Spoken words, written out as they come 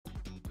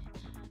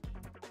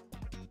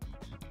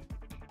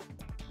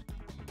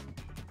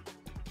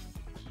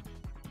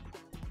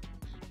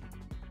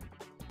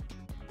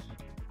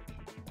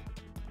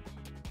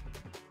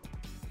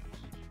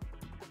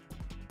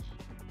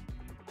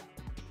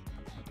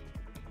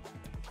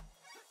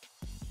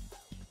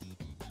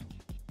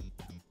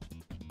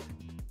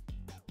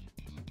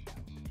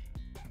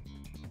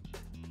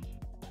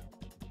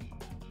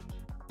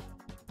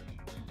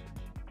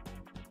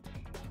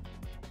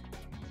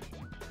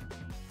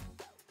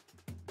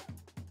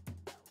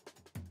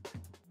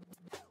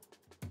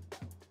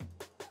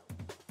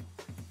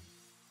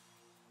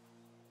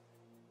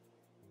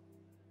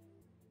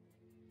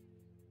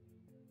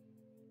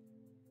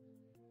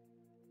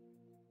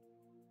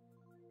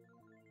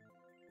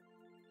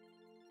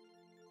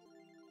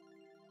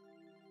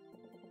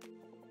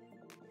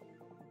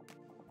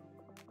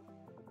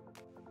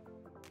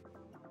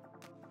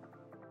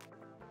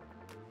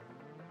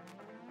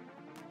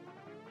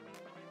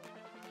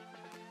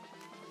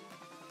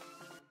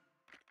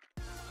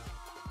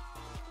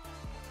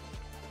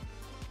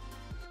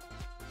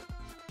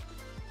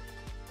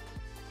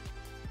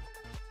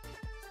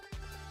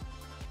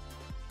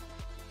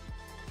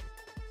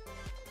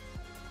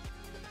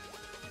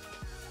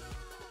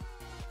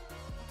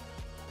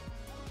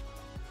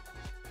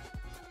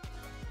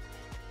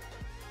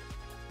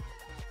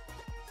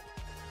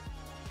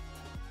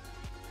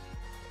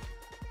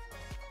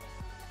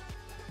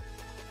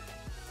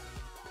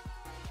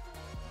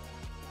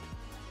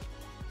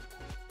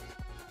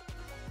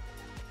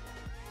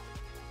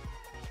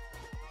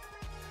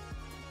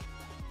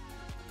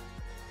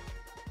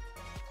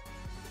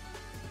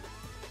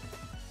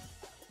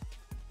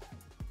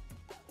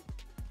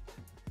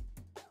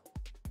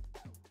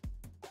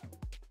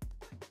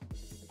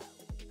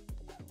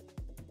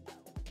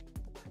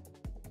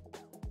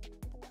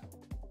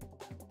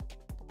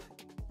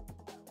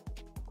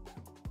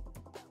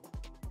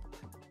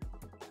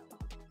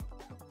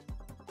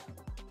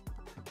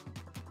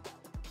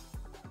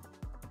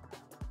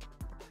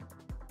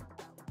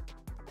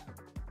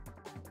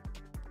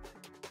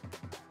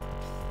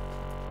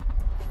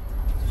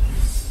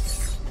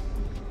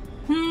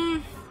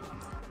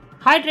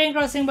Hi Train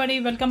Crossing buddy,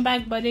 welcome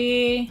back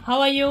buddy.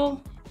 How are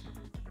you?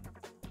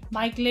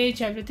 Mic glitch,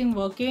 everything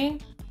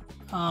working?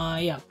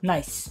 Yeah,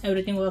 nice.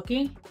 Everything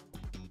working?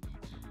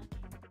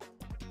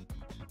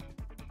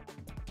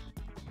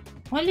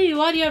 Only you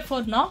are here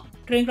for now,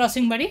 Train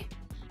Crossing buddy?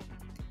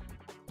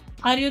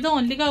 Are you the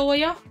only guy over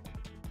here?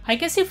 I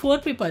can see 4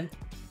 people.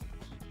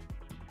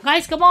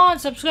 Guys, come on,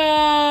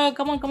 subscribe.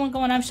 Come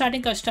on. I'm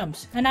starting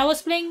customs. And I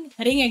was playing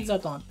Ring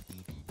Exathon.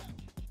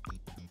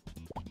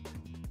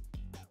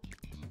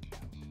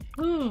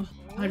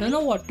 I don't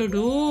know what to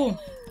do.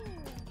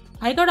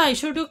 I thought I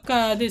should do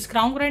this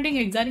crown grinding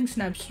exciting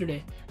snaps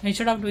today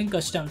instead of doing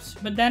customs.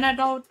 But then I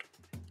thought,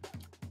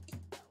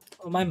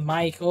 my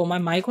mic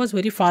was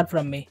very far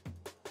from me.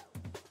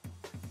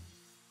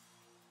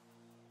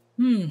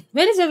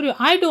 Where is everyone?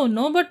 I don't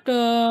know, but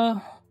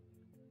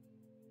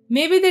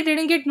maybe they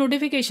didn't get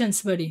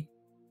notifications, buddy.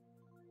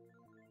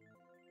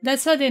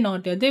 That's why they're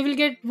not here. They will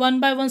get one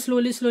by one,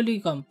 slowly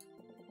come.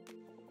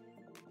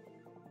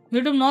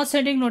 YouTube not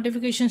sending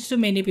notifications to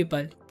many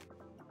people.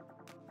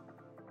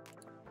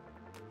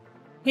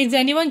 Is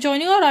anyone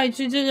joining, or I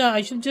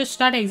should just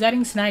start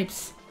exiting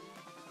snipes?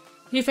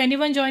 If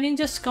anyone joining,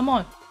 just come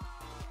on.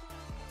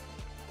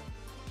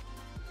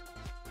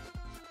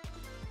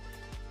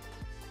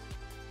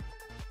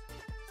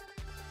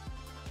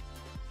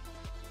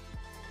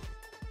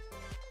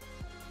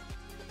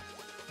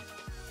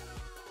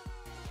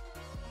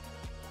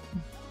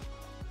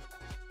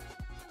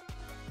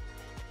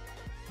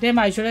 Damn,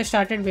 I should have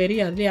started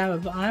very early.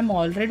 I'm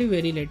already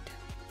very late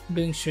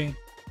doing stream.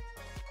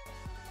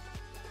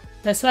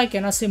 That's why I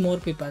cannot see more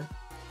people.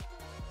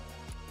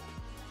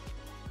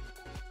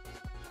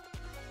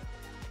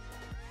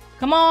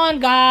 Come on,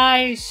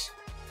 guys.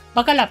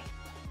 Buckle up.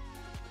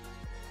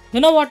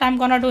 You know what? I'm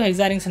gonna do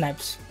Exaring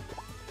Snipes.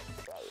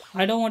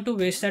 I don't want to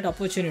waste that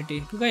opportunity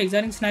because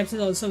Exaring Snipes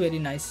is also very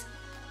nice.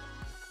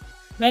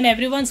 When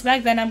everyone's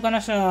back, then I'm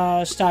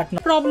gonna start. No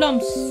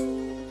problems.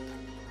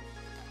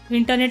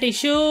 Internet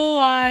issue,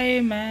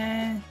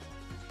 man.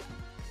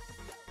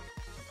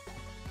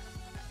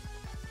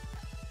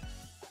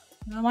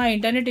 My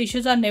internet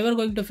issues are never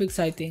going to fix,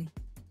 I think.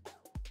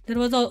 There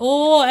was a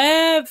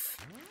OF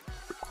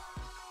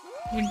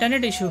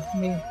internet issue.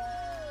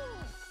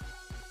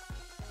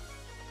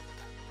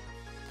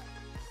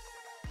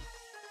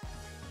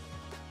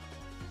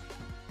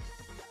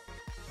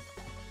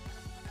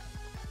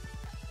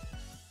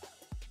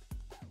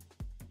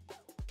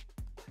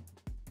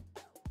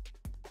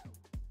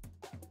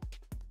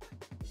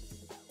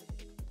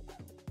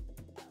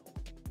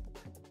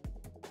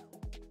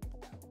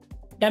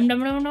 Damn.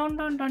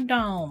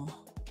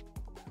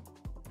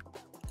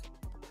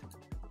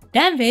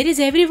 Damn, where is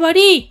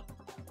everybody?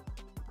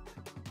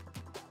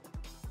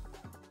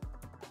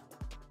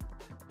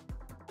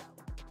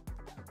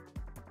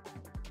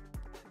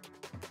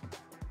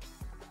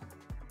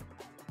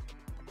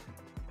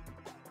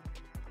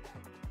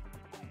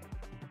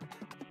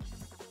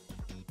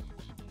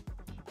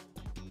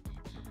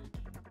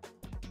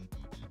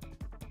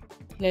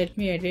 Let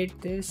me edit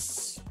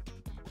this.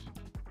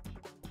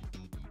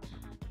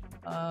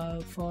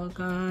 Fall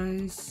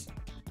Guys,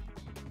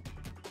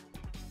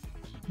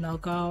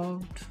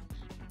 Knockout.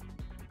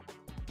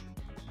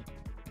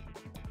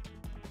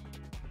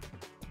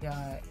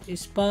 Yeah,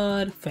 it's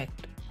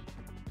perfect.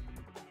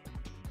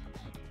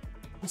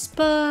 It's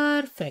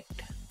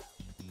perfect.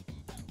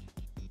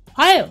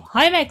 Hi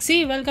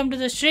Maxi, welcome to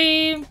the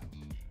stream.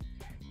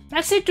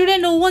 Maxi, today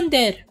no one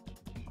there.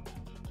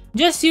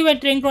 Just you and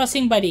Train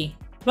Crossing buddy.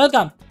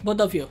 Welcome,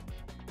 both of you.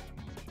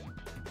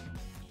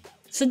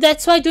 So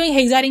that's why doing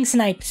Exaring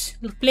Snipes,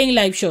 playing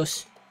live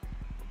shows.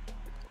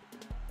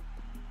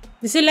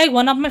 This is like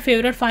one of my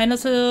favorite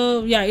finals.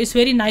 So yeah, it's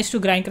very nice to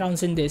grind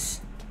crowns in this.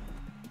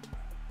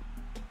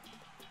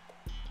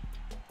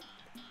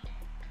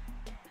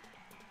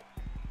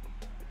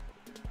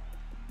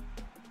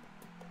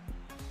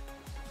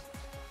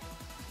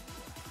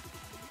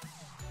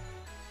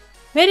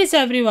 Where is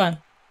everyone?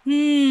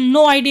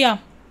 No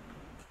idea.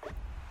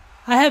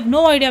 I have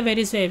no idea where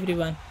is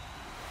everyone.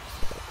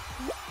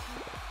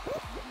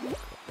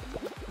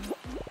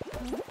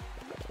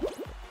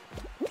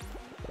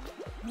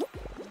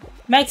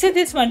 Maxi,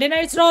 this Monday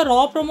Night's Raw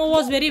promo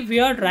was very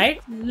weird,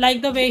 right?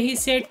 Like the way he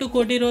said to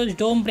Cody Rhodes,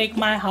 "Don't break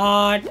my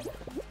heart."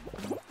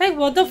 Like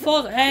what the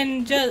fuck?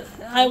 And just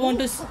I want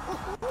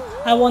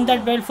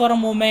that belt for a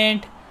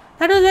moment.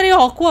 That was very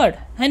awkward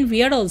and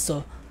weird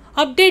also.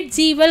 Update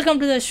Z, welcome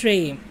to the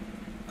stream.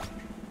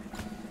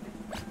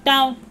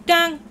 Down,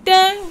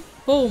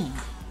 boom.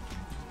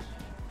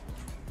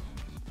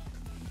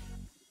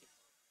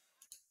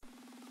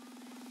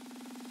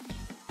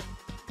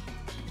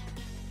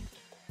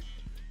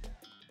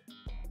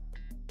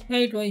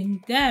 Right,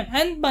 damn.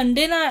 And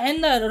Monday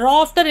and the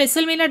Raw after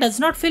WrestleMania does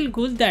not feel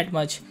good that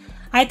much.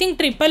 I think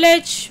Triple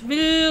H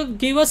will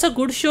give us a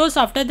good shows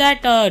after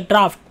that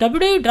draft.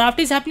 WWE draft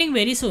is happening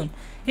very soon.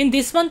 In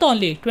this month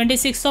only,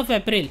 26th of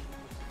April.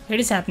 It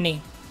is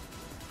happening.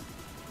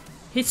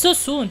 It's so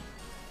soon.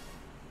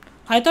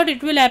 I thought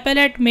it will happen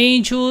at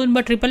May, June,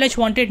 but Triple H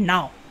wanted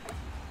now.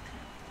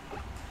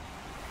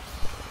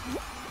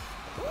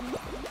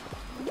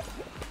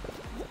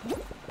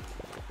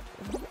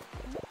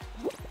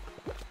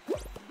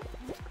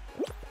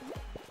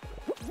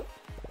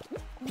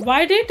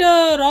 Why did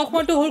Rock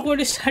want to hold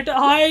Cody start?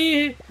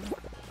 I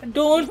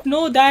don't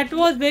know. That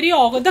was very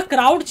awkward. The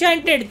crowd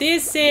chanted,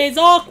 "This is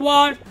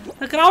awkward."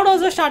 The crowd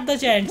also started the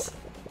chants.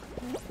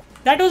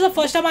 That was the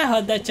first time I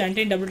heard that chant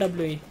in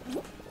WWE.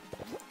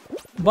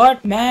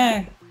 But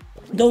man,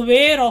 the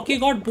way Rocky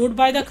got booed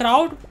by the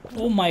crowd,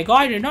 oh my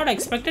god, I did not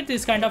expect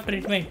this kind of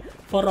treatment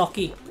for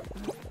Rocky.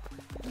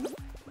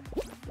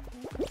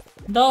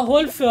 The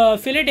whole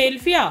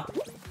Philadelphia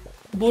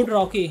booed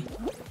Rocky.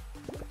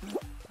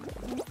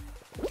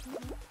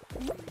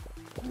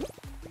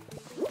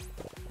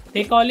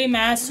 They call him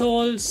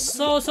asshole,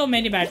 so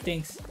many bad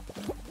things.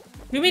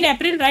 You mean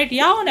April, right?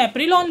 Yeah, on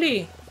April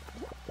only.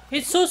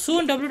 It's so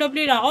soon,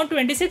 WWE, on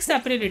 26th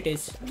April it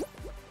is.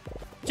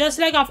 Just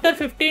like after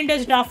 15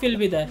 days draft will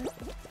be there.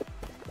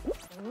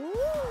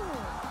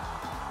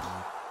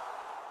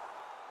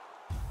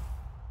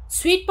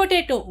 Sweet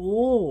Potato,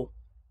 oh,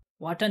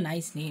 what a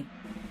nice name.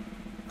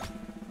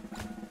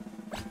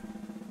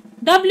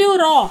 W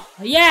Raw,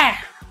 yeah.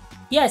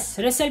 Yes,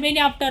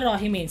 WrestleMania after Raw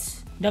he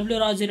means. W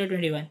Raw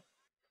 021.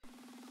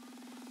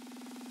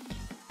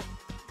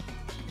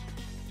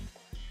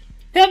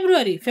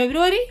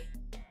 February?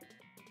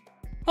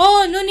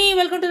 Oh, Nuni,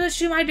 welcome to the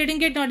stream. I didn't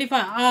get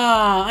notified.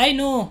 Ah, I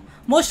know.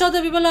 Most of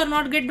the people are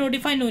not get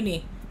notified,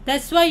 Nuni.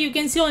 That's why you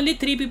can see only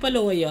 3 people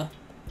over here.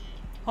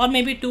 Or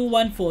maybe 2,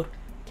 1, 4.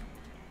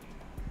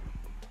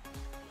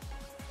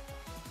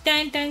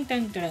 Tang.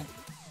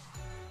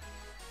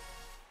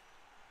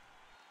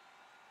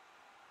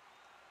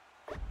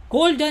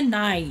 Golden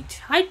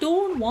Knight. I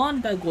don't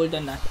want the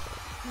Golden Knight.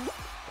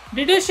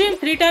 Did you stream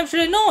 3 times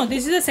today? No,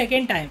 this is the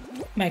second time,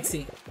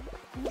 Maxi.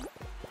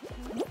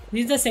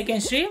 This is the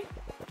second stream.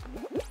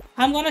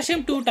 I'm gonna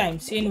stream 2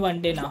 times in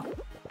one day now.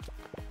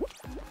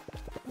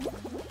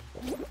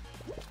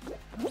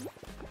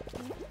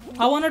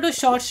 I wanna do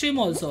short stream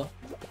also.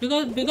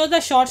 Because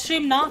the short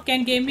stream now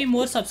can give me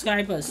more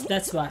subscribers.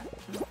 That's why.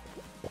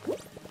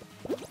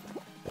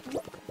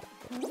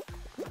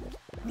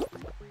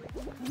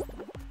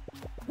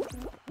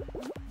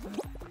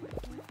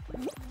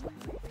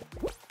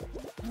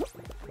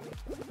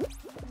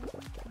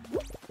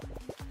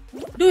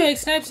 Do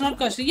Hex Snipes not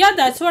custom? Yeah,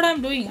 that's what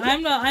I'm doing.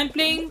 I'm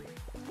playing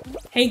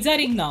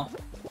Hexaring now.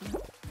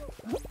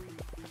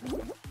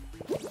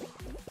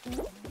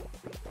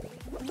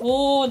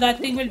 Oh, that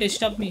thing will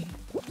disturb me.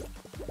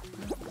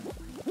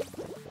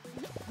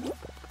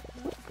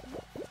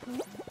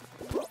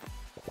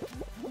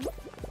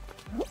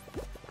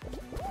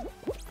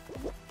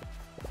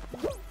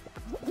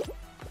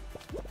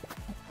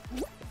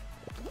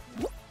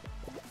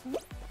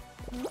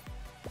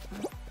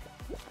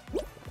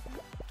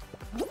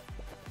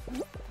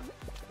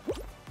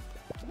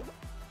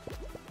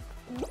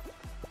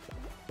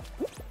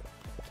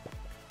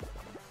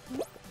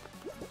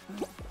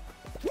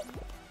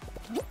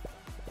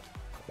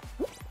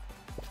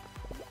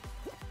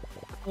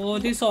 Oh,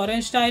 this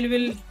orange style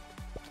will...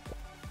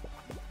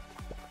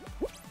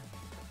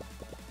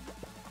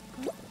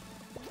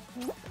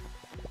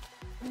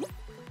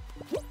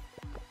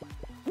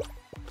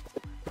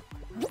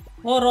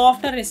 Oh, Raw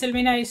after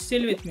WrestleMania is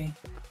still with me.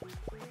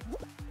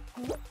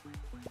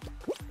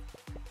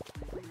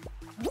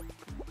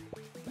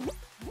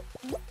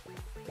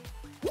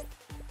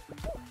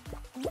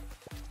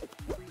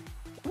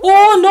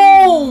 Oh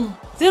no!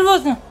 There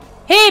was no...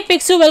 Hey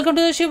Pixu, welcome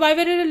to the show. Why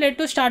were you late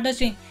to start the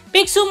stream?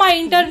 Pixu, my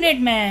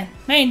internet, man.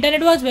 My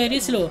internet was very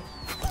slow.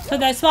 So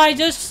that's why I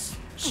just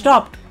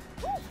stopped.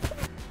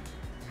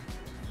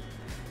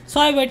 So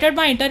I waited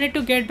my internet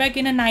to get back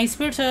in a nice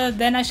speed, so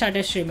then I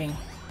started streaming.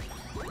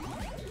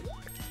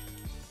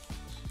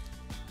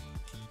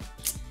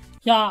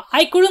 Yeah,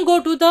 I couldn't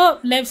go to the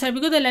left side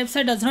because the left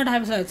side does not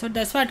have side. So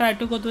that's why I tried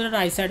to go to the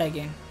right side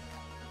again.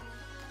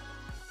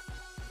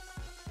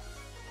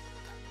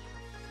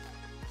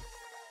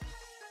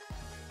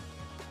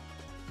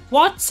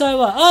 What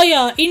server? Oh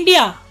yeah,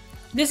 India.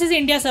 This is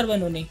India server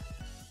only.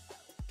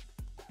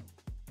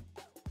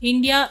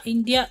 India.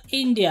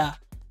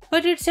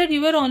 But it said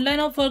you were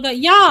online or for...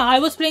 Yeah, I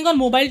was playing on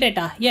mobile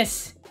data.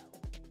 Yes.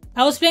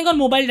 I was playing on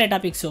mobile data,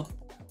 Pixo.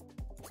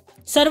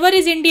 Server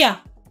is India.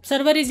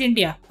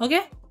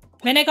 Okay?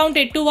 When I count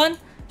 8 to 1,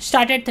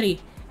 start at 3.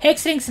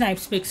 Hexring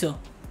snipes, Pixo.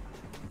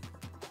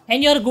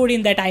 And you're good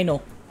in that, I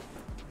know.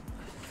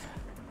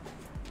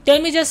 Tell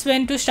me just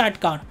when to start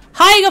count.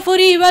 Hi,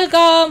 Gafuri.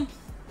 Welcome.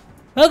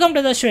 Welcome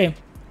to the stream.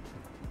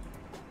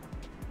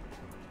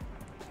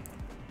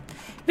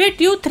 Wait,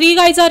 you 3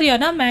 guys are here,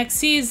 na?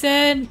 Maxi is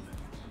there.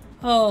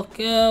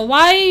 Okay,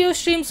 why you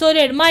stream so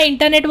late? My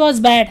internet was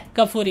bad,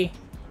 Kafuri.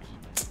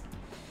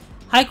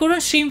 I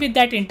couldn't stream with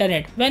that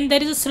internet. When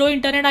there is a slow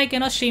internet, I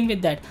cannot stream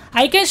with that.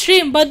 I can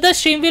stream, but the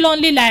stream will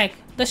only lag.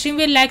 The stream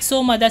will lag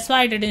so much. That's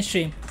why I didn't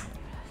stream.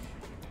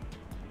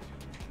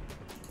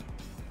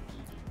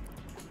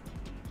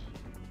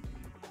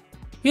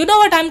 You know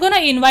what? I'm gonna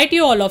invite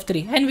you all of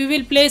 3 and we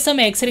will play some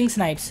X-Ring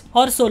Snipes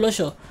or solo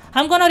show.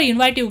 I'm gonna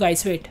invite you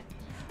guys. Wait.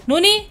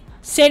 Nuni,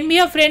 send me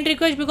a friend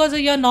request because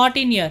you're not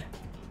in here.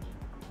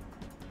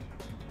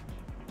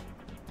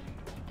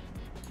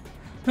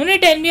 No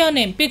need tell me your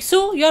name.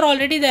 Pixu, you're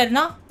already there,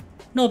 na?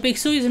 No,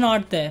 Pixu is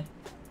not there.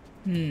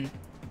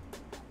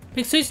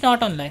 Pixu is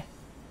not online.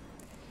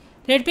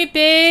 Let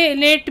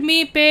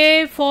me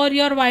pay for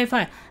your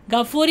Wi-Fi.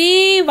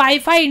 Gafuri,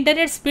 Wi-Fi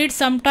internet speed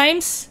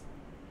sometimes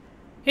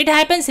it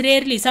happens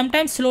rarely.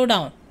 Sometimes slow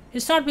down.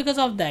 It's not because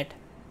of that.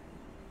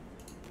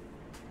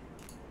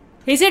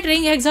 Is it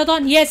Ring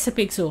Hexathon? Yes,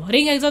 Pixu.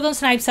 Ring Hexathon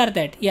snipes are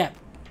that. Yeah.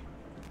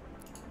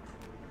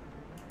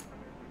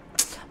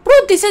 Bro,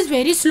 this is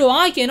very slow.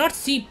 I cannot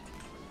see.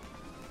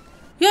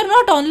 You are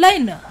not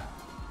online.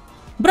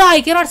 Bro, I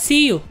cannot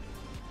see you.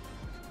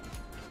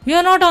 You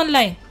are not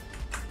online.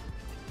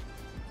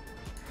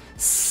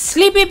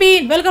 Sleepy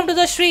Bean, welcome to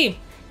the stream.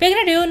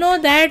 Pegna, do you know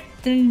that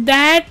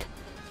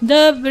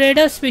the breed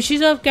of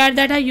species of cat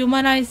that are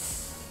human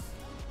eyes?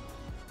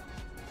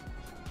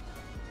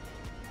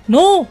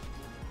 No.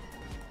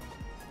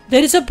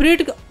 There is a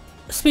breed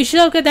species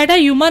of cat that are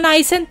human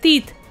eyes and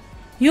teeth.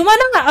 Human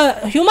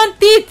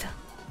teeth.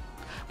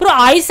 Bro,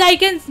 eyes I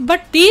can,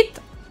 but teeth?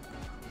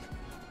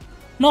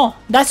 No,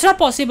 that's not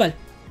possible.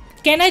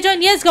 Can I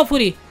join? Yes,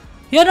 Gafuri.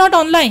 You're not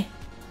online.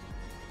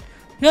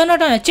 You're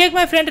not online. Check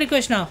my friend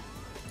request now.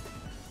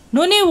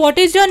 Nuni, what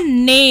is your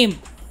name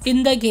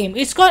in the game?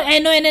 It's called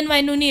NONNY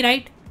Nuni,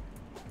 right?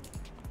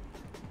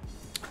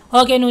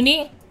 Okay,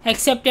 Nuni,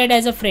 accepted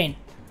as a friend.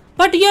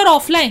 But you're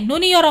offline.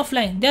 Nuni, you're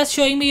offline. They're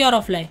showing me you're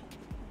offline.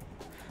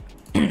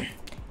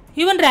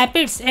 Even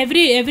Rapids,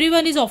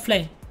 everyone is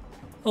offline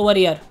over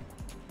here.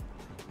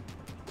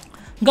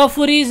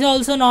 Gafuri is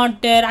also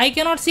not there. I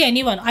cannot see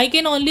anyone. I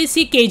can only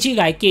see KG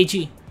guy.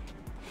 KG.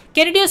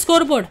 Can it be a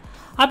scoreboard?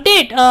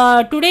 Update.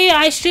 Today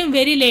I stream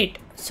very late.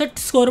 So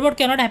scoreboard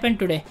cannot happen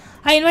today.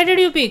 I invited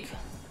you, pick.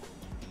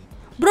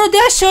 Bro, they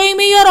are showing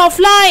me you're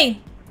offline.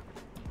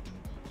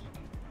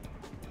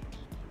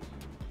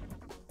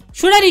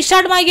 Should I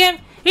restart my game?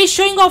 It's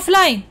showing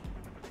offline.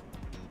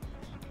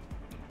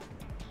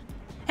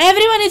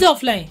 Everyone is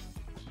offline.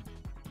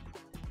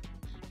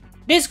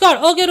 Discord.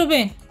 Okay,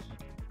 Ruben.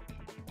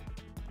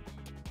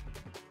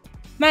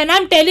 Man,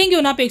 I'm telling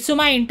you na, Pixu,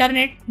 my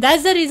internet.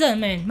 That's the reason,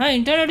 man. My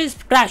internet is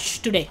trash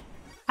today.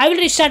 I will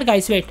restart,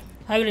 guys. Wait.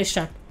 I will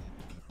restart.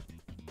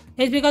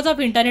 It's because of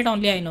internet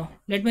only, I know.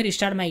 Let me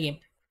restart my game.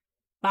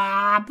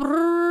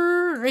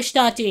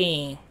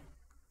 Restarting.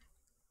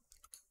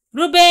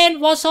 Ruben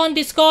was on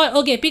Discord.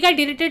 Okay, Pika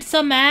deleted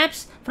some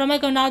maps from my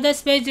another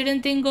space.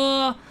 Didn't think.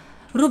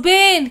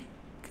 Ruben.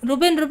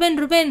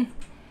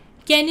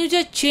 Can you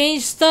just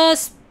change the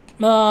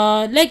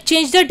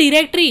change the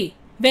directory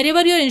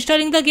wherever you're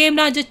installing the game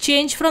now? Just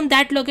change from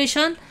that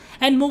location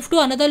and move to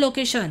another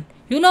location.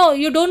 You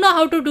don't know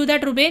how to do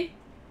that, Ruben.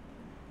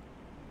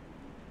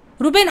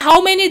 Ruben,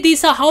 how many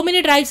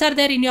drives are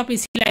there in your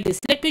PC like this?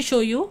 Let me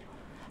show you.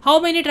 How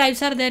many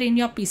drives are there in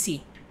your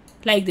PC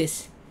like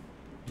this?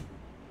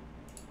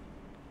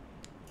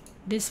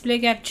 Display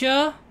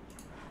capture.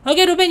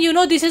 Okay, Ruben, you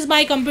know this is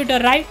my computer,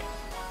 right?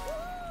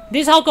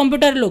 This is how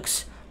computer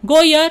looks.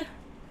 Go here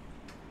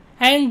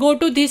and go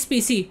to this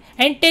PC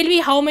and tell me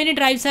how many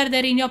drives are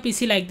there in your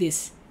PC like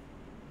this.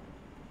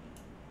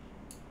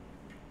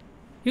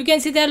 You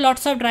can see there are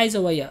lots of drives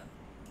over here.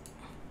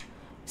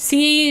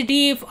 C,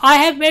 D, I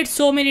have made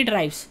so many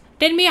drives.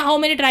 Tell me how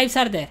many drives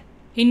are there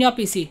in your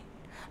PC.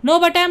 No,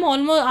 but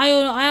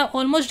I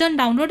almost done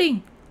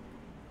downloading.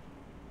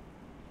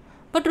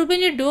 But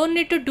Ruben, you don't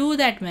need to do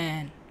that,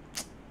 man.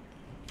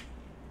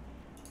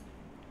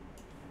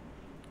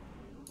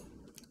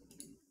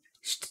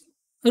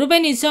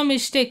 Ruben, it's your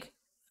mistake.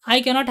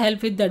 I cannot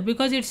help with that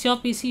because it's your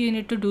PC. You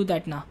need to do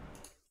that now.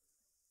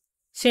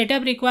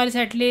 Setup requires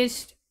at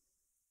least.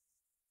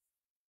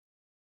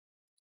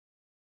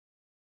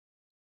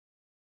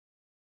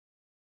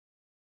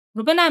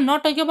 Ruben, I'm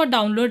not talking about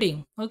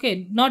downloading.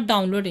 Okay, not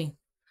downloading.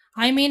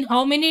 I mean,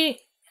 how many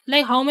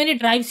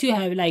drives you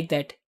have like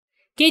that?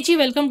 KG,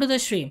 welcome to the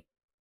stream.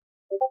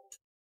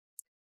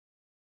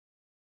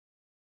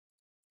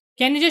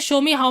 Can you just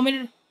show me how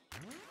many?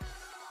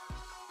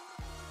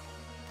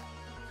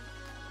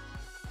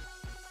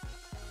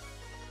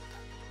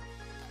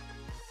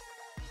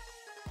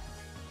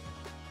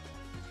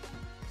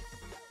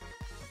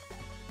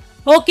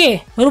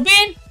 Okay,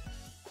 Ruben.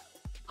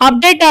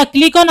 Update.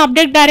 Click on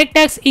update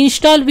DirectX.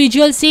 Install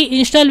Visual C.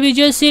 Install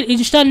Visual C.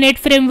 Install Net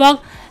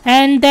Framework,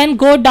 and then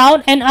go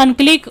down and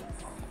unclick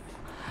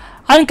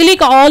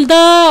all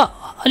the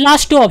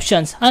last two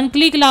options.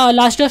 Unclick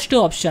last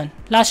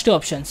two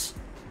options.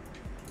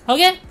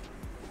 Okay.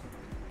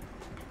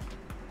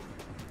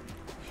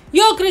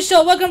 Yo,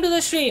 Christo, welcome to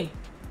the stream.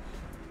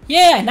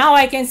 Yeah, now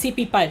I can see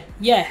people.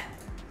 Yeah.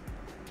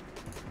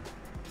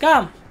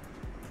 Come.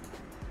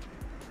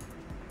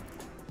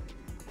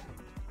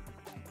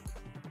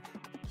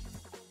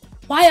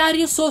 Why are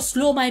you so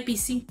slow, my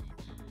PC?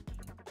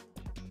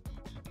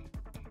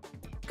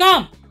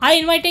 Come. I'm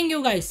inviting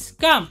you guys.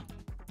 Come.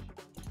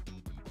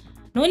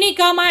 Nuni,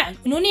 come.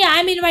 Nuni,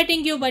 I'm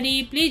inviting you,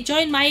 buddy. Please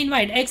join my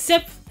invite.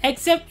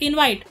 Accept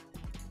invite.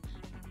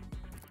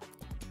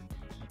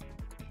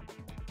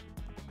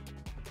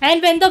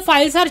 And when the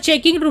files are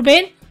checking,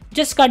 Ruben,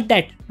 Just cut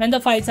that when the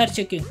files are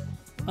checking.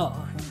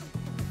 Oh.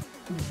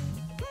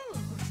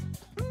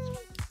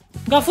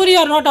 Gafuri, you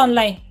are not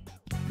online.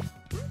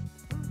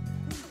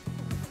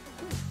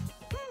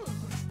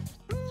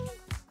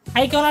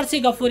 I cannot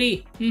see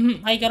Gafuri.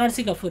 I cannot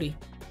see Gafuri.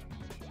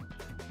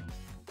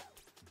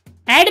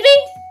 Add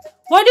me?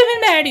 What do you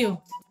mean by add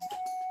you?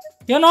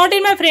 You're not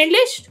in my friend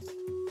list?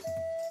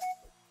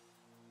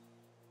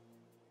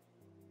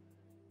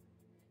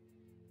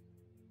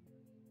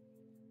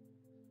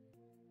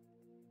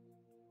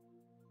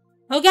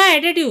 Okay, I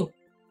added you.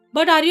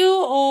 But are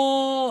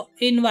you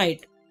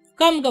invite?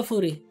 Come,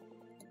 Gafuri.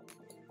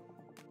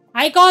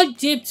 I got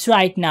gyps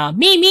right now.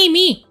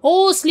 Me.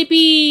 Oh,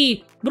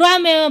 Sleepy. Bro,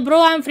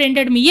 I'm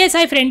friended me. Yes,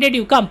 I friended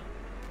you. Come.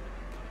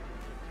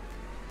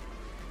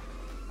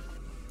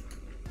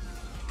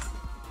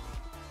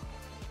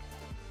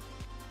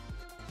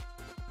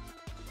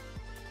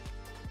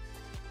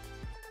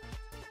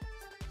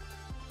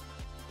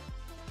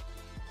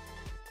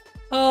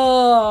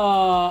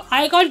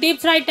 I got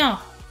dips right now.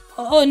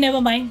 Oh,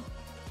 never mind.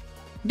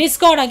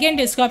 Discord again.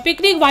 Discord.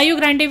 Picnic. Why you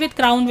grinding with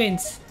crown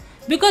wins?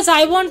 Because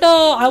I want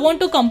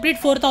to complete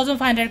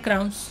 4,500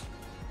 crowns.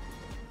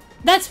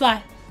 That's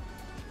why.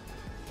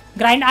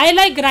 Grind. I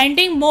like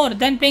grinding more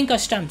than playing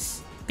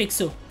customs.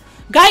 Pixu.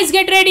 Guys,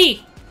 get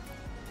ready.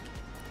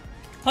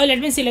 Oh, let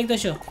me select the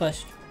show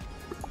first.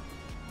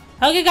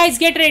 Okay, guys,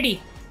 get ready.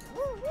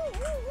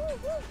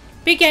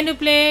 Pick, can you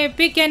play?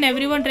 Pick, can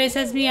everyone dress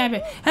as me?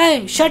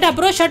 Hey, shut up,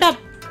 bro. Shut up.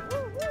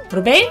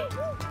 Ruben?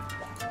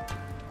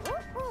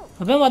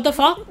 Ruben, what the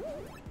fuck?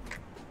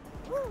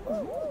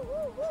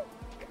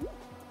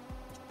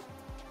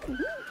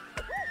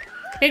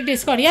 Take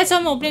Discord. Yes,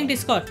 I'm opening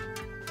Discord.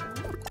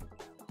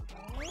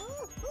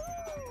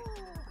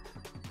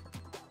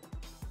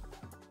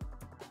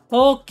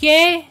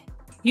 Okay.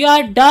 You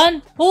are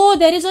done. Oh,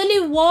 there is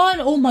only one.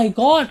 Oh my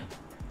god.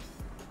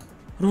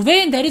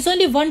 Ruben, there is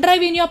only one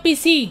drive in your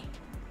PC.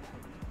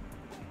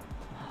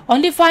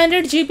 Only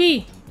 500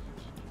 GB.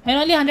 And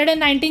only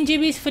 119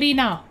 GB is free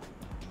now.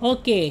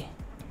 Okay.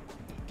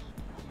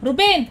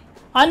 Ruben,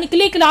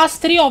 unclick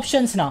last three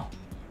options now.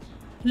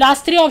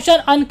 Last three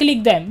options,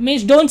 unclick them.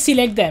 Means don't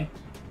select them.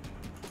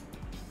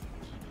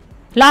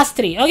 Last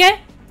three, okay?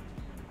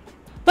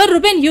 But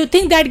Ruben, you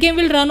think that game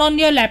will run on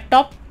your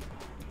laptop?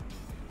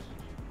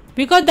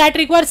 Because that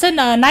requires a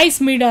nice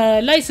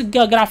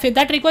graphic.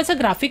 That requires a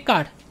graphic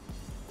card.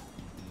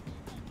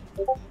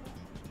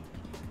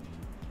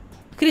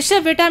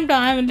 Christian, wait, I'm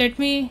done. Let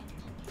me...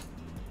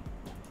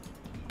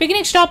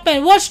 Picnic, stop,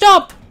 man. What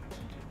stop?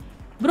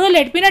 Bro,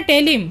 let me not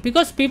tell him.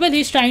 Because people,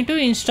 he's trying to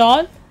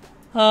install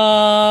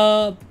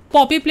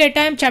Poppy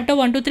Playtime chapter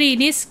 1 to 3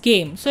 in his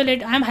game. So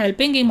I'm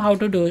helping him how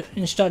to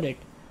install it.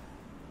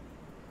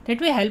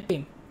 Let me help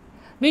him.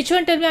 Which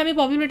one? Tell me, I mean,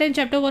 Poppy Playtime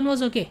chapter 1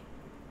 was okay.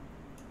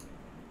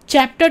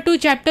 Chapter 2,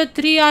 chapter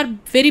 3 are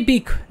very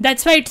big.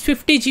 That's why it's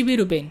 50 GB,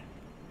 Ruben.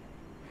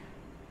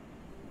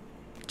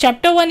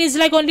 Chapter 1 is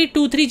like only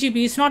 2-3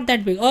 GB. It's not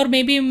that big. Or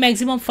maybe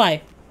maximum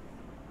 5.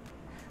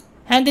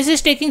 And this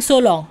is taking so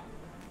long.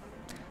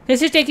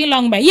 This is taking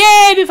long by.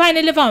 Yay! We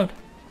finally found.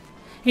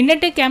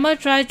 Indian Tech Camera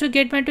tries to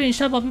get me to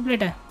install Poppy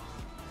Playtime.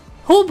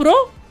 Who,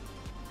 bro?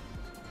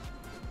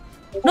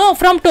 No,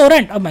 from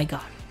torrent. Oh my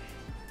god.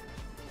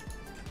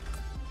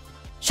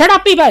 Shut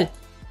up, people.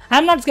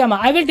 I'm not scammer.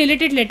 I will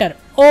delete it later.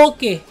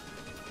 Okay.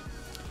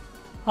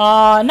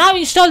 Now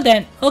install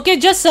then. Okay,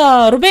 just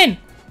Ruben.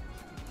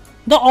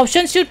 The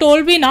options you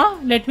told me now.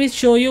 Let me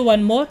show you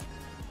one more.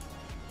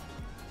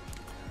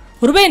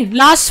 Ruben,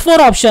 last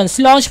 4 options.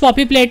 Launch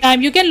Poppy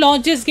Playtime. You can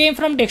launch this game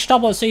from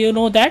desktop also. You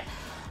know that.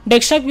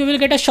 Desktop, you will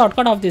get a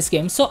shortcut of this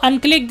game. So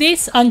unclick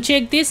this,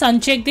 uncheck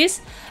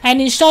this,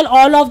 and install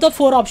all of the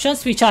 4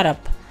 options which are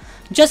up.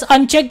 Just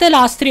uncheck the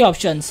last 3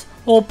 options.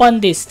 Open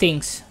these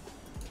things.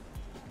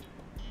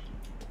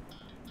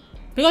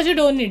 Because you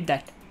don't need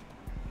that.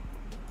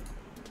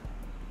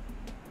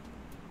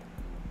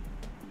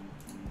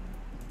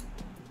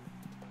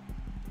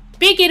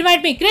 Pick,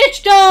 invite me.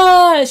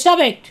 Crystal! Stop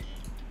it.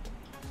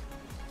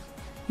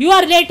 You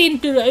are late in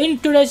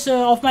today's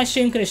of my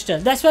stream, Crystal.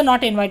 That's why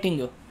not inviting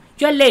you.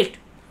 You are late.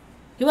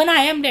 Even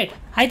I am late.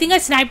 I think I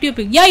sniped you.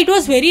 Yeah, it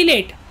was very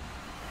late.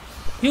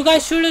 You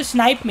guys should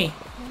snipe me.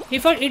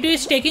 If it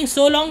is taking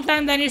so long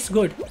time, then it's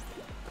good.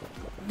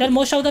 Then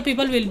most of the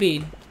people will be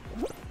in.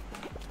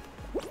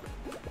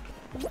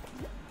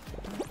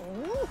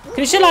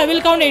 Crystal, I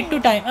will count 8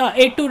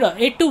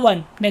 to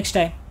 1 next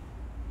time.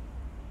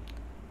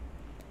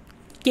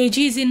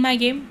 KG is in my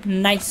game.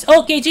 Nice.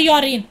 Oh, KG,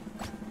 you're in.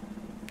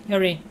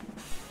 You're in.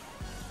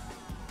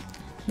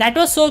 That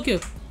was so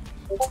cute.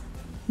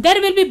 There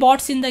will be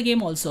bots in the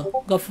game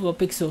also. Go for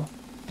Pixu.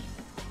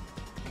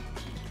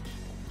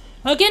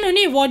 Okay,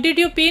 Nuni, what did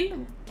you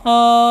pin?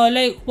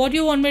 Like what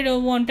you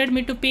wanted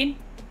me to pin?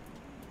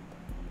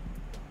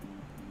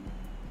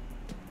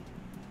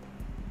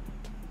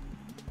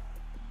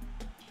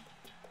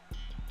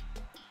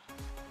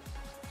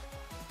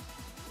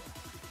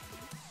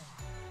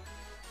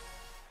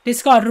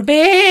 Discord.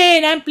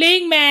 Ruben, I'm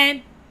playing,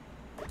 man.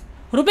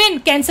 Ruben,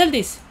 cancel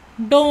this.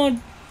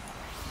 Don't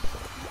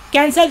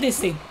cancel this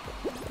thing.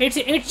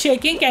 It's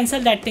checking.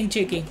 Cancel that thing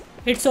checking.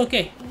 It's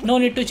okay. No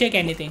need to check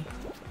anything.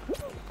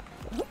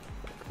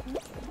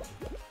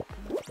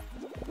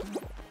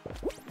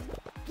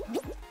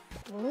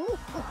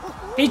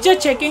 It's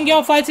just checking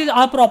your files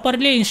are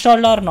properly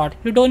installed or not.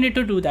 You don't need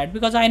to do that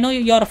because I know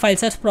your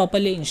files are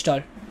properly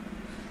installed.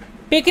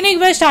 Picnic,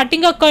 we're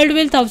starting a cult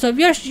with thumbs up.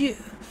 Yes.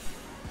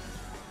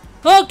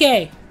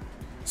 Okay.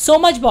 So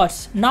much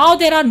bots. Now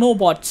there are no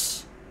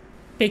bots.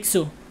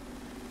 Pixu.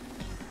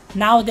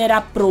 Now there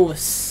are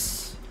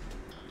pros.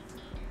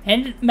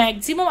 And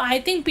maximum, I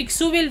think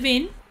Pixu will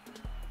win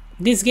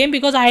this game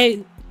because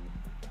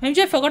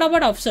MJ forgot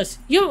about Afsus.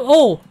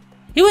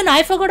 Even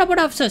I forgot about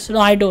Afsus. No,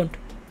 I don't.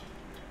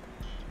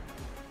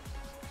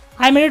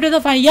 I made it to the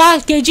final. Yeah,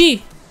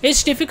 KG.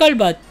 It's difficult,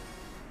 but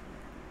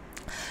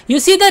you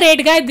see the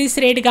red guy. This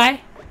red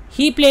guy,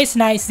 he plays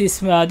nice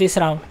this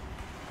round.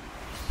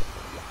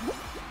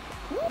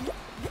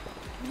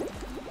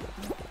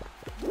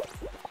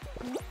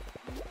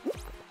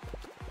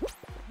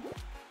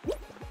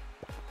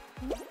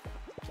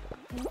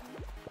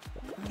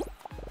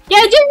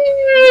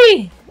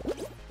 KG!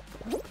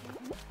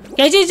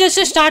 KG is just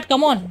a start.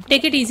 Come on,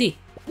 take it easy.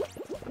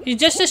 It's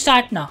just a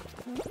start now.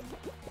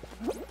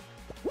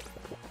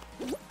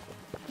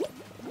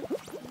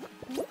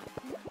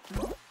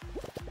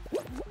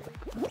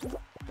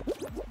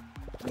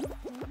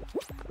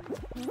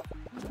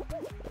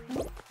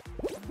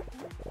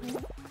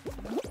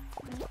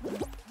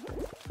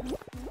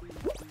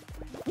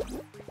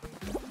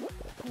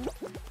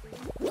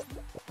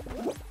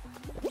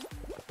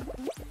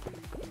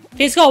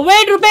 Let's go.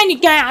 Wait, Ruben,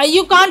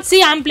 you can't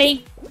see I'm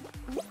playing.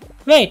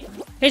 Wait,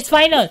 it's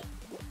final.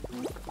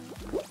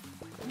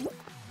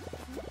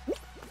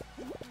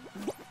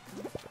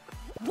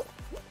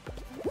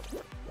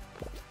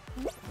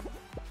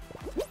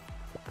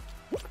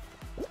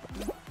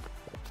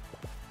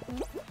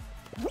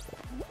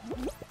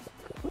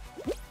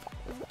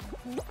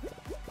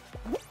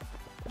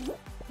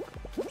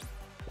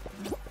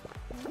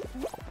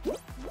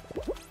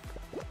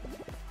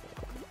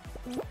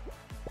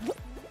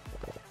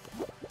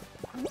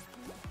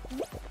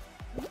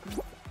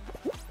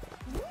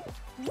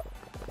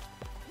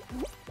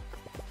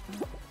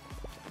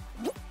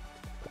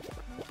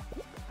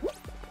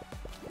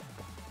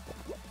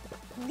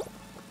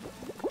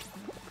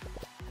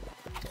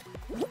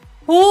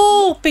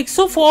 Oh,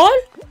 Pixu fall?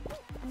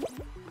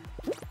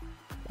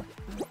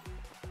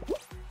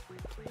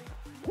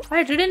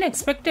 I didn't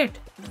expect it.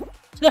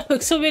 The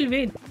Pixu will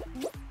win.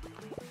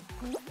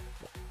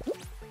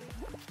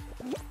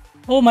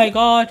 Oh my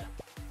god.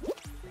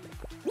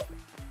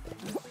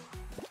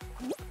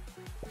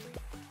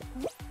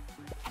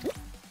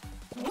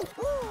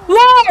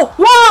 Wow!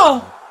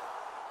 Wow!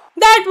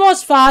 That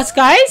was fast,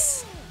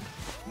 guys.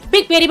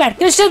 Pick very bad.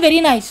 Crystal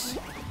very nice.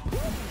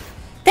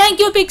 Thank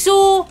you,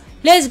 Pixu.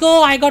 Let's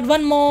go. I got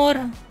one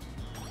more.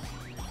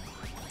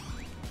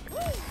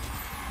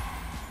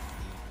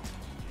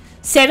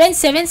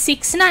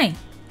 7769.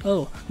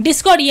 Oh,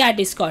 Discord. Yeah,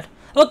 Discord.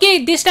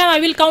 Okay, this time I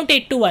will count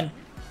 8 to 1.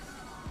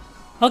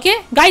 Okay,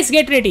 guys,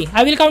 get ready.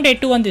 I will count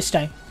 8 to 1 this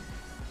time.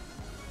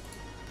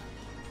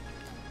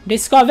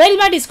 Discord. Where is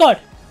my Discord?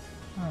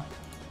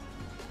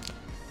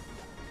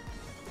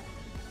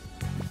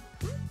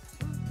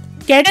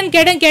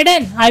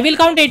 Kaden. I will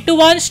count 8 to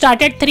 1.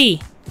 Start at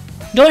 3.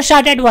 Don't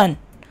start at 1.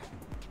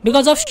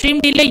 Because of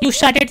stream delay, you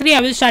start at 3. I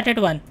will start at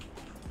 1.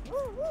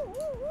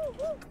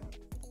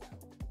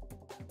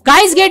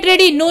 Guys, get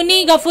ready.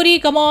 Noni,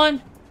 Gafuri, come on.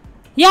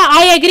 Yeah,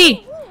 I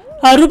agree.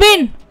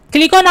 Ruben,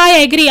 click on I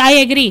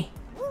agree.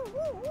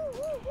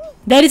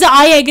 There is a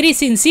I agree,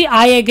 Cincy.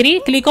 I agree.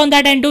 Click on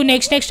that and do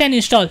next and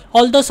install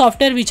all the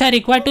software which are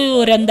required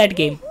to run that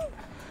game.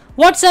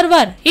 What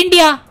server?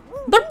 India.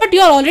 But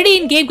you are already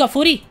in game,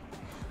 Gafuri.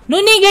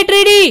 Noni, get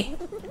ready.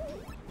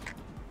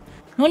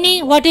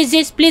 Noni, what is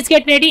this? Please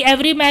get ready.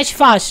 Every match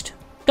fast.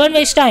 Don't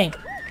waste time.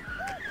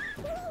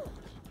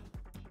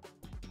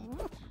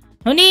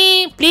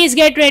 Noni, please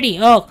get ready.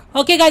 Oh,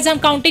 okay, guys. I'm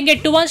counting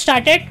 8 to 1.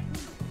 Start at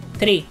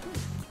 3,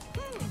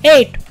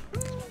 8,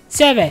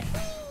 7,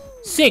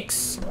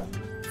 6,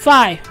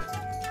 5,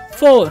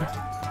 4,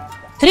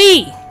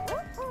 3,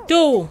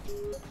 2,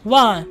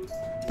 1.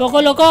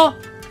 Poco Loco.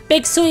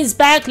 Pixu is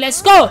back.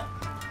 Let's go.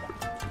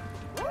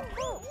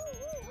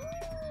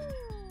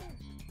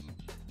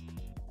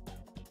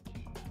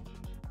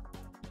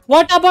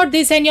 What about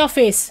this in your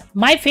face?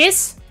 My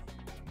face?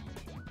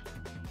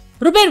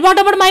 Ruben, what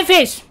about my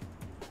face?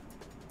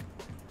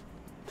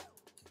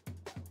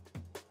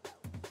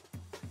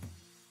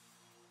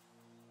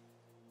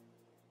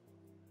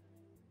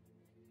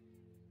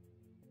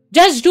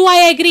 Just do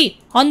I agree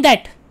on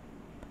that.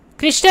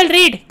 Crystal,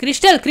 read.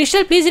 Crystal,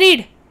 please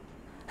read.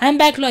 I'm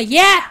back, Law.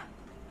 Yeah,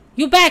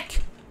 you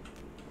back.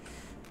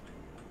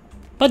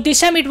 But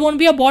this time it won't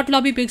be a bot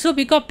lobby, Pixu,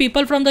 because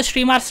people from the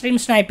stream are stream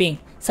sniping.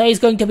 So it's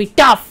going to be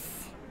tough.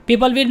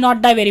 People will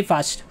not die very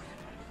fast.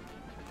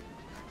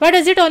 Why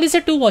does it only say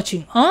 2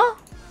 watching? Huh?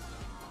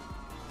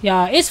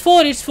 Yeah, it's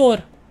 4.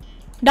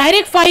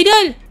 Direct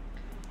final.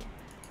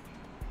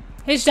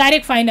 It's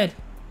direct final.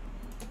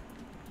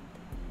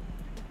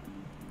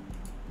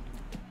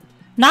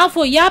 Now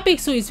 4. Yeah,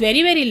 Pixu is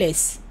very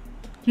less.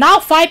 Now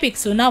 5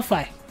 Pixu. Now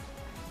 5.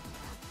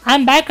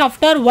 I'm back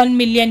after 1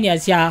 million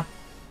years. Yeah.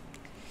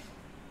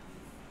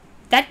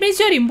 That means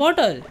you're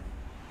immortal,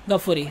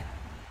 Gafuri.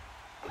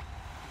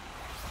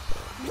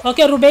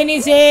 Okay, Ruben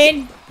is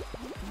in.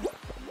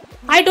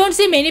 I don't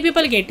see many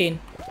people get in.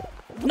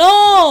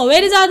 No,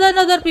 where is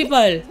other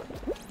people?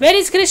 Where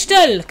is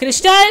Crystal?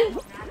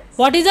 Crystal?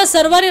 What is the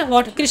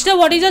server? Crystal,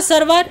 what is the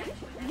server?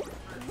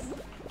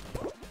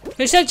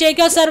 Crystal, check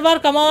your server.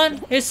 Come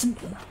on. It's...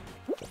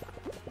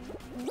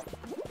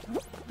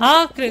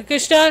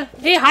 Crystal.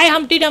 Hey, hi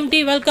Humpty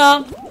Dumpty.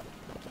 Welcome.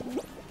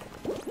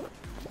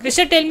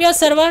 Crystal, tell me your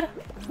server.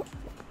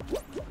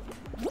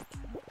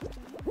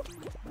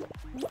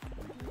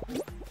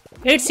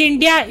 It's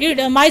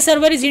India. My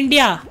server is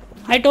India.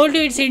 I told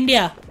you it's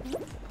India.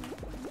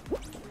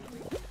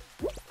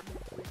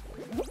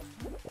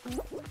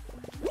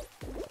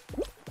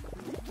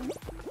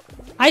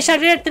 I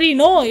started at 3.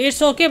 No,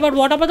 it's okay. But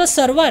what about the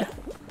server?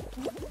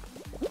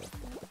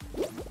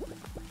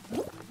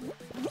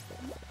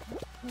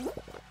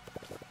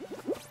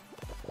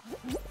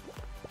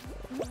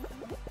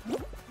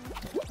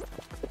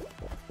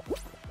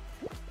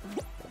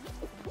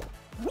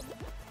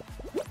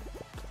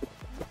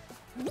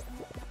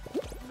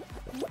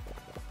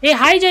 Hey,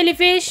 hi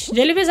Jellyfish.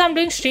 Jellyfish, I'm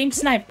doing stream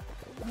snipe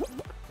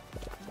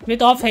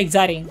with off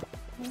hexaring.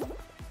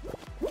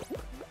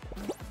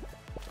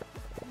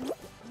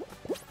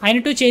 I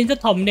need to change the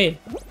thumbnail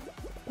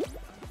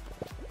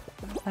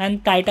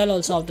and title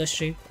also of the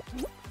stream.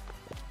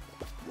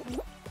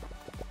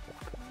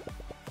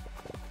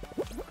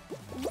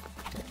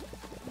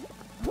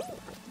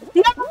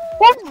 No!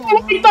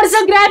 White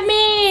person grabbed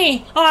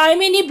me! I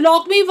mean, he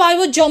blocked me while I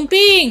was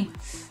jumping.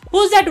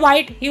 Who's that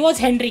white? He was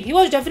Henry. He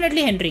was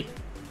definitely Henry.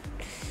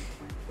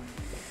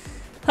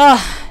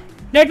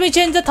 Let me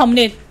change the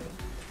thumbnail.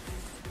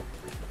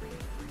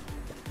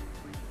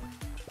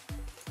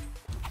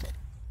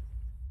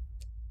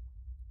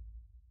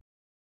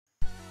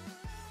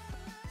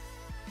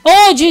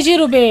 Oh, GG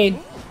Ruben.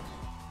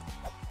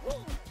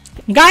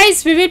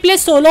 Guys, we will play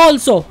solo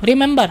also.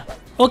 Remember.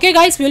 Okay,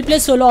 guys, we will play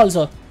solo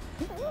also.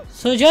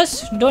 So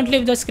just don't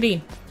leave the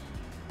screen.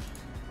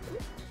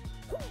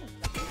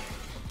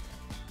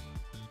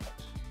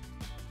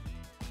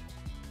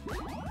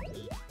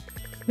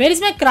 Where is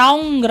my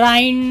crown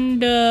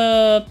grind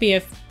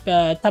PF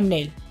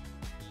thumbnail?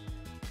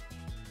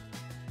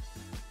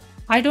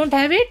 I don't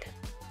have it.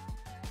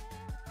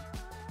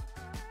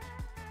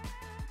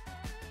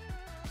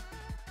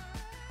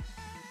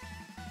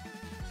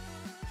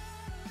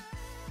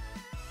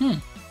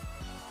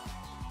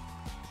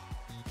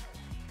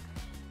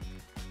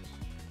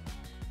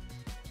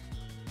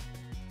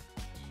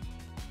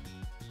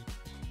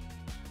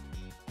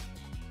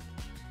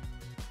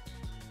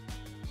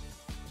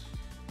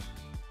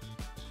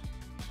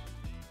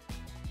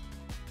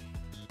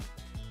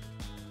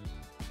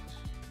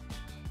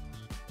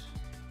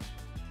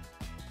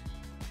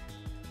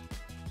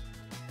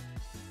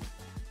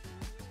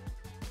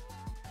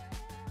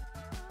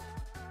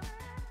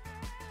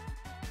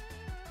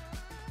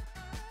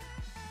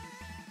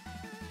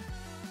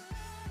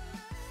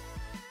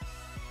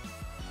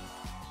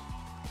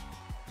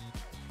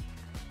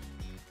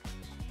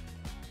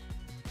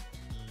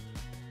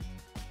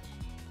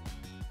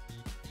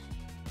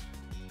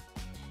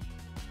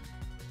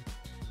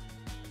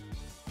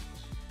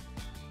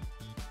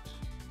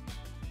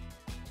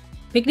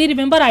 Quickly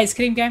remember ice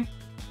cream game.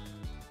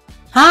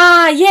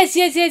 Yes,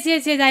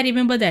 I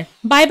remember that.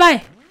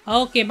 Bye.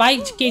 Okay, bye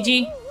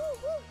KG.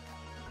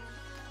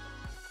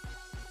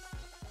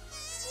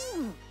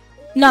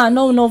 Nah,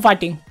 no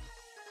farting.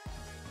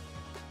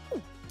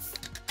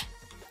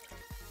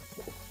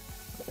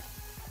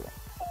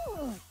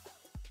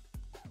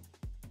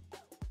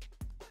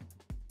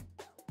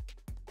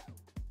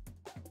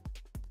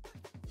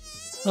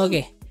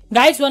 Okay.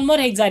 Guys, one more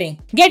hexaring.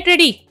 Get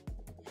ready.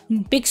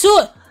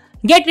 Pixu.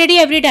 Get ready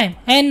every time.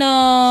 And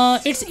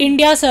it's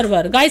India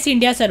server. Guys,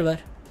 India server.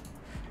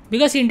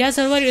 Because India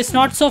server is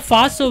not so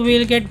fast, so we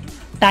will get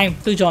time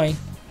to join.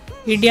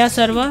 India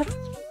server.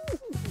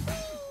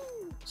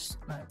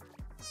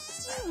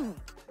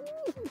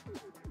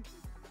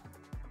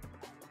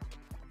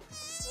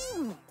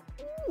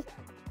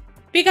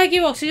 Pika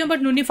give oxygen but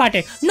Nuni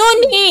farted.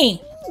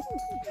 Nuni!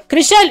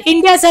 Crystal,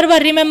 India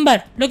server,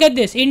 remember. Look at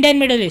this. Indian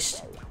Middle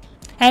East.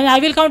 And I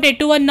will count 8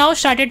 to 1 now.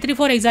 Start at 3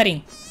 for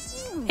hexaring.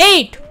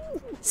 8,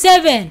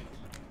 7,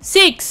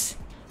 6,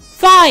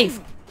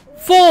 5,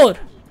 4,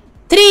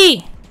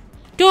 3,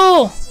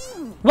 2,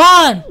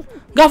 1.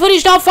 Gafuri,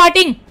 stop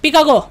farting.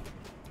 Pika, go.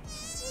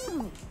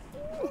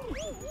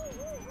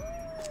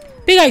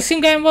 Pika, ice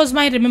cream game was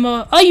my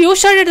remember. Oh, you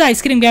started the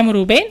ice cream game,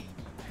 Ruben.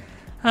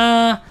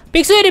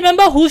 Pixu, you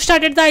remember who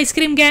started the ice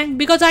cream gang?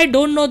 Because I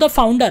don't know the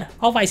founder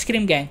of ice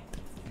cream gang.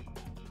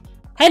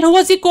 And who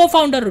was the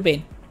co-founder,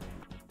 Ruben?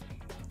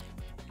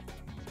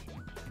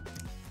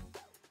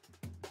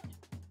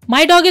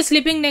 My dog is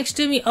sleeping next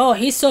to me. Oh,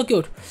 he's so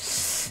cute.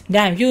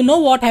 Damn, you know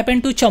what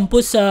happened to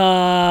Champus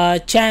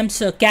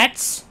Champ's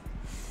cats?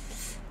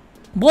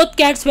 Both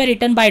cats were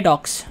eaten by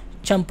dogs.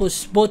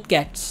 Champus, both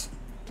cats.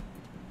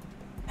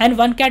 And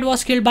one cat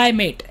was killed by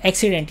mate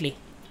accidentally.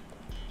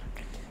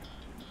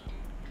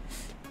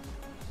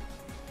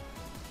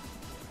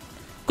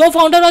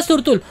 Co-founder was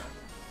Turtul.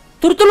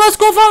 Turtul was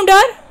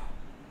co-founder?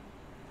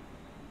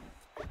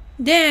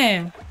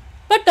 Damn.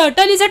 But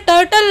Turtle is a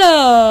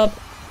turtle.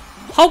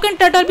 How can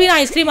Turtle be in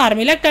ice cream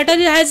army? Like Turtle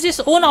has his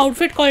own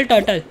outfit called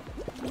Turtle.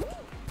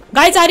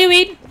 Guys, are you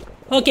in?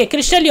 Okay,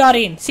 Crystal, you're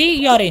in.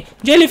 See, you're in.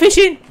 Jellyfish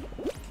in.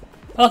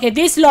 Okay,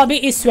 this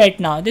lobby is sweat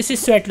now. This is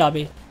sweat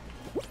lobby.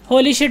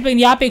 Holy shit,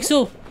 yeah,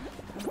 Pixu.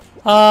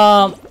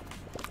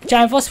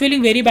 Champ was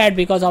feeling very bad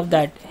because of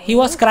that. He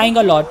was crying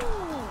a lot.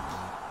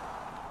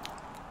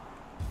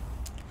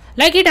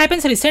 Like it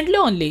happens recently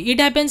only. It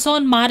happens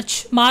on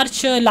March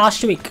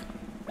last week.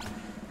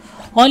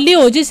 Only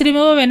OGs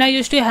remember when I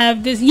used to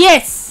have this.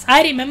 Yes,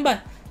 I remember.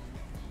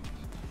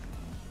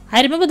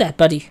 I remember that,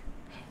 buddy.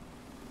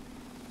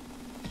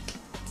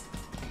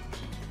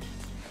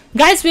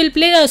 Guys, we'll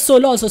play a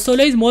solo also.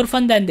 Solo is more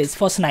fun than this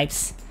for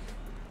snipes.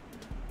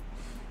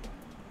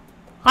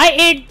 I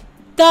ate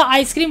the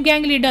ice cream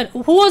gang leader.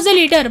 Who was the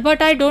leader? But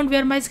I don't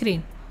wear my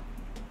screen.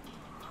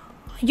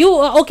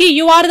 You, okay,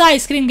 you are the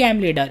ice cream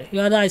gang leader. You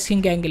are the ice cream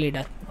gang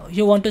leader.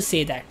 You want to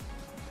say that.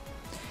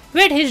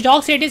 Wait, his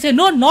dogs ate his...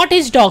 No, not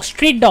his dogs.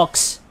 Street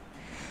dogs.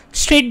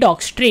 Street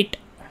dogs. Street.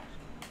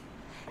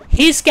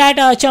 His cat,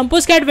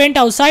 Champu's cat went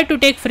outside to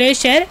take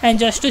fresh air and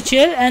just to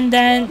chill. And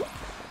then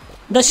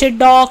the shit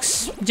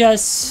dogs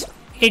just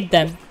ate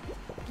them.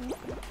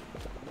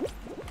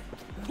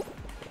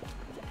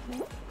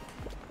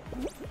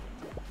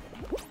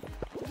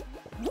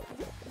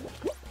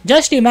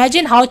 Just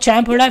imagine how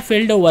Champ would have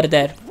filled over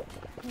there.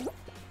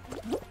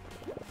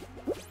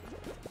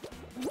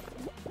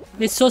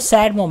 It's so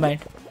sad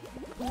moment.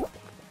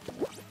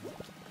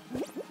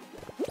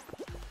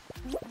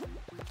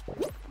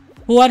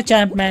 Who are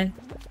Champ, man?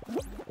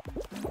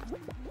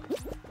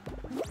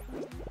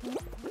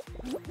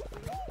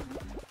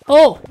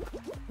 Oh!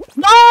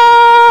 No!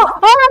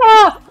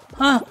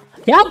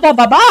 Yeah,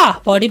 baba!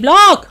 Body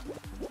block!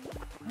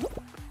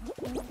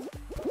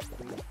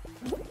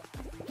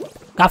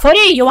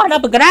 Gafuri, you wanna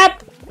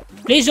grab?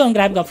 Please don't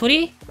grab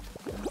Gafuri.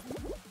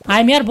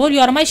 I'm your bull, you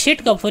are my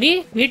shit,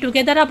 Gafuri. We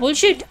together are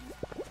bullshit.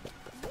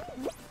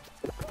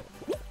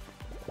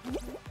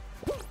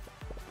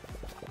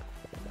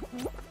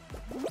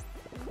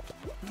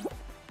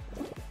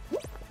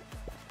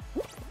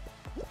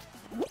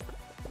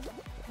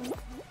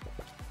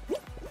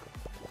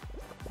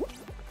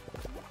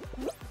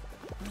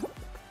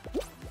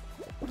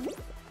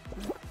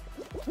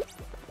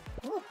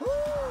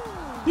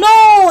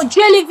 No!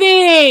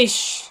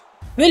 Jellyfish!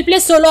 We'll play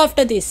solo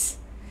after this.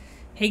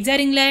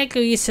 Exciting like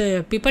is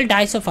people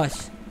die so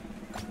fast.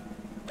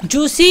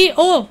 Juicy.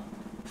 Oh!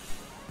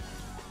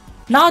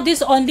 Now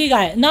this only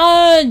guy.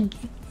 Now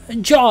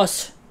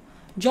Josu.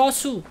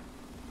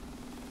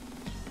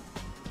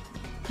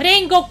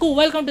 Rengoku.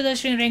 Welcome to the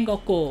stream,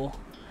 Rengoku.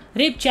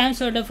 Rip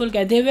Champ's wonderful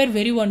cat. They were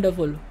very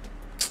wonderful.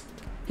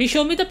 He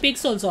showed me the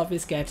pics also of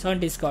his cats on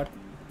Discord.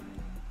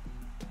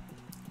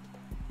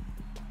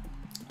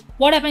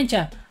 What happened,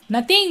 Champ?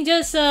 Nothing,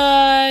 just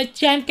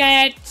Champ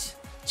cats.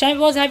 Champ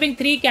was having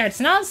 3 cats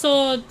now,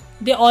 so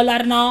they all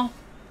are now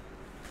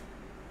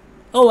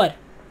over.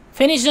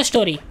 Finish the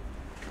story.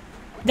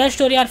 The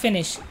story are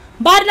finished.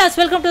 Barnas,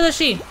 welcome to the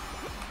stream.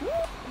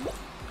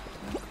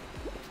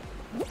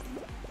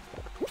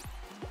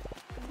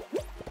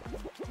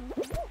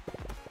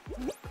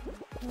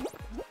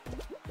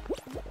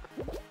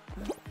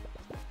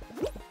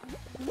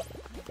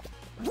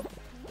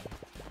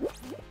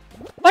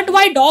 But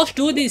why dogs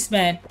do this,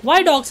 man?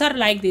 Why dogs are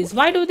like this?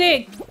 Why do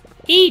they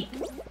eat?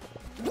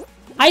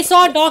 I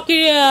saw a dog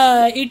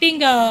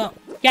eating a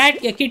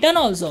kitten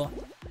also.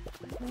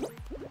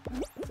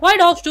 Why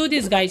dogs do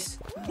this, guys?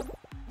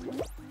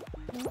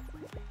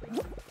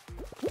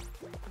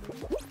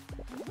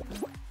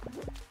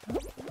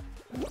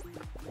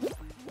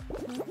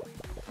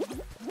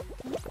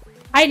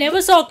 I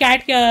never saw a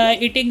cat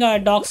eating a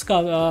dog's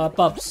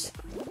pups.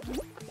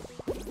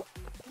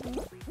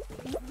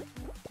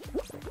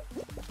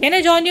 Can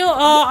I join you?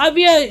 I'll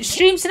be a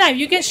stream snipe.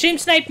 You can stream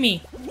snipe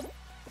me.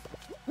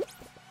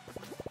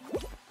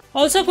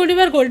 Also, could you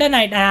wear Golden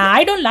Knight?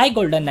 I don't like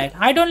Golden Knight.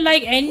 I don't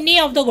like any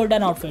of the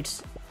golden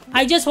outfits.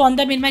 I just want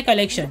them in my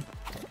collection.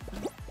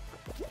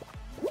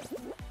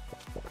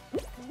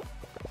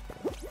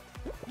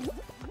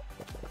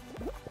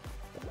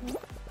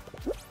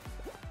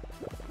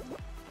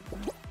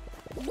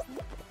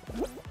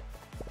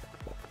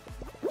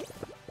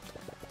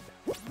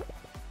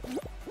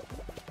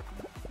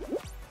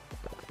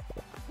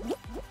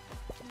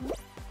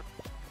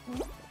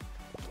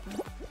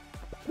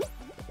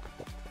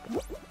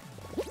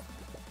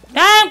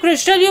 Damn,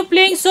 Crystal, you're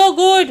playing so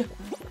good.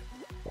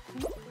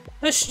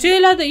 You're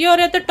still you're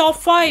at the top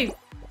 5.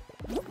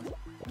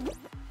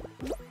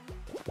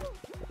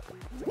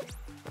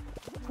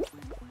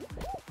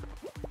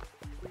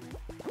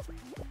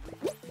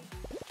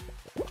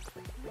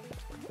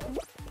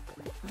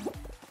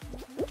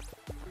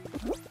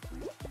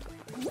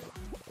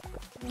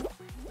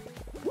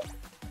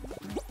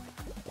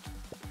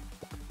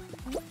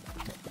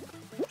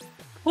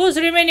 Who's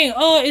remaining?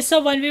 Oh, it's a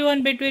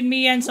 1v1 between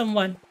me and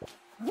someone.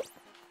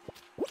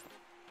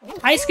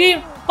 Ice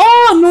cream.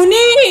 Oh,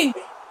 Nuni!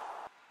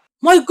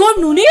 My god,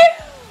 Nuni!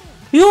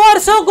 You are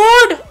so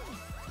good!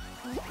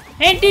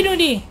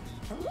 Anti-Nuni.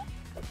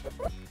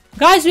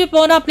 Guys, we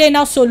wanna play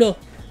now solo.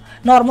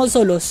 Normal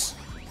solos.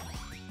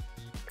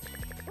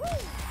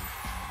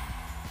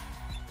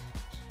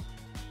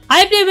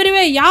 I play very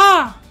well,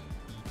 yeah.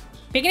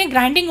 Picking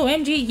grinding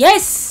OMG,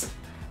 yes.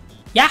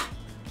 Yeah.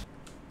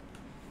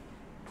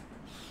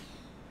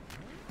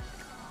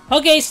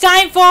 Okay, it's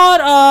time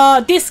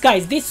for this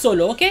guys, this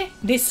solo, okay?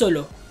 This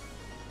solo.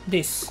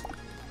 This.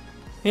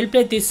 We'll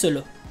play this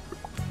solo.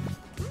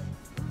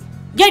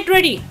 Get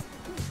ready.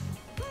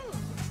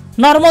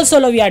 Normal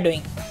solo we are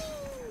doing.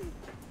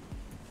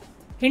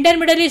 Indian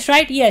Middle East,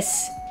 right?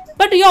 Yes.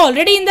 But you're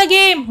already in the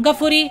game,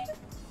 Gafuri.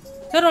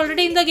 You're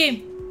already in the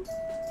game.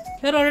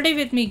 You're already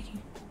with me.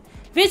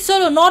 Which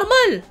solo?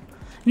 Normal.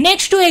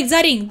 Next to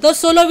Hexaring. The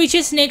solo which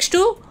is next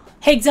to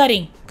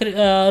Hexaring,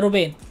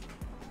 Ruben.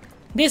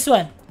 This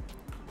one.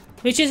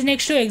 Which is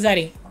next to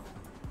Hexaring.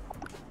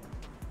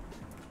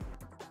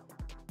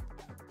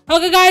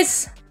 Okay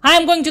guys. I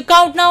am going to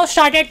count now.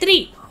 Start at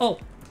 3. Oh.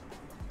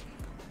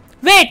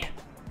 Wait.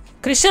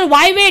 Crystal,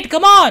 why wait?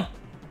 Come on.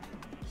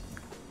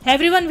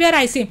 Everyone wear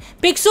ice cream.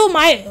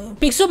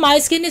 Pixu, my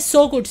skin is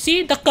so good.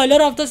 See the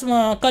color of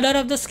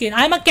the skin.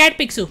 I am a cat,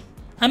 Pixu.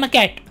 I'm a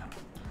cat.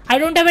 I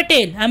don't have a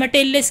tail. I'm a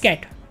tailless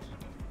cat.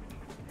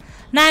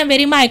 Now I'm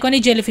wearing my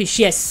iconic jellyfish.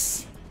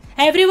 Yes.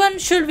 Everyone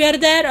should wear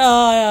their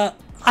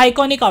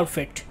iconic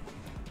outfit.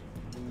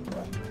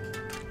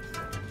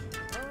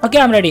 Okay,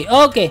 I'm ready.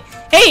 Okay.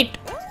 8,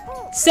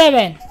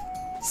 7,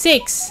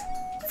 6,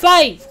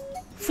 5,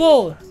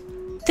 4,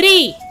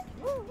 3,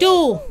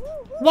 2,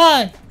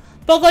 1.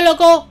 Poco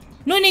Loco,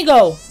 Nuni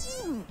go.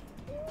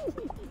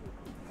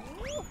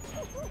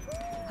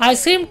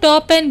 Ice cream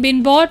top and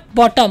beanboard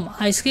bottom.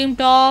 Ice cream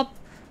top.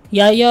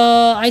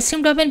 Yeah. Ice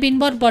cream top and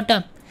beanboard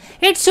bottom.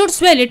 It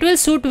suits well. It will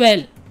suit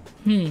well.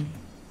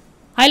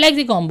 I like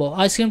the combo.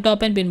 Ice cream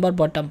top and beanboard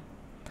bottom.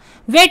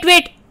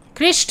 Wait.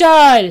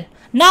 Crystal.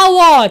 Now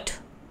what?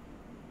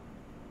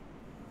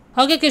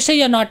 Okay, Crystal,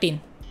 you're not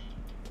in.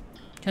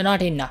 You're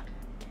not in now.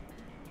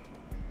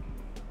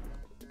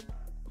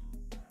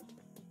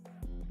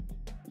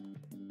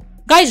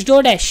 Guys,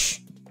 DoorDash.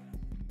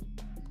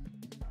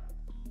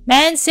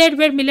 Man said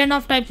wait million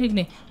of types.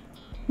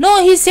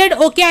 No, he said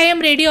okay, I am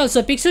ready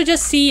also. Pixu,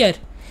 just see here.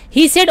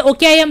 He said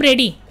okay, I am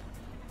ready.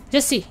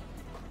 Just see.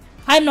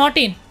 I am not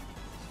in.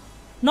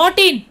 Not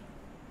in.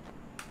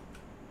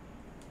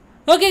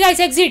 Okay guys,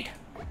 exit.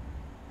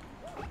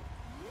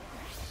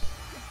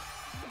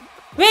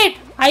 Wait,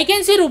 I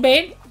can see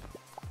Ruben.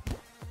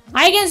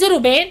 I can see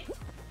Ruben.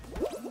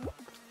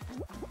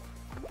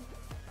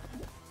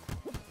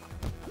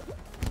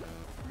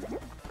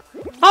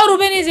 How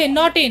Ruben is in?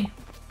 Not in.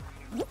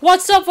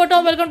 What's up,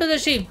 photo? Welcome to the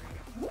stream.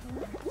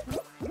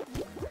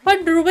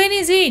 But Ruben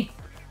is in.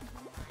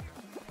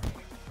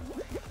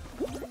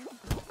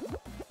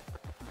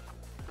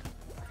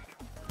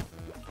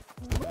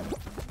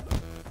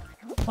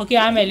 Okay,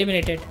 I am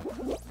eliminated.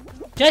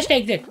 Just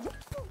exit.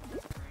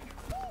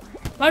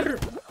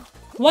 But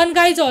one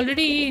guy is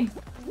already in.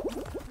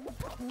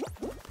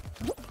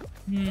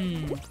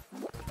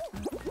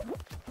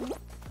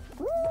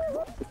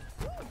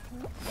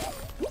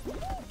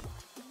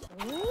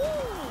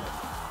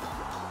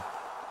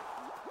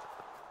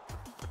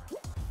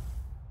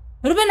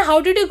 Ruben, how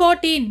did you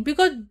got in?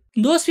 Because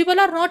those people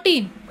are not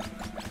in.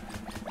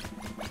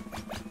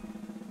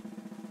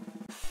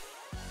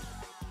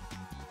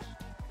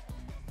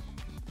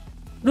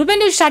 Ruben,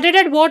 you started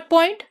at what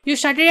point? You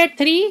started at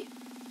 3,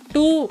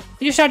 2.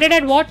 You started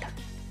at what?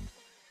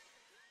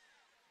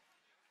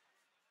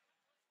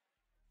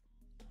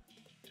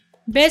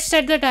 Best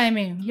at the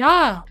timing.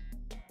 Yeah.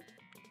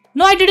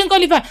 No, I didn't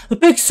qualify.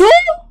 Pixu?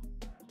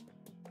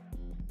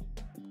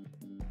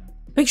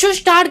 Pixu,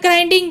 start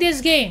grinding this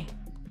game.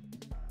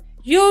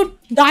 You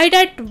died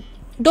at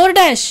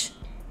DoorDash.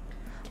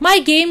 My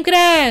game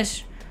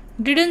crashed.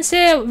 Didn't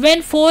say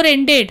when 4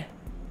 ended.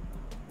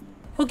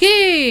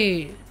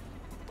 Okay.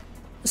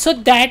 So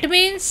that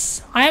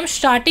means I am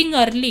starting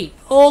early.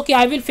 Okay,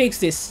 I will fix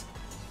this.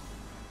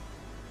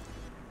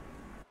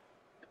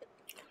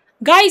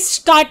 Guys,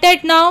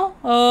 started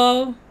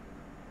now.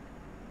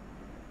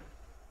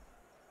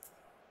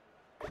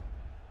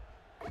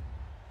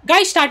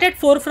 Guys, start at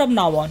 4 from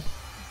now on.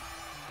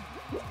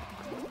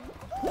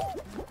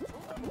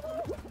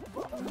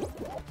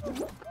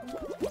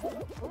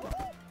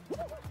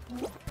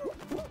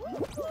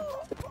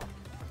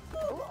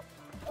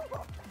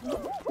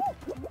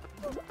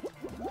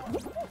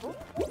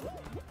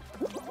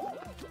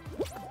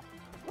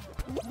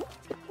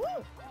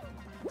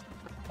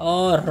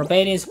 Oh,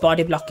 Ruben is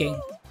body blocking.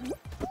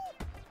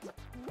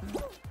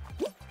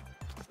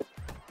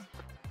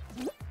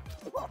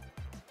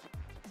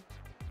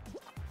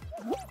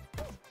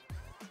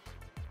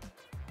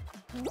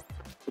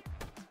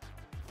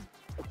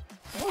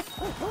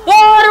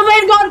 Oh,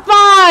 Ruben gone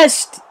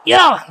fast!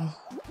 Yeah!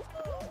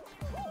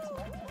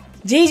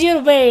 GG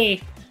Ruben.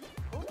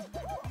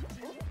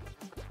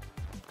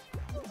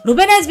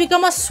 Ruben has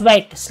become a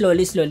sweat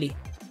slowly.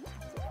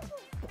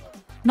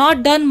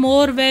 Not done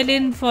more well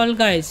in Fall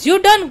Guys. You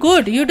done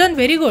good. You done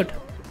very good.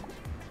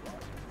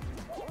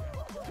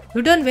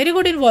 You done very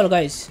good in Fall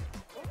Guys.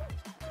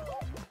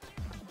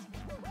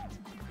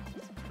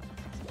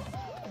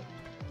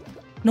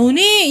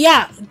 Nooni,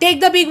 yeah, take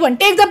the big one.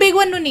 Take the big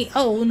one, Nooni.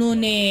 Oh,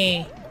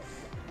 Nooni.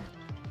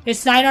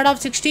 It's 9 out of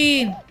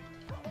 16.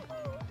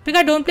 Because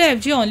I don't play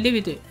FG only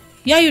with you.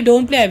 Yeah, you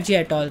don't play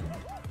FG at all.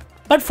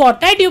 But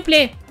Fortnite you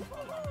play.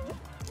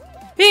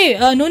 Hey,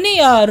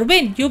 Nooni,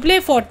 Ruben, you play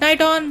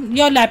Fortnite on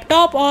your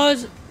laptop or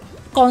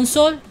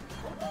console?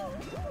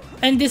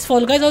 And this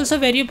Fall Guys also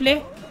where you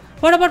play?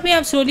 What about me?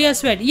 I'm slowly a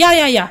sweat.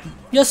 Yeah.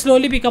 You're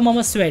slowly become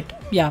a sweat.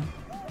 Yeah.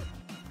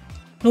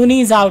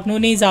 Nooni is out.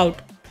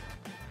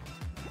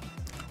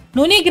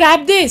 Nooni,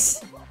 grab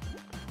this.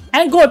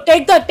 And go.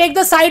 Take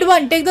the side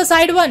one. Take the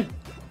side one.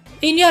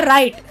 In your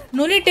right.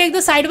 Nooni, take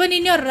the side one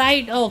in your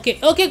right. Oh, okay.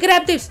 Okay,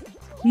 grab this.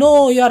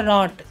 No, you're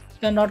not.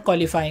 You're not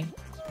qualifying.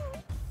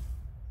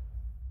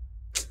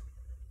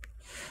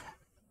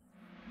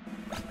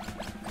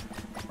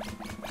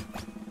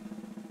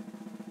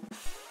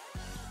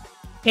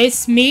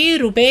 It's me,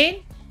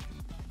 Ruben.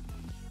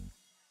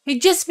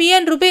 It's just me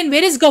and Ruben.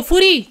 Where is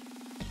Gafuri?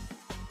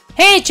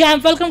 Hey,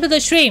 champ. Welcome to the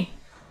stream.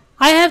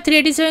 I have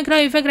 387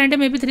 crowns. If I granted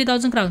maybe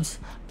 3000 crowns.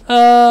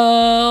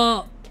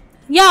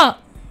 Yeah.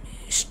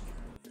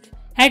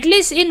 At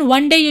least in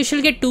one day you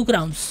shall get 2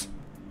 crowns,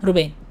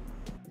 Ruben.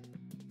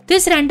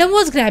 This random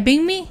was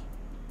grabbing me.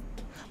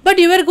 But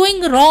you were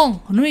going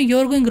wrong. No, you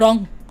were going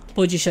wrong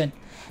position.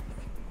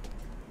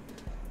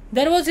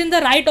 There was in the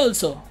right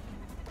also.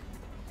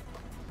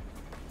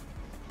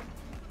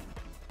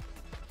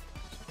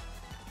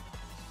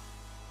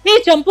 Hey,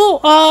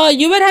 Champu,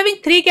 you were having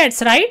 3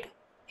 cats, right?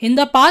 In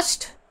the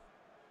past?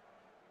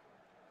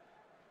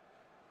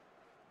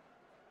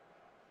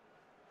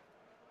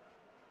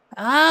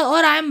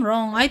 Or I'm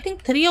wrong. I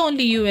think 3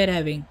 only you were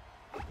having.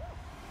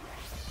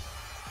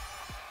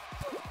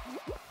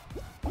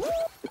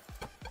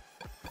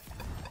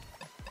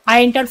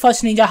 I entered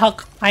first, Ninja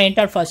Huck. I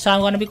entered first, so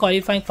I'm gonna be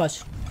qualifying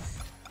first.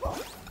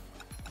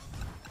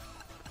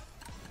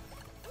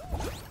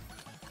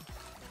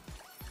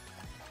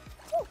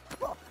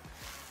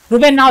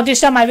 Ruben, now this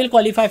time I will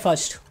qualify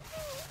first.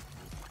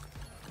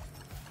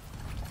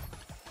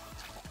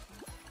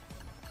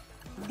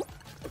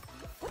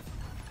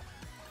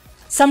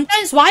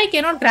 Sometimes why I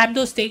cannot grab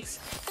those sticks?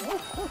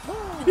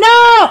 No!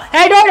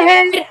 I don't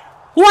hit!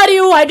 Who are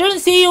you? I don't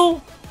see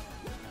you.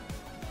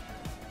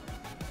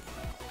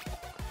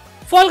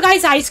 Fall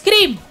Guys ice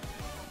cream.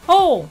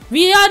 Oh,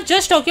 we are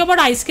just talking about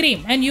ice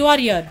cream and you are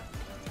here.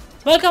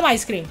 Welcome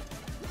ice cream.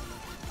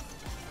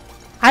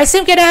 Ice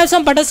cream, can I have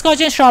some butterscotch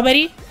and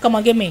strawberry? Come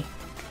on, give me.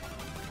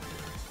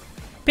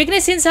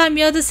 Picnic, since I'm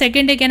here the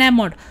second day, can I have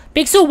mod?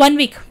 Pixu, 1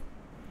 week.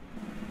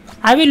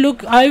 I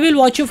will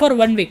watch you for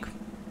 1 week.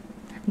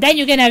 Then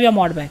you can have your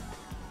mod back.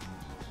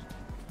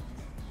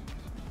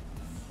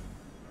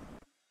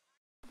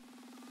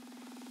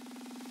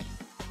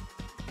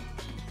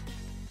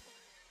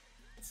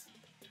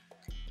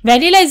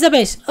 Vanilla is the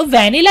best. Oh,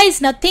 vanilla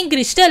is nothing,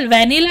 Crystal.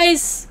 Vanilla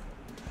is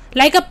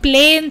like a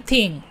plain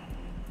thing.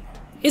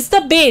 It's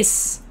the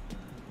base.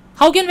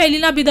 How can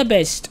vanilla be the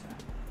best?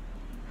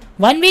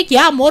 1 week,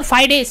 yeah, more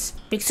 5 days.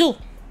 Pixu,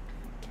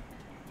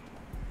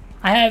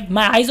 I have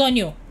my eyes on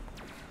you.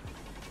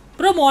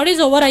 Bro, mod is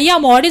overhyped. Yeah,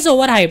 mod is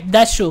overhyped.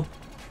 That's true.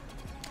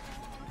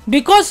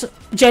 Because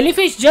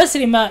Jellyfish, just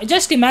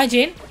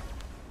imagine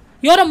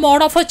you're a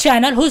mod of a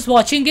channel who's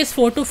watching is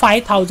 4 to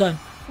 5,000.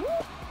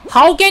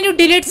 How can you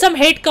delete some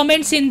hate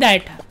comments in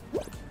that?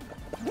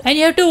 And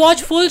you have to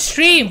watch full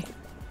stream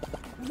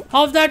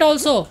of that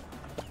also.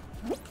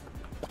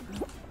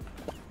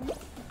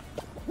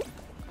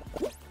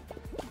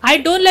 I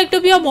don't like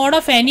to be a mod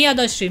of any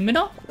other stream, you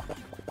know.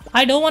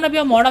 I don't want to be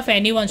a mod of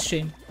anyone's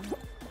stream.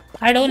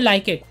 I don't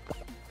like it.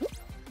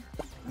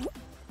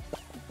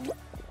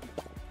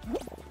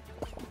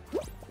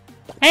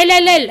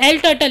 L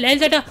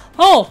Turtle.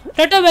 Oh,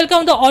 Turtle,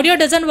 welcome. The audio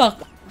doesn't work.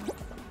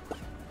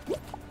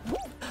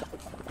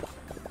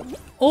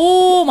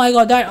 Oh my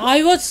god, that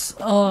I was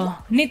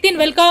Nitin,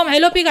 welcome.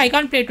 Hello Pig, I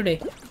can't play today.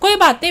 कोई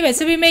बात नहीं,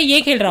 वैसे भी मैं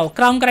ये खेल रहा हूँ,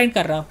 क्राउन ग्राइंड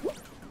कर रहा हूँ.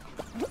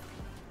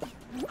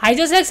 I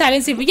just like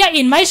silence. Yeah,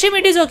 in my stream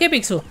it is okay,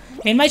 Pixu.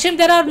 In my stream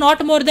there are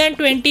not more than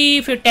 10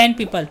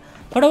 people.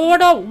 But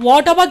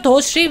what about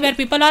those streams where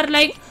people are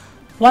like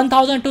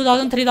 1,000,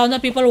 2,000, 3,000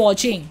 people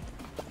watching?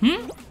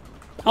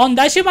 On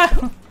that stream,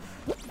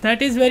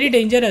 that is very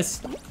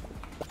dangerous.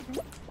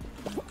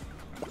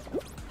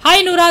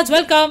 Hi Nuraj,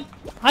 welcome.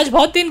 आज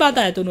बहुत दिन बाद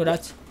आया तू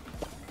नूराज.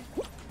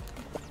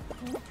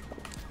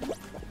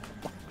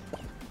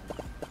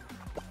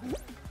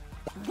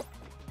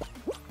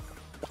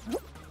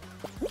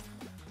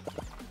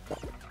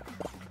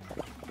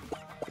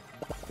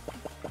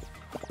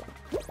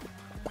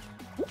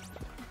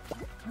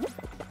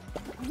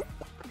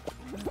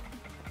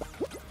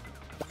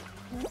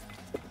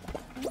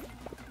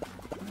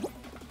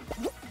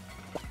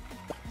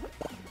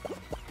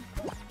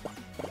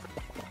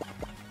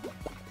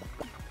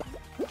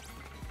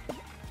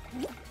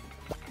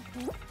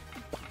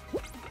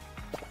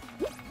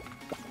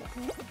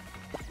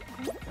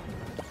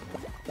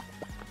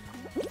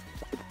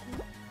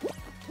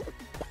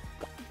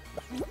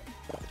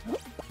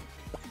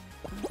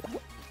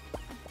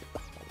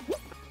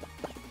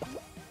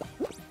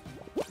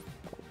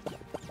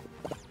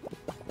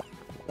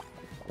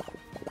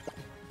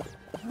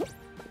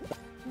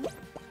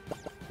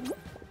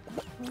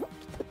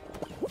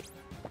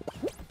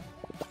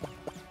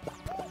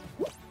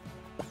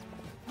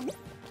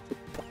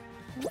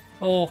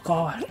 Oh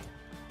god.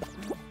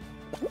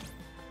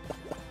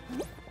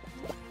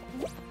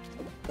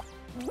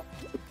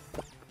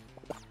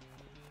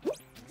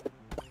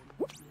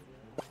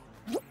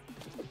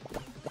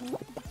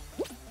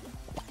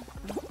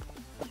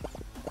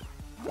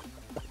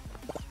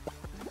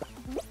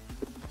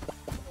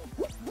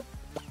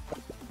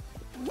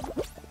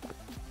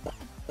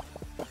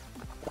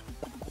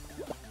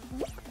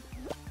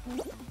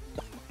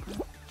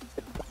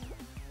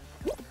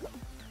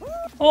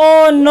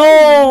 Oh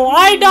no,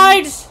 I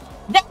died.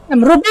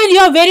 Damn, Ruben, you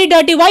are very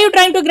dirty. Why are you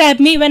trying to grab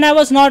me when I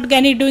was not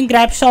doing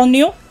grabs on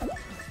you?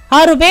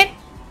 Huh, Ruben?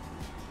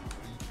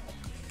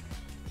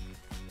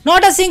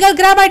 Not a single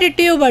grab I did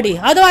to you, buddy.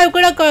 Otherwise, I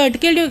could have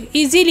killed you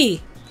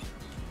easily.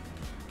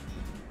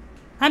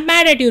 I'm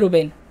mad at you,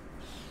 Ruben.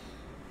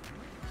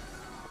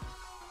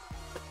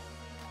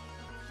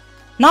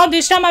 Now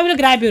this time I will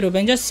grab you,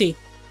 Ruben. Just see.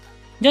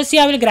 Just see,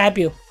 I will grab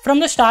you. From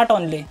the start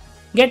only.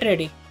 Get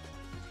ready.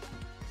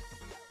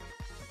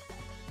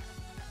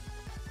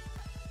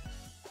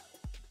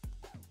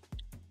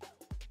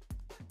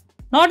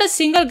 Not a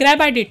single grab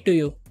I did to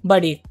you,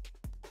 buddy.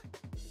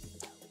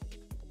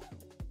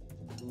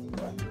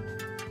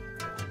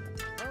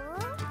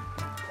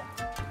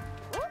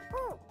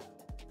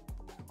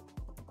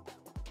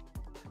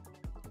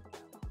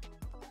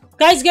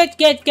 Guys, get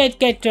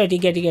ready,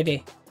 get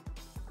ready.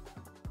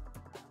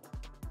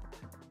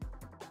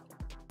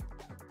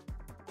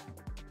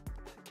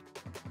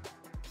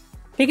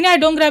 Piggy, I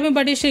don't grab him,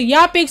 but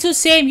yeah, Pixu,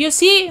 same. You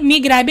see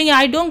me grabbing,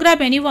 I don't grab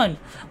anyone.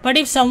 But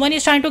if someone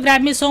is trying to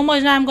grab me so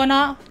much, now I'm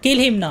gonna kill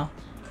him now.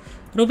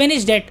 Ruben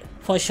is dead,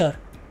 for sure.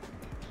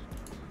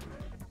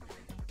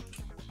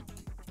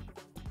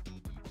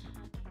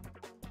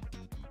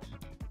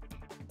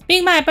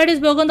 Ping, my iPad is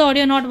broken, the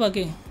audio not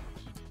working.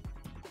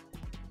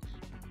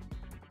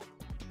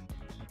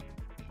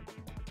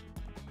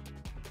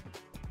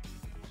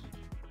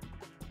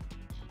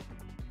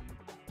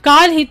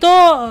 कल ही तो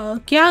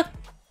क्या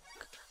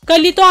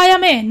कल ही तो आया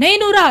मैं नहीं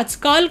नूराज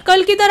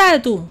कल किधर आया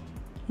तू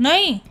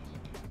नहीं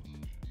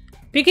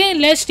पिकिंग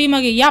लेट्स टीम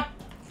अगे या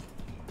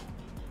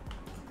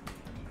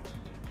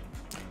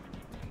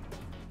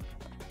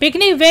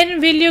picnic when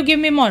will you give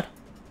me mod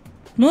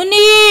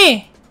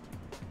नूनी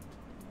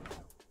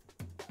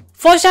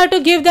first I have to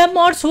give them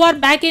mods who are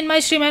back in my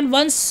stream and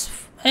once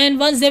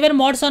they were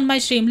mods on my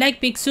stream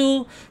like Pixu,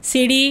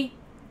 CD.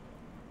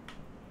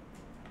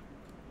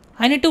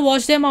 I need to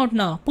watch them out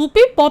now.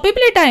 Poppy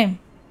playtime.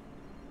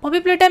 Poppy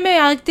playtime में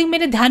I think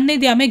मैंने ध्यान नहीं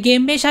दिया मैं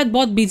game में शायद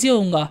बहुत busy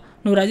होऊंगा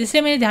नूराज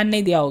इसलिए मैंने ध्यान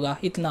नहीं दिया होगा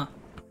इतना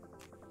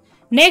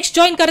नेक्स्ट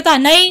ज्वाइन करता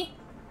नहीं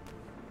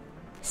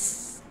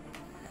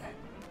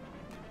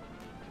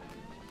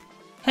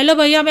हेलो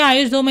भैया मैं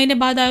आयुष 2 महीने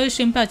बाद आयुष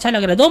स्ट्रीम पे अच्छा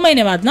लग रहा है 2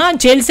 महीने बाद ना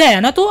जेल से आया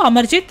ना तू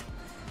Amarjeet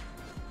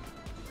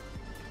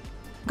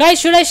guys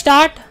should I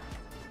start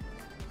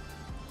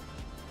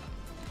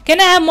can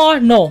I have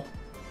mod no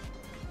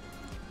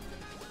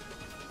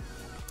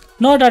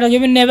No, Dada, you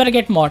will never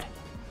get mod.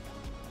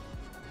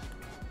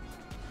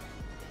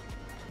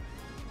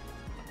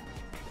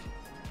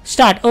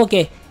 Start.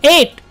 Okay.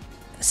 8,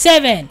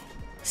 7,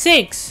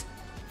 6,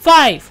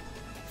 5,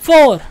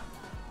 4,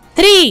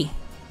 3,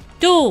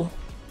 2,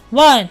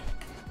 1.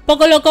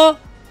 Poco Loco,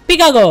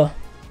 Picago.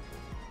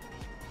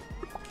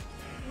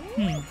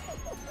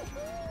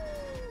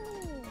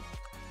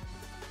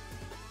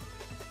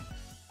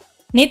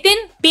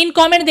 Nitin pin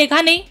comment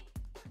देखा नहीं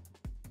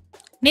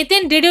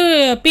Nitin did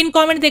you pin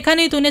comment देखा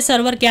नहीं तूने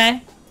सर्वर क्या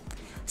है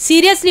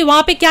सीरियसली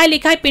वहां पे क्या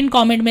लिखा है पिन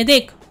कमेंट में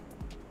देख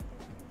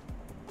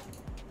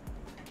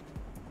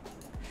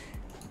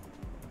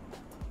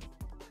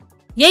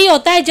यही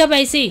होता है जब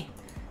ऐसी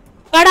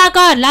कड़ा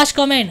कर last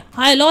comment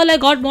I lol I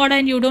got mod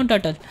and you don't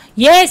turtle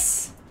yes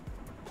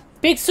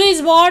पिक्सू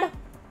is mod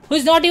who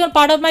is not even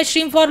part of my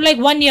stream for like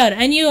 1 year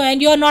and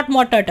you are not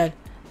mod turtle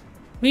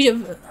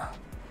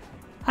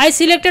I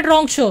selected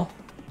wrong show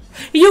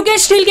You can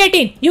still get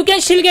in.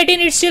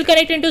 It's still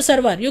connecting to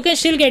server. You can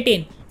still get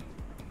in.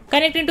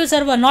 Connecting to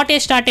server. Not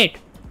yet started.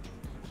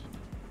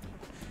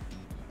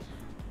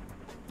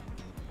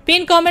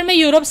 Pin comment में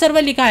Europe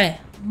server लिखा है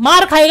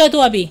मार खाएगा तू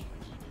अभी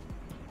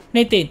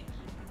नितिन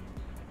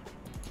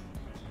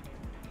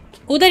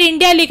उधर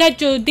India लिखा है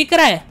जो दिख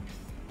रहा है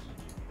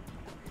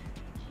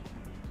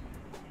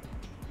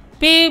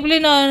People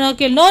no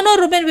kill. No,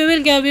 Ruben, we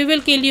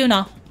will kill you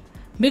now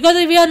because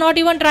we are not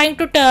even trying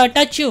to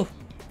touch you.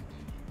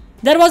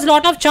 There was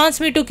lot of chance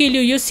me to kill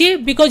you. You see,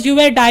 because you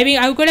were diving,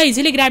 I could have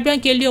easily grabbed you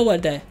and killed you over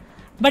there.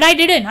 But I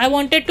didn't. I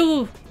wanted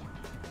to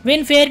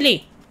win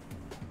fairly.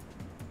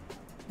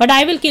 But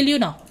I will kill you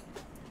now.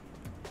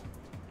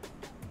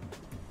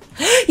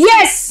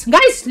 Yes!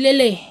 Guys!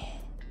 Lily.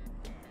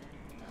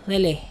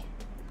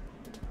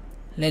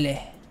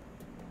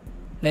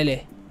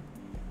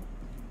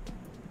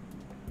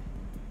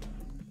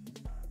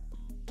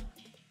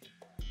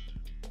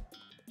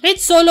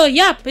 It's solo.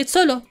 Yep, it's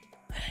solo.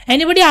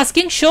 Anybody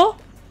asking show?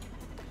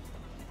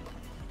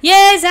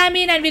 Yes, I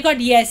mean, and we got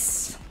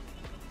yes.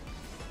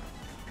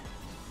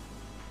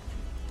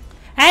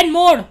 And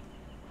more.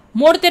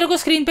 Mode तेरे को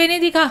screen पे नहीं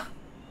दिखा?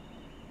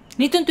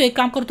 नितिन तू एक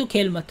काम कर, तू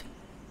खेल मत।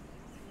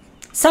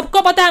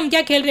 सबको पता है हम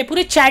क्या खेल रहे,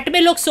 पूरे चैट में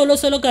लोग सोलो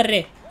सोलो कर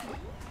रहे।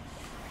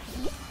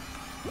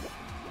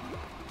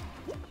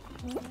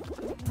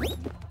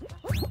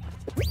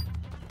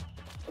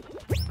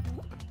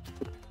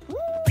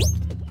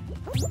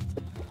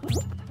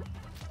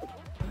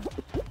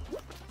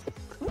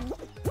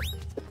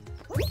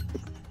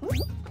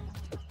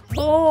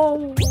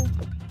 Oh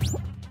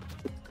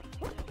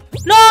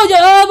no,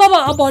 oh baba,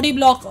 a body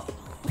block.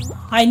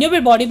 I knew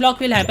that body block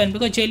will happen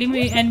because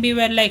Jelly and me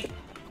were like,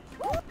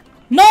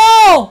 no,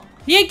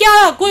 ये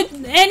क्या कुछ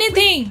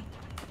anything.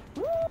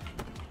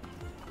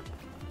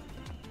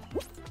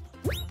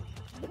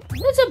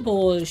 That's a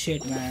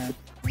bullshit, man.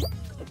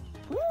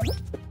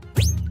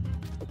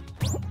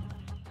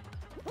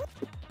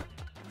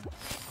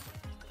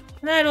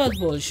 That was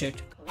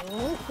bullshit.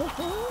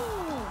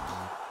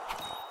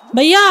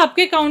 भैया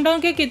आपके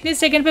countdown के कितने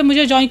second पे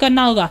मुझे join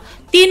करना होगा?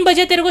 3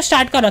 बजे तेरे को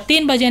स्टार्ट करो।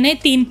 3 बजे नहीं,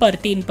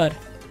 3 पर।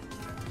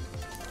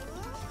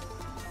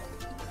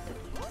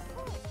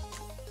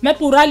 मैं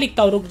पूरा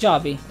लिखता हूँ, रुक जा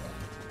अभी।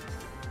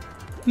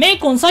 मैं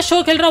कौन सा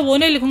शो खेल रहा हूँ वो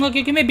नहीं लिखूंगा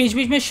क्योंकि मैं बीच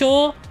बीच में शो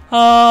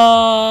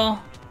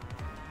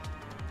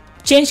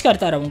चेंज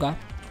करता रहूँगा।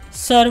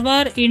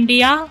 Server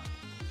India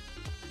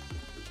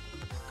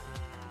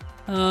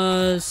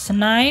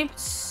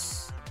Snipes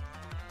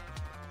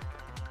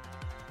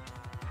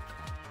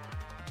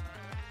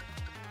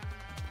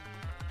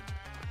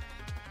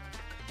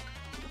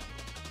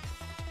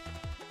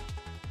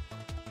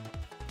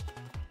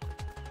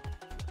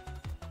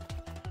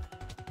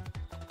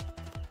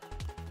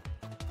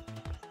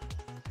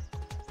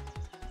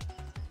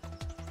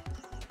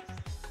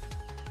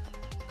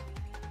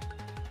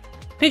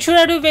Pick, should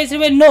I do face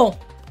reveal? No.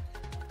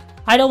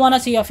 I don't wanna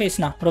see your face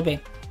now, Ruby.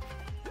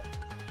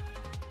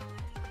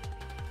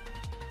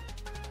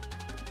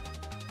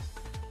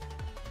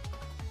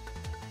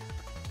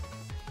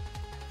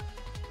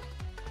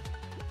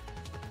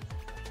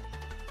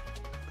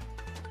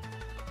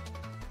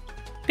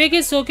 Pick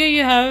is okay,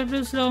 you have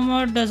to slow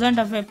mode doesn't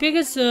affect.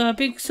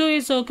 Pixu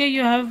is okay,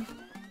 you have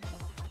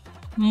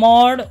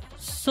mod,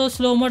 so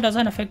slow mode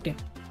doesn't affect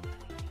it.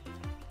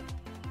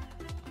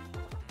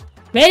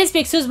 Where is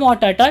Pixu's mod,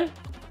 turtle?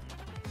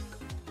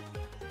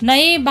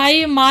 नहीं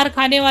भाई, मार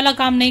खाने वाला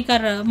काम नहीं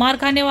कर रहा, मार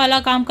खाने वाला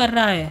काम कर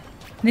रहा है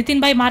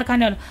नितिन भाई, मार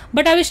खाने वाला।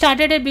 But I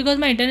started it because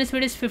my internet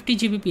speed is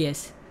 50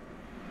 Gbps।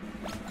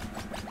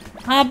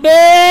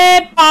 अबे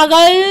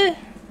पागल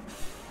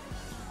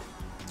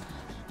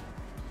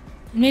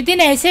नितिन,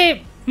 ऐसे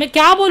मैं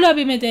क्या बोलूं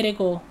अभी मैं तेरे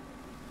को?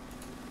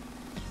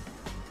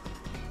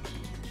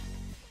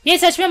 ये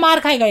सच में मार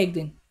खाएगा एक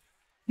दिन।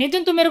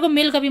 नितिन तू मेरे को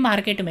मिल कभी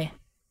मार्केट में।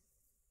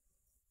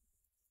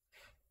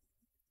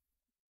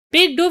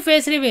 Pick, do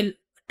face reveal.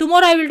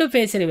 Tomorrow I will do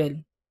face reveal.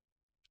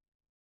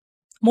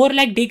 More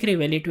like dick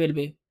reveal it will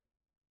be.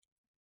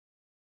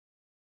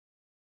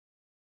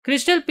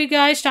 Crystal, pick,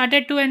 I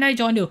started 2 and I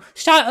joined you.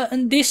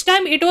 This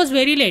time it was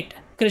very late.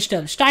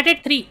 Crystal, start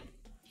at 3.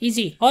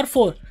 Easy. Or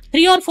 4.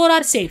 3 or 4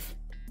 are safe.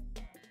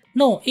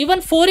 No,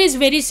 even 4 is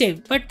very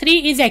safe. But 3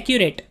 is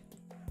accurate.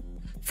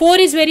 4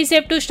 is very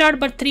safe to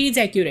start, but 3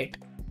 is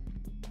accurate.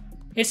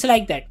 It's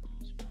like that.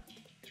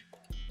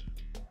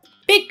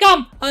 Pick,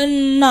 come!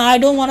 No, I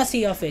don't want to see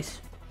your face,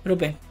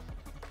 Ruben.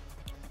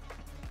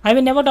 I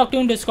will never talk to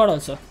you in Discord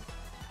also.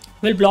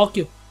 Will block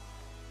you.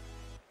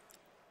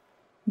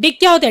 Dick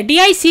क्या होता है?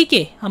 DICK,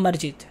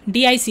 Amarjeet.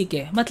 DICK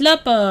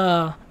मतलब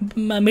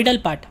middle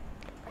part.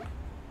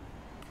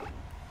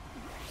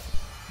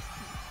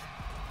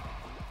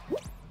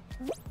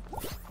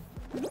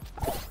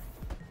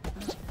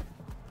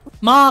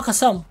 माँ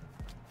कसम,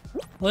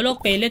 वो लोग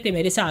पहले थे,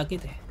 मेरे से आगे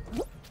थे।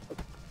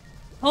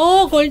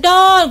 ओ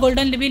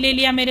गोल्डन भी ले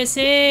लिया मेरे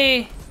से।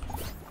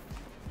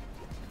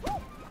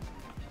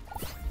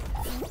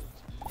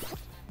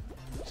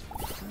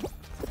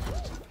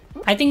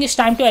 I think it's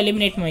time to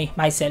eliminate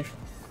myself.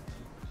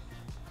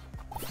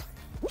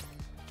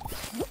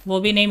 वो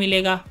भी नहीं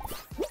मिलेगा।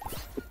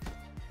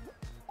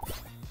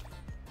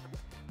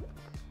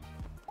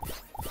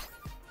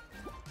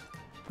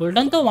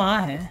 गोल्डन तो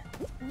वहां है।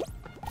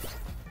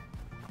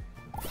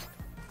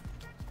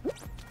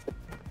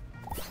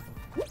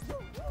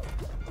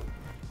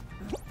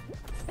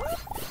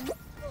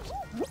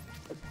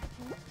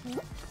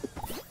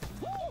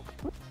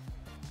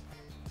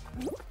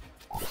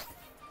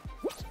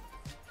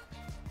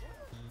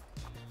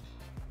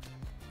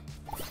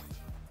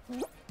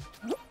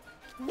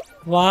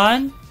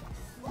 One,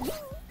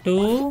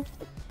 2,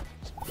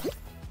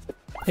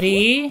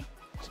 3.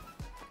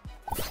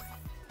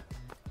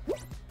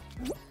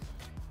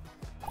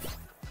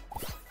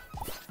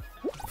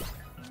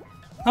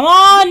 Come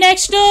on,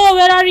 next.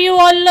 Where are you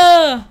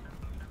all?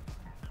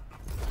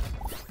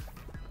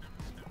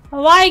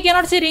 Why I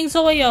cannot see rings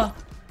over here?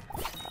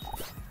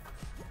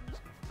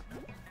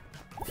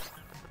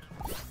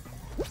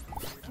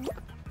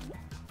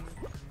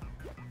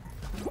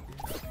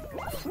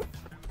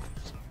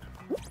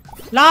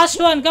 Last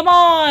one, come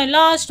on,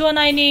 last one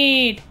I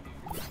need.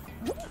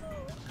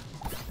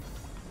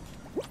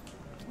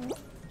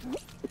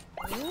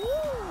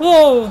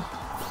 Whoa!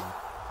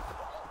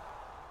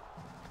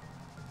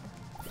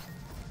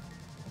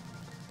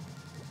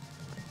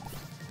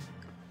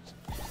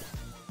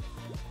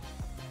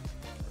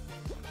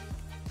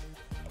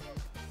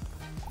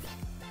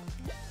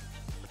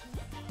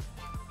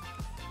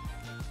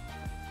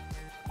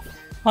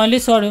 Only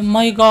sword.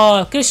 My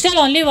god. Crystal,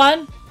 only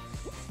one.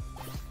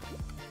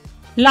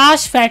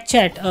 Last fat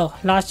chat. Oh,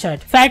 last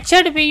chat. Fat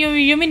chat?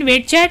 You mean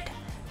weight chat?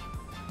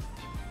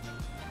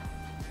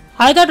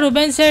 I thought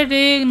Ruben said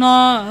no.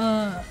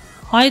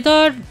 I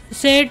thought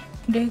said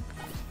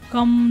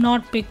come,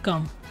 not pick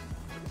come.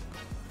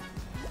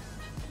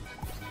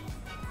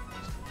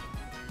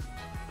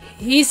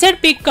 He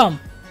said pick come.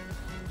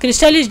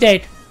 Crystal is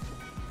dead.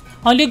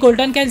 Only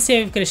Golden can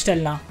save Crystal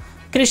now.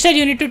 Crystal,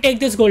 you need to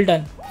take this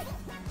Golden.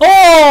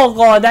 Oh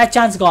god, that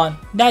chance gone.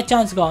 That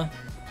chance gone.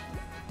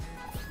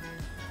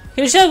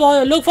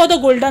 Crystal, look for the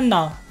Golden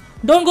now.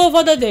 Don't go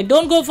for the.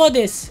 Don't go for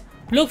this.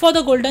 Look for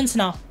the Goldens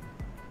now.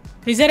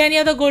 Is there any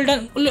other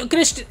Golden?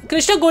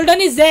 Crystal, Golden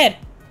is there.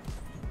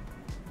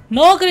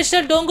 No,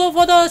 Crystal, don't go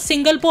for the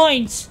single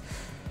points.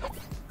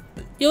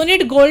 You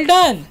need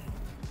Golden.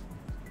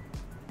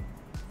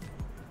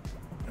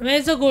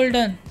 Where's the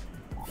Golden?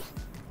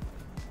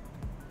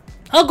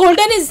 Oh,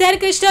 Golden is there,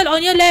 Crystal,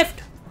 on your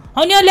left.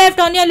 On your left,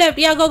 on your left.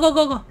 Yeah, go, go,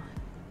 go, go.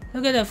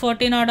 Look at that,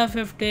 14 out of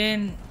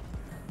 15.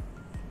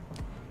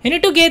 You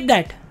need to get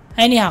that.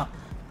 Anyhow.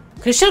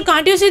 Crystal,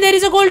 can't you see there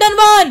is a Golden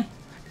one?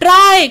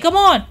 Try, come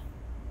on.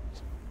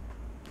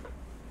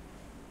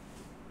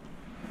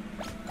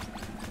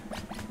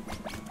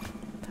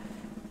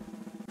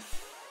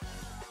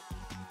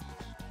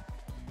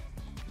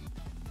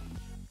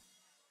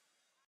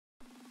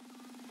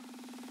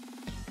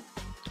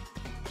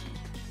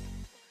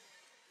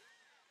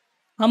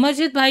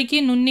 Amarjeet भाई की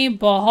नुन्नी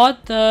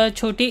बहुत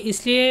छोटी,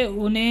 इसलिए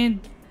उन्हें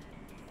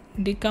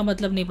Dick का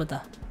मतलब नहीं पता।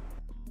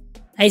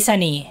 ऐसा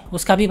नहीं है,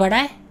 उसका भी बड़ा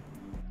है,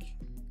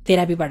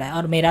 तेरा भी बड़ा है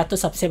और मेरा तो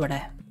सबसे बड़ा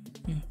है।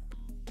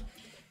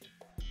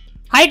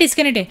 High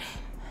disconnected.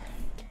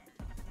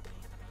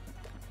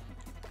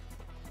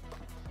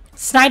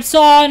 Snipes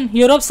on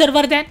Europe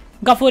server then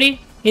गफूरी,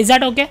 is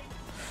that okay?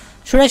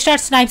 Should I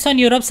start Snipes on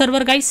Europe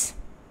server guys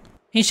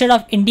instead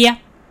of India?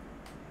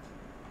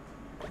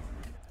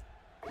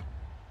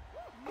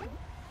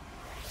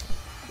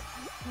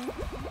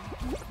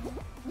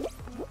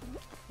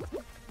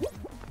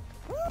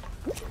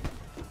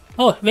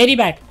 Oh, very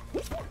bad.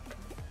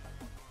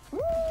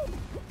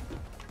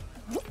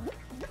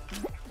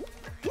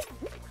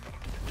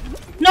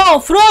 No,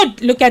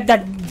 fruit! Look at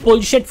that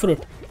bullshit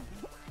fruit.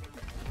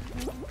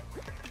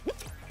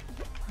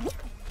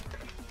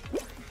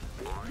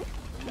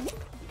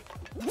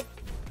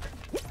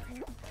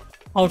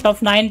 Out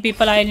of 9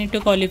 people I need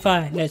to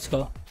qualify. Let's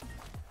go.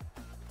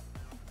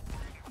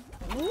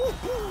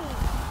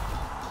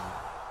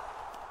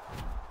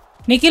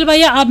 Nikhil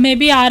भैया, अब मैं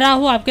भी आ रहा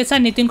हूँ आपके साथ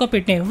नितिन को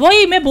पीटने।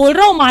 वही मैं बोल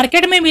रहा हूँ,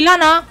 मार्केट में मिला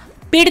ना,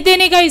 पीट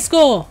देने का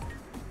इसको।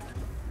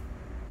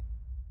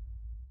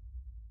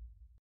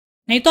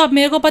 नहीं तो अब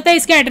मेरे को पता है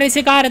इसका एड्रेस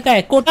से कहाँ रहता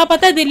है। कोटा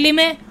पता है, दिल्ली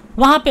में,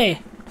 वहां पे।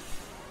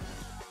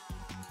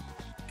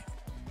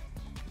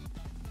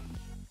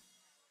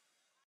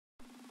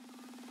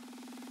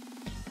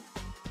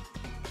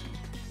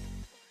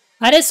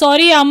 अरे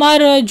सॉरी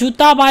अमर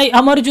जूता भाई,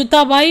 अमर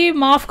जूता भाई,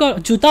 माफ कर।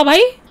 जूता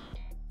भाई?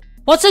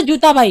 व्हाट्स अ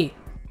जूता भाई?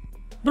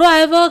 Bro, I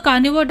have a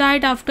carnivore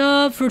diet after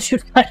fruit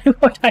shoot.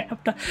 Carnivore diet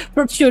after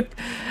fruit shoot.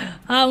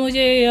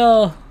 मुझे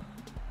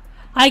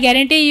I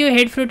guarantee you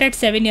hate fruit at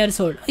 7 years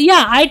old.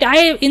 Yeah,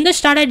 I in the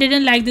start I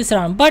didn't like this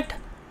round, but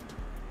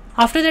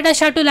after that I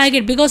started to like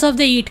it because of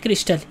the eat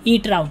crystal,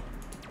 eat round.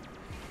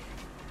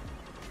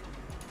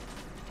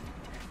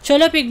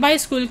 चलो pick भाई,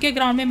 school के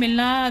ground में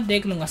मिलना,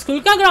 देख लूंगा। School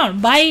का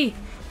ground भाई,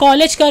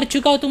 college कर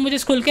चुका हूँ, तुम मुझे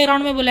स्कूल के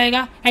ग्राउंड में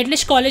बुलाएगा?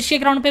 एटलीस्ट कॉलेज के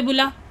ग्राउंड पे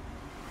बुला,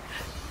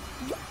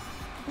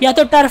 या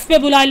तो टर्फ पे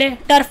बुला ले।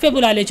 टर्फ पे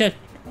बुला ले, चल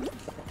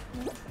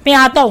मैं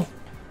आता हूँ।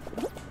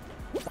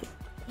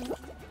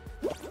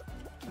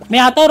 मैं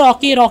आता हूँ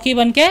रॉकी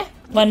बन के,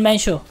 वन मैन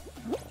शो।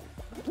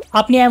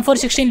 अपनी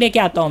M416 लेके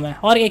आता हूँ मैं,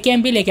 और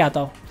AKM भी लेके आता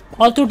हूँ,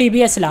 और तू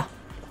DBS ला,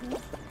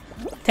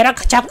 तेरा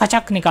खचाक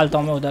खचाक निकालता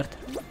हूँ मैं उधर।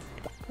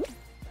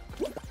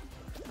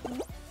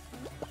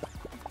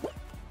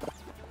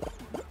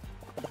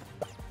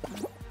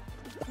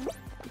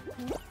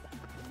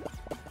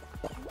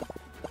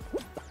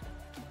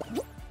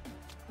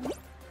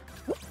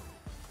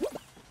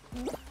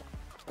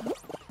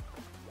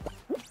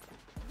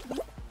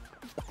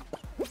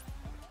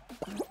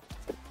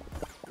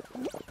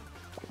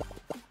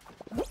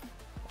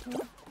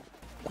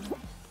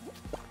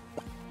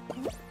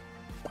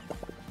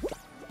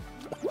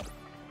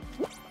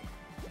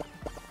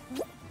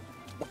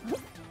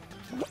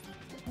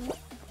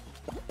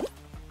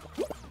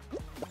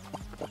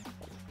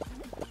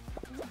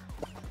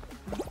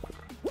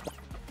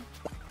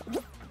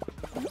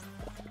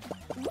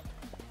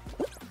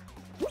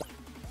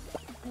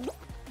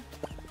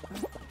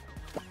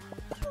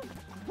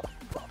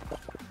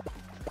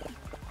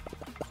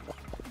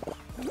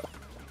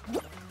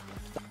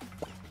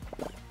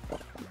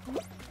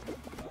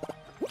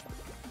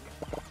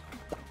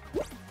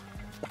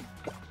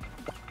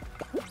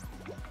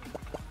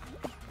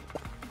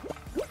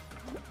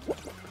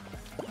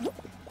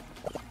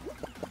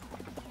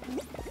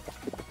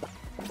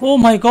 Oh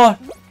my god.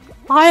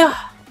 I.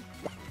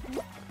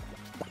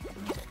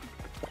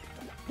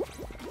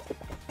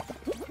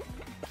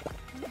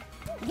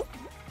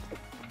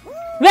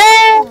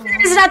 Where?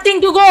 There is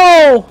nothing to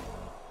go.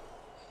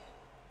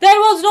 There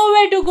was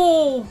nowhere to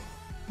go.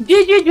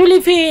 GG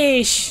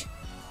Juliefish.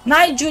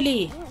 Nice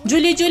Julie.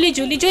 Julie.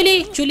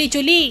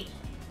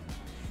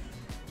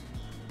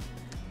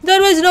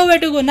 There was nowhere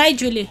to go. Nice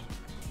Julie.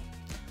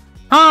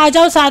 हाँ आ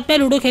जाओ साथ में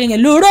लूडो खेलेंगे.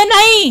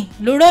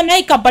 लूडो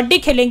नहीं कबड्डी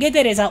खेलेंगे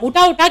तेरे साथ.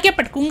 उठा के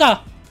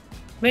पटकूंगा.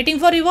 Waiting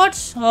for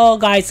rewards? Oh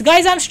guys,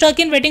 I'm stuck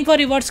in waiting for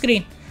reward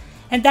screen.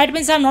 And that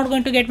means I'm not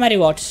going to get my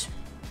rewards.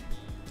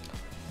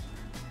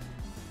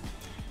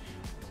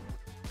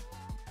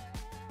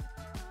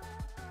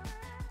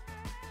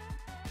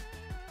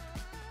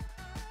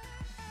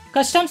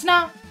 Customs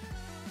na?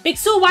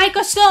 Pixu, why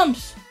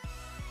customs?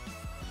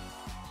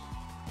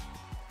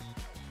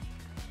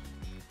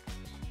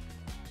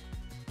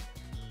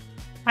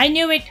 I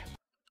knew it.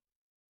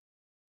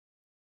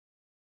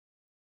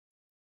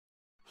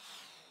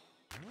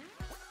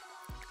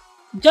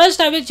 Just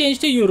I will change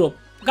to Europe.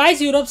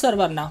 Guys, Europe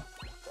server now.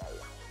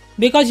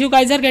 Because you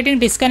guys are getting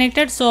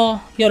disconnected,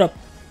 so Europe.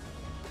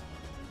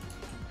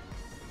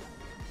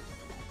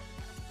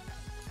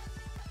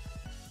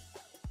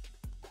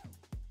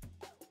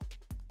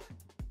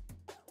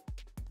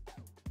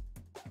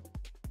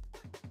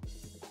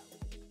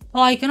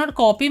 Oh, I cannot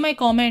copy my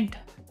comment.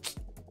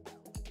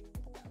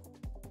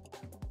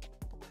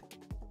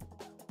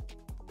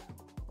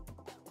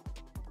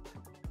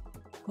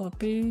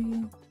 Copy.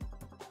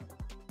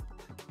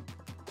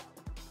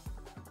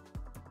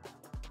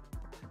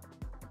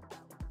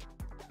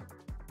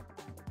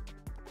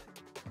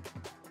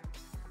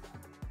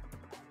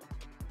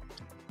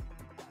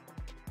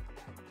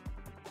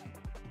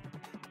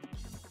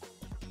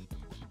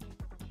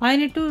 I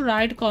need to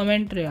write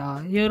commentary.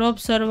 Europe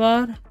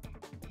server.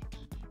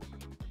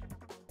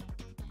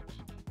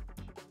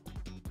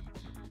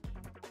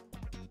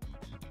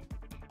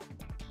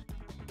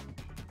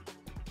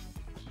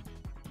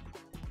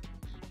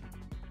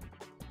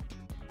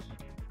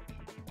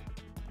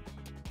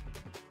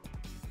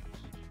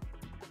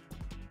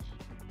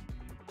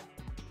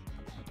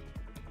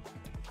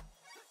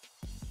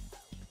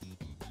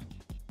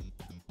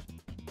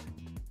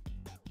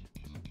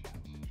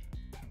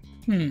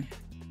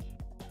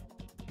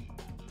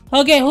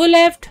 Okay, who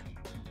left?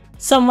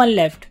 Someone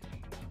left.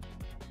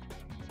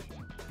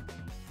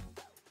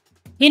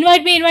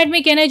 Invite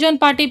me. Can I join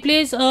party,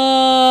 please?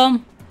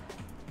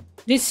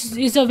 This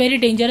is a very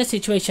dangerous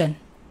situation.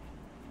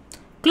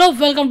 Clove,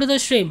 welcome to the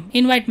stream.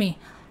 Invite me.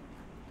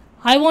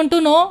 I want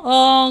to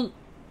know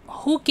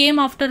who came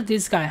after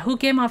this guy. Who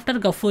came after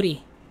Ghaffuri?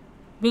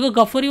 Because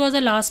Ghaffuri was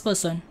the last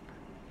person.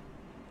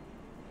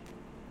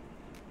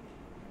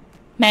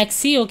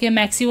 Maxi, okay,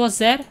 Maxi was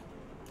there.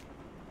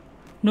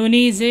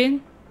 Nuni is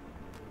in.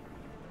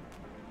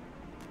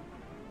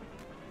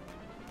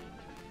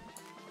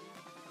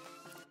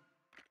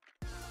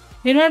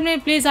 Invite me,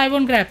 please. I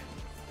won't grab.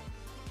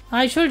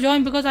 I should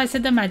join because I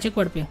said the magic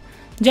word.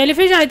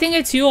 Jellyfish, I think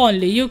it's you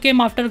only. You came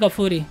after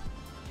Ghaffuri.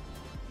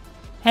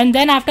 And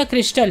then after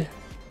Crystal.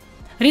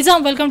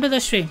 Rizam, welcome to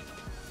the stream.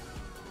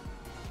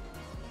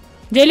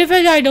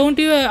 Jellyfish, I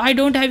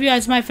don't have you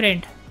as my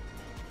friend.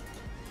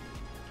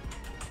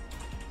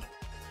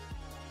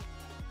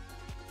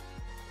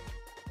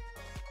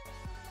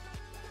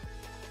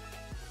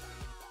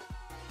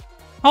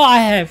 Oh, I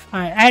have.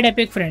 I add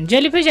epic friend.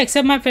 Jellyfish,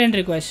 accept my friend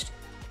request.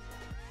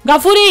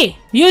 Ghaffuri,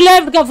 you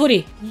left.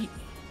 Ghaffuri,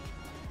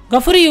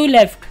 you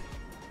left.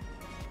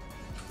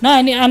 No,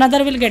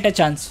 another will get a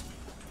chance.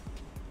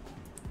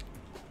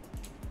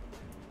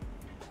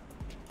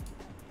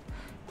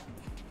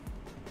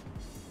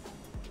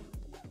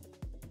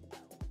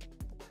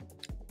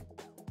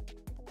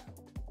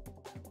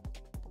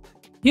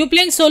 You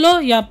playing solo?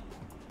 Yeah.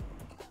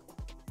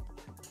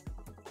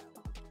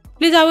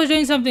 Please, I was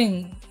doing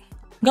something.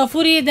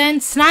 Ghaffuri,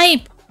 then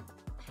snipe.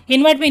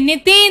 Invite me.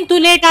 Nitin, तू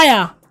late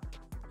आया.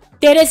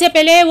 तेरे से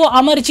पहले वो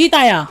अमरजीत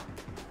आया.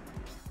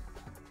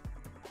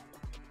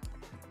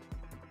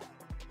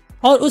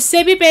 और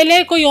उससे भी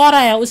पहले कोई और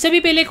आया. उससे भी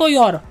पहले कोई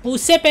और.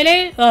 उससे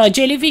पहले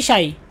जेलीफिश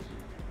आई.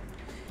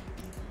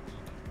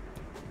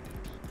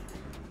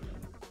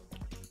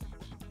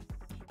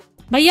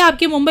 भैया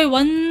आपकी मुंबई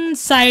वन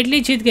साइडली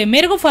जीत गए.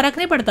 मेरे को फर्क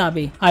नहीं पड़ता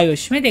अभी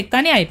आयुष. मैं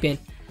देखता नहीं आईपीएल.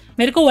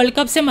 मेरे को वर्ल्ड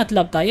कप से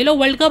मतलब था. ये लोग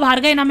वर्ल्ड कप हार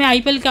गए ना. मैं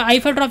आईपीएल का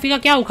आईफल ट्रॉफी का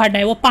क्या उखाड़ना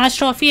है. वो 5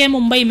 ट्रॉफी है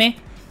मुंबई में.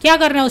 क्या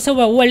करना है उससे.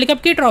 वर्ल्ड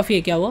कप की ट्रॉफी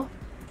है क्या वो.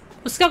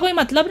 उसका कोई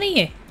मतलब नहीं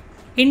है.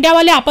 इंडिया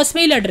वाले आपस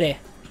में ही लड़ रहे.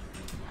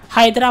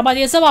 हैदराबाद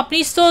ये सब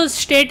अपनी तो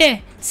स्टेट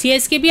है.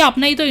 सीएसके भी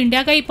अपना ही तो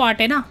इंडिया का ही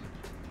पार्ट है ना.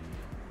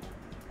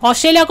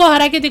 ऑस्ट्रेलिया को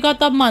हरा के दिखा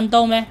तब मानता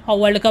हूँ मैं. और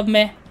वर्ल्ड कप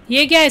में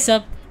ये क्या है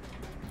सब.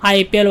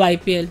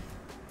 IPL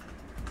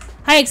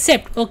I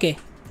accept. Okay.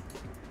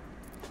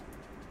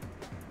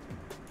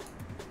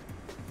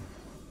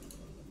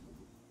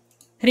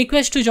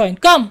 Request to join.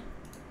 Come.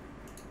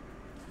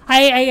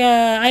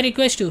 I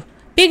request you.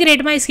 Pig,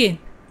 rate my skin.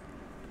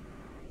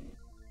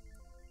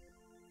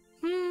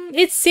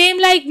 It's same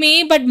like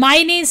me, but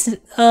mine is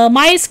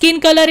my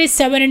skin color is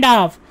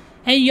 7.5,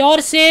 and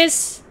yours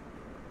is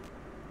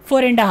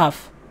 4.5.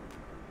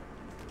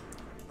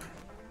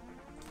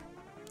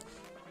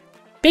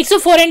 Pixel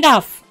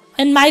 4.5,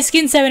 and my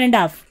skin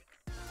 7.5.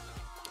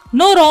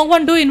 No, wrong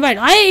one to invite.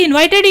 I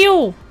invited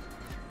you.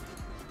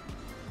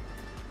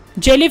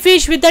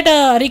 Jellyfish with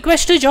that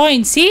request to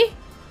join. See?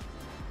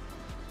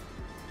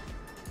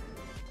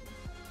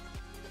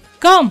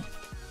 Come.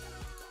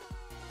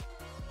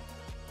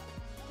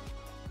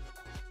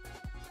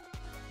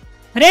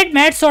 Red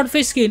matte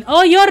swordfish skin.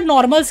 Oh, your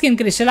normal skin,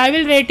 Crystal. I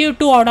will rate you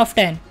 2 out of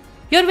 10.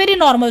 Your very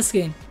normal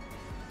skin.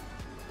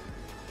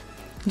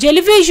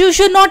 Jellyfish, you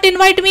should not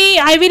invite me.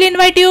 I will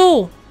invite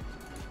you.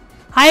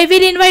 I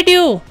will invite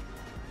you.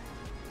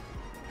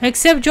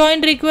 Accept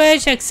join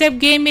request. Accept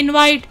game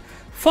invite.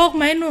 Fuck,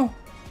 man.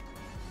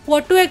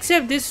 What to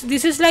accept? This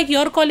is like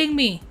you're calling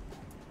me.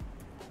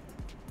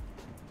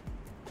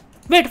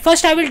 Wait,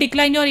 first I will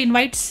decline your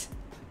invites.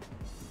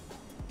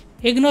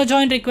 Ignore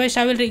join request.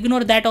 I will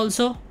ignore that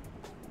also.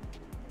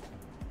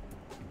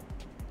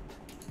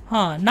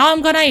 Now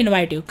I'm gonna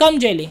invite you. Come,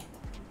 Jelly.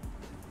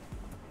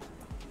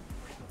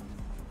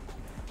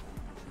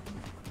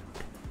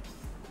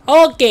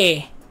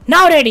 Okay.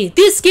 Now ready.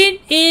 This skin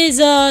is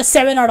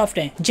 7 out of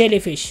 10.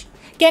 Jellyfish.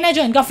 Can I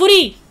join?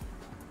 Gafuri.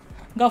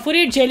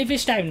 Gafuri, it's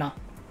jellyfish time now.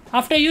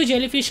 After you,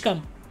 jellyfish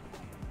come.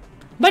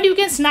 But you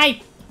can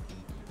snipe.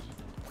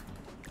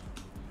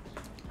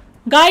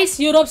 Guys,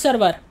 Europe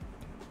server.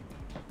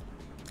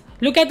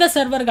 Look at the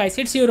server, guys.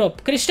 It's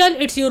Europe. Crystal,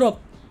 it's Europe.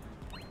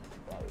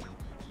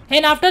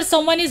 And after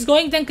someone is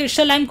going, then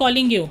Crystal, I'm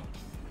calling you.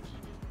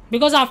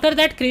 Because after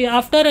that,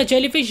 after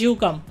jellyfish, you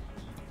come.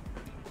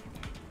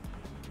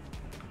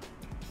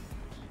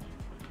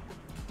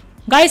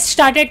 Guys,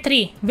 start at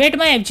 3. Wait,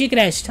 my FG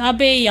crashed.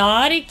 अबे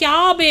यार,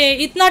 क्या बे?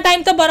 इतना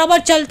time तो बराबर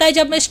चलता है.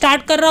 जब मैं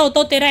स्टार्ट कर रहा होता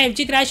हूँ, तेरा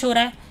FG क्रैश हो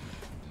रहा है.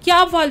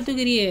 क्या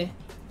फालतूगिरी है?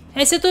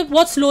 ऐसे तो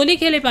बहुत स्लोली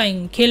खेल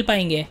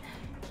पाएंगे.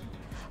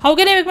 How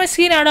can I make my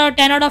skin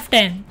 10 out of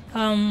 10?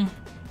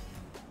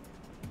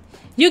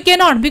 You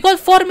cannot, because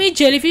for me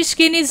jellyfish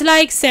skin is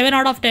like 7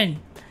 out of 10.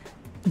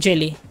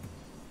 Jelly.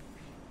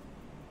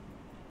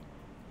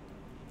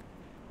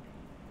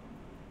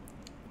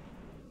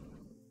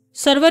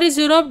 Server is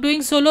Europe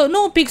doing solo.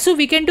 No, Pixu,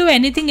 we can do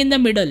anything in the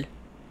middle.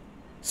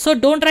 So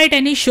don't write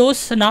any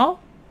shows now.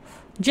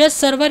 Just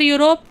server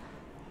Europe.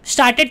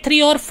 Start at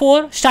 3 or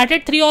 4. Start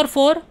at 3 or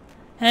 4.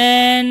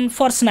 And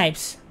for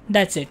snipes.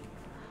 That's it.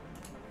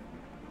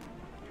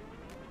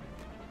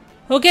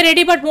 Okay,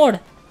 ready but mode.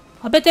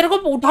 अबे तेरे को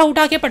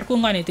उठा के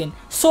पटकूंगा Nitin.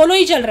 Solo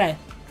ही चल रहा है.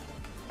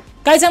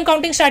 Guys, I'm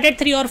counting start at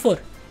 3 or 4.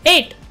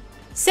 8,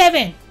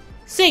 7,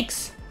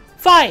 6,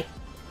 5,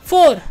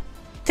 4,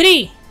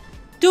 3,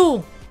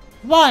 2,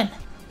 1.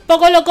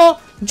 Poco Loco.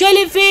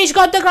 Jellyfish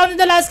got the crown in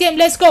the last game.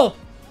 Let's go.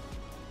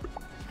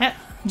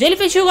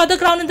 Jellyfish, you got the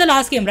crown in the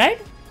last game, right?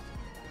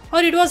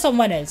 Or it was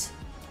someone else?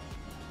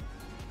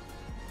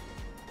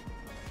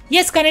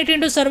 Yes, connecting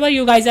to server.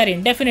 You guys are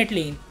in.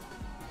 Definitely in.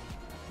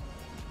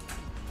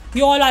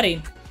 You all are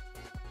in.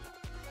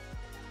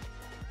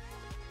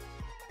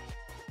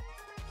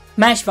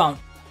 Match found.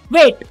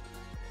 Wait.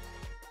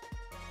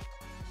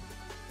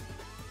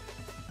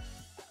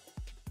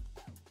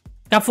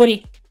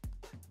 Gafuri.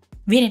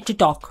 We need to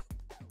talk.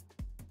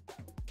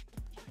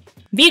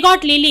 We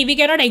got Lily. We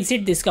cannot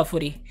exit this,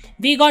 Gafuri.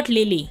 We got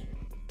Lily.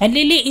 And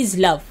Lily is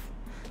love.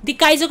 The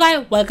Kaizo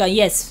guy, welcome.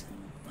 Yes.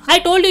 I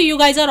told you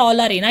guys are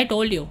all are in. I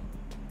told you.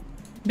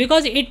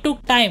 Because it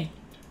took time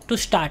to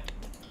start.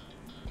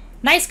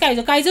 Nice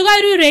Kaizo. Kaizo guy,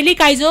 are you really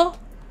Kaizo?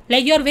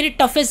 Like you're very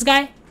toughest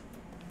guy?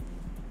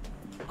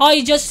 Or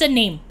it's just a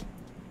name?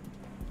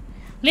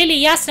 Lily,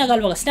 yeah,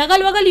 Snugglewuggle.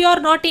 Snugglewuggle, you are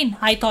not in,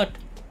 I thought.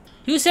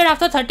 You said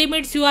after 30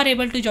 minutes you are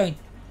able to join.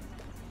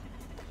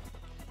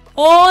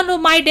 Oh no,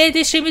 my day,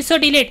 this stream is so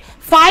delayed.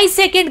 5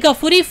 seconds,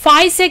 Gafuri,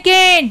 5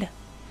 seconds.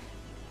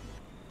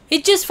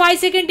 It's just 5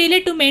 seconds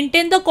delay to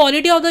maintain the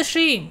quality of the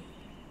stream.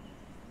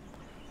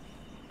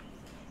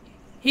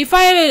 If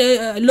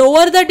I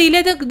lower the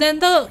delay, then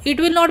it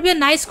will not be a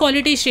nice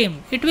quality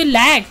stream. It will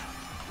lag.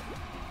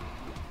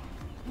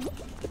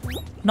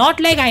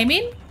 Not lag, I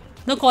mean,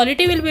 the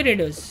quality will be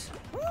reduced.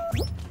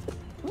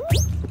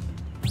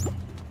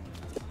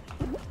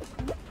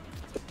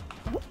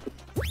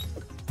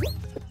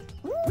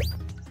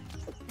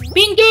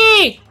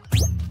 Pinky!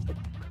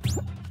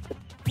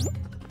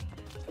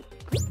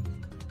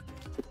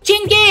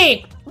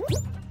 Chinky!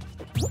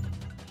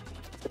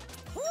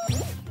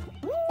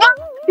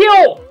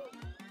 Yo!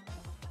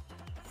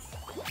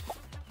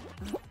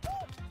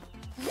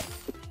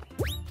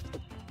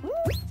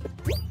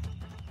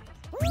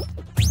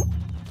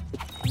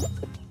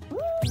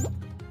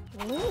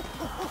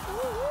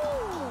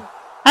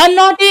 I'm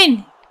not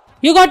in.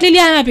 You got Lily,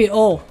 I'm happy.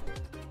 Oh.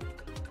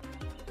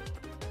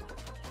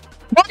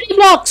 Body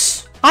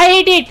blocks. I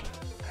hate it.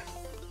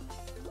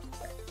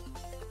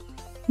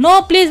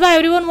 No, please, why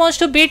everyone wants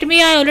to beat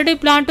me? I already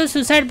planned to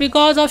suicide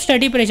because of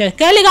study pressure.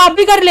 क्या लेगा? आप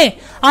भी कर ले.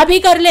 आप ही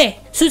कर ले.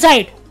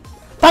 Suicide.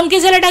 पंखे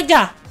से लटक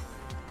जा.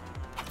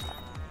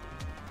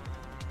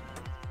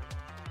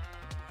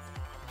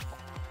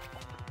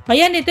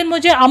 भैया नितिन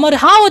मुझे अमर,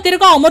 हाँ वो तेरे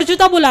को अमर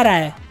जूता बुला रहा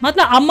है,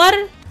 मतलब अमर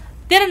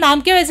तेरा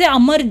नाम क्या वैसे?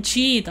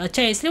 अमरजीत,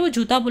 अच्छा इसलिए वो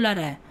जूता बुला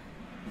रहा है।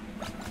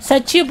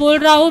 सच्ची बोल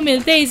रहा हूँ,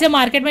 मिलते हैं इसे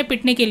मार्केट में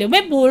पिटने के लिए।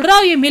 मैं बोल रहा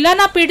हूँ ये मिला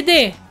ना पिट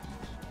दे,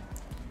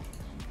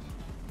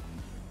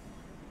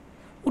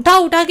 उठा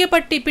उठा के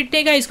पट्टी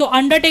पिटने का इसको।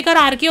 अंडरटेकर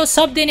आरकेओ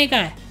सब देने का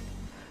है,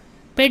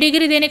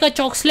 पेडिग्री देने का,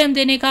 चॉकस्लैम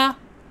देने का,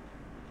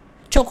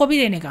 चोको भी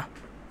देने का।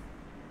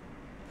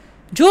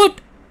 झूठ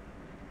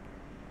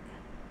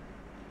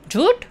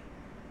झूठ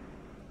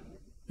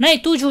नहीं,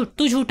 तू झूठ,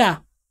 तू झूठा।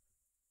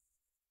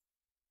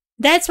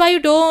 That's why you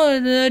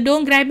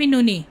don't grab me,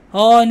 Nuni.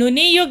 Oh,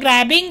 Nuni, you're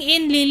grabbing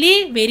in Lily.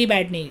 Very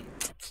bad, Nuni.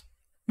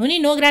 Nuni,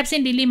 no grabs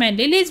in Lily, man.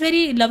 Lily is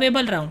very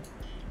lovable round.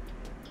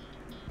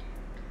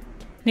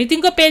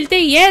 Nitin को पेलते,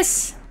 yes.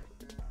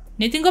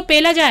 नितिन को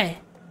पेला जाए।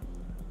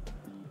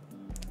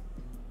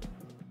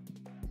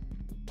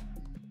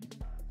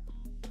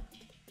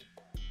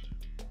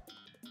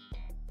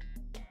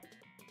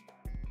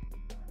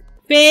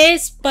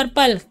 Face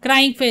purple,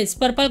 crying face,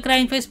 purple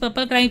crying face,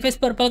 purple crying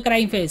face, purple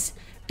crying face.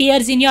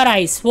 Tears in your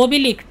eyes, वो भी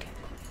leaked.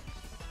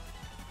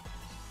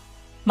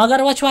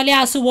 मगरवच वाले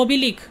आंसू वो भी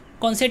लीक।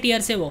 कौन से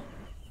टीयर से वो?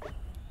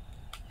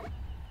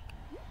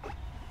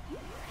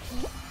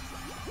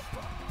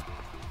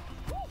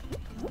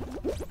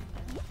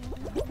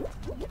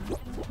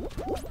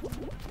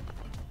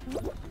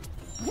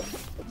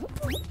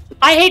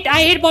 I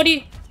hit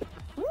body.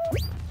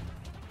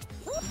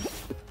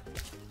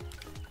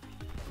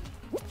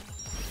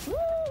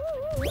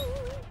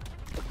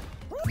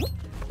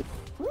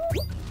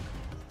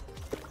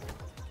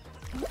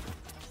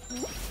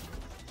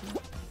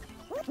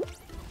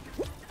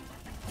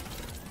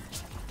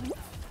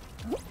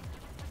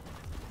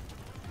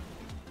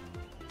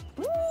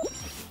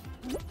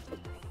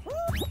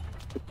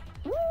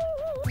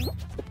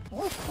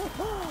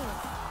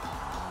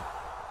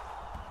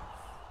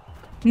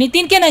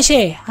 नितिन के नशे,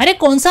 अरे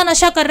कौन सा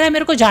नशा कर रहा है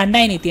मेरे को जानना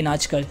है नितिन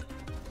आजकल।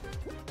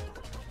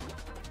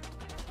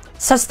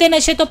 सस्ते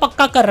नशे तो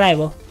पक्का कर रहा है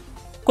वो,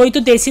 कोई तो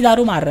देसी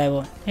दारू मार रहा है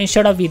वो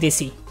इंस्टेड ऑफ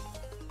विदेशी।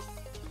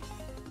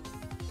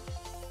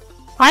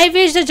 I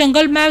wish the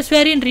jungle maps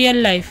where in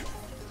real life.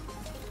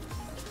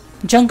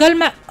 Jungle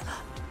map,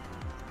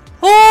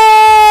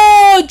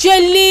 O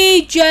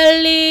Jalli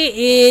Jalli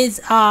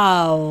is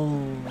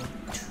out.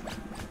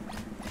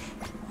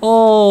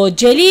 O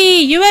jelly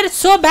you are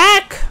so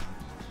back.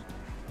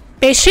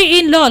 Pastry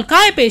in lol,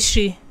 कहाँ है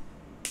पेस्ट्री?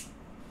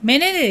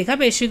 मैंने नहीं देखा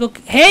पेस्ट्री को।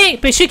 हे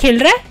पेस्ट्री खेल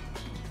रहा है,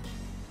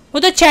 वो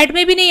तो चैट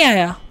में भी नहीं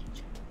आया।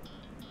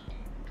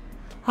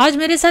 आज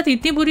मेरे साथ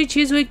इतनी बुरी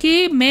चीज़ हुई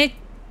कि मैं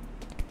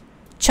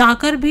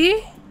चाहकर भी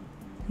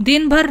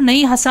दिन भर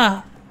नहीं हंसा।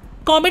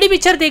 कॉमेडी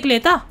पिक्चर देख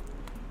लेता।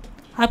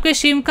 आपके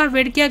स्ट्रीम का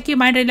वेट किया कि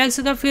माइंड रिलैक्स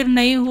होगा, फिर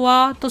नहीं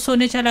हुआ तो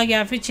सोने चला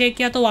गया, फिर चेक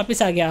किया तो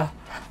वापस आ गया।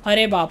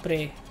 अरे बाप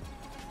रे,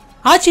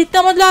 आज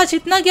इतना मतलब आज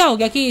इतना क्या हो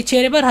गया कि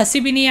चेहरे पर हंसी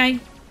भी नहीं आई।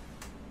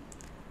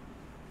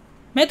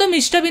 मैं तो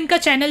मिस्टर बिन का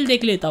चैनल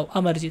देख लेता हूँ।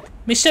 अमरजीत,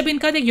 मिस्टर बिन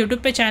का देख,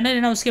 यूट्यूब पे चैनल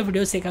है ना, उसके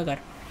वीडियोस देखा कर।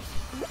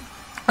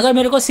 अगर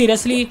मेरे को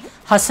सीरियसली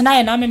हंसना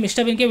है ना, मैं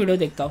मिस्टर बिन के वीडियो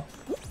देखता हूँ।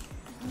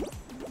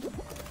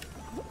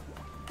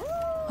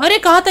 अरे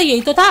कहा था,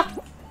 यही तो था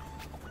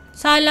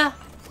साला।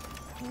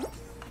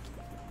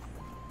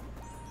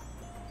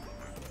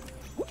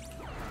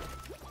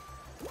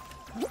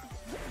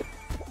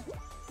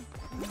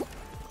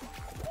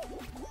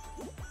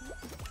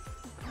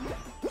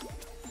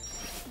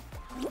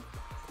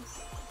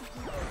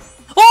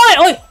 ओए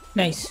ओए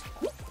नाइस।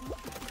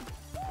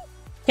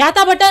 क्या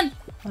था बटन?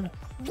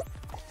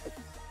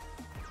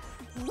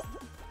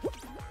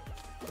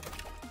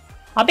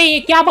 अबे ये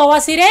क्या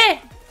बवासीर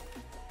है?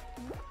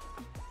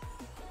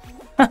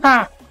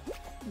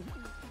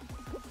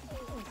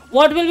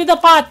 What will be the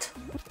path?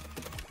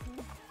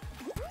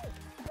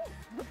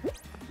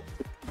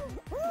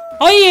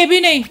 ओ ये भी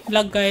नहीं,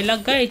 लग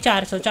गए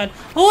 404।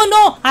 Oh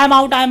no, I am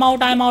out, I am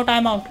out, I am out, I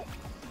am out,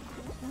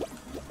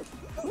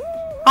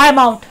 I am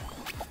out.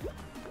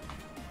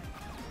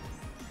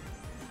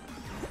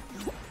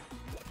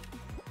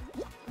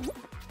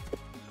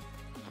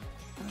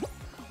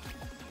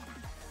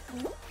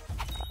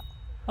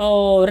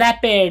 Oh,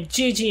 rapid.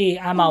 GG.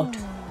 I'm out.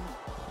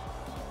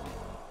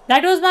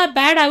 That was my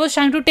bad. I was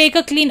trying to take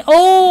a clean.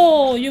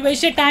 Oh, you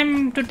wasted time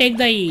to take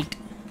the eat.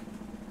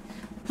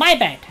 My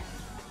bad.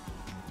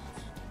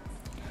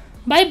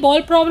 By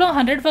ball problem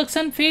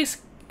 100% fix.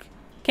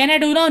 Can I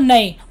do now?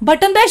 Nahin.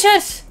 Button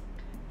bashers.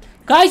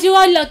 Guys, you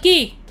are lucky.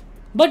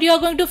 But you are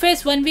going to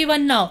face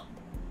 1v1 now.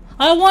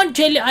 I want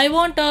Jelly. I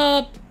want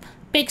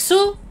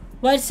Pixu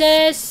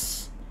versus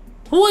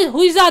who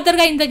is the other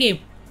guy in the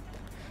game?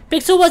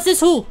 पिक्सू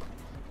versus who?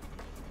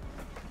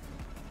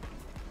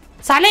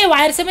 साले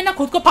wire से मैं ना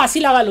खुद को फांसी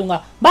लगा लूंगा।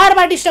 बार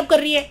बार disturb कर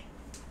रही है।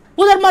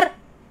 उधर मर,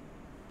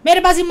 मेरे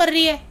पास ही मर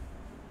रही है।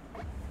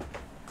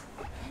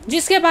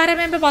 जिसके बारे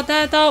में मैं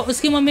बताया था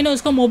उसकी मम्मी ने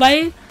उसको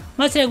मोबाइल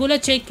बस रेगुलर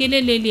चेक के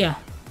लिए ले लिया।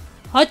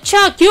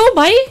 अच्छा क्यों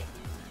भाई?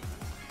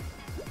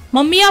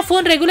 मम्मियाँ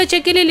फोन रेगुलर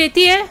चेक के लिए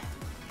लेती है?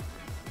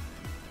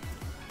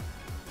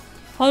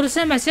 और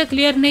उसने मैसेज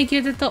क्लियर नहीं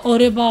किए थे तो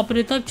अरे बाप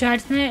रे, तब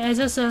चैट्स में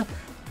ऐसा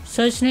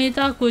सच नहीं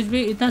था कुछ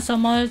भी, इतना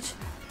समझ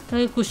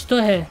तो कुछ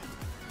तो है,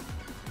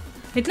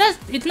 इतना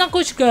इतना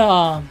कुछ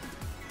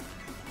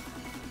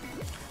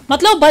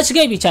मतलब बच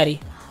गई बेचारी।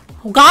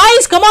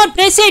 Guys come on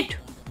press it.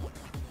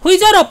 Who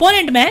is your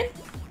opponent man?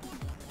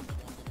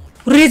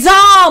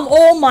 Rizam!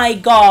 Oh my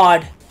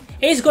god!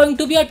 It's going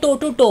to be a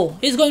toe-to-toe.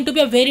 It's going to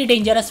be a very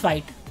dangerous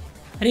fight.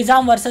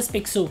 Rizam versus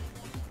Pixu.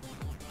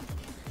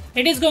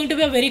 It is going to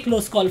be a very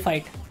close call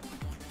fight.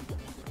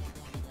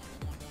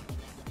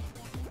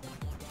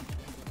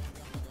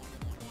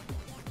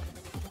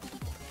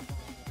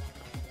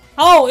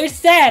 Oh, it's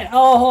there!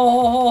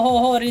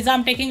 Oh,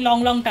 Rizam taking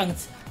long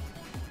tongues.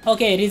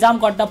 Okay,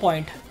 Rizam got the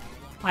point.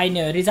 I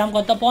knew. Rizam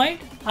got the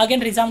point.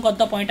 Again, Rizam got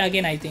the point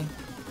again, I think.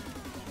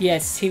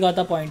 Yes, he got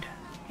the point.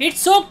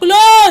 It's so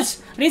close!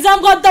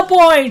 Rizam got the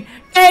point.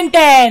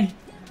 10-10.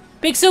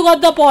 Pixu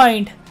got the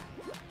point.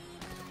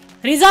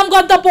 Rizam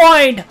got the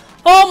point.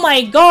 Oh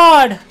my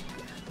god.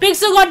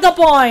 Pixu got the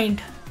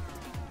point.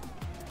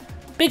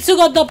 Pixu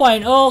got the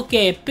point.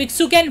 Okay,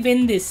 Pixu can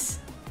win this.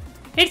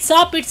 It's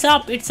up.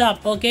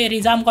 Okay,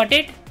 Rizam got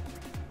it.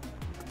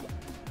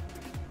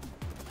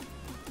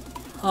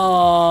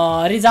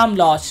 Rizam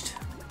lost.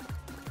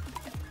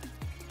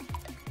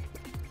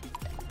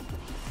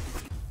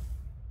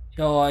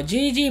 Oh,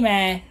 GG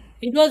man.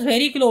 It was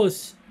very close.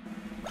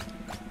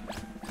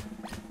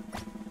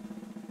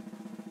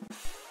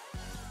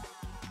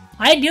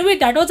 I knew it.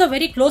 That was a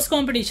very close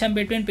competition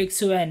between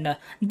Pixu and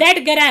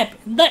that grab.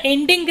 The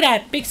ending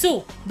grab. Pixu.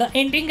 The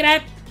ending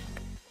grab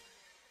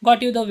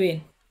got you the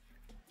win.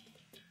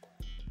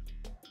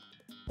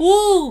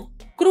 Ooh,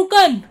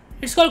 Kruken.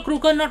 It's called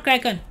Kruken, not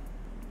Kraken.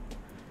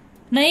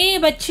 नहीं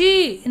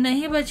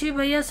बच्ची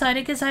भैया,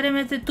 सारे के सारे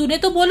में तूने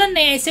तो बोला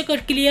नहीं ऐसे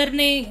क्लियर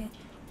नहीं।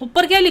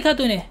 ऊपर क्या लिखा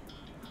तूने?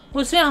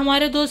 उसमें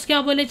हमारे दोस्त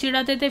क्या बोले,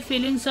 चिढ़ाते थे,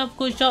 फीलिंग सब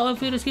कुछ, और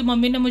फिर उसकी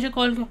मम्मी ने मुझे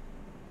कॉल किया।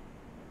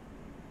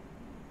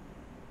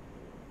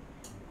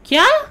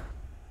 क्या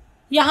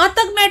यहां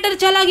तक मैटर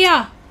चला गया?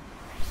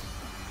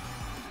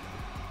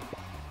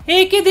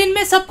 एक ही दिन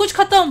में सब कुछ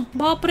खत्म?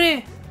 बाप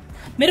रे।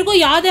 मेरे को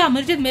याद है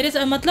अमरजीत,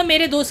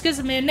 मेरे दोस्त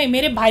के नहीं,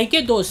 मेरे भाई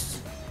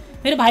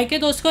के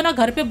दोस्त को ना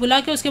घर पे बुला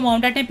के उसके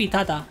मॉम डैड ने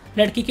पीटा था,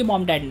 लड़की के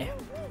मॉम डैड ने।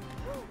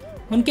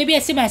 उनके भी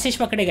ऐसे मैसेज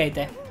पकड़े गए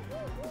थे।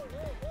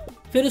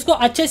 फिर उसको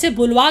अच्छे से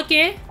बुलवा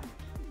के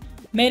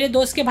मेरे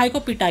दोस्त के भाई को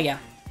पीटा गया,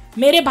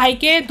 मेरे भाई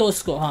के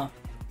दोस्त को। हाँ,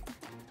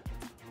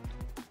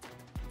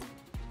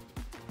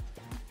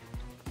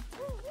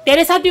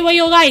 तेरे साथ भी वही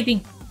होगा आई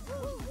थिंक।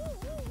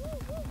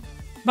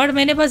 बट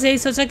मैंने बस यही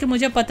सोचा कि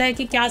मुझे पता है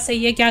कि क्या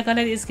सही है क्या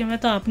गलत, इसके में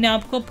तो अपने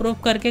आप को प्रूव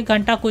करके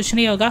घंटा कुछ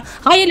नहीं होगा।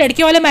 हाँ, ये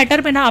लड़की वाले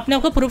मैटर पे ना अपने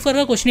आप को प्रूव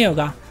करके कुछ नहीं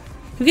होगा,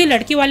 क्योंकि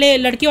लड़की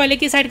वाले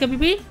की साइड कभी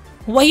भी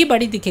वही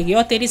बड़ी दिखेगी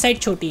और तेरी साइड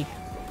छोटी।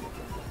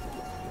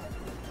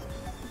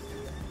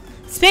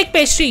 स्पेक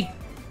पेस्ट्री,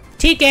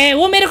 ठीक है,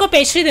 वो मेरे को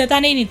पेस्ट्री देता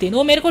नहीं नितिन,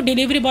 वो मेरे को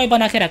डिलीवरी बॉय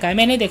बना के रखा है,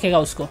 मैं नहीं देखेगा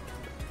उसको,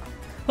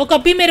 वो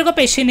कभी मेरे को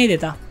पेस्ट्री नहीं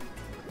देता।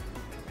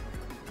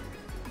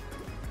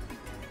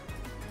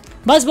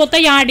 बस बोलता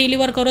है यहाँ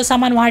डिलीवर करो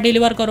सामान, वहाँ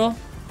डिलीवर करो,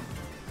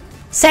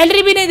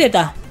 सैलरी भी नहीं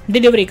देता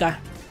डिलीवरी का।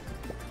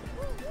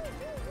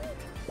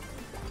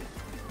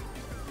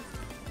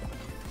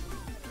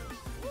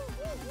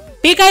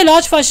 Pick I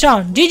lost first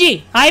round.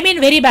 Ji I mean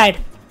very bad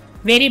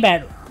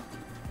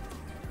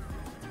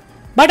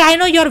but I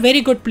know you are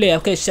very good player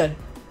crystal.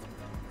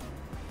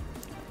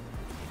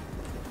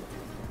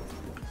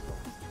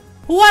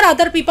 Who are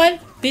other people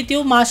with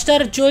you?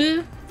 Master,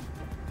 जुल,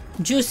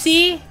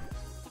 juicy,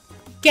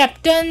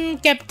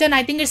 Captain,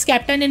 I think it's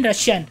Captain in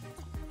Russian.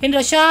 In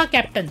Russia,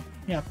 Captain.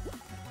 Yeah.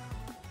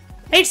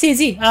 It's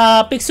easy.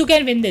 Pixu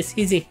can win this.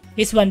 Easy.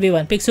 It's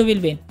 1v1. Pixu will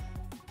win.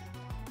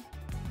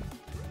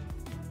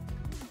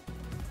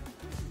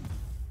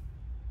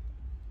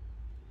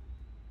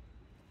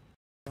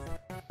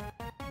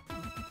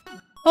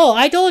 Oh,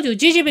 I told you.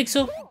 GG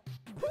Pixu.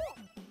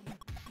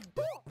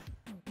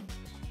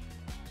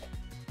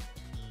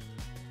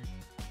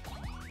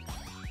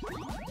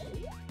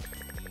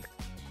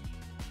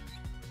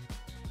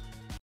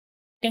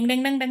 Ding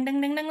ding ding ding ding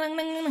ding ding ding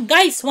ding.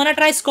 Guys, wanna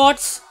try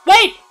Scots?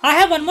 Wait, I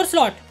have one more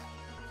slot.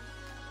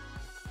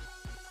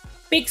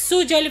 Pixu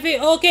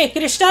jellyfish. Okay,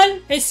 Crystal,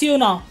 it's you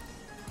now.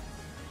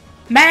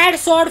 Mad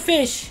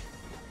swordfish.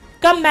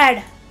 Come mad.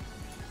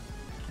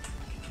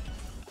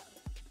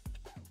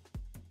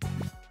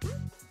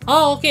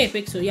 Oh, okay,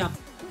 Pixu, yeah.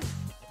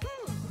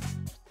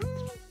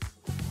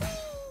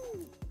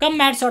 Come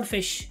mad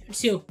swordfish.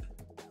 It's you.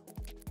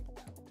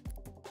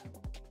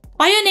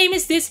 Why your name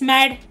is this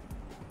mad?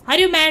 Are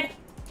you mad?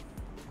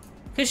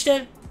 Crystal.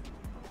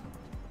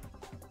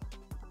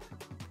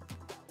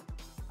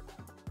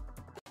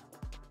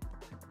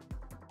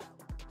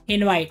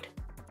 Invite.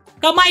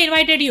 Come, I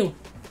invited you.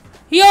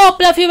 Yo,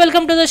 Fluffy,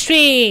 welcome to the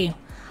stream.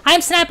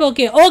 I'm Snipe.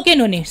 Okay,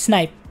 Nuni,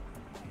 Snipe.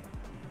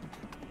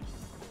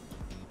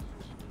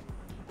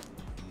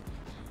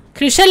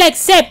 Crystal,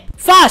 accept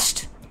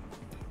fast.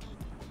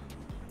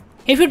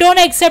 If you don't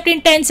accept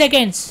in 10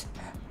 seconds,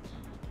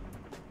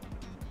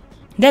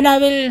 then I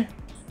will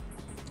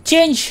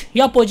change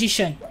your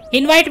position.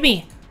 Invite me.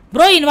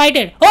 Bro,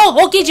 invited.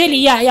 Oh, okay, Jelly.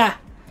 Yeah.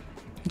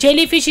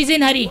 Jellyfish is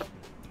in hurry.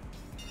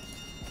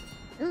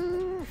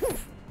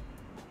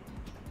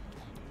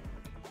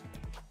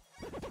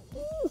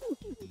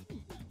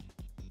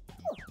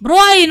 Bro,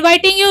 I'm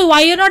inviting you.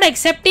 Why you not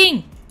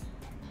accepting?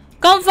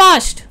 Come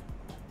fast.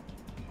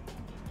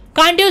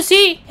 Can't you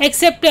see?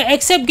 Accept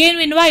game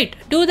invite.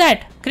 Do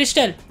that,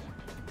 Crystal.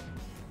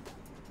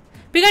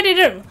 Because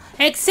it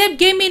accept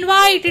game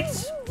invite.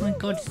 It's oh my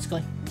god, it's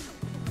gone.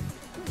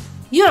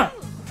 Yeah.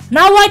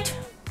 Now what?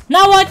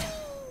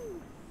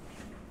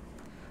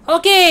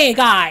 Okay,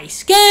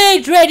 guys,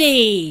 get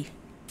ready.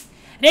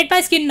 Red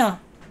my skin now.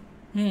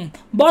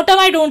 Bottom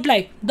I don't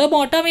like. The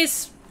bottom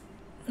is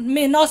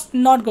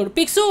not good.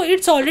 Pixu,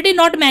 it's already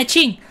not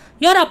matching.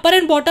 Your upper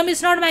and bottom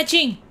is not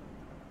matching.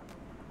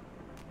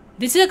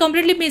 This is a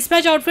completely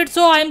mismatched outfit,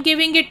 so I am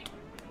giving it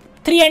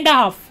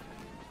 3.5.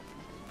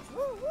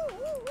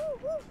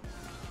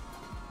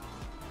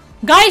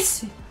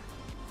 Guys,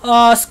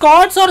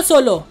 squads or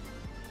solo?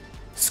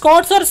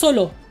 Squads or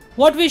solo?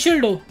 What we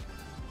should do?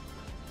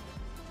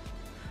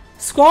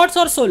 Squads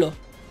or solo?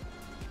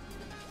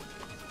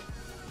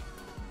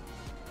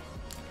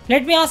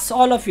 Let me ask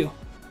all of you.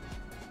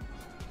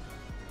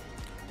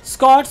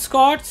 Squads.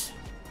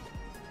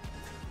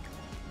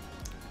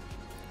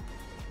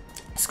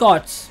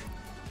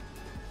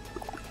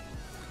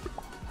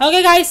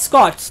 Okay guys,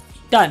 squads.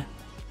 Done.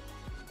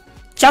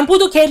 Champu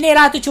तो खेल नहीं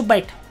रहा तो चुप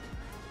बैठ.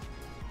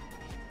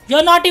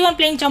 You're not even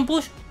playing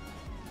Champu.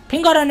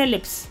 Finger on your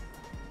lips.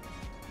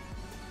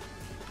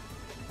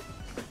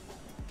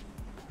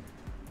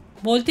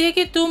 बोलती है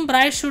कि तुम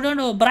ब्राइट स्टूडेंट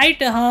हो.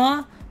 ब्राइट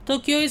हाँ, तो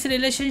क्यों इस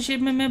रिलेशनशिप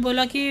में मैं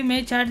बोला कि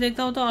मैं चैट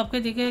देखता हूँ तो आपके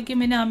दिखेगा कि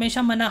मैंने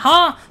हमेशा मना.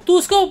 हाँ, तू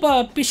उसको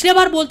पिछले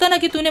बार बोलता ना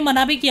कि तूने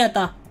मना भी किया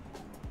था.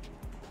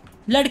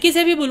 लड़की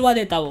से भी बुलवा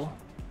देता वो.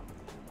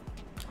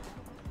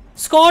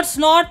 Squads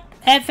not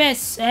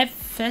FS.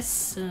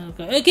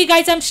 Okay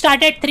guys, I'm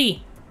start at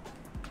 3.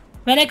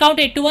 When I count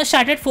 8 to 1,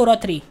 start at 4 or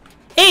 3.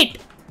 8,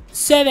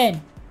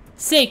 7,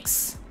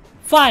 6,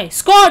 5.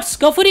 Squads,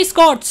 go for the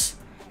squads.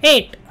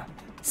 8,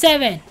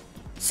 7,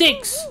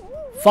 6,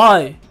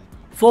 5,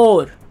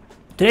 4,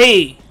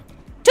 3,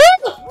 2,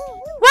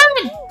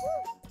 1.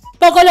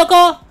 Poco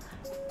Loco.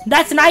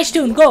 That's nice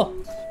tune. Go.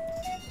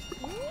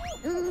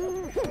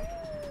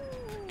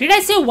 Did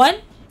I say 1?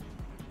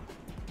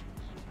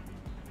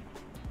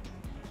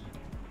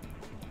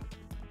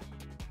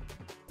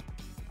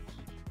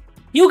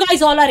 You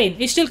guys all are in.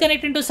 It's still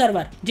connecting to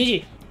server.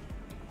 GG.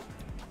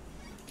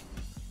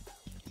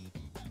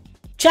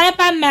 Champ,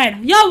 I'm mad.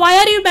 Yeah, why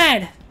are you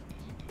mad?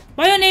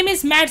 Why your name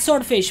is Mad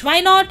Swordfish? Why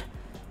not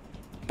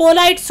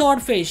Polite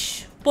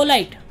Swordfish?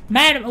 Polite.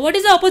 Mad. What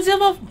is the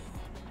opposite of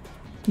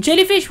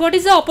Jellyfish? What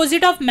is the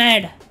opposite of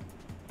mad?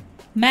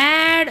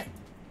 Mad.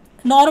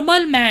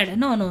 Normal, mad.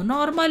 No.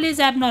 Normal is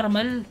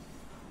abnormal.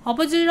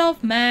 Opposite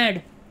of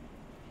mad.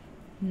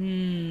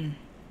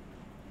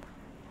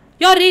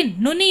 You're in.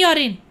 Nuni, you're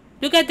in.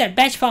 Look at that.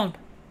 Badge found.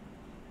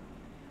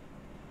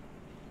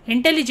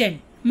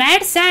 Intelligent.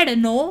 Mad, sad.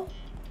 No.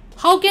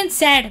 How can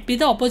sad be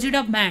the opposite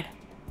of mad?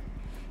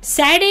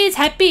 Sad is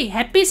happy.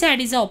 Happy, sad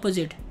is the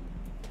opposite.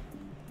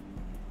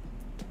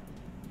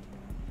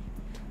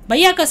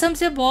 भैया कसम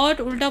से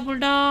बहुत उल्टा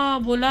पुल्टा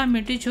बोला.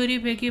 मिट्टी छोरी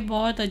फेंकी.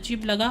 बहुत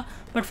अजीब लगा.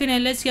 बट फिर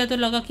एनालाइज किया तो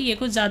लगा कि ये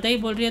कुछ ज़्यादा ही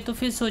बोल रही है. तो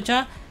फिर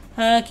सोचा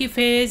कि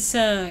फेस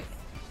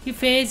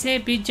है,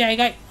 बीत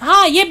जाएगा.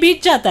 हाँ, ये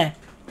बीत जाता है.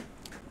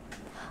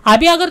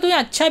 अभी अगर तूने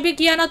अच्छा भी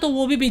किया ना तो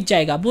वो भी बीत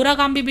जाएगा. बुरा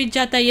काम भी बीत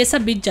जाता है. ये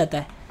सब बीत जाता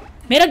है.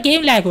 मेरा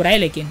गेम लैग हो रहा है,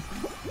 लेकिन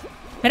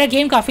मेरा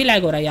गेम काफ़ी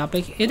लैग हो रहा है यहाँ पे.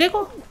 ये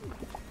देखो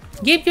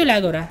गेम क्यों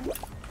लैग हो रहा है.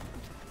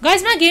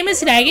 Guys, my game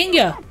is lagging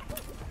या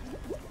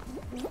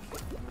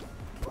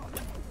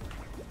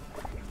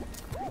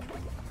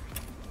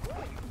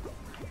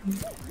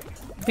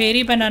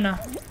Berry banana.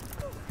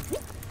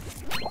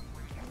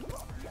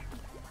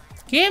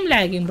 Game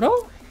lagging, bro.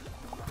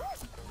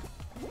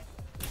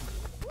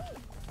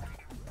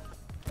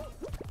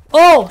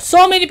 Oh,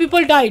 so many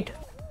people died.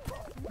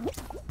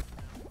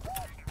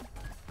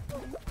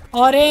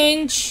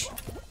 Orange,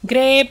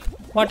 grape,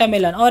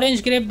 watermelon.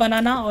 Orange, grape,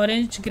 banana.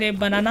 Orange, grape,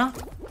 banana.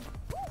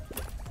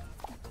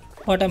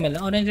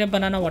 Watermelon. Orange, grape,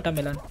 banana,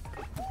 watermelon.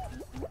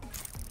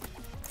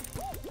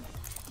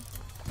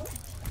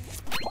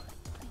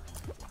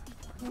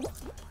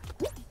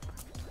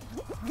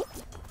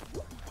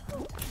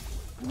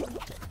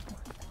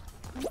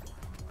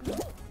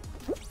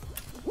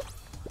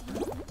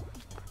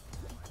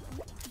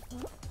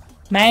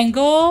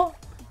 Mango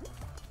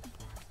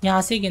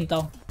यहाँ से गिनता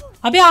हूँ.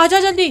 अबे आजा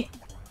जल्दी.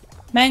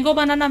 मैंगो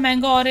बनाना,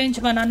 मैंगो ऑरेंज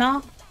बनाना,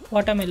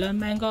 watermelon,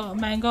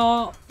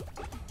 mango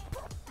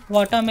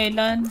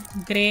watermelon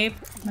grep,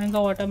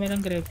 mango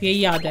watermelon grep. यही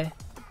याद है.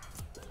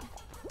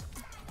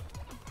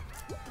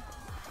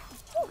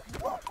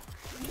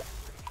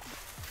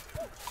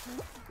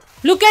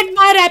 Look at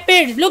my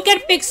rapid. Look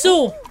at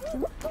Pixu.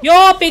 Yo,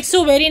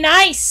 Pixu, very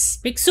nice.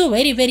 Pixu,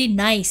 very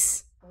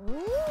nice.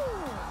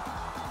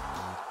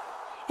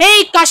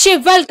 Hey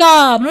Kashif,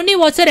 welcome! Nuni,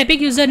 what's your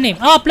epic username?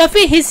 Oh,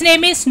 Fluffy, his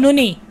name is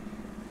Nuni.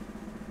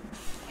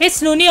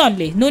 It's Nuni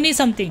only. Nuni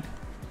something.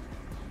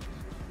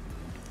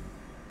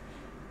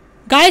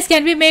 Guys,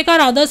 can we make our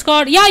other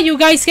squad? Yeah, you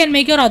guys can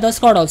make your other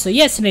squad also.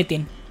 Yes,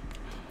 Nitin.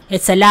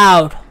 It's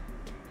allowed.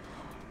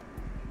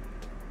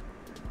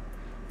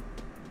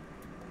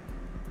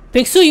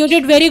 Pixu, you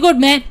did very good,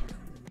 man.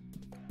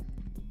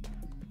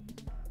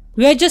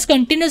 We are just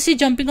continuously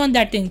jumping on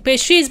that thing.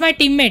 Pastry is my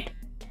teammate.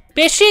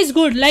 Pastry is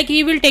good. Like,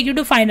 he will take you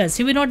to finals.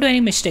 He will not do any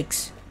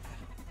mistakes.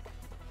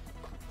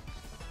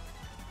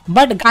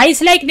 But guys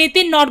like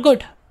Nitin, not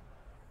good.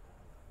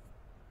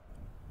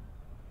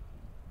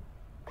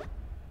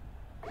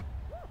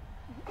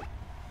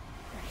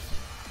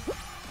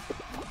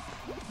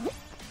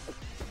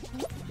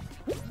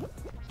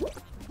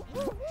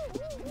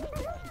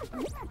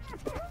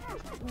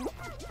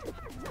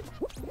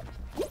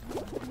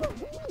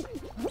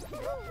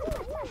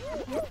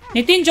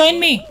 Nitin, join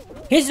me.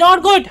 He's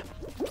not good.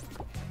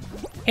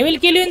 He will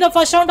kill you in the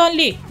first round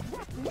only.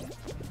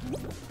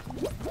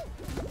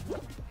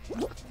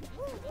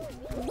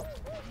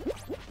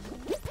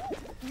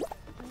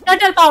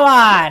 Turtle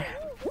power.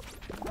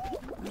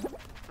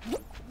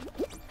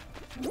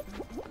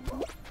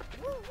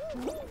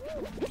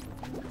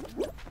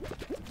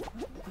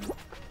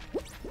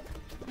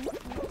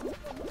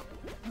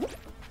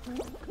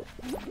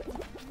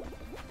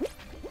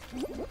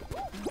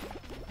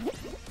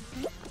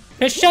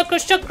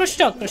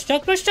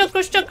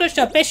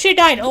 Krishna. Pesci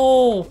died.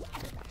 Oh.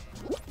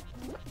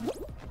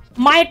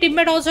 My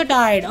teammate also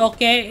died.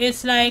 Okay,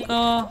 it's like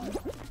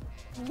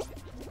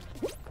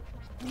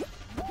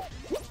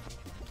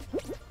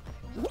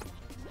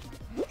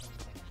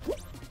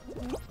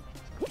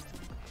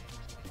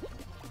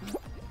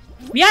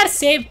we are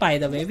safe, by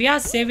the way. We are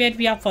safe, yet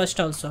we are first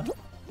also.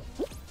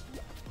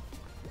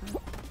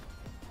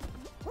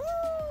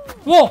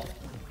 Whoa.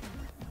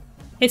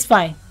 It's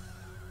fine.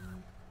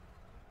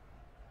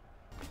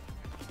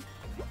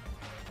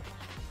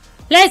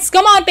 Let's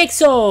come on,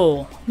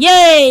 Pixo!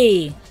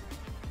 Yay!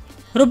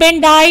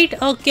 Ruben died.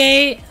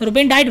 Okay,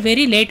 Ruben died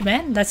very late,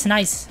 man. That's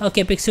nice.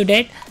 Okay, Pixo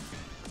dead.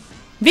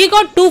 We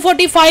got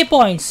 245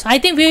 points. I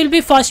think we will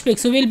be first,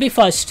 Pixo. We will be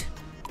first.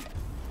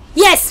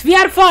 Yes, we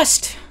are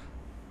first.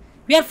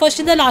 We are first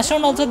in the last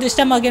round also. This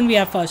time again we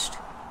are first.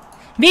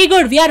 Be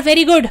good. We are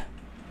very good.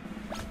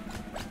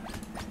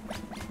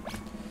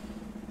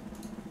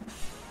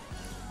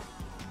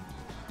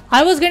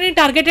 I was getting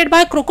targeted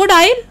by a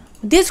crocodile.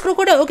 This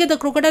crocodile. Okay, the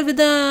crocodile with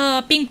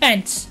the pink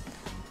pants.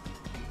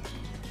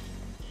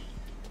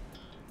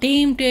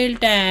 Team tail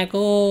tag.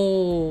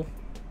 Oh.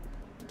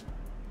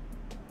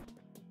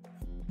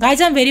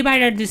 Guys, I'm very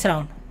bad at this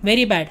round.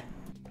 Very bad.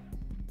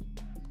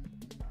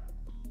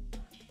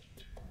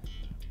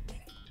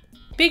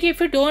 Pick if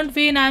you don't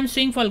win, I'm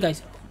swing fall,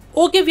 guys.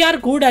 Okay, we are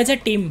good as a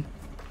team.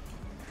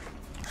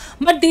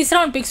 But this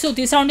round, Pixu,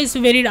 this round is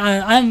very...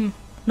 I'm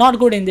not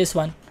good in this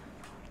one.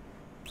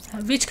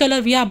 Which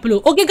color? We are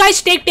blue. Okay,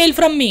 guys, take tail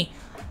from me.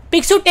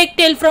 Pixu, take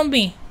tail from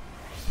me.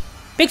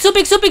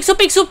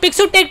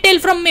 Pixu, take tail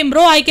from me,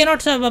 bro. I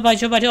cannot survive.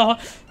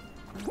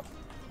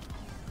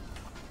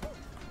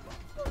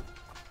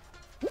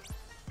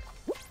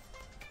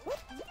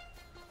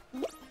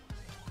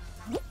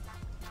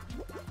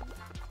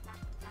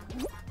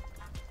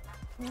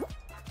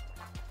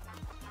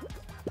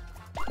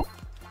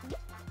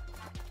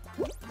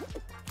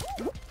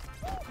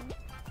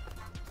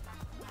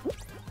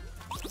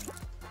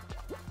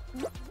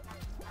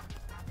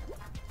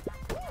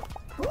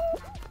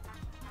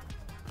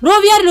 Bro,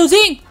 we are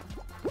losing.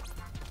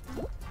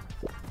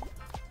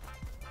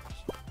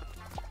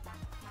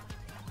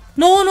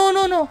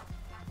 No.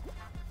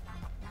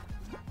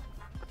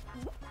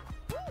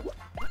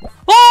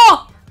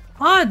 Oh!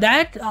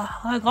 That...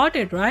 I got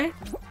it, right?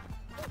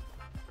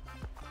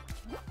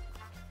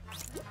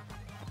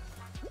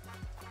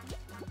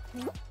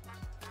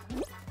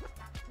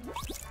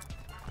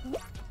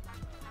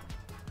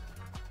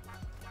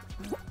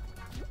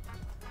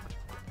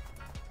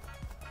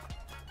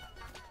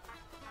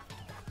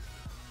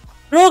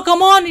 Bro,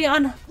 come on,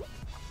 Yan.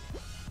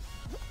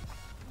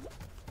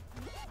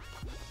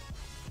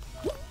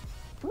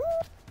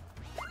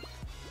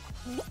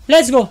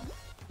 Let's go.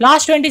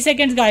 Last 20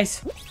 seconds,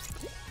 guys.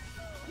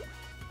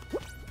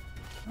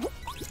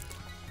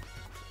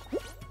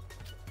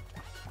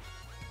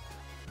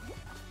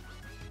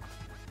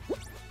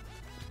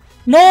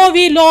 No,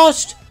 we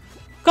lost.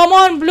 Come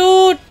on,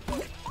 blue.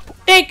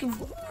 Take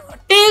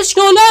tail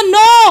stolen.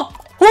 No.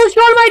 Who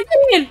stole my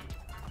tail?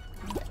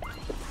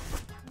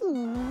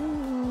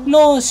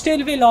 No,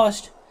 still we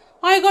lost.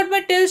 I got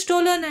my tail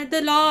stolen at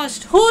the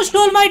last. Who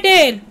stole my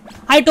tail?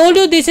 I told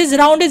you this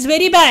round is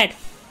very bad.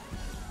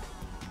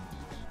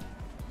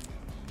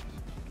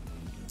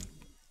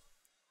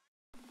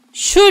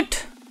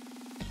 Shoot.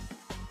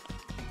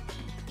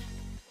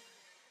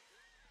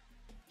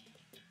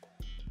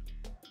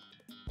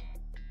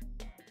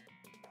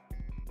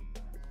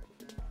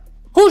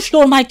 Who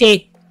stole my tail?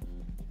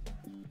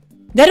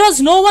 There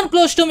was no one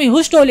close to me.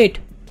 Who stole it?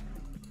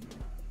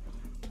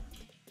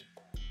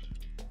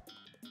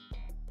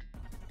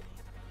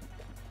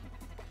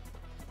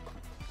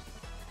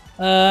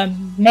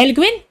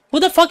 Melguin? Who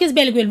the fuck is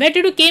Melguin? Where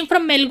did you came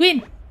from,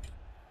 Melguin?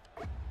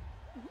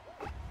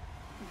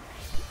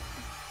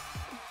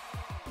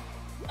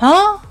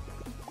 Huh?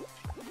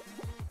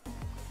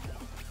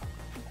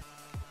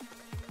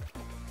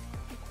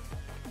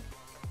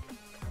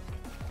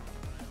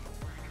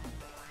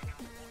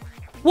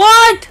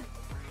 What?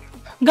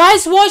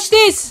 Guys, watch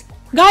this!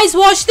 Guys,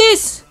 watch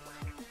this!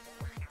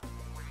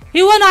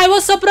 Even I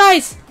was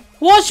surprised.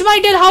 Watch my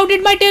tail. How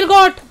did my tail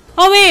got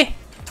away?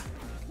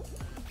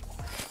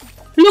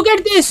 Look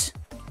at this.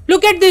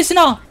 Look at this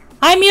now.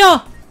 I'm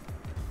here.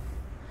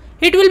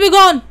 It will be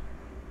gone.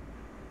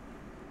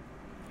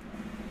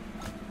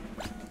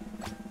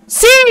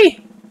 See?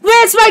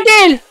 Where's my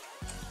tail?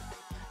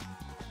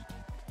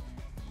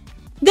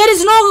 There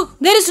is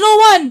no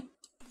one.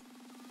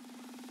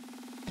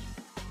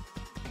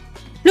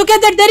 Look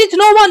at that. There is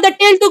no one. The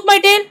tail took my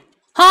tail.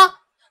 Huh?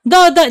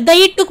 The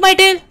heat took my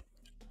tail.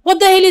 What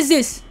the hell is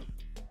this?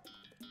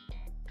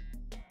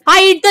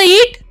 I eat the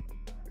heat?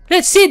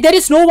 Let's see. There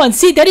is no one.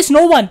 See, there is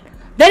no one.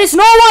 There is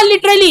no one,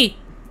 literally.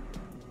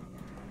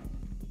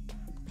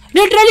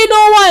 Literally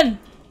no one.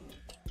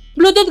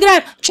 Bluetooth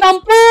grab.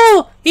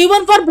 Shampoo.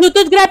 Even for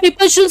Bluetooth grab,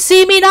 people should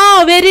see me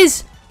now. Where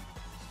is?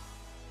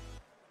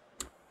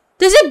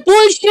 This is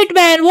bullshit,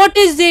 man. What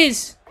is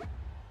this?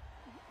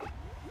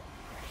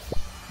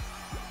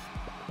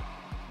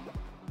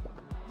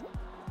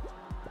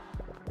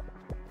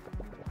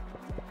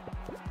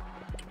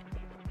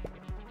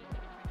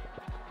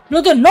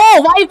 Bluetooth, no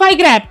Wi-Fi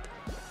grab.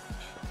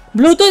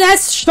 Bluetooth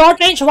has short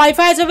range,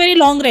 Wi-Fi has a very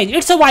long range.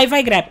 It's a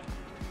Wi-Fi grab.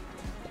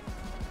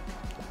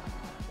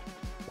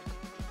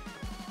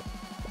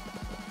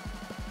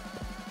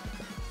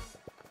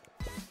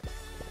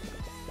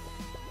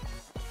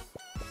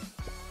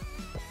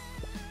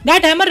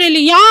 That hammer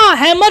really, yeah,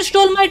 hammer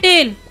stole my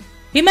tail.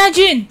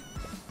 Imagine.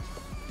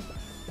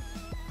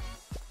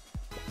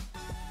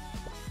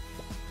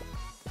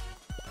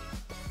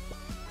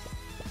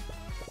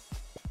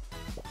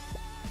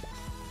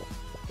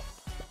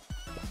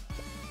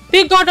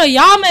 Big daughter,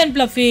 yeah man,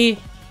 Fluffy.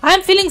 I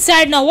am feeling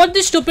sad now. What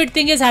this stupid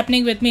thing is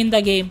happening with me in the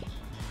game?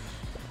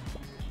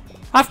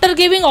 After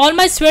giving all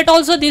my sweat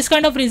also, this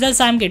kind of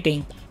results I am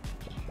getting.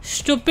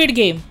 Stupid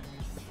game.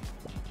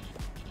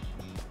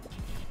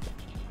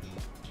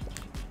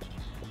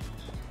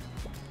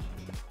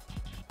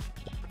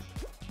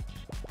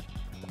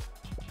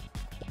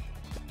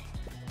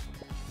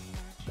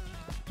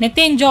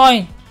 Nitin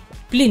join.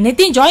 Please,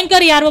 Nitin join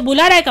कर यार, वो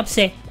बुला रहा है कब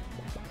से.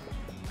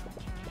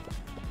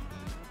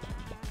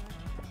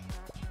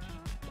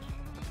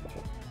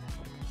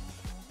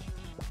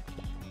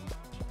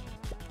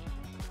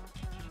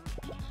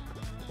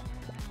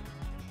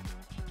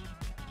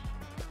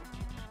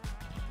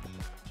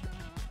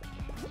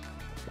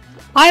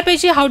 Hi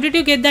Peshi, how did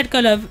you get that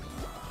color?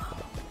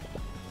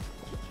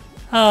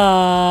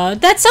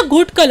 That's a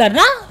good color,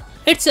 na?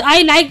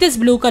 I like this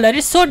blue color.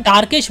 It's so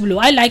darkish blue.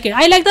 I like it.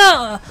 I like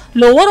the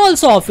lower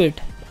also of it.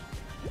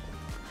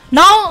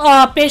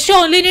 Now, Peshi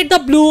only need the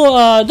blue,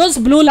 those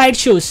blue light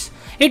shoes.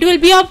 It will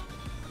be a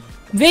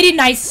very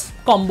nice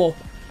combo.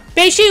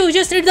 Peshi, you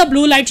just need the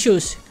blue light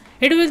shoes.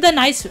 It will be the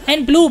nice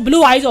and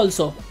blue eyes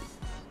also.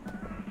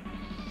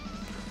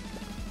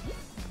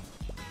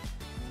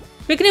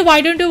 Pikni,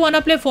 why don't you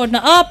wanna play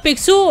Fortnite?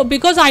 Pixu,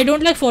 because I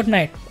don't like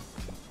Fortnite.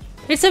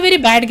 It's a very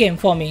bad game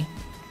for me.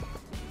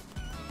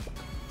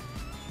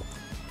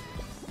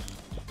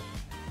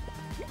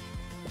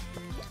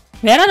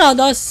 Where are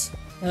others?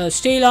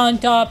 Still on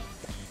top.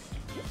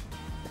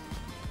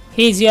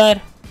 He's here.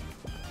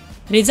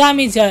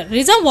 Rizam is here.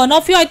 Rizam, one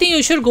of you, I think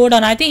you should go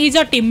down. I think he's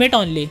your teammate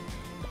only.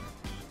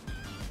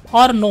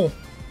 Or no?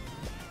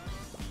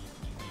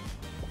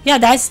 Yeah,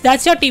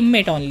 that's your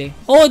teammate only.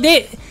 Oh,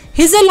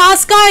 he's the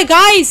last guy,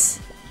 guys.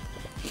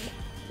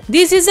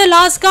 This is the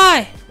last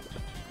guy.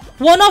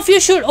 One of you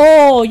should.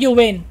 Oh, you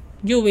win.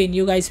 You win.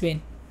 You guys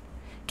win.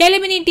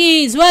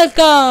 Calaminities,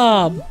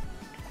 welcome.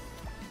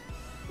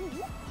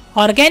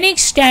 Organic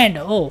stand.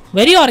 Oh,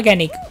 very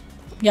organic.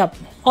 Yep.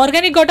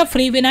 Organic got a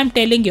free win. I'm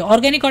telling you.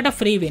 Organic got a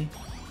free win.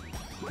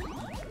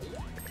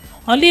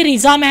 Only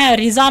Rizam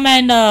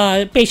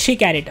and Pastry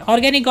Carrot.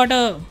 Organic got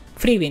a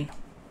free win.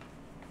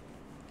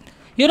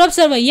 Europe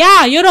server.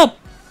 Yeah, Europe.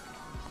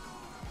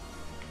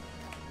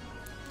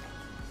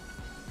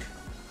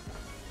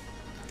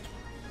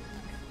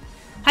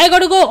 I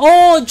gotta go.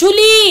 Oh,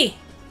 Julie.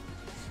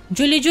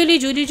 Julie.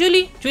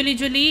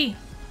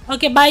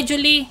 Okay, bye,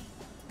 Julie.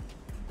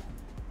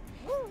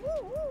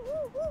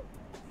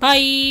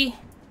 Bye.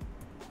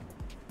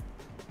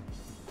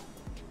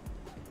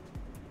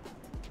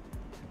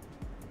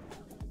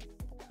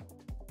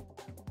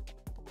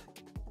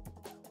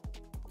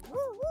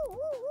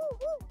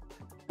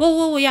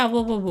 Whoa, yeah,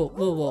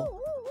 whoa.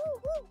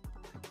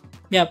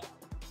 Yep.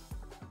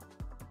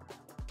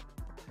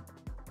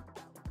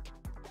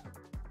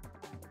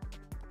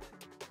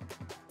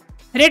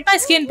 Rate my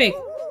skin pick.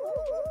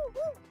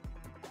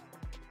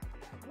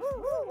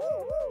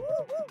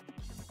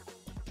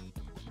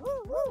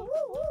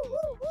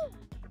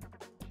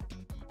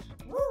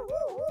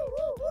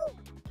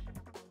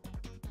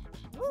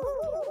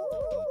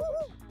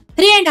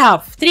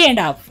 3.5.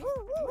 3.5.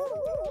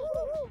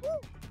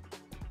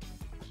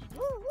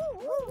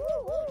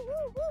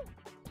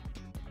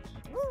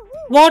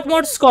 What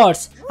more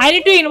scores? I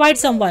need to invite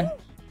someone.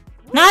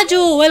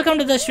 Naju, welcome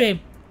to the stream.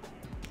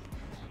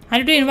 I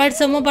need to invite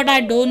someone, but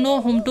I don't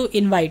know whom to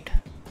invite.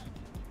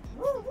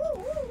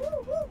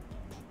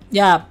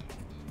 Yeah.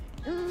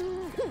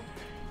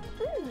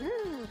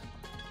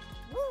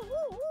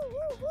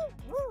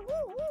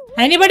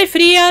 Anybody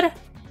free here?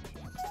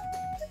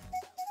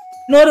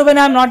 No, Ruben,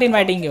 I'm not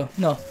inviting you.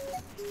 No.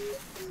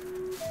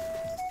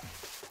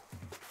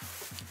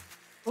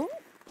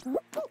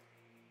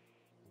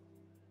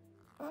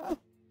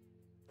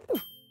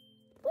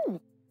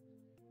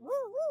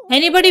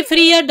 Anybody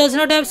free here does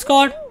not have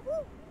squad?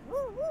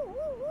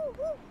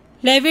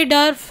 Levi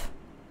Durf.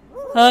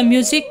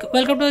 Music.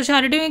 Welcome to the show.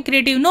 Are you doing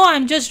creative? No,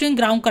 I'm just doing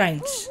ground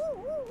grinds.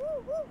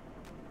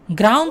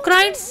 Ground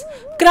grinds?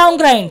 Ground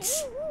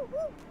grinds.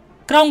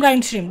 Ground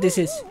grind stream. This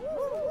is.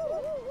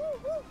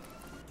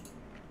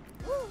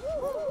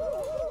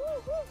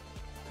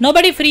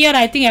 Nobody free here.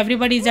 I think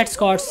everybody is at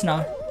squads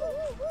now.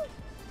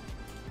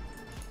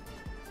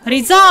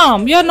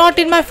 Rizam, you're not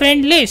in my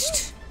friend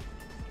list.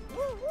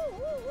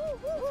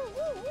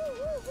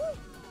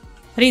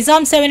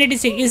 Rizam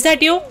 786. Is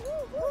that you?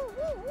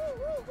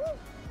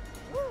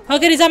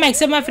 Okay, Rizam,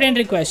 accept my friend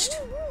request.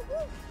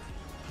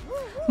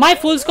 My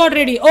full squad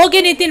ready.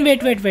 Okay, Nitin,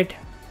 wait.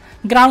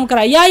 Ground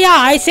cry. Yeah,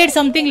 I said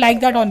something like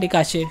that on the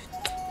Kashif.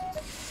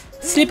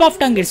 Slip of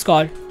tongue it's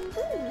called.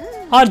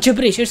 Or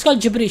gibberish. It's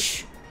called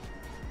gibberish.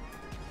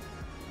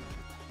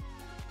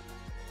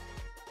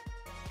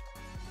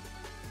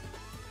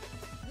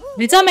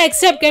 Rizam,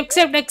 accept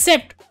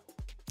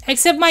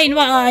my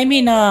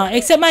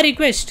accept my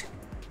request.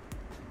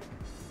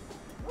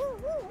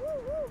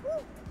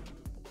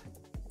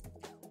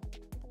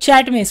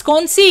 Chat miss.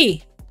 कौन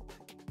सी?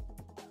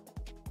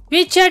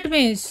 Which chat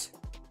miss?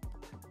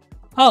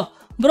 Oh,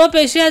 bro,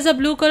 Pesha has a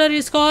blue color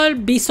is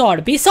called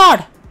Bisod.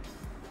 Bisod.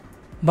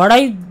 बड़ा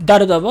ही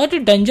दर्द बहुत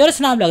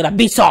dangerous नाम लग रहा.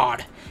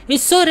 Bisod.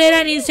 It's so rare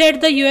and inside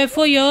the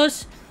UFO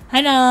ears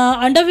and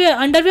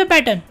underwear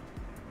pattern.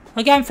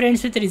 Okay, I'm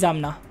friends with Rizam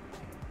now.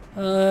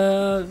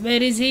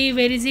 Where is he?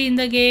 Where is he in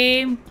the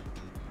game?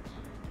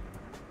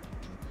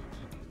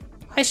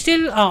 I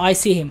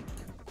see him.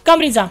 Come,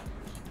 Rizam.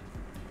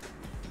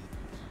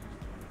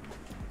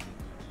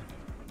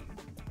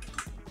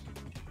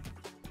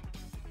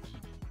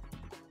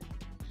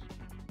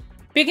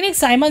 Picnic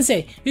Simon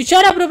say, you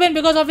shut up, Ruben,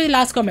 because of his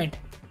last comment.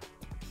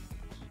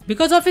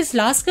 Because of his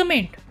last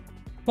comment?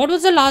 What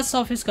was the last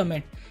of his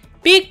comment?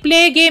 Pick,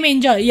 play, game,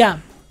 enjoy. Yeah,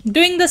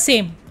 doing the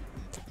same.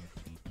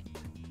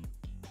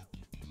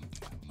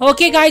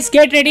 Okay, guys,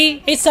 get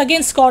ready. It's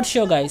again Scots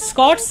show, guys.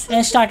 Scots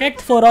and start at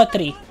 4 or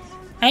 3.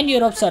 And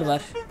Europe server.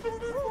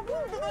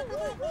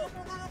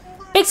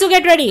 Pixu,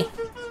 get ready.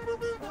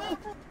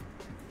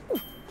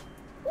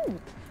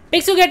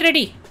 Pixu, get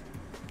ready.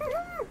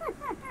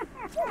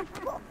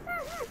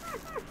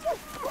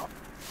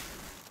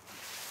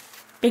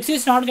 Pixie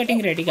is not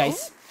getting ready,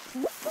 guys.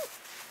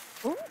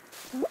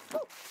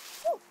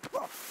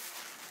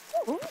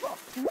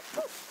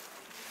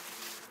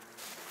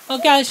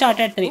 Okay, I'll start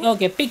at 3.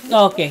 Okay,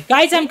 okay.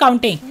 Guys, I'm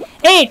counting.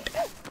 8,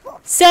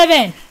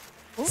 7,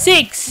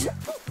 6,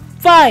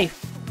 5,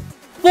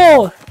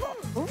 4,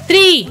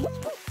 3,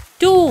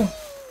 2,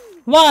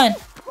 1.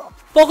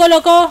 Poco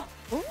Loco.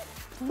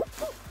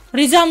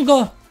 Rizam,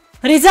 go.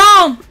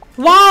 Rizam!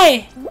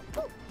 Why?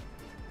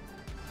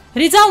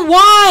 Rizam,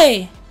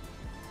 why?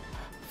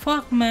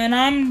 Fuck,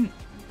 man,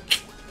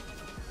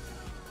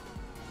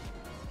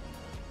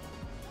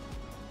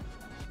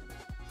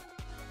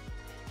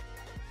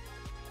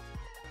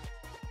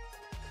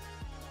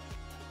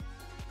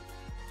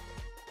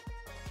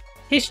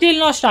 He's still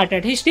not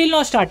started.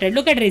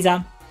 Look at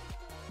Rizam.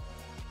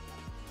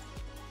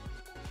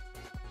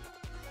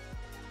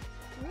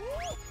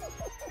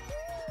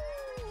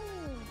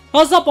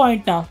 What's the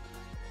point now?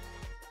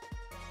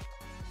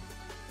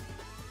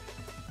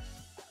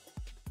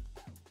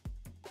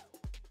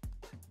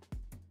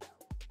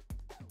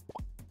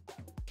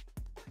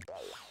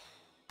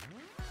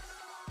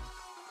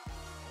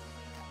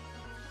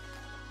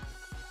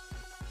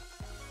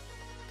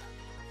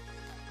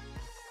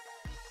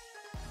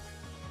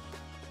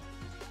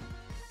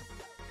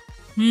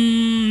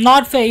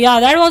 Not fair. Yeah,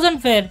 that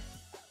wasn't fair.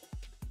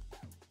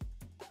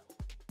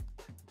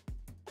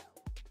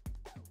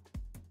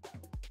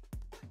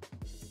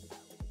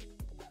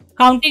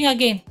 Counting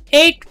again.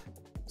 8,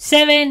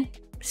 7,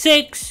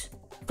 6,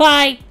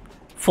 5,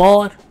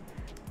 4,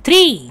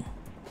 3,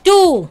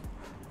 2,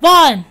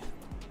 1.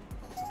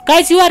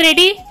 Guys, you are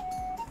ready?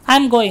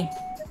 I'm going.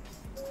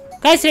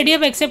 Guys, ready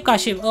up except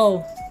Kashif.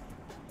 Oh.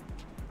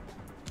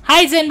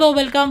 Hi, Zenbo.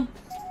 Welcome.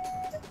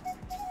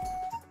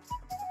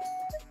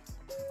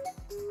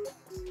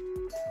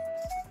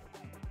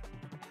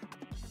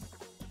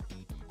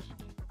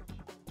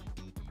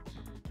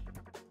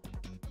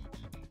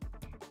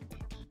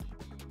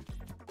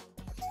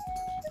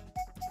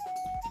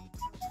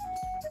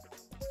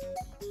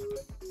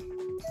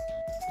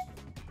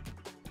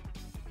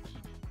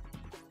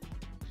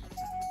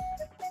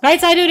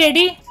 Guys, are you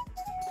ready?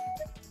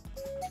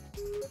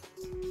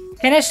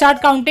 Can I start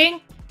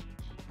counting?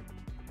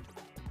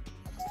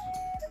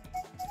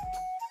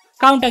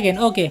 Count again.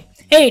 Okay.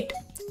 8,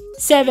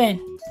 7,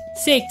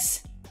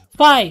 6,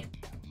 5,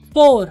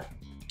 4,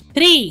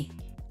 3,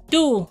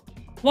 2,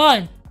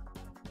 1.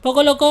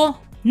 Poco Loco,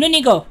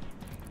 Nunigo.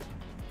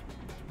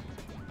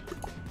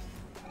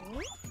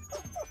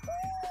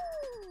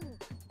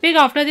 Pig,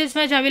 after this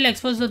match, I will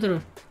expose the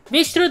truth.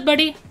 Which truth,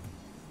 buddy?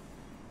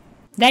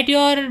 That you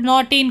are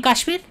not in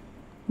Kashmir?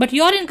 But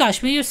you are in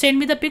Kashmir, you send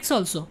me the pics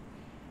also.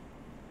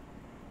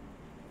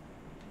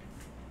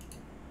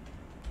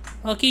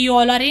 Okay, you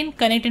all are in,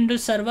 connect into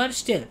server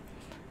still.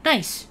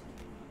 Nice.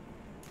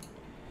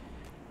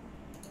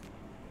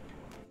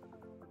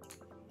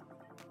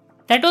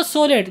 That was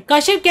solid.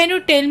 Kashif, can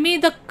you tell me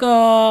the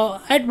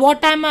at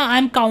what time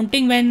I'm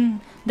counting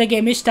when the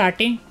game is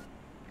starting?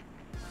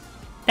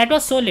 That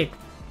was solid.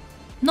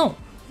 No.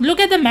 Look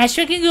at the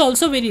matchmaking is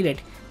also very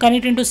late.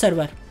 Connect into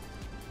server.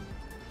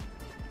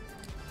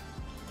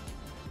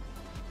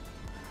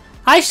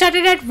 I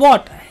started at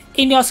what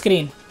in your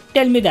screen?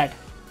 Tell me that.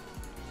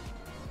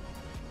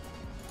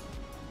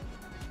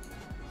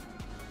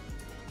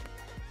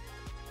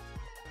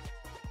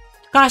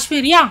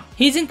 Kashmir, yeah.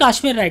 He's in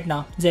Kashmir right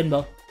now,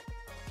 Zenbo.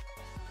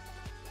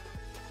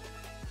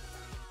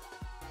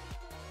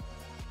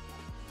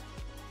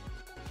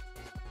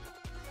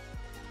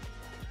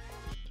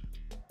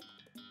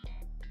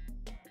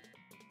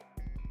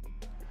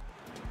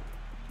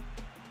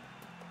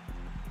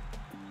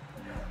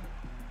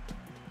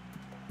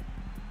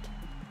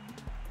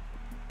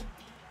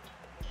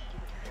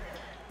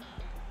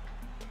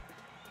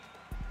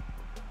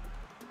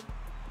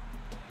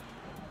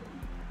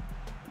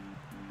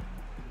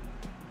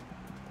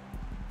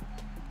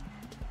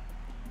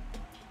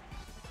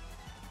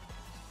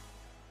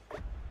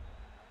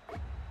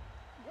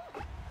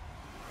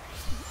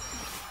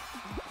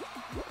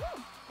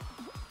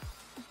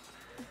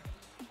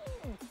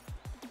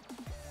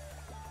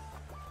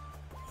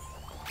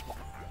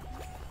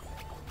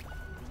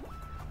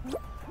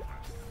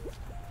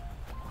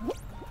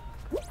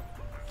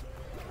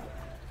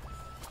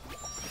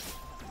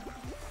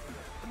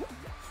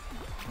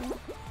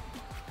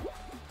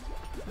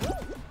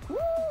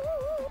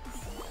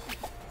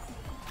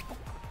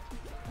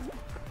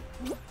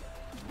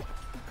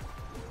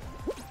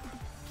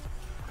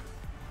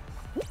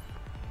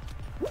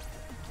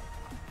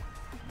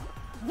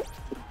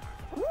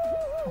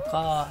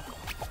 God.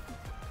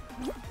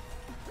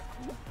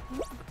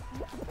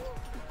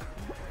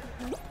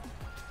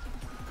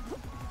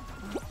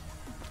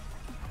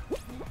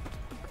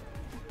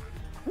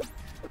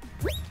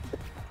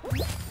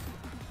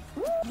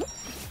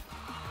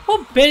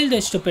 Who built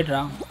this stupid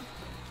round?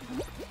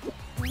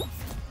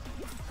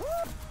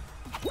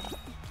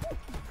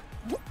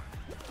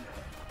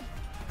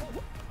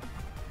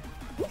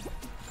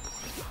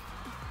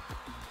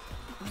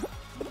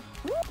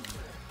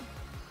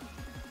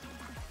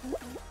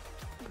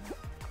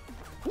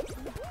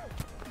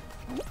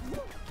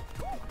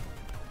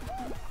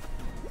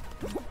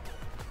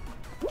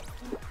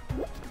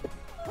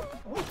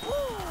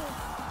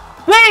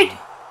 Wait!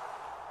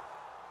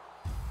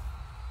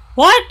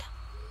 What?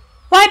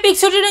 Why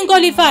Pixel didn't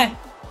qualify?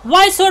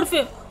 Why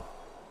Swordfish?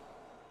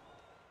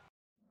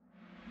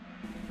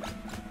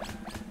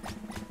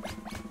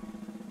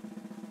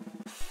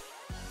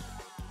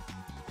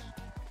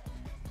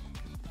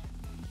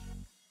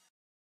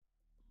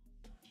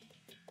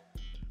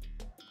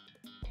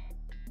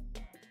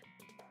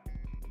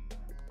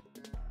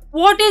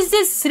 What is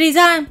this,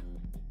 Rizan?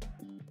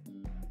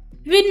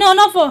 With none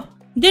of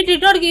they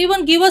did not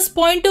even give us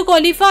point to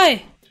qualify.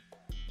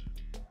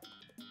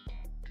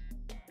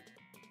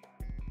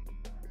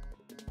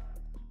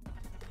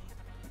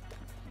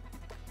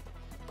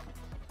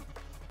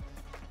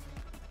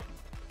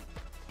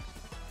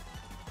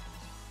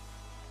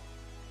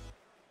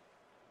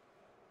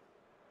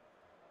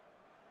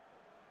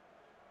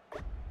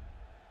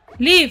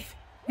 Leave.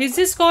 Is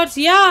this Scots?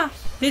 Yeah,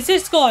 this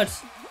is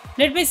Scots.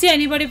 Let me see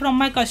anybody from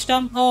my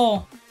custom.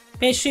 Oh,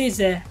 Pastry is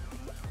there.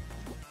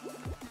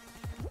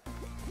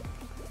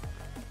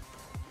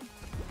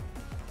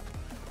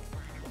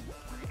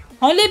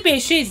 Only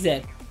Pastry is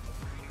there.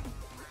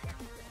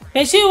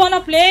 Pastry, you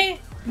wanna play?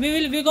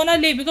 We're gonna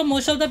leave because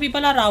most of the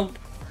people are out.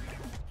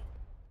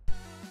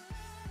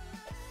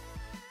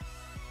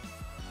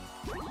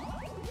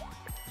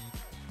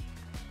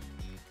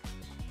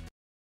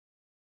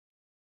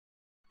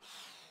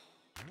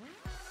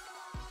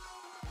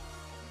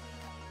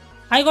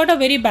 I got a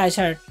very bad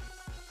shot.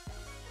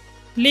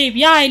 Leave.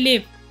 Yeah, I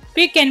leave.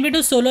 Pick, can we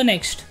do solo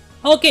next?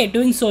 Okay,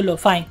 doing solo.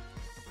 Fine.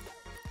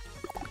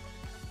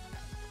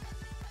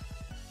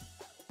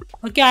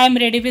 Okay, I am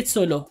ready with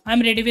solo.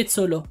 I'm ready with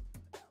solo.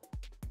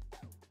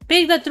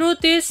 Pick, the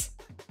truth is,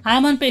 I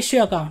am on Pastry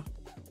account.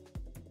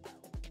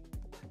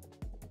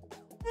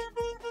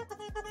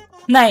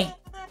 नहीं,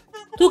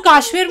 तू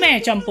काश्मीर में है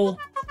चंपू.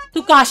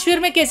 तू काश्मीर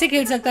में कैसे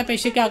खेल सकता है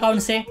पेशे के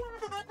अकाउंट से?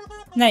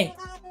 नहीं.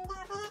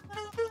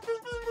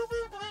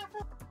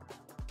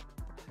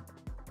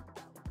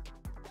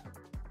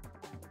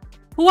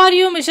 Who are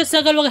you, Mr.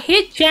 Sagal?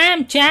 Hey,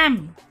 champ.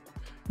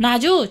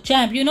 Naju,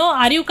 champ, you know,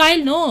 are you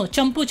Kyle? No,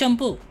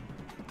 Champu.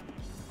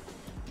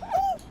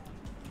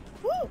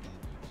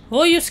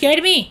 Oh, you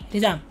scared me,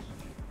 Rizam.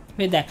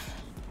 With that.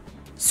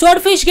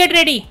 Swordfish, get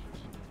ready.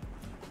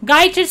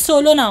 Guys, it's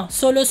solo now.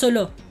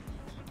 Solo.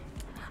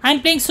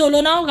 I'm playing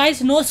solo now,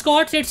 guys. No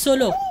Scots, it's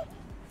solo.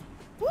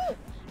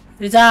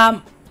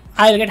 Rizam,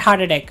 I'll get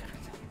heart attack.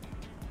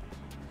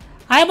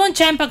 I'm on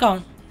champ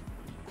account.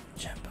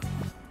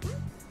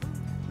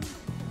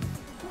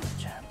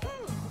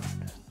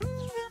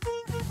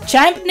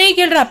 Champ nahi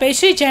खेल रहा.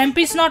 Pesci, champ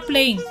is not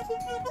playing.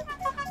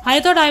 I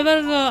thought I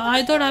were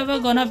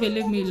gonna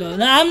believe me. No,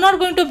 I'm not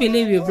going to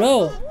believe you,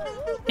 bro.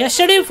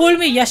 Yesterday you fooled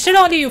me. Yesterday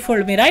only you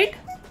fooled me, right?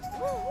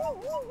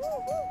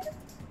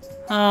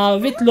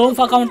 With Loam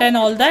account and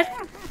all that.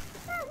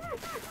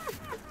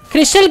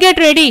 Crystal, get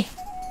ready.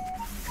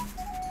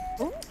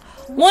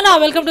 Mona,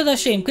 welcome to the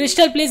stream.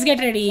 Crystal, please get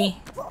ready.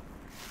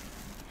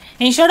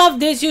 Instead of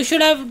this, you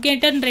should have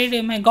gotten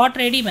ready, man. Got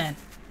ready, man.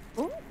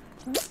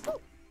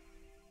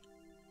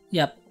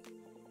 Yep.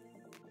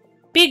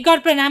 Pig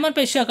got Pranam on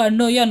Peshakar.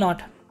 No, you're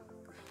not.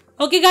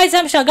 Okay, guys,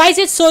 I'm sure. Guys,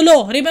 it's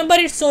solo. Remember,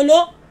 it's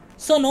solo.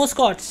 So, no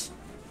Scots.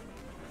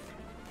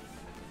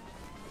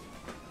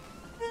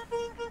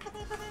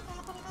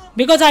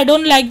 Because I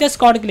don't like the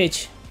Scott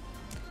glitch.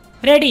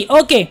 Ready.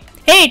 Okay.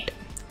 8.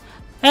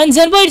 And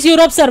Zenbo, it's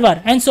Europe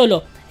server. And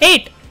solo.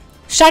 8.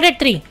 Start at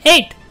 3.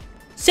 8.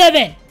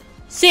 7.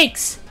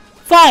 6.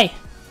 5.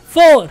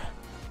 4.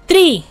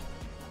 3.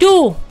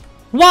 2.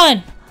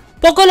 1.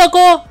 Poco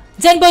Loco.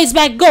 Zenbo is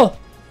back. Go.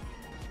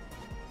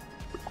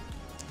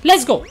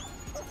 Let's go.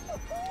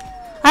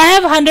 I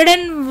have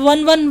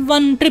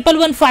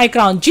 101,115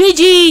 crown.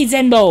 GG,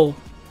 Zenbo.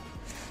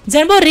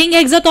 Zenbo Ring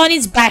Hexathon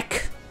is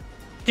back.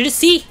 Did you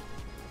see?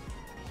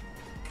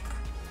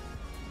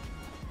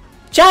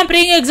 Champ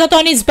Ring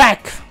Hexathon is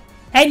back.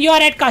 And you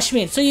are at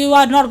Kashmir. So you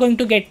are not going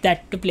to get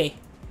that to play.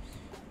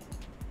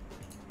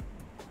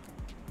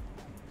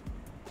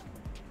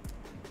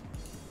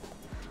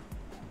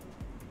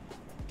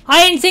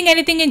 I ain't saying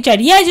anything in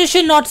chat. Yes, you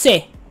should not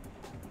say.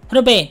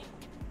 Ruben.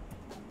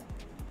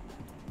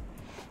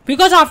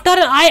 Because after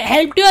I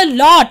helped you a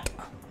lot.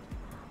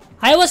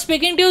 I was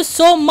speaking to you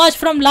so much.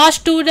 From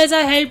last 2 days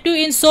I helped you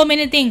in so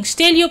many things.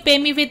 Still you pay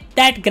me with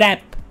that grab.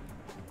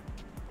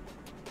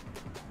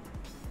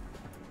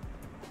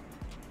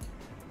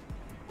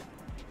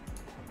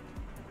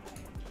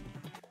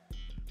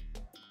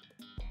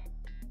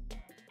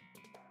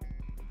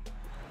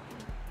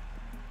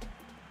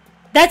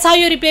 That's how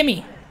you repay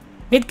me.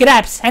 With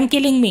grabs and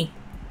killing me.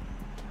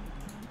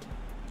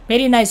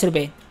 Very nice,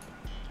 Ruben.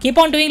 Keep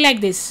on doing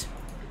like this.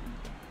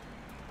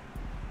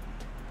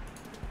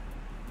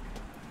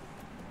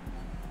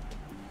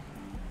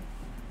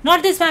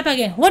 Not this map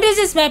again. What is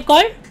this map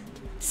called?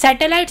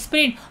 Satellite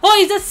Sprint. Oh,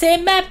 it's the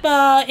same map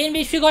in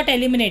which we got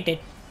eliminated.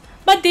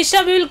 But this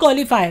time we will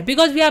qualify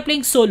because we are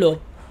playing solo.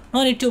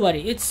 No need to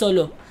worry. It's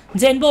solo.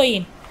 Zenbo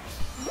in.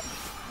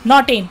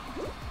 Not in.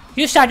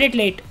 You started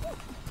late.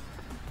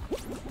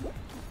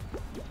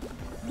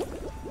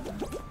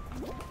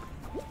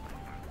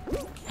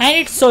 And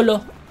it's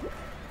solo.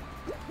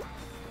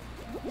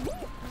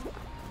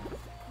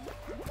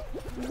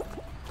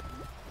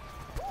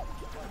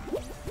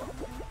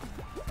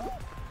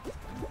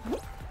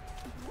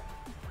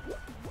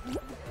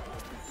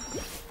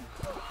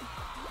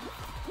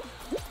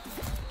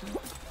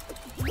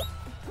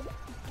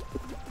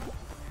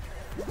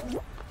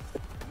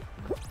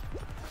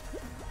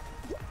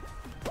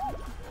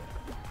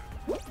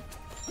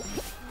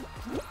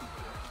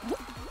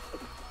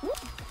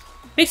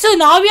 So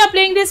now we are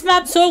playing this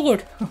map so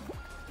good.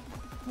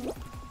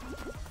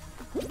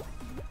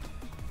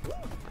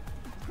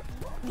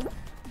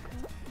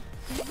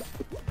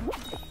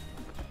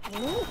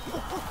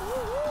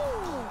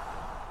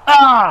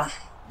 How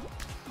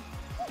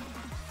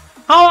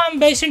I'm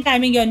wasting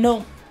timing here?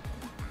 No.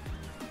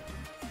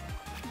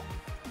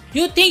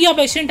 You think you're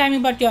wasting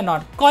timing, but you're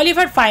not.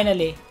 Qualified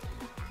finally.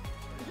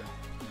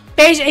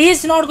 Page,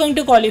 he's not going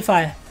to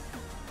qualify.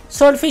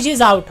 Swordfish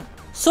is out.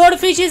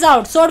 Swordfish is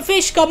out.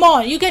 Swordfish, come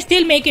on. You can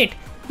still make it.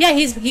 Yeah,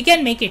 he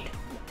can make it.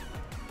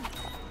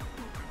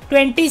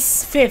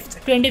 25th.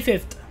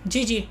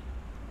 GG.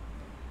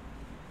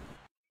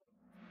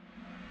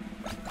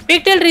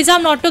 Pick tell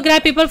Rizam not to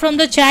grab people from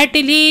the chat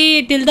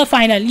till the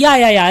final.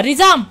 Yeah.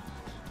 Rizam,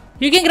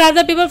 you can grab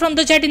the people from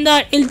the chat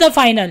till the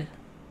final.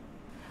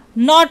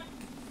 Not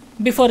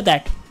before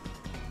that.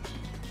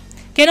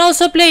 Can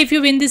also play if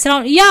you win this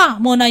round. Yeah,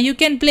 Mona, you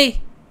can play.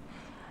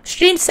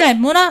 Stream snipe,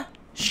 Mona.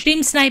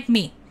 Stream snipe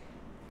me.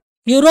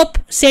 Europe,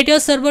 set your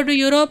server to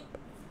Europe.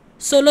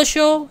 Solo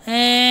show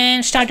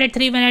and start at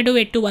 3 when I do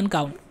 8 to 1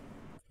 count.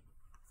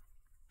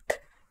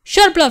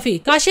 Sure, Fluffy.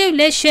 Kashiv,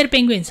 let's share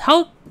penguins.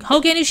 How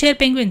can you share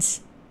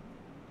penguins?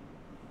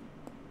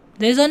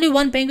 There is only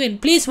one penguin.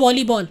 Please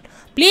volleyball.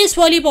 Please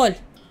volleyball.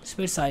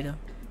 Spit cider.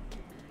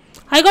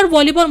 I got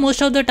volleyball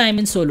most of the time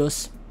in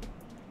solos.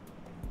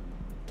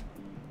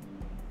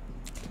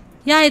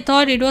 Yeah, I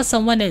thought it was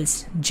someone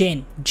else.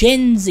 Gen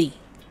Z.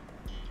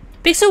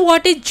 Pixel,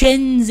 what is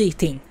Gen Z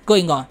thing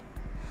going on?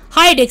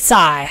 Hi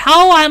Dixai,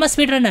 how I am a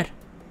speedrunner?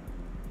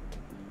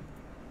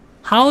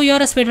 How you're a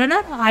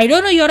speedrunner? I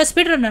don't know you're a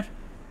speedrunner.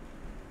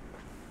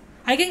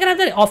 I can grab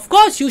that. Of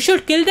course, you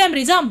should kill them,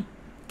 Rizam.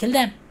 Kill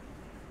them.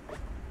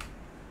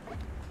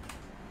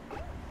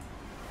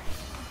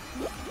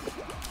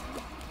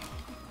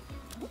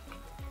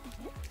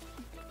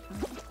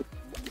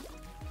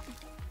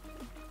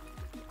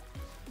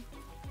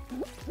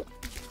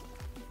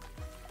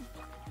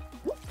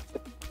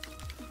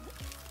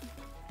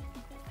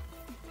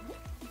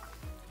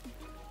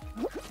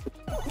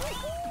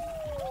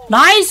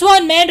 Nice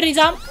one, man,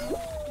 Rizam.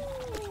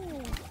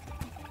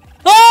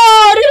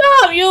 Oh,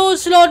 Rizam, you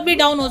slowed me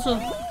down also.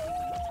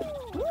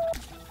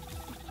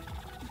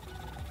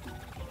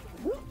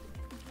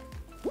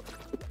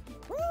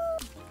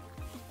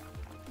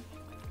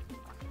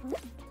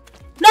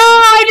 No,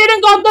 I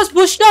didn't got this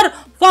booster.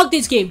 Fuck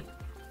this game.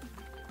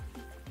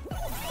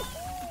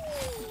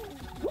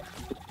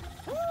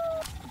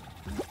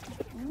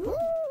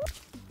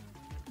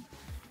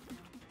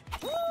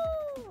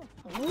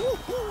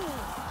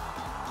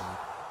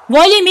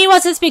 Wally, me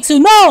versus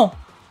Pixu. No!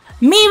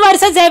 Me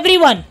versus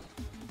everyone.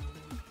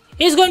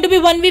 It's going to be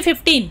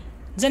 1v15.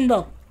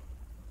 Zenbo.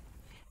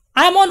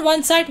 I'm on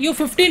one side, you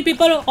 15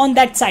 people on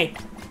that side.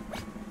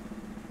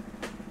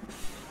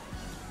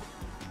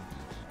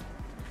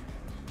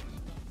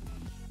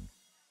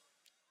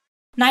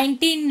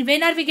 $19.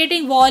 When are we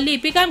getting Wally?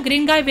 Pick up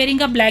green guy wearing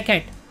a black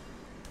hat.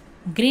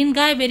 Green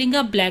guy wearing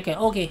a black hat.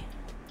 Okay.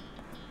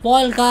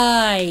 Wall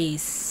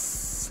guys.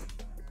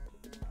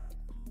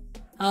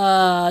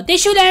 They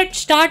should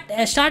start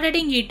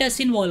adding eaters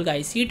in wall,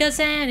 guys. Eaters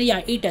and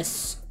yeah,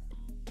 eaters.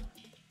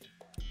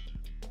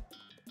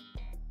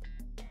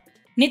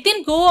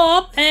 Nitin, go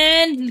up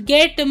and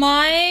get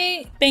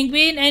my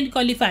penguin and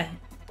qualify.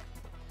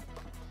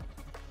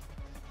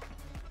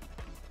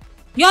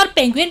 Your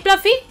penguin,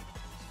 Fluffy?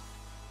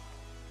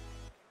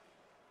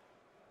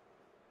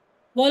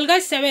 Wall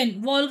guys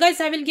 7. Wall guys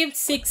I will give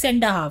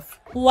 6.5.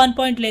 1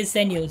 point less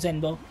than you,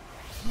 Zenbo.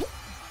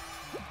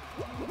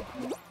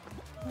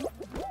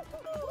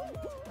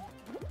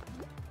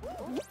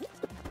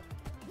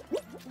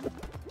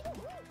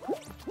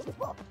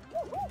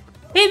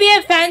 Hey, we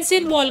have fans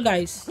in wall,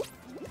 guys.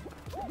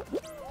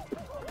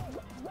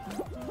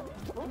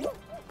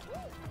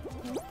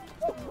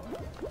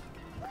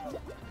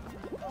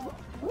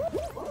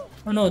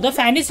 Oh no, the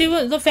fan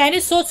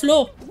is so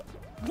slow.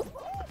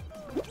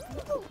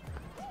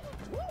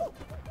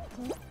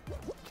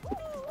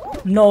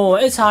 No,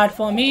 it's hard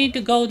for me to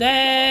go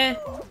there.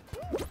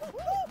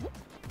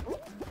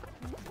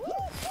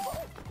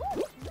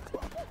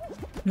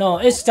 No,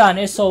 it's done.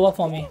 It's over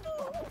for me.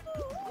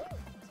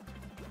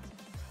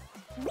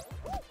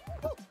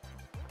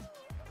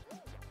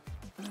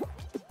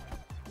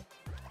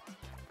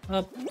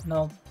 Up,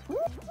 no.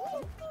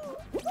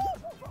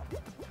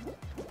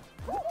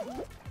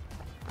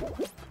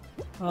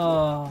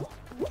 Oh.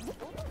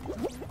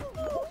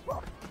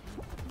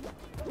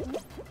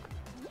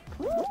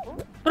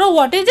 Bro,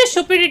 what is this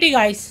stupidity,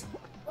 guys?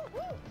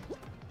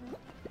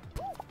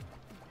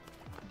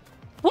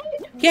 What?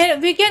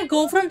 We can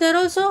go from there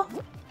also?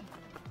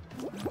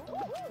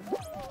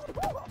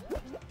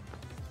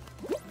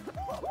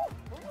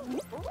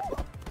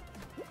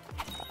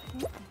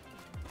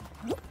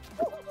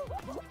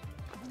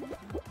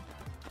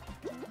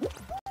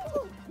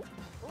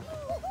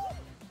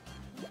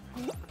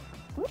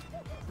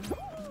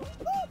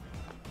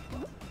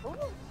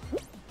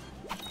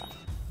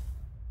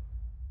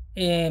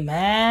 Hey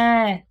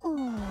man.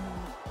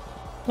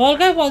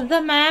 Volga, was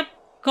the map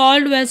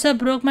called Vesa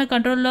broke my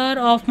controller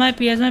of my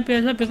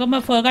PS5 because my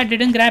Volga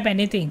didn't grab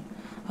anything.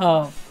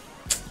 Oh.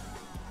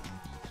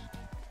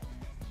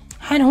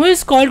 And who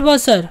is called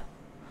Vaser?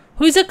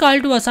 Who is a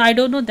cult Vaser? I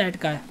don't know that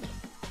guy.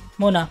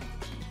 Mona.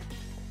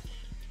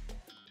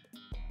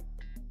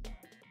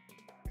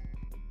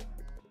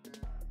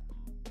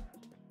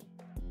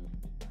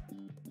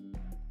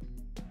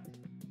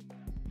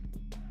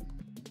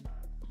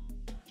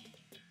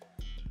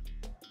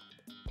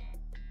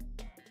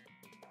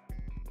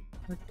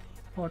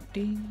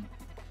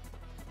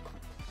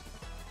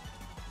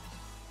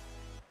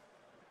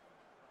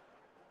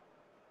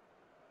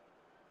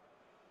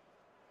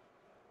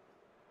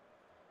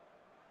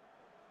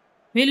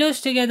 We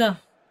lose together.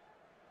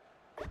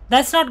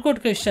 That's not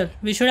good, Crystal.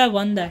 We should have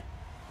won that.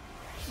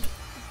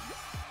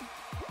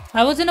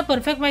 I was in a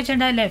perfect match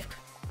and I left.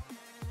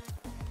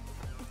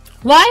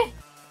 Why?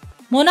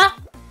 Mona?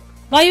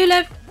 Why you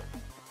left?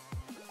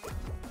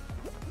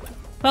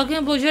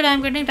 Fucking bullshit, I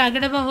am getting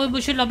targeted by a whole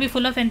bullshit lobby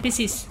full of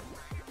NPCs.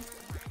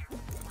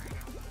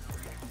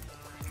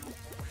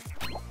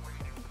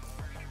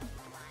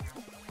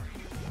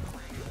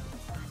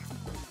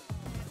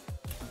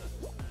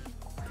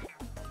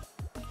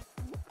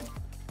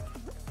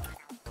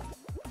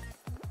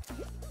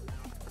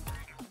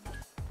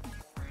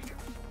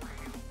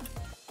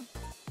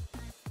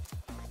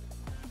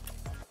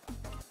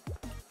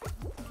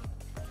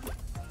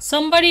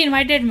 Somebody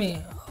invited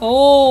me.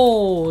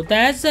 Oh,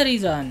 that's the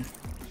reason.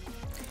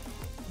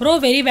 Bro,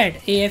 very bad.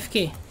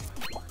 AFK.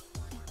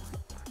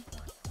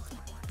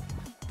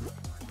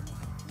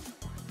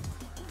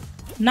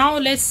 Now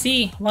let's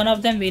see one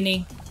of them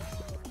winning.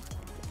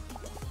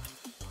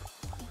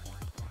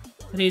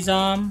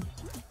 Rizam.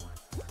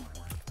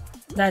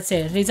 That's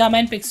it. Rizam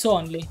and Pixo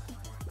only.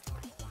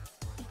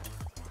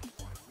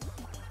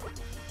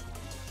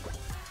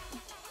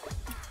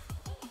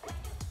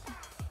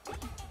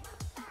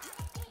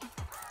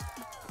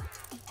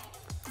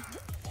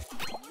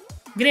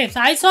 Grapes.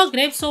 I saw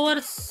grapes over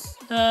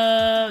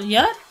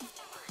here.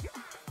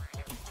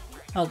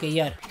 Okay,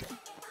 here.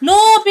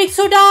 No,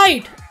 Pixo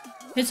died.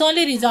 It's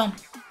only Rizam.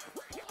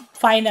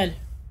 Final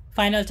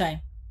time.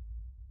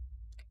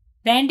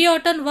 Randy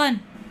Orton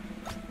won.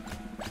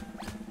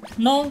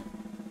 No.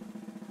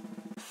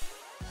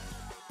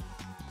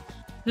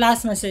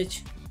 Last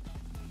message.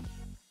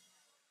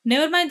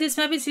 Never mind, this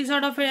map is 6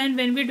 out of 8 and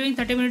when we're doing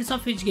 30 minutes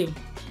of each game.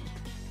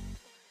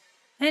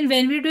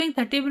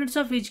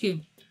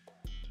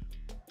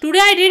 Today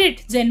I did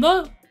it,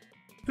 Zenbo.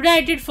 Today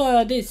I did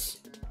for this.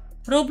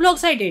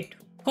 Roblox I did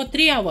for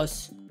 3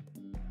 hours.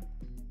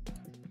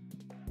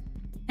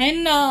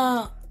 And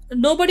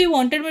nobody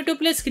wanted me to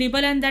play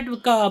Scribble and that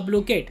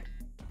Blue Kid.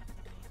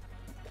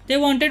 They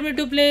wanted me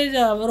to play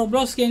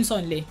Roblox games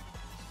only.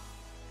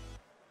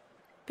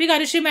 Pig, are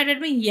you still mad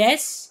at me?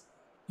 Yes.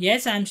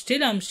 Yes, I'm still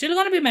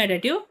gonna be mad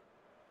at you.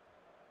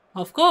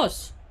 Of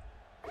course.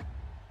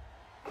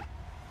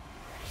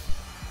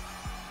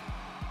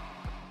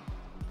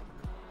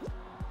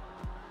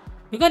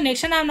 Because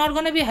next time I'm not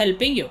gonna be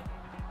helping you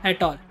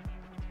at all.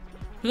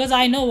 Because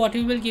I know what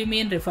you will give me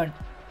in refund.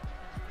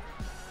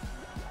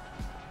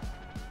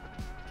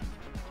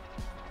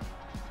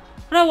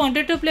 But I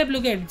wanted to play Blue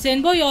Kid.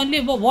 Zenbo, you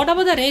only. What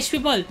about the rich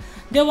people?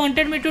 They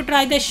wanted me to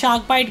try the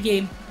Shark Bite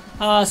game.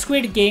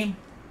 Squid game.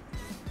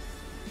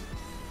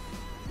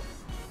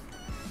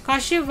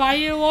 Kashif, why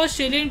you was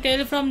stealing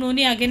tail from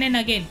Noni again and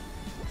again?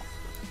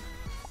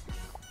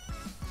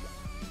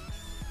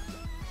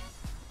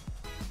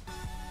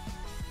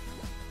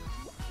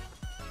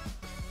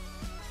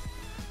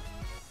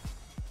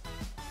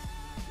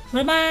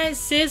 But my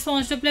sis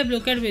wants to play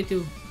Blue Kid with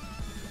you.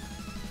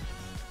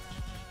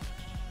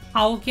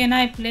 How can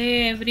I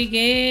play every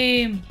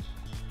game?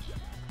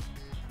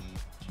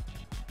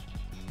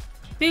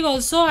 Big,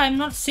 also I'm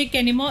not sick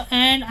anymore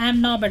and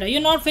I'm now better.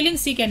 You're not feeling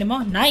sick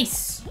anymore?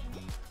 Nice.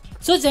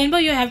 So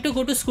Zenbo, you have to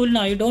go to school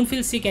now. You don't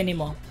feel sick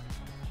anymore.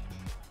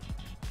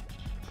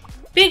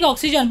 Big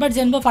oxygen, but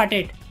Zenbo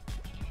farted.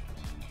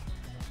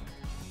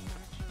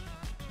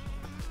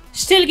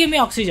 Still give me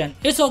oxygen.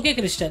 It's okay,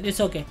 Crystal. It's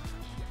okay.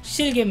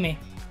 Still give me.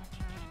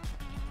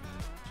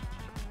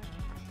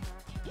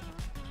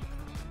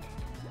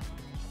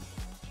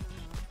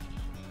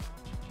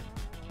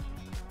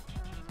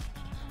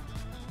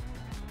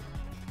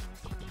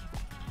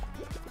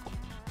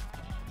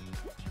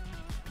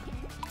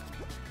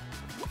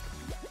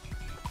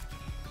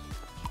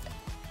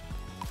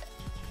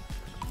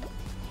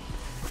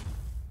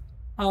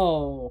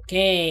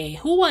 Okay,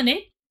 who won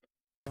it?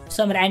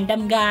 Some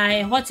random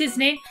guy. What's his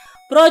name?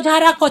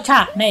 Projhara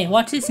Kocha. No,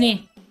 what's his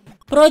name?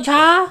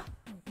 Projha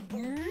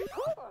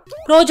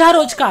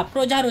Rojka,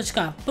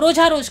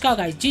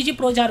 guys. GG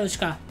Projha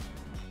Rojka.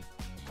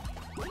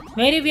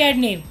 Very weird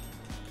name.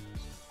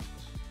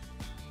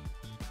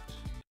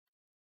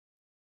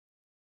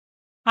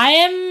 I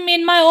am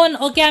in my own.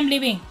 Okay, I'm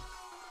leaving.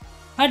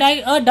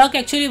 A duck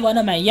actually won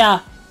a match. Yeah.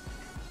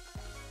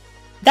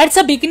 That's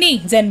a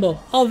bikini, Zenbo.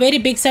 A very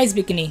big size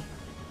bikini.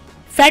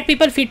 Fat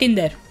people fit in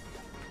there.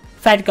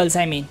 Fat girls,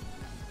 I mean.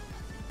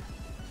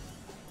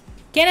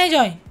 Can I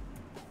join?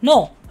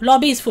 No.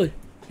 Lobby is full.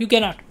 You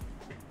cannot.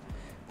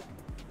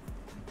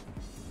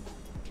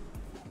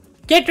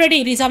 Get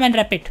ready, Rizam and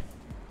Rapid.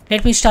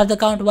 Let me start the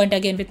count once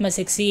again with my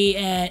sexy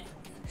and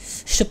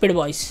stupid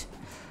voice.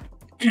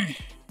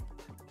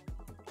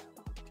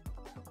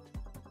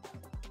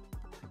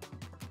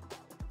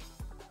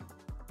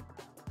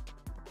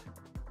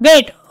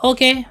 Wait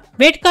okay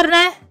wait करना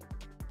है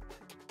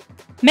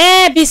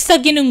मैं 20 तक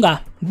गिनूंगा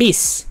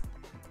 20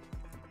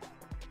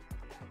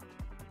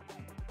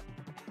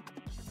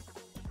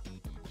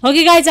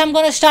 okay guys I'm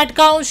gonna start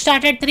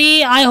at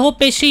 3 I hope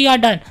Pastry you are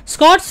done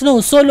Scots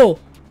no solo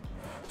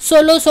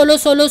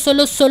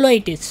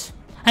it is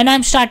and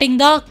I'm starting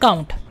the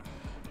count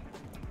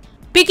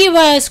Picky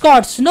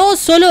Scots no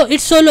solo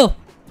it's solo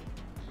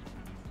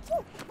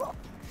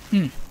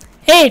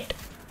 8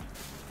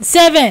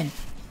 7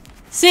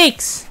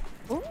 6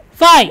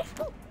 5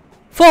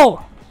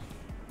 4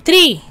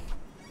 3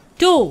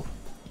 2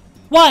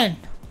 1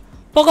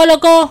 Poco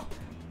Loco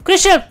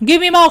Crystal give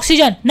me my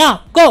oxygen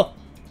now go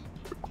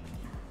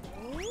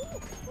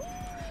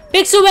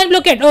Pixu when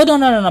Blue Kid oh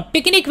no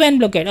Picnic when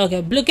Blue Kid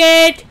okay Blue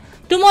Kid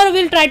tomorrow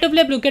we'll try to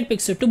play Blue Kid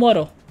Pixu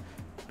tomorrow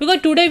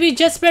because today we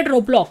just played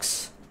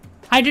Roblox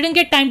I didn't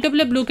get time to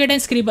play Blue Kid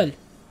and Scribble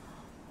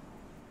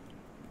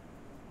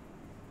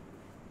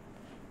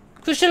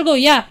Crystal go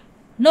yeah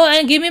no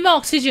and give me my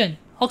oxygen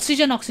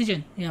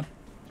yeah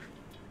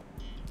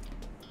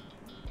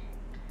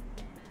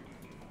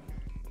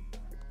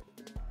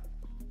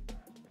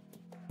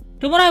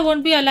Tomorrow I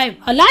won't be alive.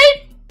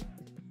 Alive?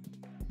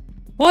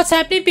 What's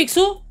happening,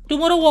 Pixu?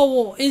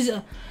 Tomorrow is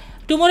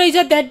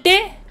a dead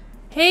day?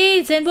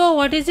 Hey Zenbo,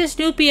 what is this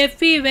new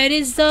PFP? Where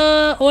is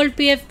the old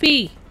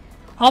PFP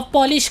of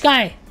Polish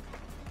guy?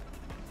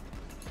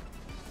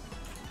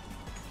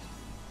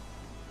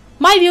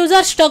 My views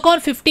are stuck on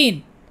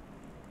 15.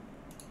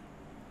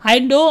 I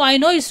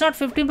know it's not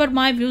 15, but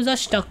my views are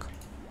stuck.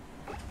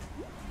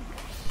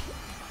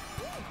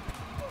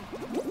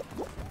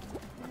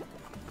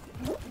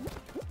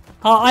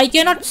 I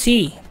cannot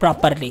see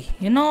properly,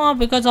 you know,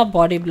 because of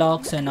body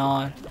blocks and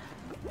all.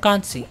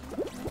 Can't see.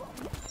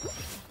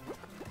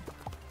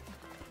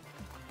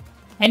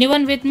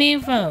 Anyone with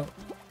me?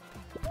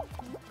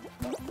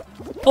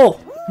 Oh,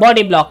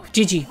 body block.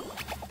 GG.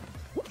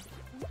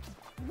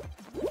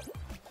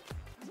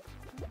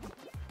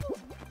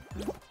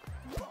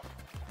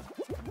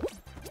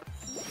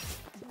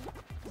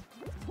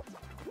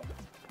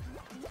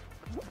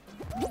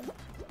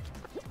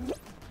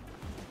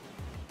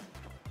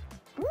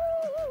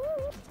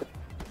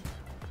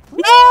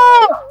 No!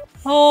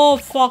 Oh,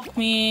 fuck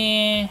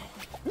me.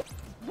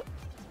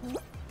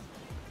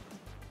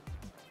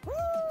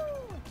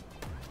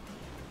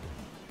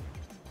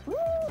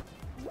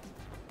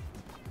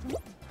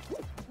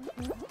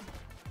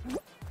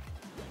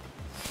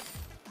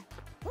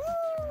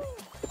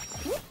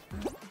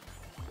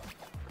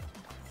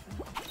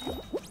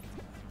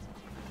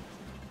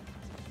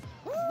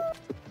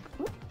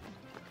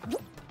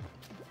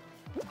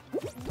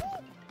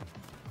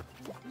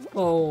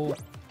 Oh.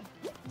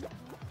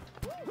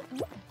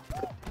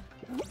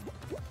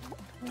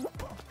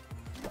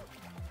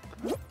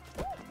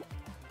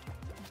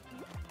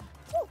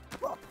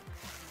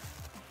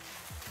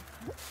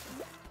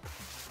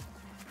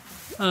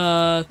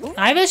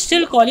 I will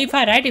still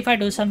qualify, right? If I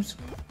do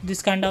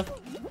this kind of.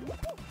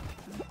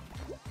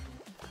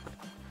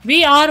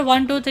 We are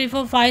 1, 2, 3,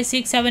 4, 5,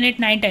 6, 7, 8,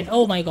 9, 10.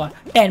 Oh my god.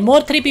 10.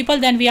 More 3 people,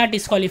 then we are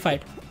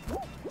disqualified.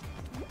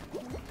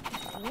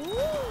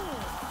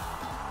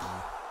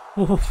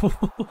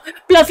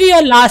 Fluffy,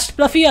 you're last.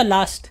 Fluffy, you're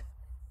last.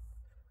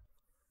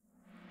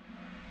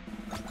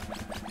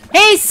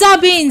 Hey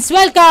Sabines,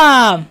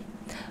 welcome.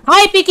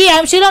 Hi Piki,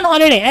 I'm still on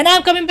holiday and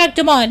I'm coming back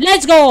tomorrow.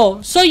 Let's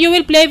go. So you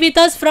will play with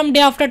us from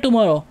day after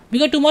tomorrow.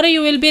 Because tomorrow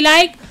you will be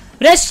like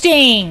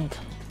resting.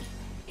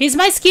 Is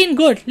my skin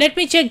good? Let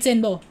me check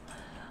Zenbo.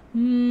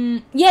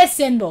 Yes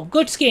Zenbo,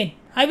 good skin.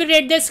 I will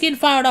rate this skin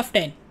 5 out of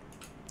 10.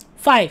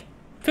 5.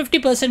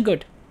 50%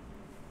 good.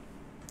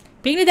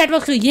 Piggy, that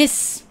was good.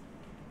 Yes.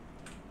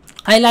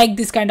 I like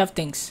this kind of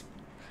things.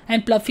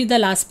 And Fluffy the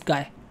last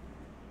guy.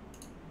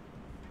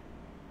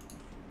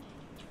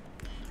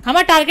 I'm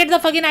gonna target the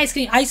fucking ice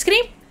cream. Ice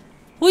cream?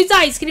 Who is the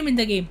ice cream in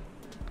the game?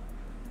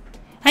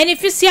 And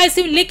if you see ice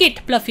cream, lick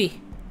it,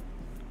 Fluffy.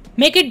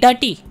 Make it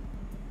dirty.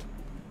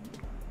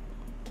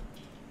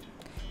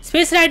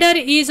 Space Rider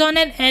is on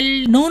an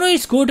L. No,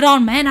 it's good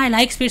round, man. I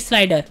like Space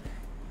Rider.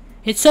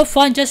 It's so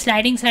fun, just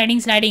sliding.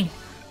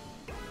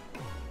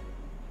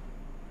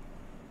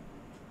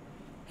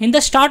 In the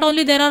start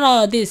only there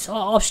are these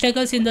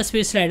obstacles in the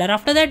Space Rider.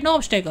 After that, no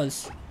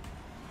obstacles.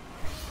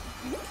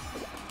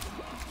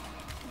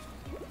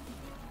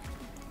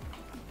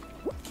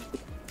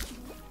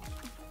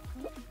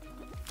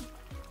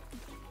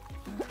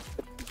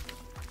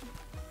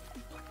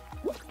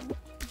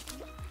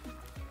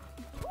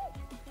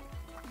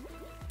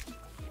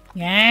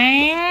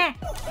 Yeah.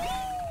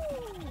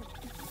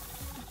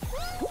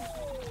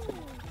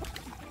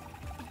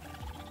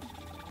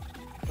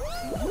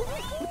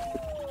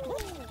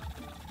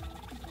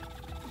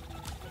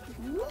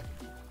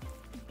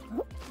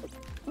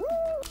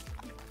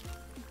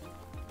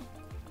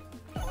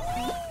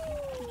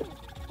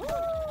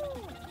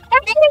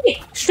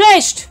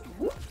 Stretched.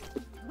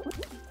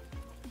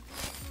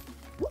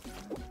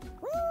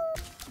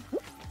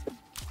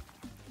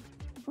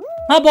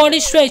 My body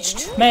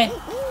stretched, man.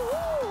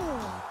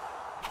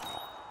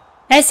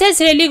 SS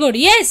really good.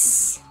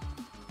 Yes.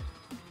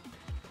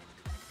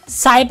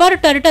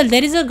 Cyber Turtle.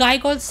 There is a guy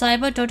called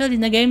Cyber Turtle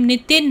in the game.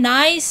 Nitin,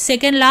 nice.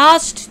 Second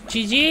last.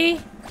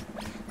 GG.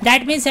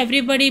 That means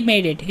everybody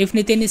made it. If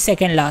Nitin is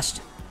second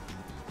last.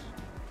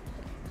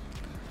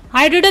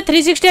 I did a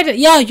 360.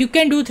 Yeah, you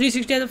can do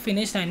 360 at the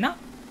finish line, na?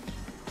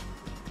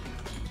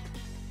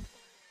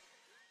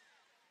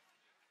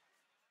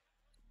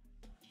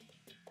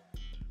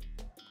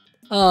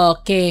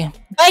 Okay.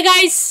 Bye,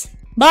 guys.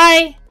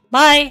 Bye.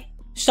 Bye.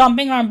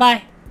 Stomping around.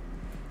 Bye.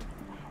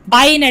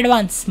 Bye in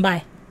advance.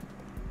 Bye.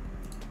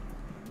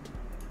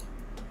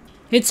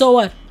 It's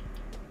over.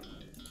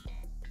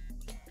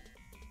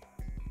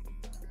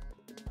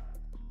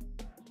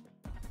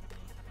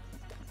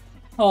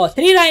 Oh,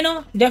 3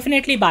 Rhino.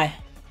 Definitely bye.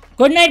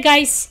 Good night,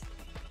 guys.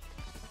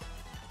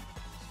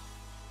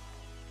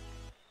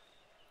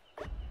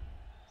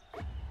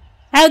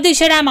 Have this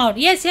shit. I'm out.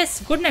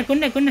 Yes. Good night.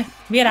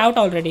 We are out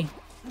already.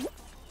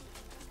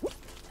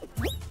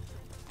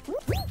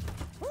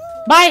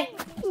 Bye.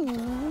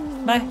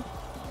 Bye.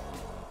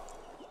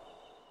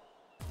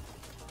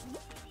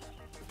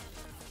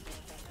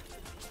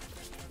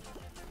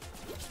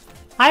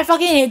 I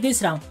fucking hate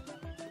this round.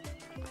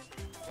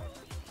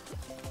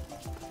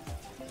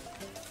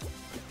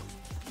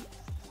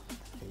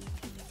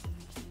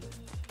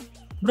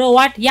 Bro,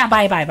 what? Yeah,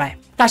 bye.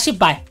 Kashif,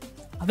 bye.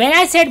 When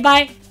I said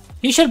bye,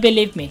 you should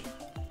believe me.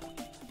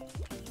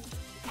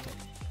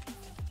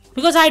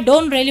 Because I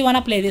don't really want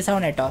to play this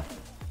round at all.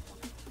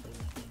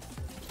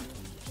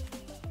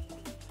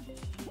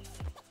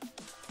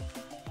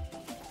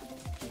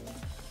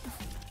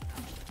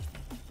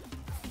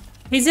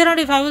 Is it round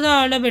if I was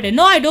a bit?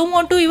 No, I don't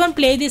want to even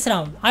play this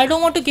round. I don't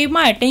want to give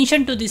my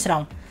attention to this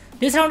round.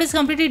 This round is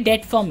completely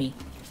dead for me.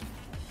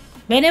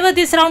 Whenever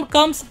this round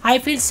comes, I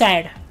feel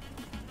sad.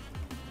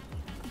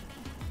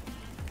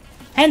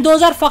 And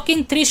those are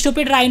fucking 3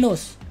 stupid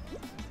rhinos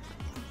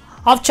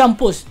of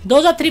champus.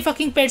 Those are 3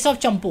 fucking pets of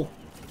champu.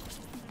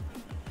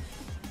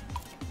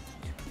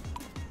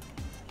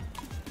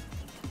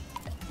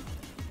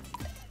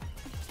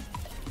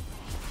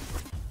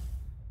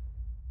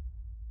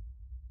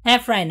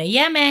 F rhino.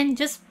 Yeah, man.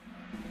 Just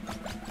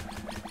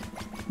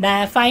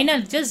the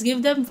final. Just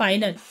give them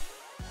final.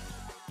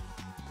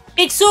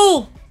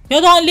 Pixu,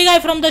 you're the only guy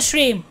from the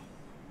stream.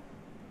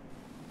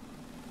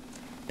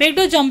 Pick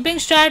to jumping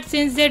strat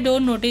since they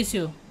don't notice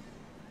you.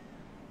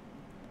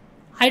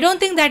 I don't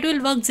think that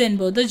will work,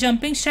 Zenbo. The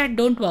jumping strat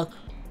don't work.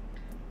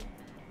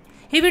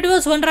 If it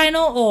was one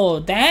rhino, oh,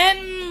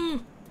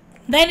 then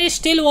it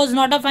still was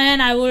not a fan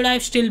and I would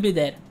have still be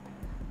there.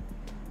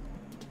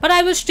 But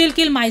I will still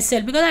kill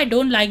myself because I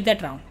don't like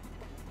that round.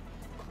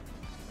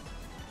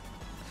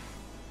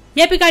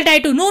 Yeah, pick, I'll die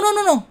too.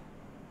 No.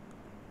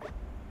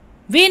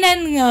 Win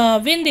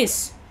and win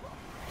this.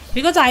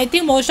 Because I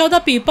think most of the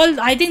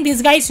people, I think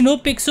this guy is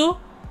noob, Pixu.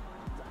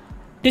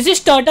 This is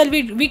turtle.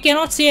 We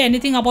cannot say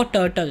anything about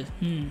turtle.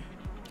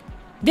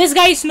 This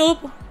guy is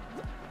noob.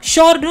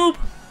 Sure noob.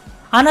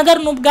 Another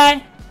noob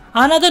guy.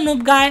 Another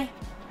noob guy.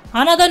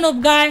 Another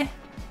noob guy.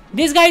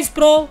 This guy is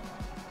pro.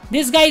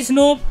 This guy is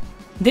noob.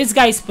 This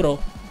guy is pro.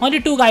 Only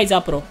 2 guys are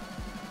pro.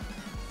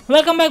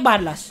 Welcome back,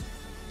 Barlas.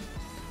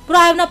 Bro,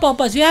 I have no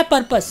purpose. You have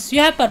purpose. You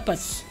have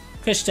purpose,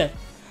 Crystal.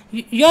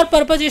 Your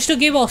purpose is to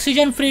give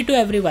oxygen free to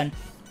everyone.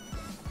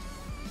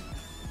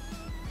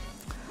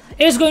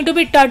 It's going to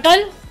be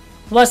Turtle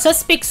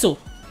versus Pixu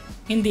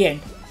in the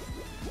end.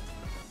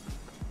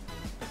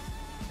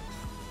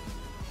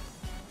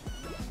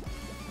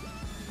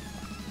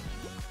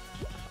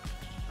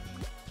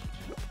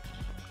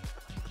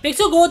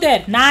 Pixu, go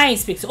there.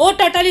 Nice, Pixu. Oh,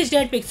 Turtle is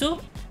dead,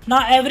 Pixu.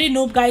 Now every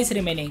noob guy is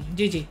remaining.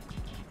 GG.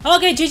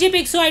 Okay, GG,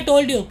 Pixu, I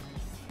told you.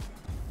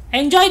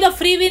 Enjoy the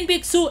free win,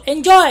 Pixu.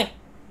 Enjoy.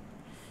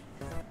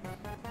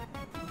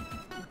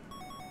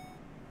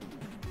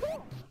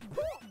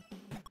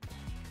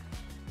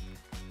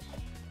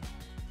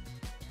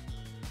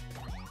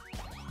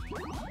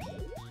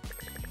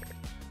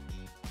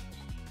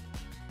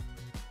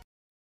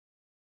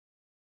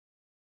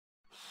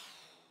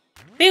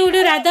 Would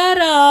you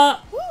rather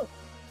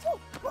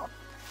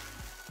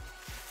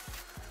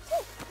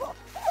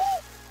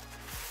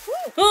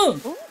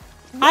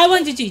I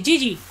won,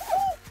 GG.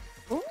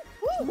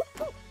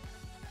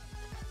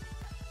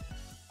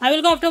 I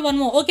will go after one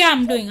more. Okay,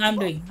 I'm doing.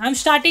 I'm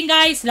starting,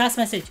 guys. Last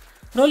message.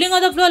 Rolling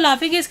on the floor,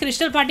 laughing is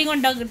Crystal partying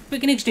on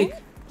picnic stick.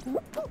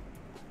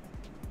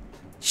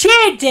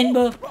 Shit,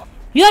 Zenbo.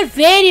 You are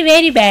very,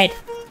 very bad.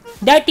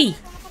 Dirty.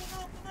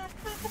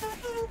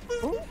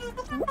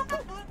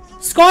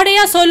 Squad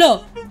या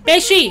solo?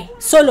 Pastry,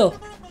 solo.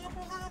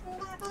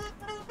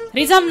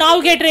 Rizam, now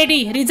get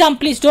ready. Rizam,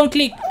 please don't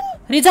click.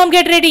 Rizam,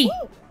 get ready.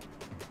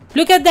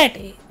 Look at that.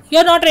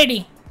 You're not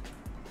ready.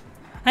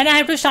 And I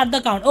have to start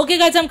the count. Okay,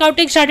 guys, I'm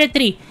counting. Start at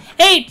 3.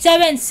 8,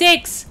 7,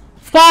 6,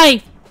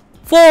 5,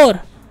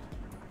 4,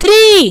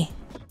 3,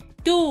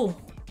 2,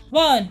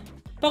 1.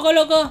 Poco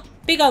Loco,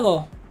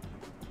 Picago.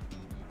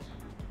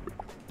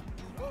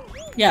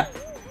 Yeah.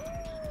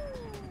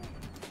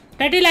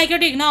 Dirty like your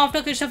tick now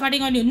after Christian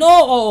farting on you. No!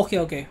 Oh,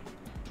 okay.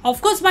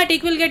 Of course my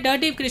tick will get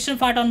dirty if Christian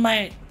fart on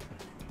my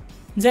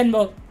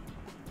Zenbo.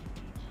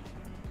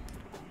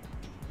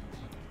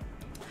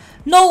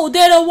 No,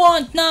 they don't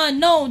want none.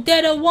 No,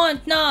 they don't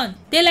want none.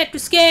 They like to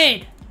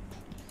skate.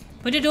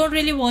 But they don't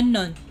really want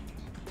none.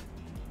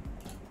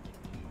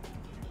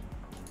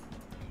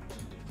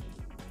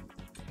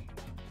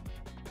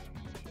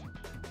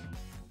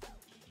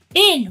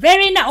 In,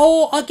 very nice.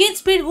 Oh, again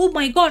speed. Oh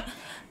my god.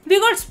 We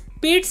got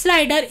speed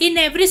slider in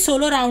every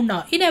solo round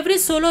now. In every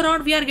solo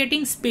round we are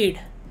getting speed.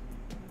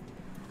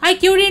 I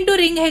queued into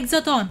Ring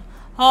Hexathon.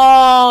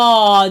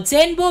 Oh,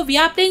 Zenbo, we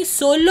are playing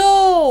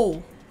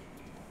solo.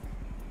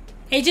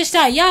 AJ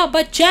Styles, yeah,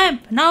 but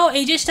champ. Now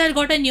AJ Styles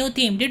got a new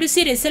theme. Did you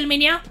see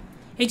WrestleMania?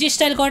 AJ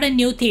Styles got a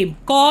new theme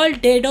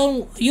called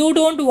You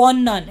Don't Want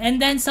None,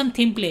 and then some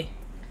theme play.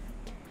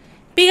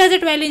 Big as a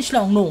 12-inch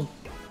long. No.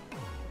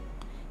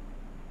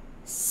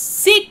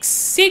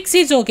 6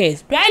 is okay.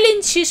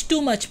 12-inch is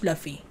too much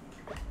fluffy.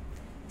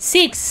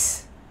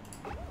 6.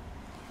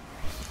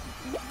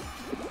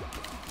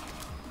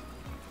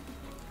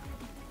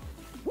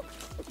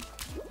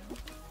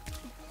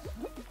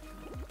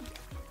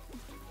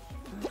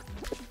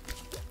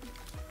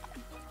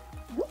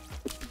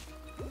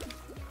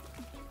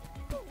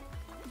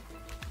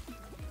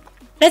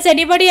 Does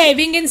anybody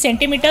having in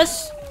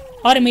centimeters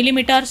or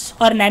millimeters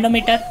or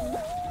nanometer?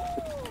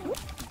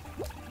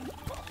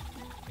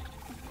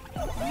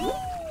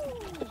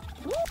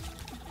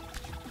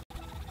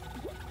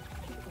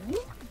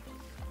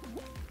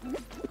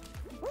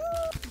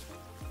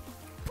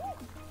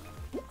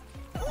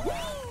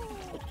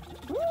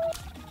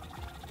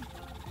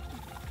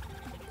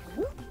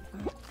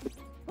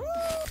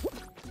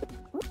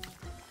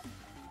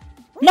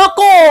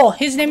 Noko!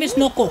 His name is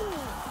Noko.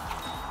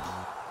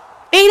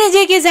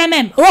 Take his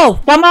MM. Oh,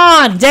 come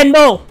on,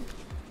 Zenbo.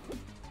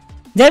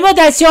 Zenbo,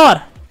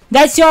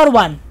 that's your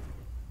one.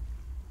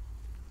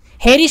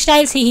 Harry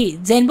Styles,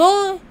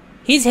 Zenbo,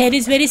 his hair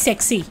is very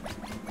sexy.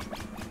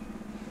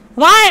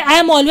 Why I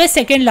am always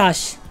second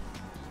last?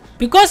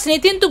 Because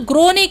Nitin तू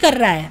grow नहीं कर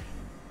रहा है.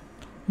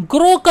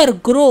 Grow कर,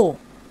 grow.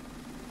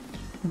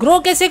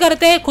 Grow कैसे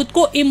करते हैं? खुद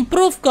को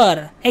improve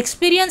कर,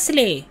 experience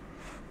ले.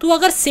 तू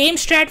अगर सेम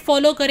स्ट्रैट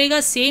फॉलो करेगा,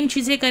 सेम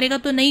चीज़ें करेगा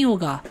तो नहीं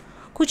होगा.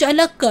 कुछ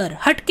अलग कर,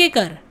 हटके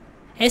कर.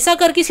 ऐसा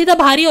कर कि सीधा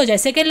भारी हो जाए,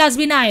 सेकेंड लास्ट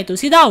भी ना आए तो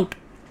सीधा आउट.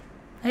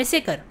 ऐसे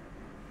कर.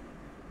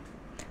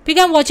 Pick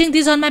I am watching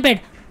this on my bed.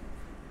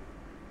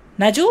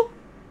 नाजू,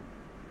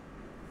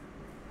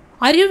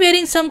 are you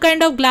wearing some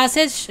kind of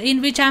glasses in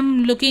which I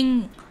am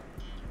looking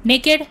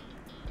naked?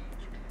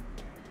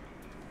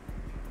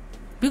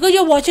 Because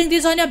you are watching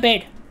this on your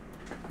bed.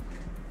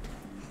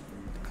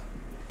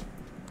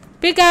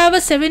 Pick, I have a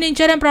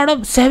 7-incher. I'm proud of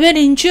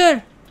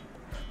 7-incher.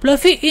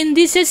 Fluffy, in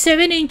this is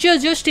 7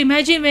 inches. Just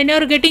imagine when you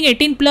are getting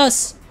 18 plus,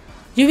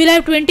 you will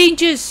have 20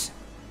 inches.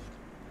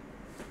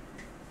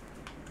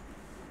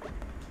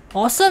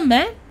 Awesome,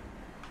 man.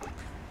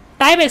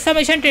 Type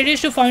exclamation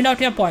teddies to find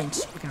out your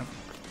points.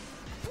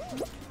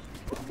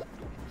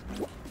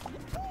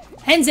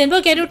 And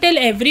Zenbo, can you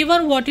tell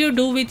everyone what you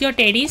do with your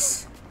teddies?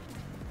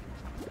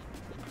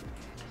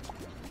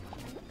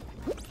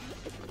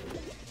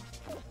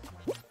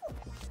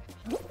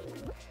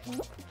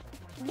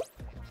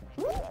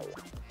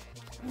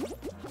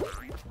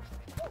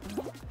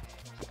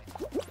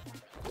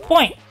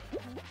 Point.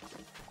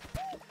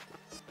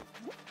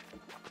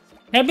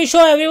 Let me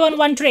show everyone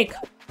one trick.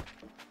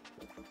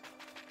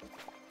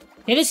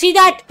 Did you see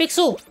that,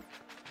 Pixu?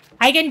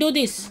 I can do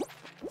this.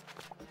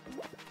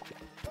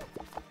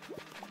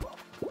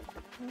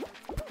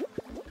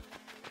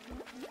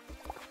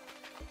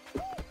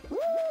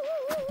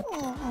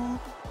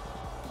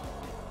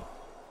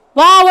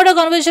 Wow, what a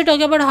conversation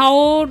talking about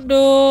how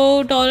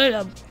to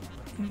tolerate.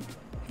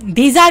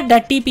 These are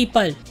dirty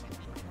people.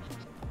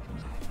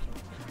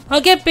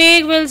 Okay,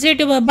 Pig, will see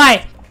you.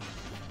 Bye.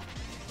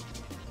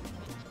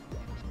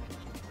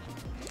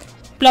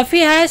 Fluffy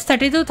has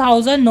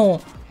 32,000.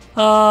 No.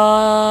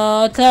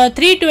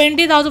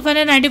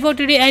 320,594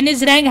 today and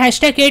his rank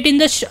hashtag 8 in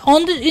the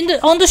on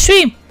the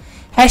stream.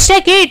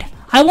 Hashtag 8.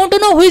 I want to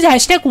know who is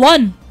hashtag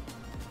 1.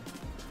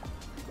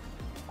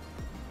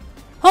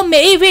 Oh,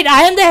 wait,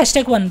 I am the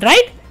hashtag 1,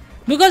 right?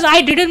 Because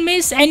I didn't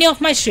miss any of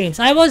my streams.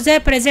 I was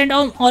there present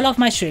on all of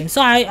my streams.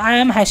 So I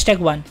am hashtag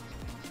 1.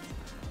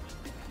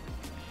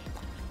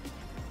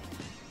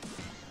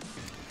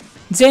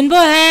 Zenbo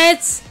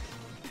has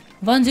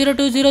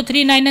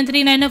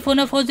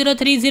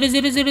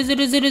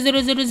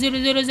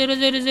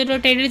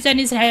 1020399394040300000000000000 Teddies and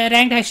is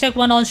ranked hashtag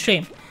 1 on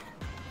stream.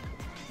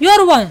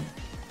 You're 1.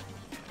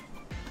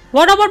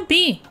 What about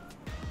me,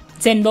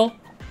 Zenbo?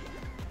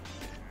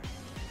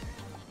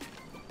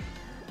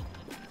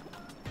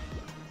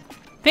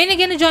 Penny,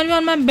 can you join me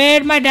on my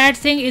bed? My dad's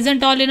thing isn't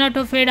tall enough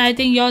to fit. I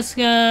think yours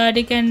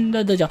can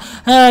do the job.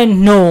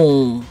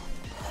 No.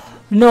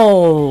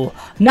 No.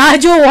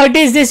 Naju, what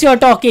is this you're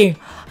talking?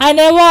 I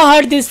never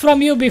heard this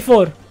from you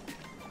before.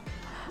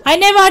 I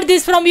never heard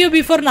this from you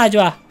before,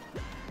 Najwa.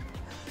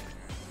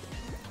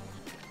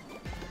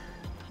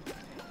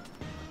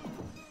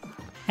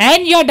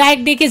 And your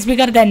dick is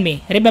bigger than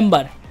me.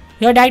 Remember,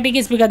 your dick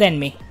is bigger than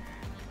me.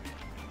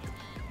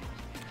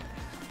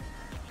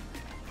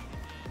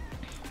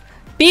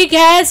 Peak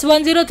has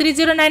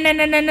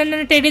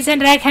 10309999 teddies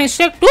and rack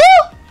hashtag 2.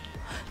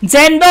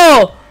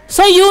 Zenbo,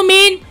 so you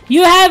mean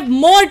you have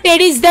more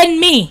teddies than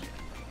me?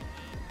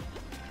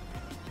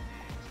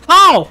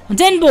 How,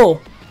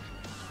 Zenbo?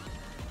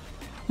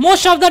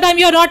 Most of the time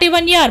you are not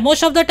even here.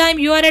 Most of the time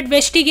you are at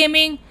Vesty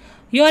Gaming.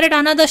 You are at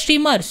another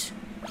streamers.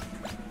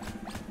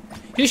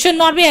 You should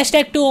not be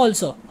hashtag 2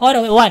 also or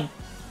 1.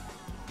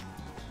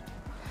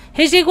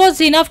 His dick was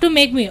enough to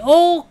make me.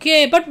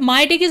 Okay, but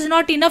my dick is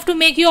not enough to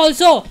make you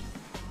also.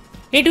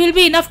 It will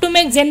be enough to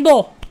make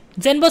Zenbo.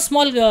 Zenbo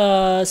small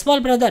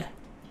brother.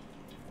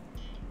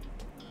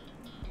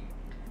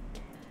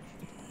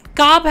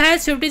 Carb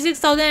has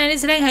 56,000 and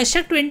is rank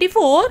hashtag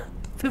 24.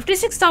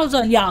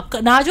 56,000. Yeah,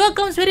 Najwa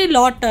comes very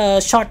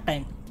short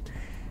time.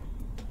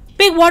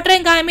 Pick what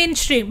rank I am in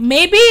stream.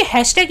 Maybe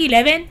hashtag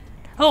 11.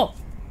 Oh,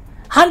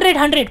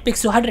 100.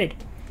 Pixu 100.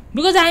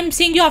 Because I am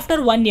seeing you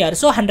after 1 year.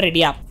 So 100,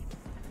 yeah.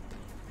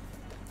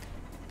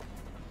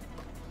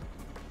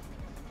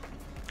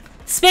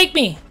 Spake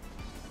me.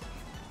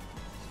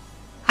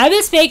 I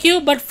will spake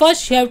you, but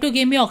first you have to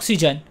give me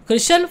oxygen.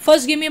 Crystal,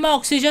 first give me my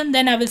oxygen,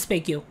 then I will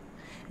spake you.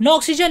 No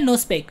oxygen, no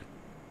spec.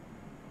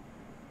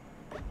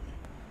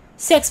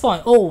 Sex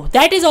point. Oh,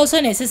 that is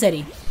also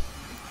necessary.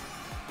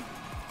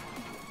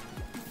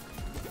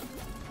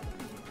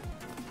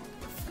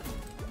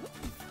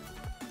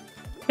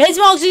 Where's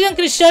my oxygen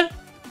crystal?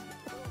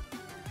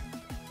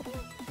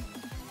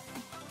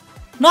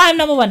 No, I'm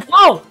number 1.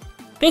 Oh!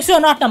 Pix, you are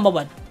not number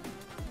 1.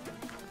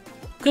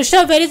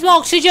 Crystal, where is my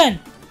oxygen?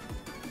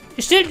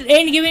 You still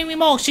ain't giving me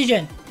my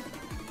oxygen.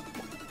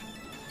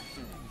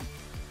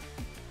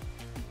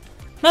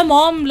 My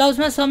mom loves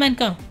my son and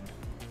come.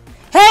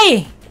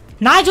 Hey!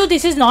 Naju,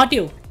 this is not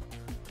you.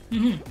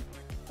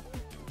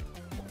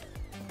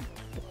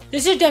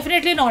 This is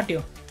definitely not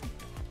you.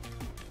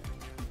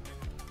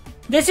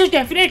 This is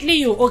definitely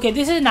you. Okay,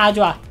 this is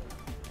Najwa.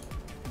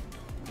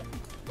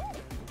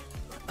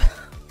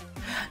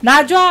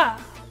 Najwa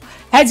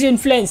has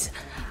influence.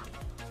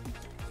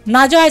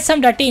 Najwa has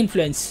some dirty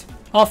influence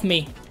of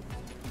me.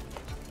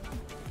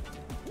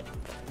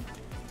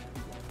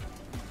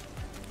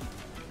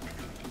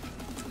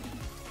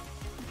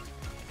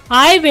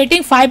 I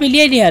waiting 5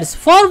 billion years.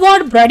 For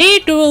what, buddy?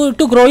 To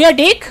grow your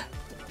dick?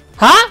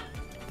 Huh?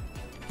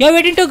 You're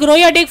waiting to grow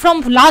your dick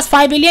from last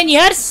 5 billion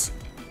years?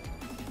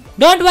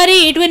 Don't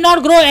worry, it will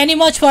not grow any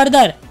much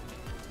further.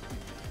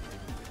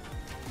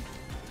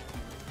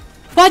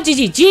 What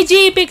GG?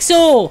 GG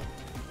Pixo!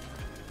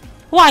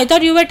 Oh, I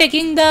thought you were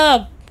taking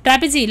the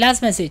trapeze.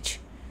 Last message.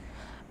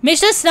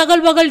 Mr.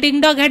 Snugglebuggle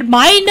Ding Dog had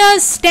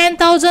minus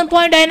 10,000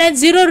 point and had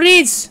 0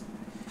 reads.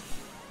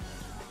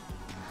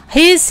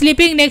 He is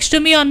sleeping next to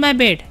me on my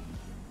bed.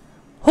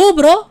 Who,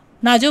 bro?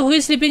 Najo, who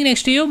is sleeping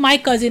next to you? My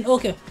cousin.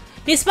 Okay.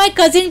 Is my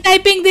cousin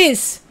typing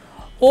this?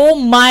 Oh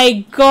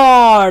my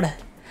god.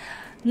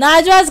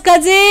 Najwa's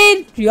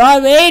cousin. You are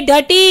very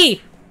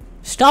dirty.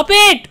 Stop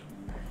it.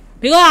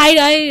 Because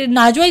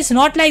Najwa is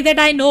not like that,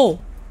 I know.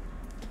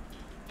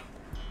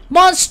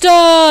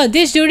 Monster.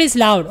 This dude is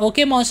loud.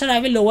 Okay, Monster, I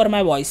will lower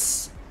my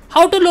voice.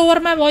 How to lower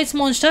my voice,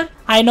 Monster?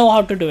 I know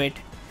how to do it.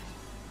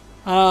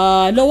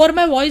 Lower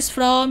my voice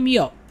from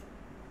here.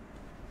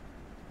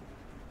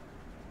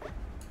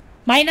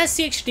 Minus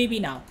 6 dB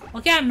now.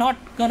 Okay, I'm not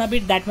gonna be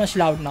that much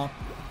loud now.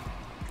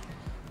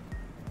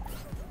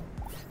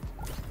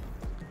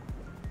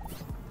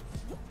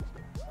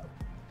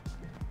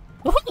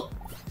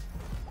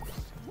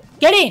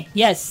 Get in!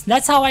 Yes,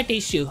 that's how I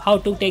teach you how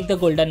to take the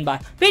golden bar.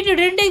 Wait, you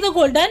didn't take the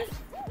golden?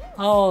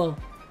 Oh.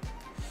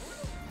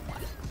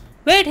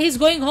 Wait, he's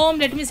going home.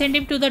 Let me send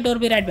him to the door.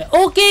 Be right back.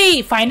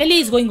 Okay, finally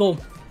he's going home.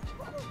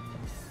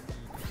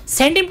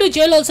 Send him to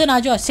jail also,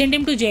 Najwa. Send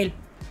him to jail.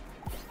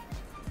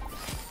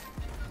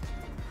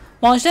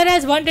 Monster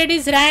has 1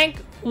 teddy's rank.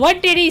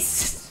 1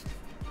 teddy's.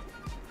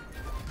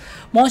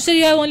 Monster,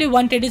 you have only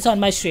 1 teddy's on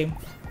my stream.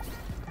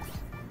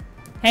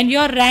 And you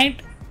are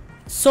ranked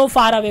so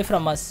far away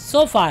from us.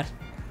 So far.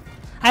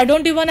 I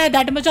don't even have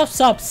that much of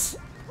subs.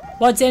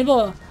 What,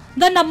 Zenbo?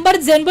 The number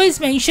Zenbo is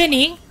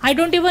mentioning, I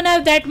don't even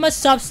have that much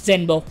subs,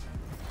 Zenbo.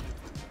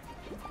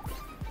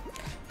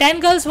 10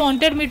 girls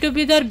wanted me to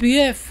be their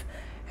BF.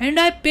 And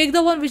I picked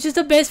the one which is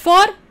the best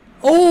for?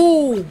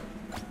 Oh!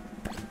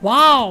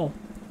 Wow!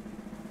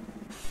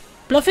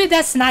 Fluffy,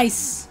 that's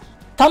nice.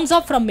 Thumbs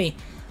up from me.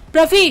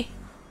 Fluffy,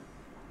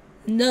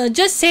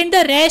 just send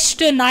the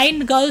rest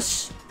 9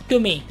 girls to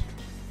me.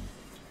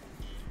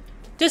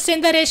 Just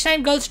send the rest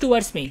 9 girls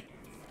towards me.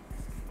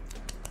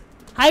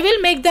 I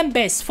will make them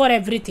best for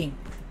everything.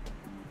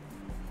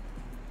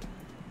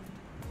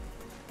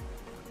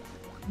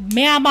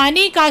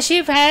 Meamani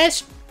Kashif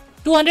has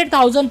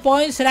 200,000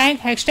 points, rank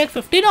hashtag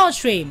 15 on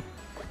stream.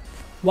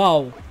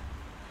 Wow.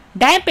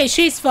 Damn,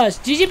 Pastry is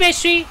first. GG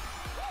Pastry.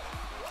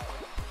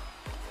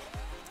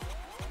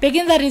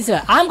 Begin the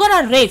result. I'm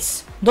gonna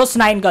race those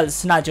 9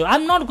 girls, Naju.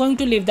 I'm not going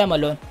to leave them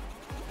alone.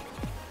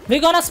 We're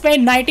gonna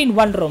spend night in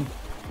one room.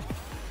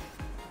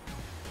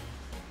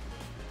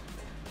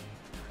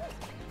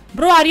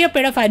 Bro, are you a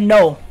pedophile?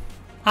 No,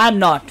 I'm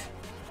not.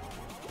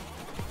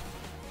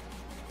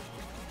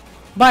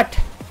 But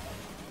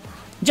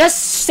just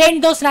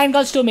send those 9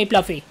 girls to me,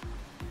 Fluffy.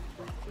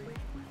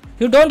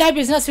 You don't have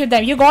business with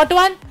them. You got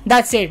one?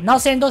 That's it. Now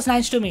send those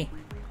 9s to me.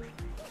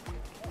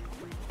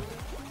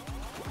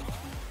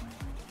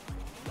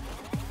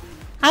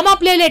 I'm gonna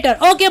play later.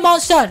 Okay,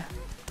 Monster.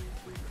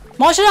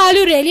 Monster, are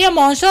you really a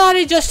monster or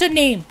is just a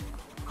name?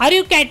 Are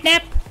you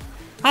Catnap?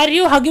 Are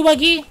you Huggy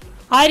Wuggy?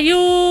 Are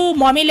you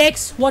Mommy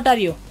Legs? What are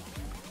you?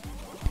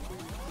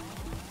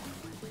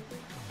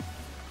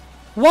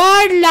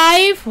 World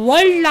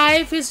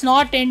life is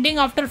not ending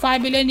after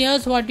 5 billion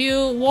years. What do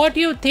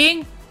you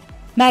think?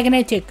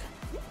 Magnetic.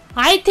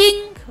 I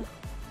think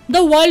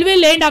the world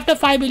will end after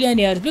 5 billion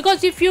years,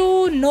 because if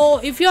you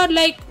are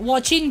like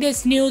watching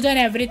this news and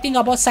everything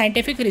about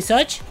scientific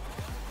research,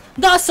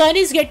 the sun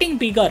is getting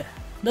bigger.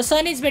 The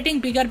sun is getting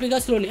bigger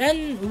slowly,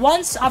 and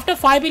once after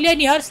 5 billion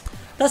years,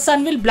 the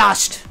sun will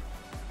blast.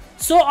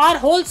 So our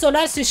whole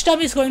solar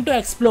system is going to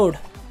explode.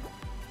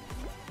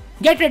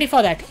 Get ready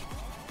for that.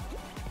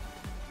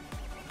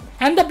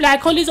 And the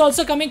black hole is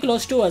also coming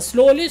close to us.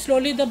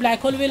 Slowly the black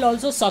hole will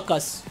also suck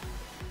us.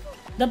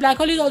 The black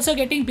hole is also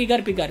getting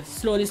bigger,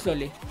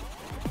 slowly.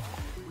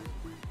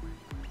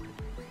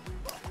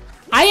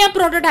 I am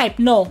prototype.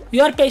 No,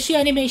 you are Pastry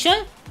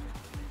Animation,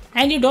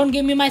 and you don't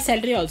give me my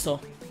salary also.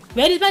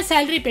 Where is my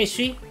salary,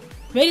 Pastry?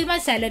 Where is my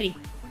salary?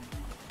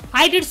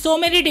 I did so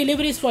many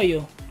deliveries for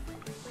you.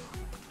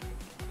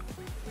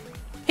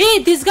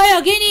 Hey, this guy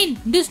again in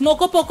this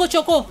Noko Poco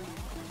Choco.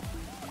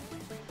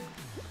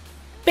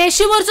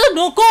 Pastry versus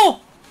Noko.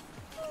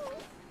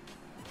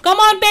 Come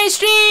on,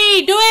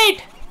 Pastry, do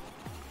it.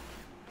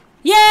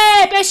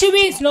 Yeah, Pastry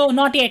wins. No,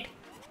 not yet.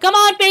 Come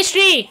on,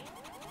 Pastry.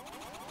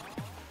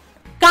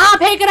 कहाँ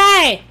फेंक रहा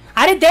है?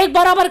 अरे देख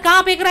बराबर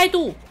कहाँ फेंक रहा है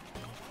तू?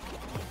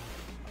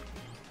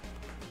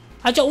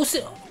 अच्छा उस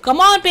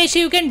come on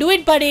Pastry, you can do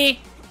it buddy.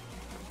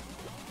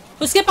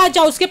 उसके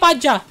पास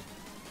जा.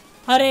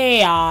 अरे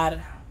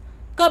यार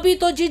कभी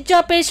तो जीत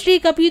जा Pastry,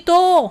 कभी तो.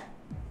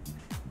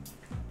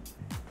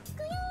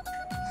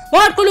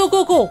 What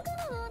Kulukuku?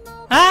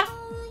 हाँ?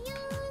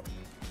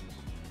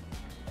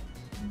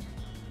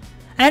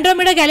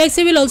 Andromeda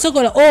Galaxy will also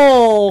collide.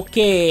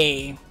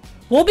 Okay.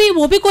 वो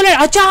भी कोलेड.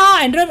 अच्छा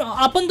हाँ,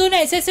 अपन दोनों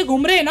ऐसे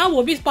घूम रहे हैं ना,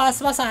 वो भी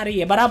पास आ रही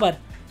है बराबर.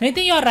 नहीं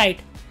थिंक यू आर राइट.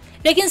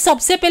 लेकिन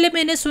सबसे पहले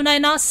मैंने सुना है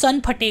ना सन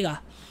फटेगा.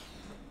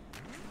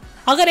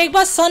 अगर एक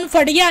बार सन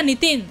फट गया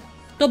नितिन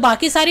तो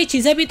बाकी सारी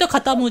चीजें भी तो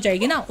खत्म हो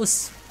जाएगी ना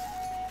उस.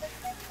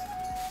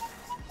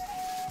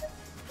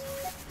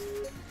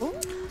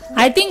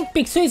 I think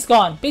Picsou is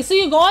gone. Picsou,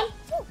 you gone?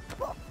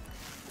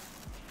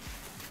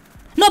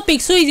 No,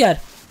 Picsou is here.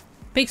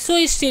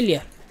 Picsou is still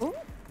here.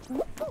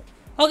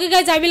 Okay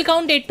guys, I will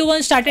count 8 to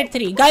 1, start at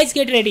 3. Guys,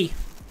 get ready.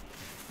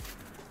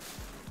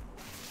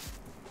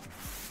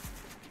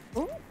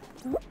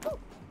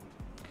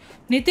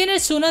 Nitin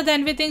is sooner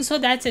than we think, so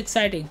that's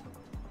exciting.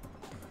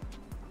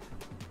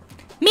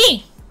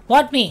 Me?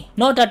 What me?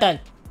 No turtle.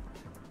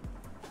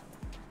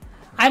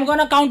 I'm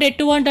gonna count 8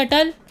 to 1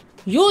 turtle.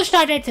 You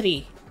start at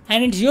 3.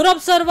 And it's Europe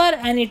server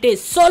and it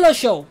is solo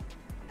show.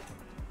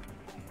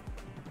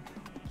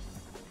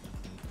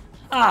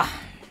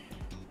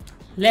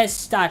 Let's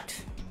start.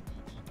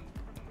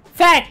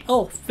 Fat.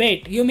 Oh,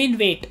 wait. You mean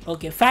wait.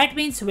 Okay. Fat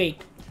means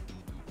wait.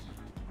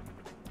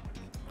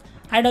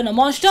 I don't know.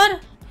 Monster.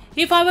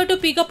 If I were to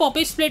pick a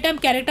Poppy's Playtime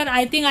character,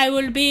 I think I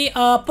will be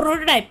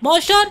Prototype.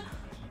 Monster.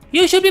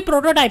 You should be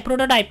Prototype.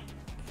 Prototype.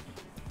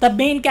 The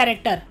main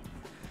character.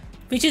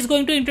 Which is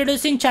going to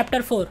introduce in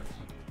chapter 4.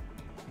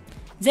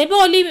 Zebo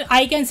only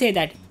I can say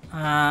that.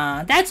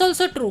 That's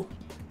also true.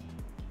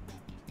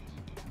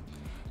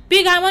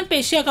 Pig, I'm on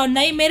Pastry account.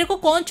 नहीं मेरे को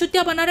कौन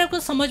चुतिया बना रहा है,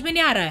 कुछ समझ में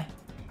नहीं आ रहा है.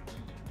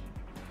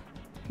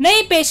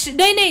 नहीं Pastry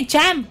नहीं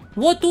चैम,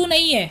 वो तू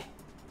नहीं है.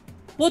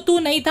 वो तू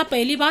नहीं था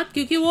पहली बात,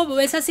 क्योंकि वो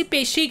वैसा सी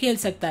Pastry खेल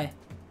सकता है.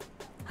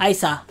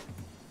 ऐसा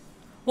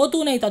वो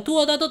तू नहीं था. तू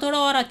होता तो थोड़ा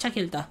और अच्छा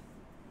खेलता.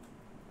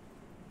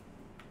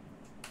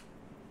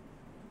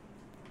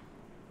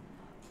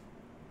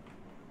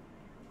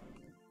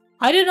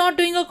 Are you not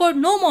doing a code?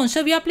 No,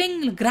 Monster. We are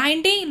playing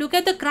grinding. Look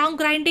at the crown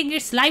grinding.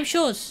 It's live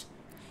shows.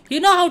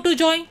 You know how to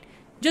join?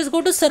 Just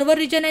go to server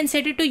region and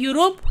set it to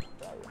Europe.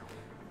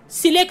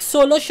 Select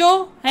solo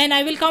show and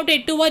I will count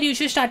 8 to 1. You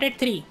should start at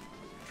 3.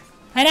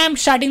 And I am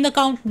starting the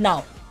count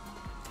now.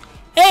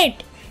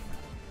 8,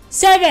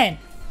 7,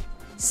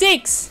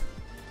 6,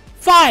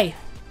 5,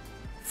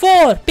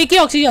 4. Picky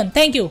oxygen.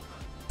 Thank you.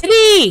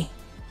 3,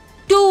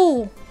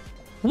 2,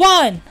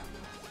 1.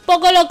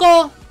 Poco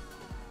Loco.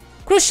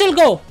 Crystal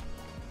go.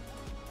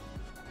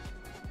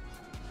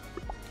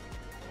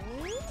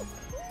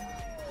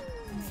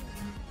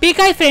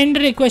 PK friend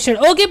requested.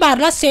 Okay,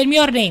 Barlas, tell me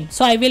your name,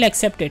 so I will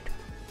accept it.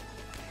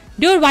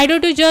 Dude, why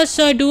don't you just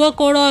do a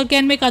code or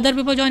can make other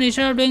people join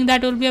instead of doing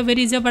that? Will be a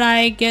very easy, but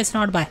I guess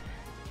not. Bye.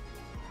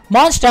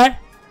 Monster.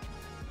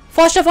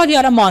 First of all, you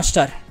are a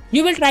monster.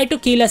 You will try to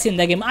kill us in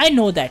the game. I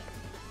know that.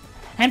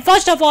 And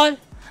first of all,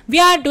 we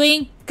are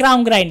doing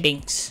crown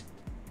grindings.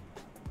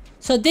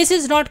 So this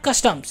is not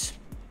customs.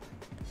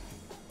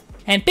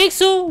 And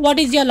Picsou, what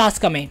is your last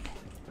comment?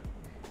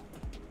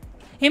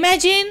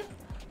 Imagine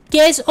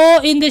Case O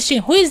in this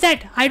stream. Who is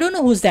that? I don't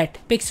know who's that.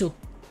 Picsou.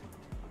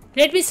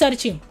 Let me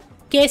search him.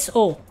 Case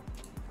O.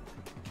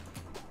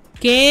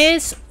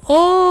 Case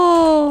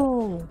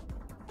O.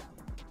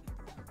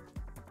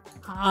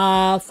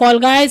 Fall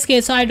Guys.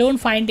 Queso. I don't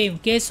find him.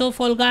 Queso.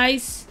 Fall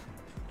Guys.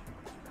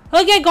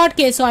 Okay, I got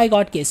Queso. I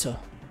got Queso.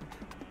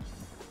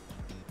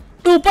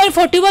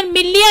 2.41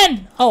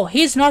 million. Oh,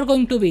 he's not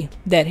going to be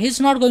there. He's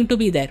not going to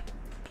be there.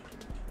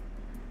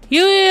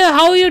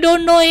 How you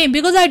don't know him?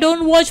 Because I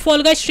don't watch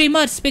Fall Guys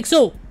streamers.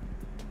 Picsou.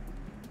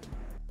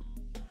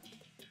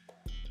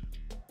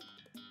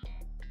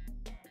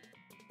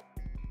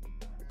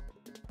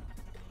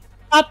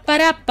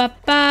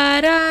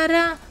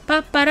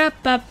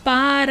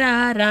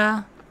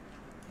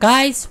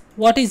 Guys,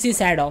 what is this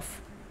ad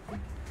of?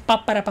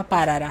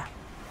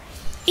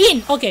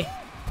 In. Okay.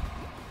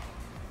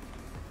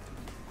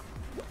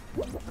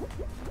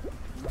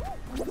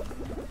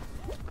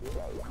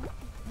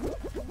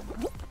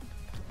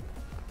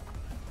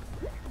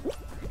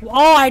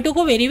 Oh, I took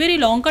a very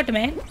long cut,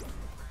 man.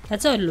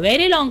 That's a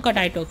very long cut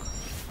I took.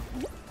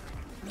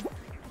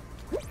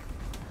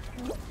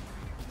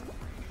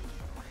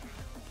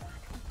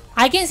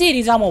 I can see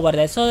Rizam over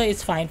there, so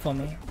it's fine for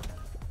me.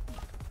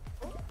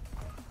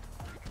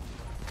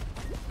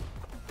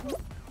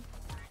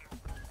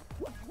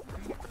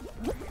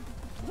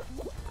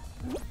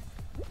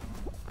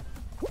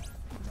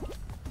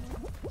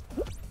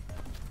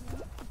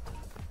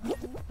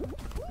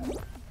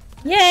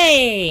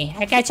 Yay!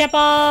 I catch up,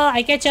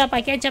 I catch up.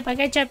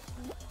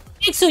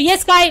 Pixu,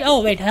 yes, Kyle.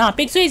 Oh, wait,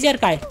 Pixu is here,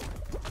 Kyle.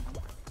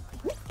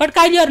 But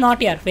Kyle, you are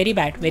not here. Very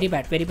bad.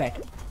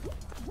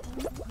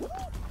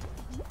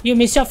 You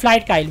missed your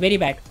flight, Kyle. Very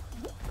bad.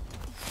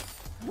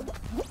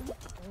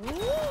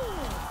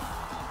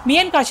 Me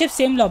and Kashif,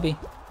 same lobby.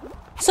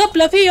 So,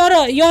 Fluffy,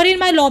 you're in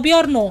my lobby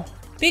or no?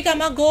 Pick,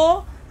 I'ma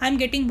go. I'm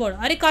getting bored.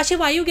 Arey, Kashif,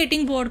 why are you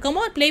getting bored? Come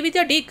on, play with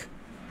your dick.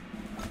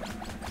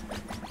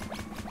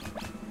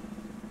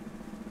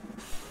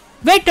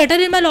 Wait, Turtle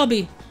in my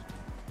lobby.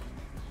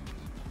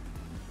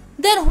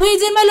 Then who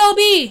is in my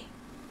lobby?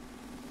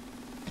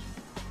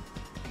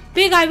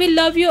 Pig, I will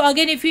love you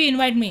again if you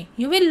invite me.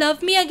 You will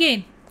love me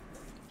again.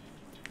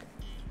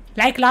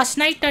 Like last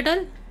night,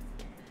 Turtle?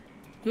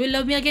 You will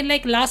love me again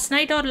like last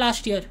night or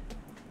last year?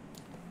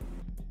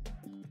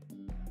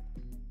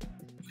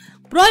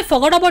 Bro, I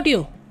forgot about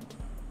you.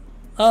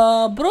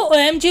 Bro,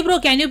 OMG bro,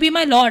 can you be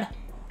my lord?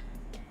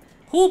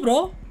 Who,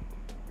 bro?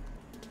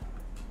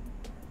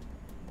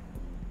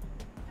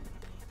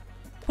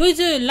 Who is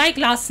like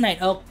last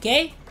night?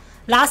 Okay.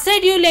 Last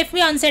night you left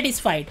me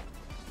unsatisfied.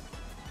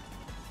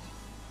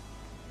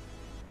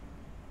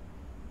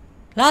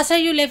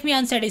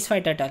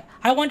 Turtle.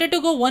 I wanted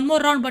to go one more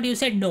round, but you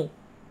said no.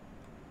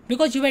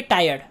 Because you were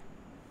tired.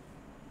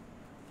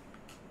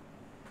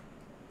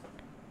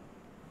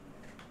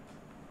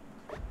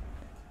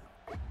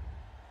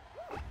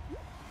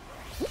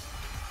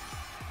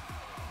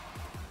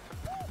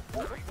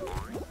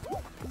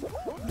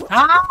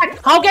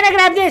 How can I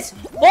grab this?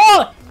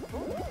 Oh!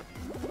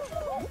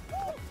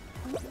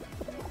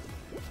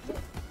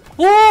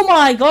 Oh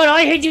my god,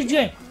 I hate this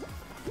game.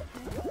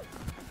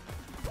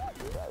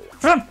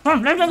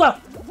 Let me go.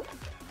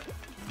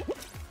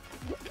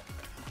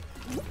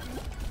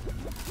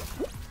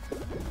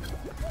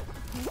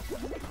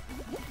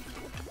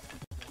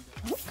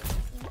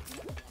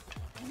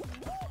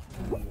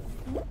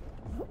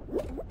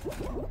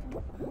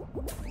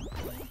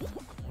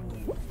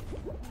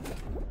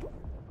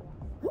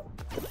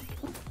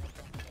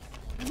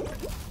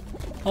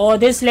 Oh,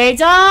 this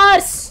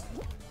lasers!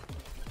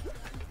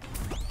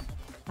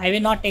 I will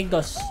not take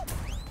those.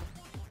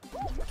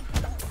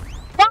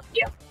 Fuck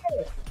you!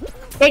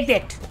 Take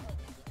that.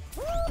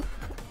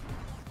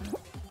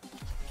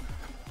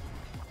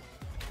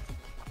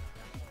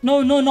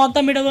 No, not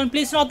the middle one.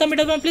 Please, not the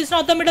middle one.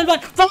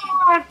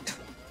 Fuck!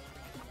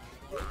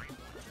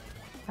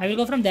 I will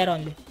go from there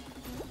only.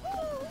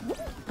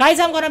 Guys,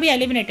 I'm gonna be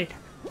eliminated.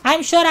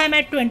 I'm sure I'm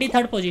at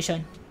 23rd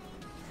position.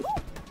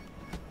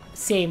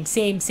 Same.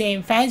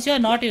 Fans, you're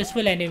not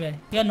useful anyway.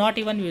 You're not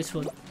even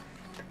useful.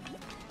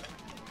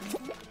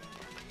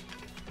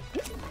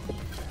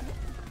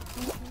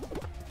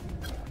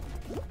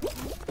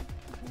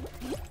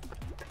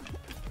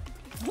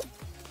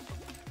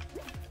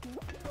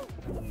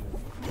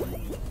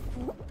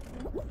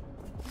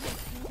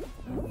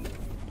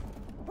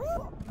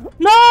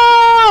 No!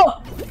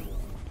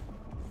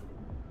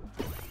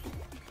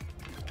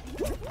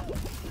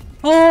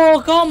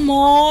 Oh, come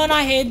on.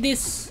 I hate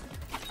this.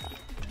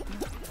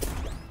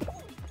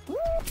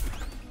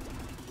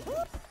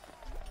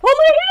 Oh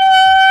my god!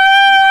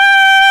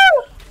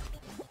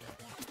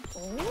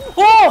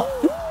 Oh!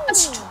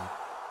 Last.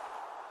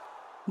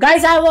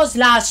 Guys, I was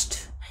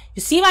last.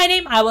 You see my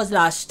name? I was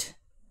last.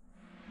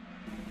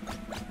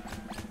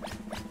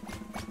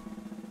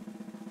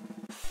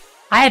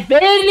 I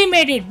barely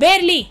made it.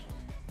 Barely.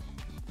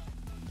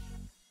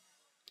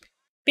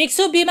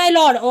 Pixu, be my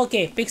lord.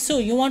 Okay,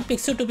 Pixu, you want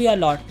Pixu to be your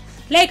lord.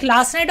 Like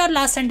last night or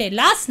last Sunday?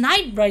 Last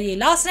night, buddy.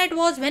 Last night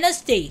was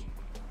Wednesday.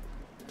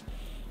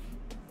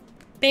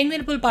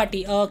 Penguin pool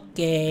party.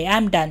 Okay,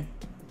 I'm done.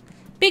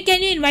 Pig,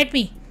 can you invite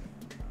me?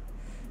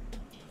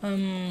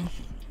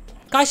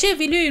 Kashif,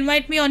 will you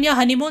invite me on your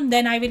honeymoon?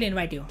 Then I will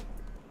invite you.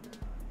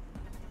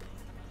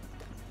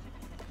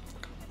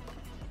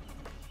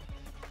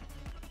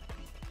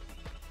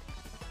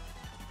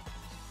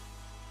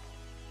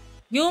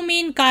 You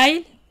mean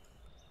Kyle?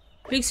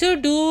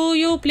 Pixu, do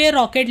you play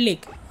Rocket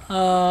League?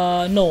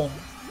 No.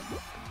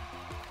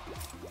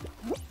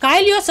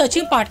 Kyle, you are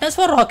searching partners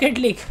for Rocket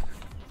League.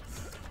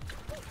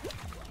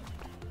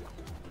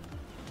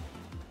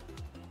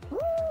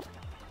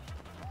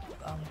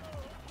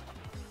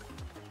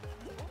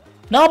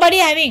 Nobody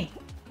having.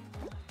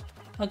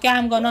 Okay,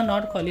 I'm gonna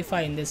not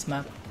qualify in this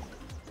map.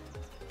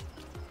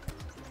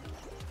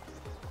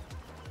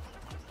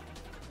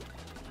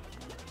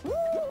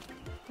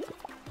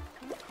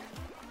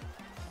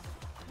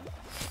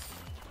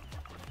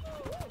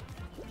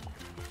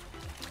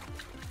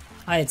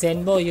 Alright,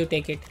 Zenbo, you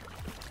take it.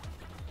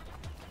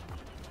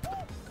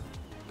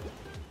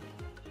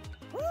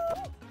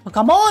 Oh,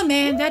 come on,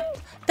 man.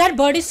 That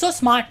bird is so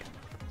smart.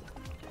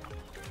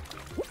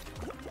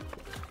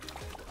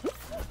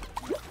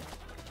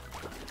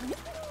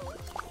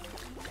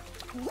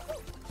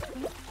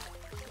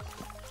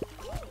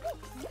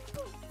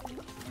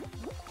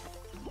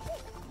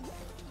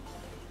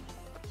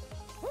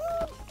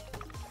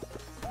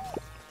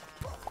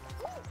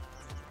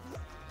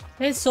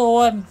 It's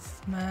over,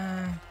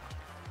 man.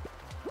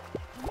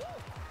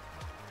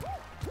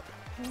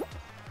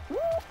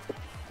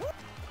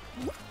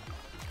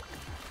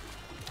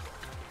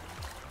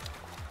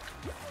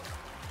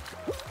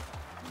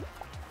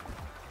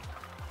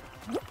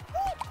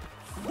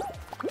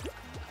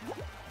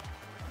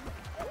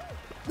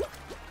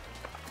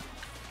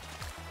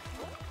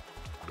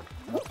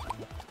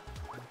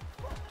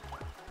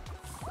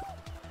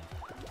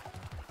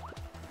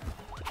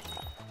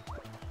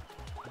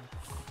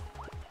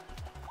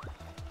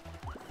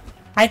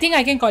 I think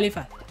I can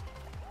qualify.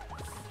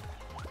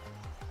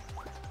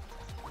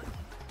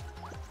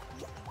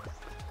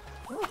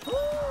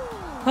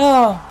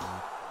 Oh.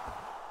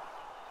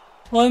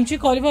 OMG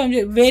qualify.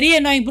 OMG. Very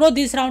annoying, bro.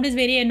 This round is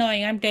very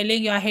annoying. I'm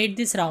telling you, I hate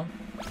this round.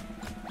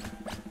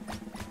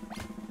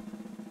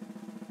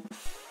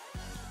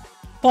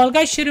 Fall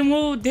Guys should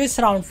remove this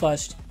round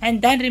first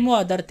and then remove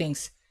other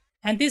things.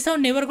 And this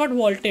round never got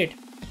vaulted.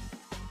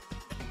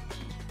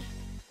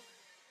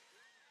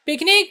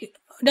 Picnic.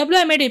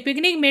 WMAD.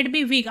 Picnic made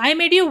me weak. I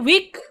made you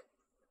weak?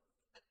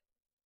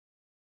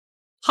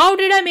 How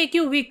did I make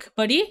you weak,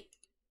 buddy?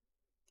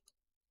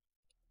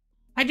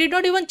 I did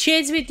not even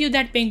chase with you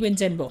that penguin,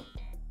 Zenbo.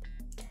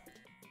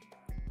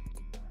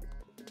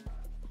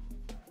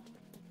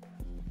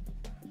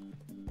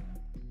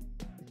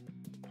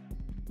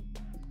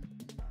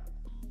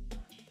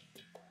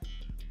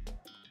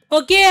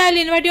 Okay, I'll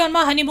invite you on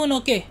my honeymoon,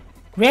 okay.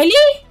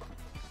 Really?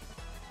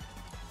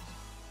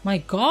 My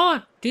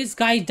god, this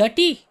guy is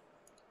dirty.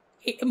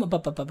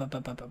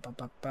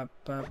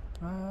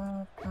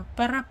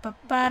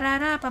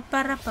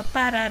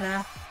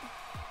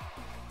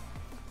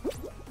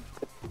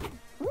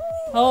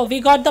 Oh,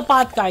 we got the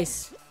path,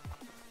 guys.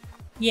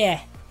 Yeah,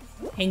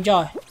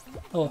 enjoy.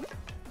 Oh.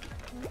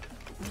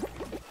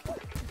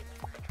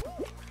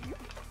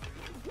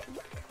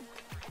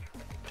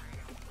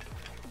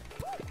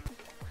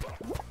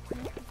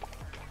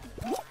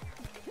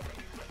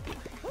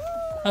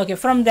 Okay,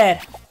 from there.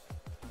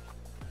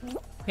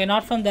 Okay,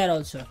 not from there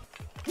also.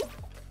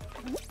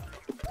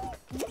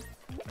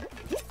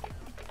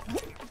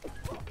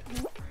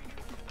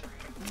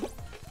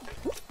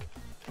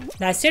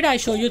 That's it, I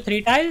show you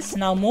 3 tiles.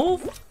 Now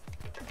move.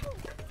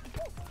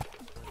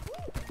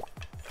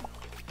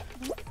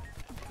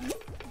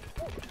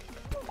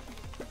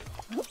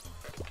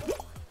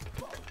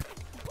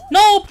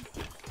 Nope!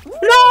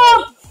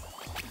 No!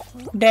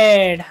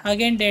 Dead.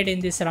 Again dead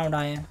in this round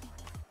I am.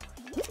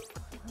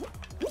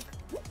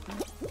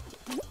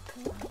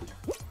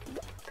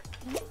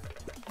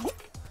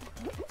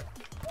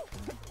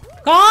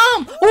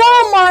 Come!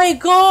 Oh my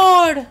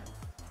god!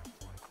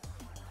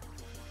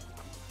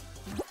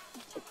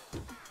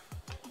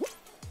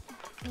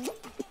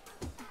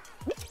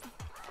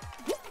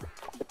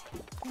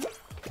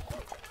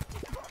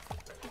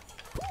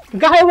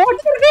 Guy, what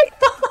you did?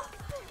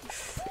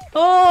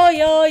 Oh,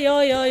 yo.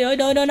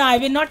 No, I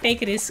will not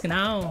take risk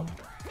now.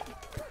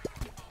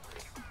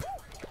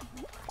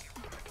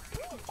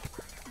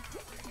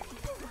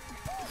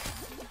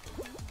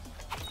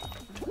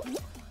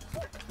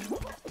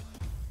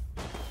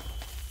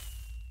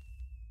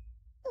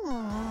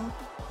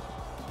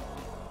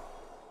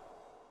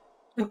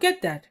 Look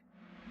at that.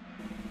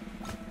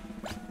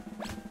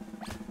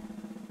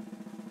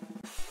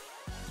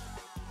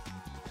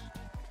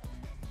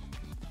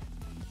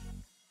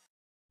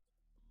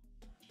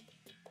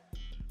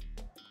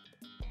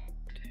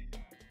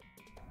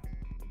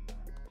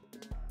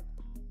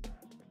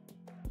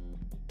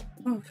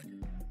 Oh.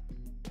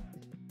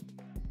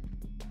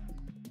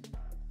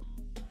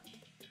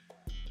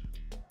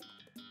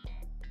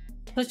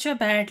 Such a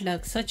bad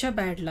luck, such a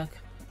bad luck.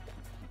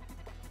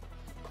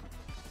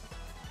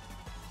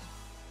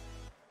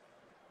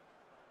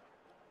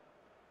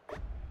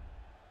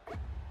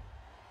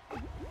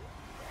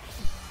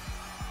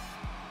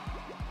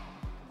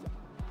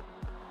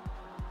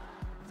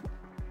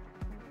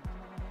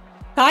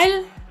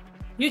 Kyle,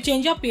 you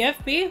change your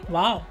PFP?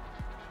 Wow.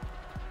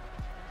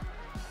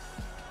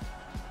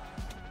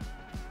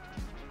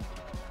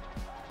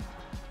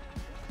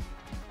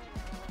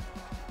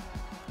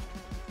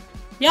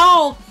 Yeah,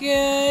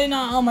 okay.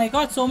 No, oh my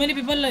god, so many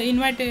people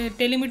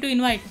telling me to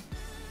invite.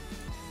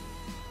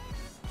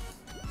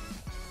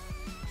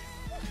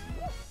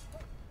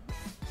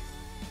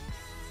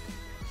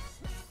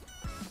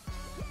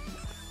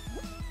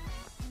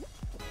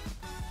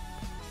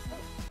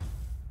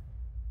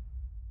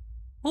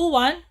 Who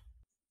won?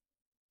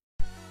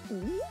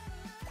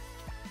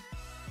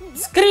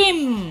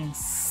 Scream!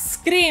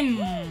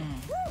 Scream!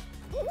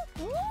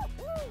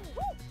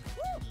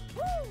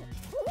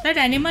 That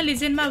animal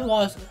is in my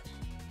walls.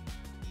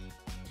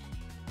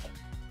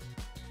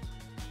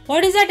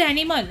 What is that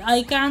animal?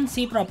 I can't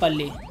see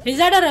properly. Is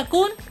that a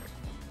raccoon?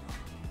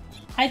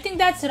 I think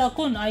that's a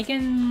raccoon. I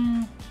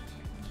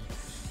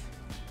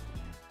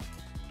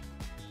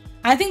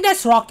think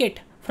that's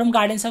Rocket from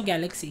Guardians of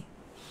Galaxy.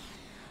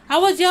 I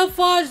was here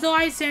first, though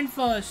I sent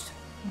first.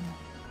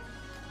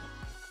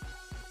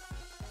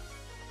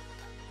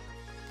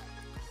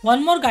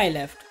 One more guy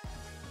left.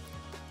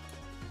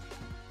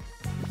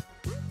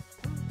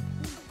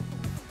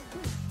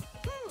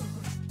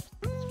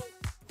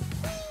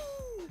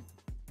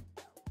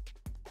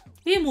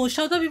 Hey, most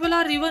of the people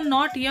are even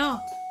not here.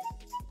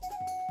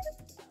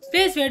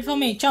 Please wait for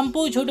me.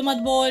 Champu, झूठ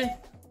मत बोल.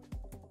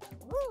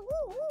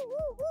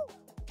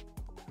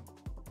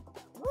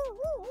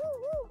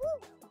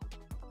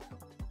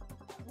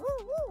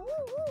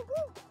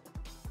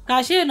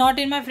 Kashi, you're not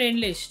in my friend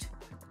list.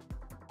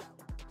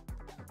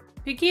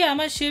 Vicky, I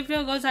must shift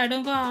your girls. I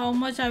don't know how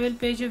much I will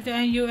pay shift,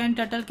 and you and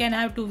Turtle can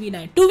have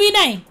 2v9.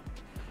 2v9!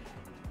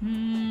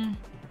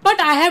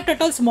 But I have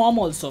Turtle's mom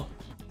also.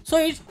 So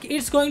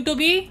it's going to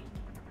be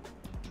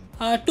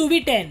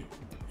 2v10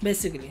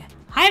 basically.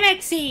 Hi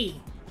Maxi!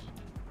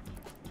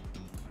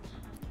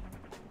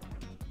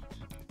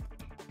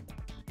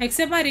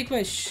 Accept my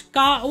request.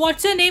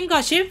 What's your name,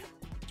 Kashif?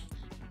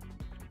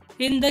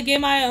 In the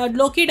game,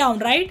 Loki down,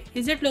 right?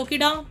 Is it Loki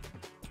down?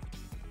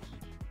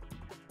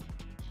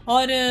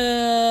 Or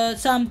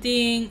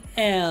something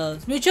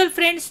else? Mutual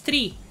friends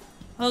 3.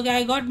 Okay,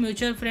 I got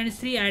mutual friends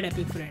 3. Add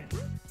epic friend.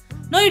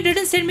 No, you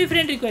didn't send me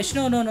friend request.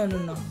 No.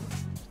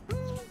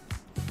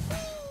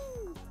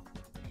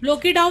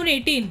 Loki down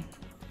 18.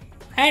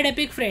 Add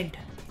epic friend.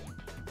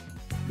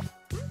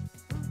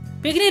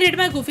 Piggy, rate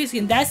my goofy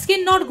skin. That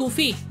skin not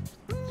goofy.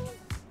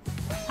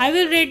 I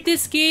will rate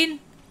this skin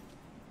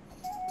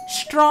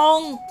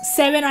strong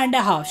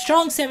 7.5.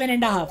 Strong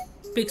 7.5.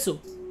 Pixu.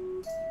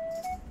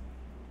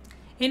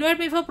 Invite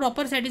me for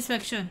proper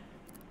satisfaction.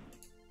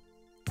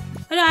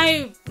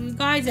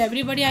 Guys,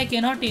 everybody I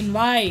cannot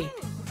invite.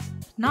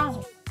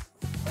 Now.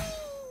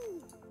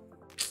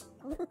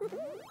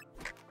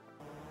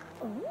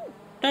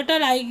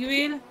 Turtle, I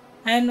will.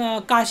 And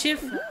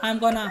Kashif, I'm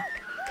gonna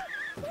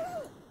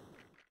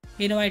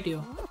invite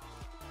you.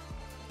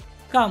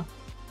 Come.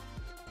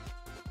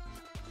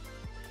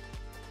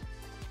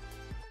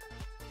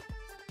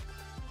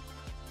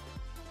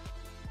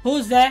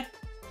 Who's there?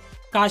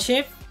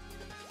 Kashif?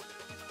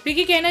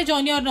 Vicky, can I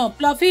join you or no?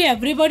 Fluffy,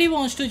 everybody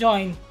wants to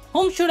join.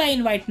 Whom should I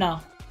invite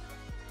now?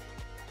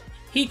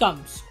 He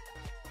comes.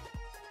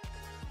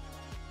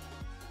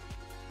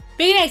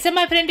 Vicky, accept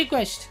my friend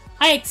request.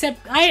 I accept.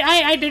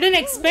 I didn't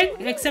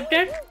expect.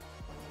 Accepted.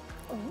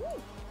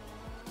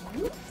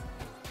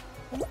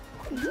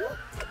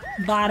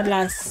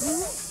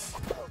 Barlas.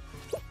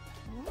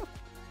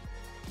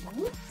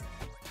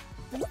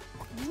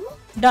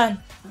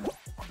 Done.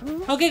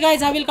 Okay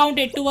guys, I will count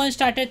 8 to 1.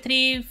 Started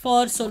 3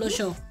 for solo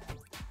show.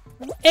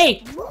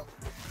 8,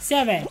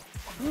 7,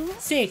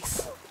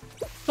 6,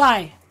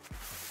 5,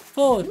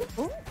 4,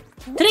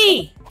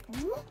 3,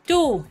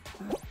 2,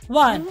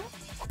 1.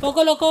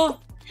 Poco Loco.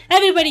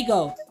 Everybody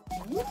go.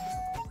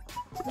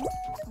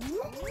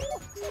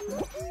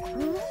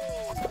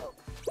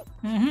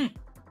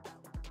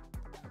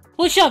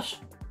 Push-ups.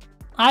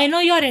 I know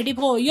you're ready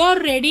for. You're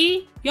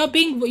ready.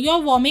 You're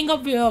warming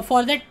up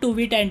for that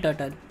 2v10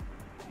 turtle.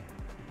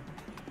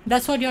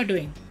 That's what you're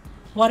doing.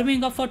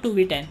 Warming up for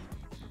 2v10.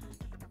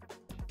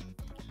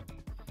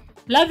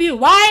 Love you.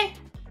 Why?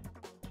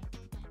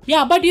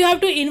 Yeah, but you have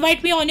to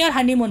invite me on your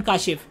honeymoon,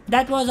 Kashif.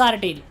 That was our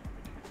deal.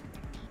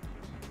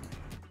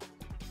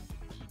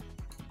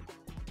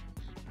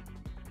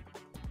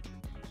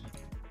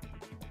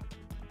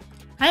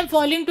 I am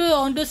falling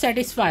on to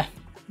satisfy.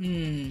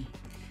 I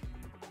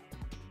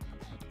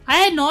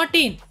am not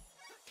in.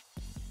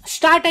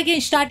 Start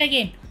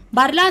again.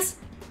 Barlas,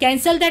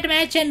 cancel that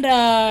match and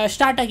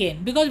start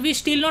again. Because we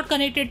still not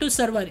connected to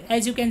server,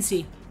 as you can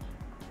see.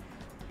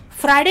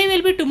 Friday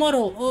will be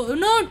tomorrow. Oh,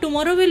 no,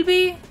 tomorrow will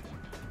be...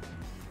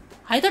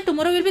 I thought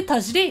tomorrow will be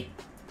Thursday.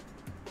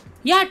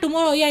 Yeah,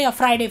 tomorrow. Yeah,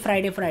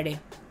 Friday.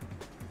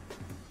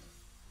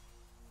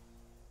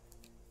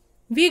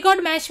 We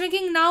got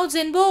matchmaking now,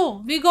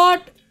 Zenbo. We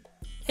got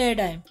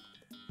airtime.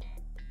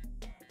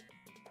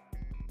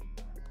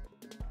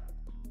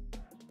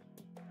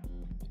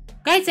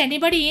 Guys,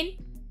 anybody in?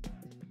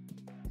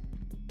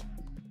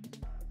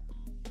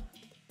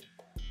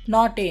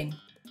 Not in.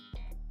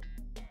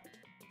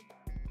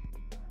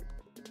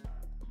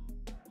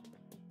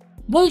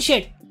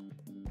 Bullshit.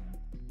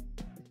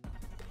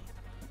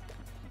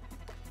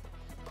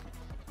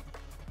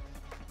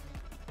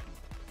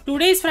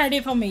 Today is Friday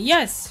for me.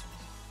 Yes.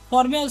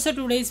 For me also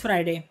today is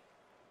Friday.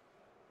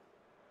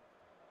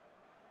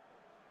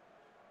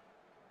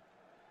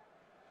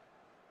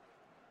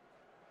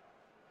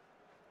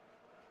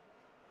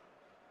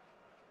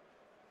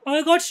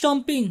 I got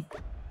stomping.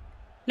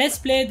 Let's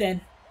play then.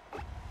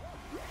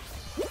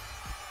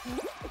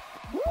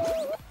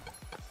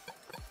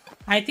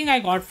 I think I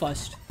got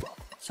first.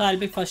 So I'll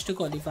be first to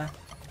qualify.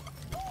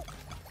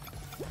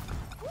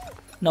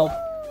 Nope.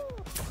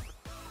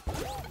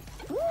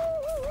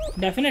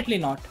 Definitely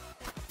not.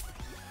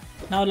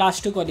 Now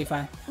last to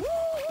qualify.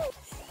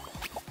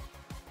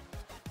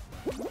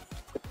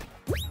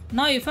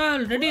 Now if I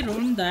already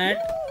ruined that,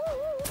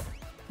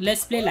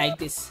 let's play like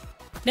this.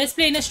 Let's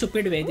play in a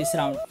stupid way this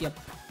round. Yep.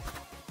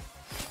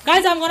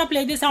 Guys, I'm gonna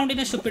play this round in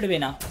a stupid way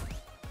now.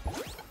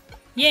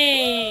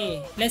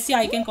 Yay! Let's see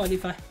I can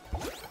qualify.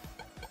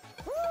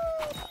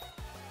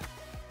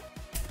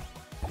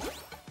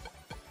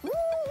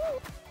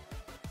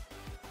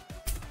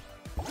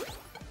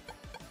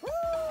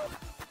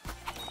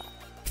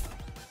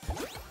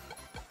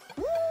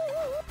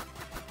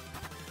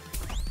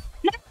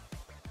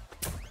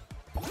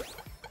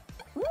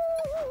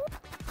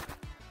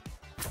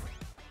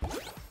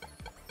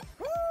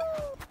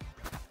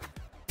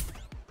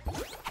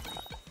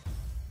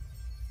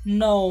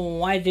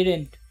 No, I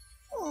didn't.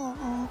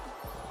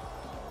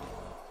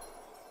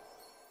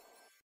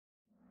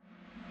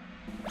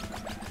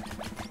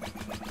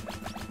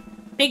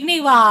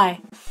 Technique, why?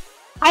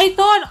 I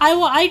thought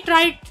I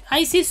tried.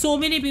 I see so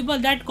many people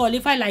that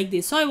qualify like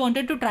this, so I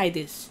wanted to try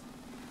this.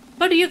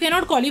 But you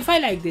cannot qualify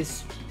like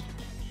this.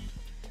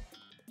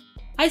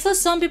 I saw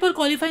some people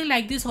qualifying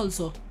like this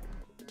also.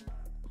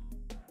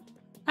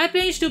 I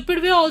played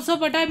stupid way also,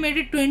 but I made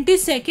it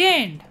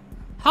 22nd.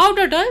 How,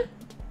 Turtle?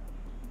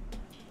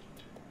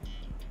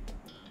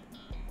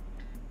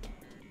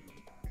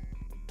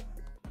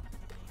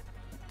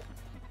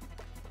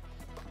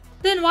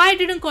 Then why I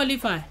didn't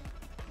qualify?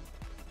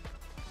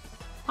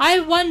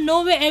 I won,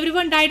 no way,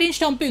 everyone died in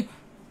stomping.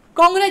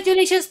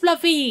 Congratulations,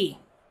 Fluffy.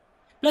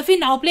 Fluffy,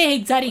 now play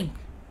Hexaring.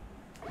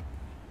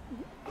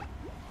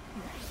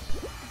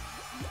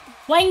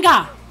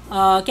 Voinga.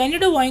 Can you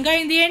do Voinga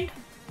in the end?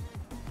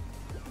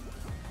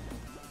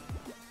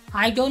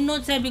 I don't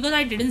know, sir, because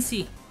I didn't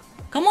see.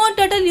 Come on,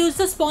 Turtle, use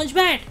the sponge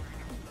bat.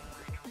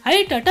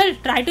 Hey, Turtle,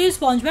 try to use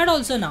sponge bat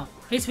also now.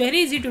 It's very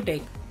easy to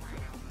take.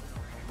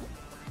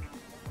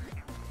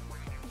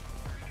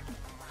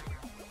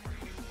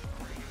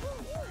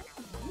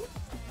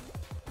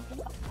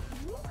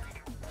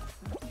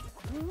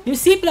 You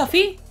see,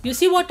 Fluffy? You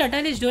see what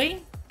Turtle is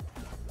doing?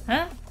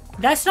 Huh?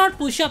 That's not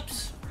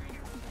push-ups.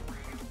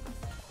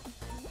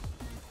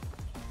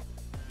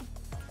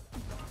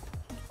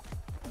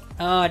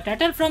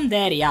 Turtle from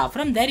there. Yeah,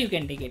 from there you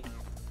can take it.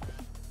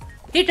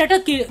 Hey,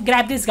 Turtle,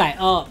 grab this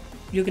guy.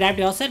 You grabbed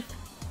yourself?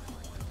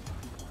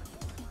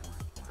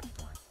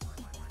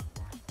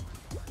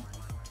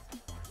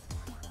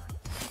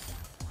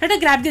 Turtle,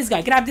 grab this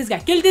guy. Grab this guy.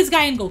 Kill this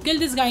guy and go. Kill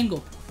this guy and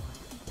go.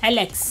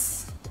 Alex.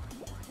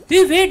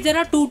 Wait, there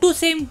are two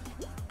same.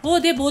 Oh,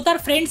 they both are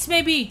friends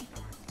maybe.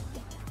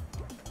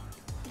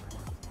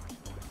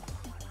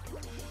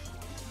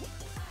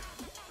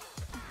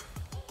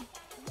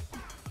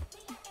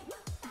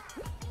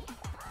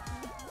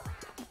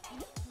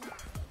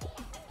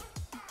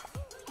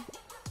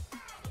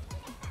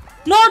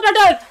 No,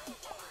 Turtle!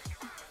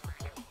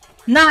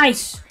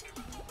 Nice!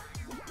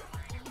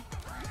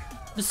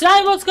 The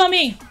slime was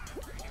coming!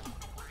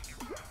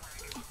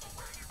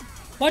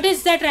 What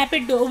is that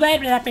rapid do? Where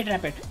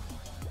rapid?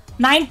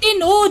 19!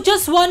 Oh,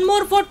 just one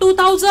more for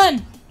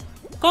 2000!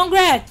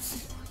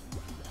 Congrats!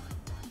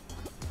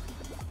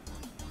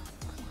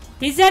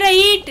 Is there a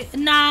eat?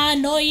 Nah,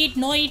 no eat.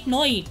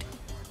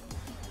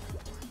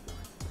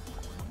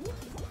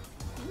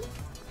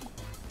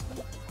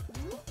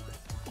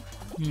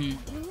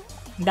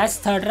 That's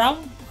third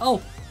round.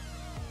 Oh.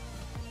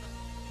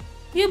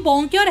 You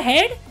bonk your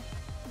head?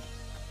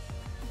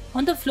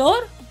 On the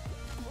floor?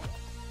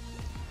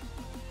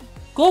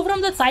 Go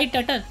from the side,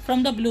 Turtle.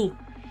 From the blue.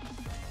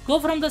 Go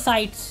from the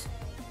sides.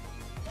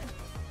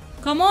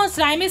 Come on,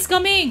 slime is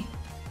coming.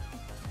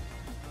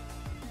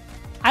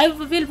 I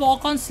will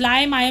walk on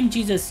slime. I am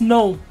Jesus.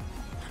 No.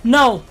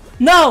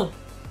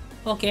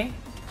 Okay.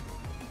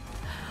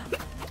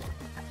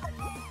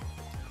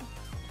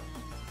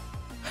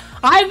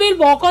 I will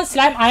walk on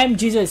slime. I am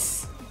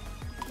Jesus.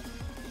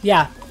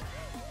 Yeah.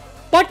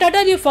 But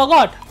Turtle, you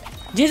forgot.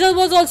 Jesus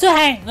was also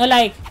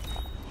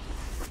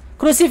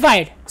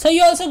crucified. So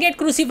you also get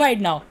crucified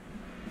now.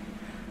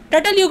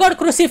 Turtle, you got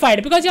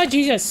crucified because you are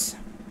Jesus.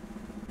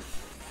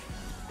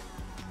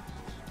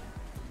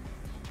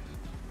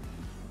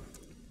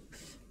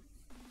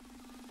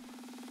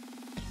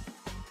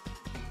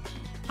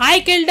 I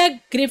killed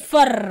a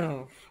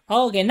gripper.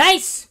 Okay,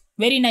 nice.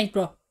 Very nice,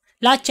 bro.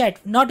 Last chat.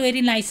 Not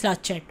very nice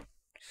last chat.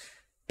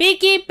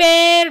 Picky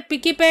pair,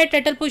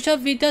 turtle push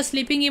up with a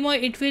sleeping emo.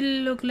 It will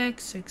look like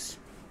 6.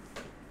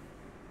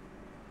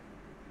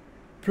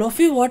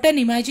 Fluffy, what an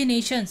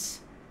imaginations.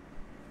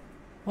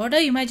 What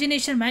an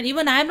imagination, man.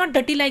 Even I am not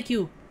dirty like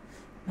you.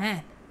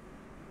 Man.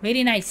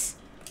 Very nice.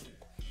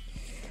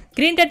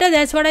 Green Turtle,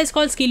 that's what I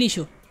call skill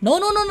issue.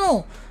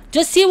 No.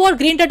 Just see what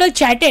Green Turtle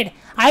chatted.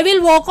 I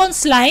will walk on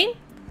slime.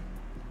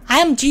 I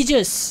am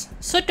Jesus.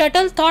 So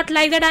Turtle thought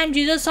like that I am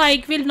Jesus, so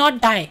I will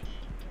not die.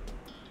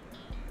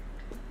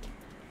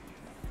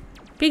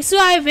 Pixu,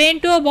 I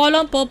went to a ball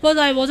on purpose.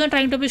 I wasn't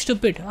trying to be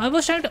stupid. I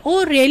was trying to...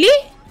 Oh,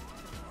 really?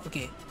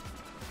 Okay.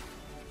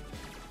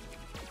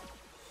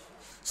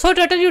 So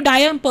Turtle, you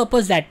die on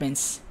purpose, that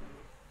means.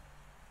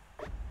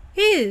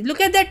 Hey,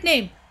 look at that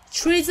name.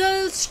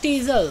 Strizzle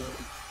Steezel.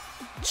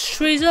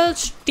 Strizzle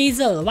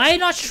Steezel. Why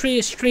not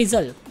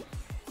Strizzle?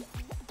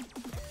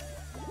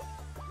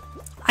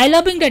 I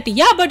love being dirty.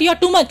 Yeah, but you're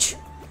too much.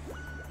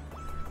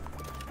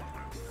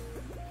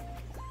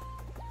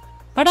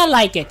 But I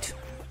like it.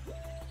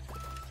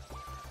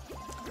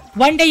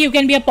 One day you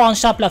can be a pawn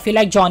star Fluffy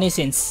like Johnny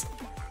Sins.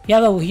 You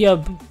have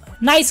a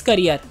nice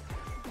career.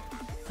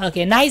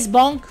 Okay, nice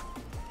bonk.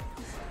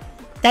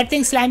 That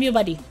thing slam you,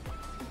 buddy.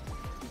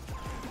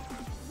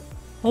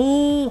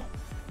 Oh,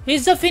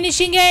 it's the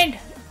finishing end.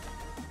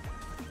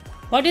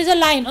 What is the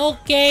line?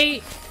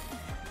 Okay.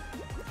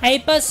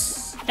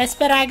 Hypus,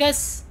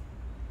 Asparagus.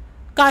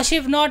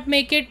 Kashif not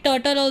make it.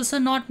 Turtle also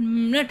not.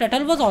 No,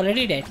 Turtle was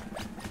already dead.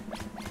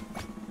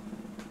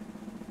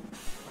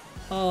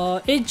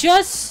 It's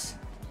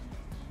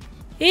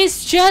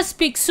just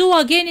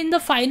Pixu again in the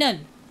final.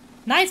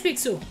 Nice,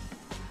 Pixu.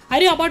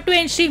 Are you about to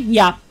end stream?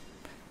 Yeah.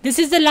 This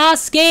is the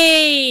last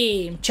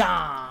game.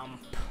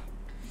 Champ.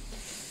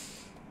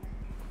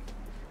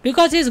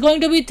 Because it's going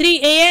to be 3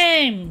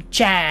 AM.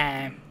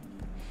 Champ.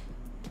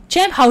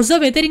 Champ, how's the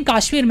weather in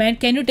Kashmir, man?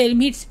 Can you tell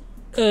me it's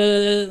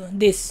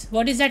this?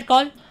 What is that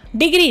called?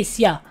 Degrees.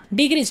 Yeah.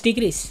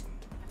 Degrees.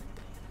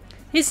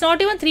 It's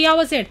not even 3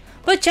 hours yet.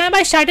 But champ,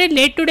 I started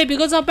late today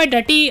because of my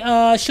dirty,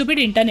 stupid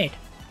internet.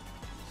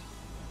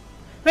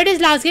 When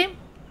is last game?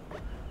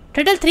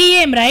 Total 3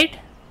 AM, right?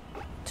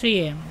 3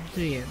 AM.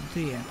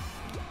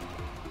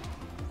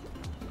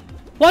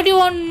 What do you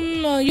want?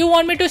 You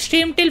want me to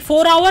stream till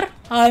 4 hour?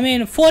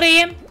 4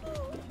 AM?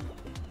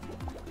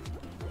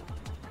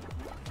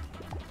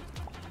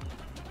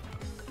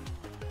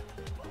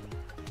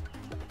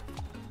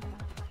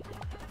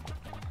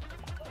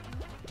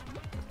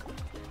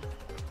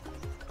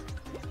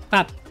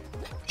 Pap.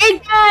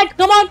 Take that!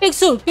 Come on,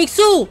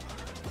 Pixu!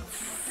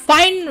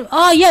 Fine.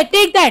 Yeah,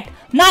 take that.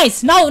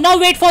 Nice. Now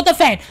wait for the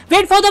fan.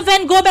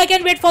 Go back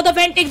and wait for the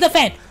fan. Take the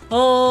fan.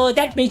 Oh,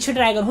 that Mage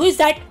Dragon. Who is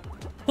that?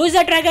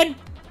 Dragon?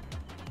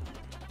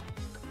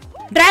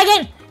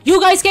 Dragon! You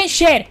guys can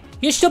share.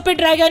 You stupid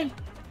dragon.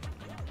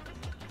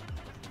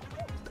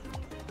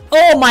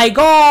 Oh my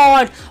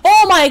god.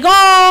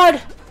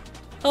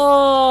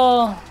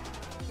 Oh.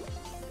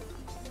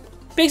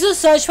 Pixu,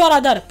 search for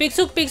other.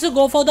 Pixu,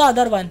 go for the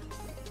other one.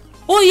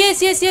 Oh,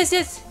 yes.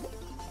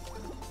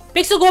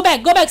 Pixu, go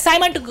back.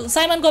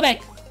 Simon, go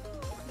back.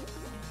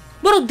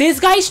 Bro, this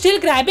guy is still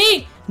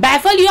grabbing.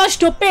 Baffle, you are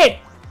stupid.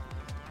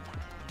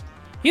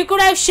 You could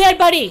have shared,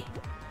 buddy.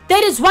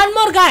 There is one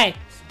more guy.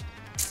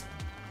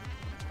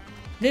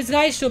 This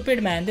guy is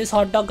stupid, man. This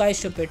hot dog guy is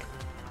stupid.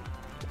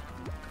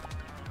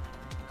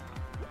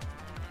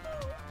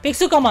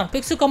 Pixu, come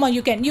on.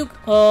 You can.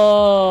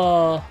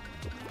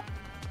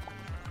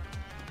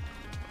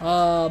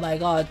 Oh my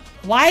god.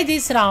 Why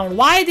this round?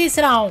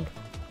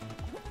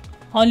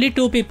 Only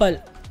 2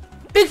 people.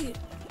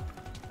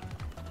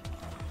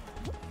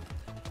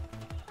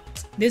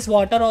 This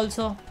water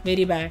also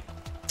very bad.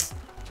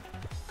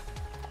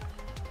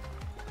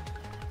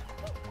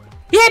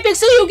 Yeah,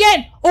 Pixu, you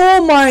can.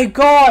 Oh my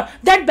god.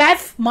 That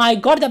baff. My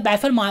god, the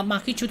baffle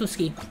माखी चुत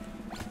उसकी.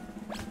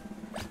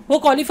 वो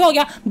qualify हो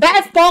गया.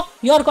 Baff pok.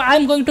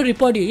 I'm going to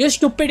report you. You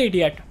stupid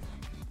idiot.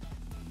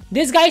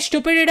 This guy is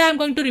stupid idiot. I'm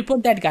going to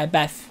report that guy.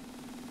 Baff.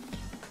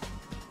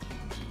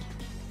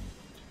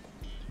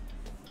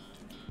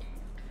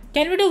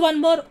 Can we do one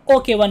more?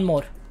 Okay, one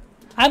more.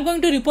 I'm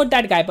going to report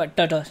that guy, but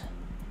Tutter.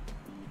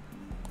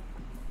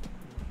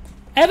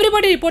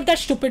 Everybody report that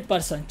stupid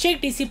person.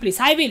 Check TC, please.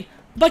 I will.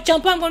 But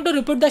Champu, I'm going to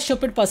report that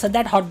stupid person,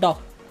 that hot dog.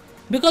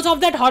 Because of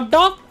that hot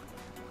dog,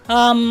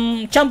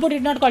 Champu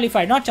did not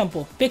qualify. Not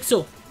Champu.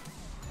 Pixu.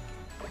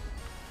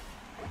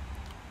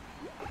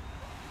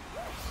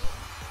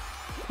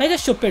 Why the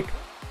stupid?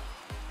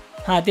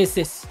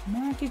 This.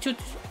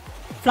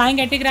 Flying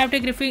anti-gravity,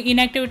 griffing,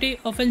 inactivity,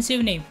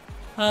 offensive name.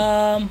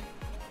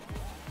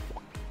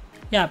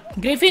 Yeah,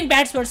 griffing,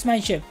 bad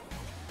sportsmanship.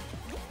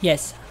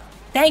 Yes.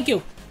 Thank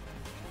you.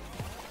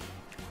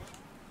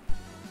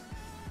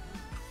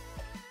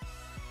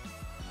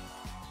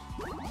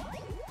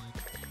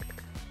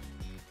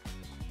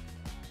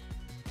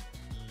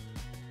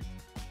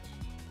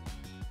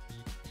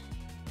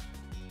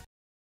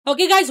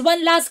 Okay, guys,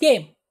 one last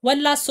game.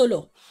 One last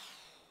solo.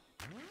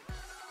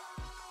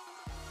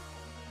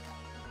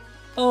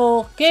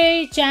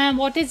 Okay, champ,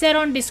 what is there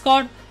on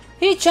Discord?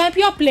 Hey, champ,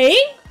 you are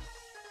playing?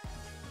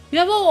 You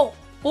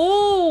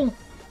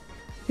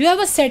have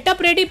a setup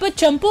ready for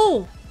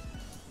Champu.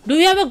 Do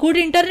you have a good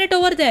internet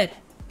over there?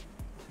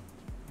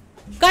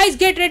 Guys,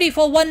 get ready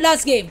for one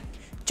last game.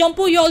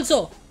 Champu, you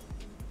also.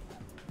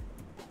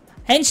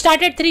 And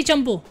started 3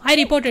 Champu. I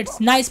reported.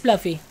 Nice,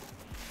 Fluffy.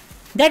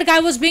 That guy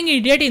was being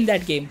idiot in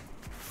that game.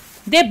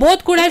 They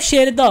both could have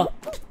shared the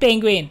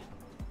penguin.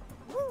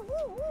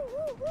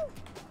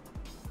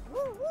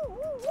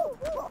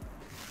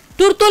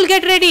 Turtle,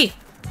 get ready.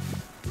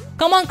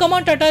 Come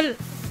on, Turtle.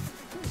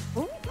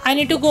 I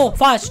need to go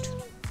fast.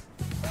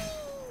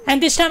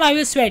 And this time I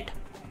will sweat.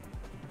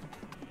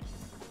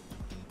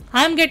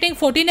 I am getting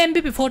 14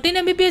 Mbps. 14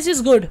 Mbps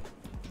is good.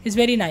 It's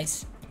very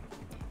nice.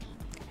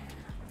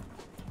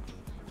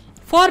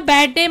 For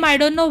bad name, I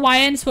don't know why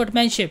and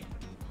sportsmanship.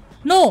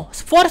 No,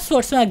 for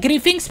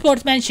griefing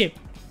sportsmanship.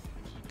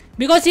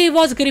 Because he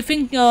was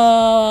griefing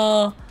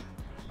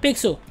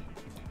Pixu.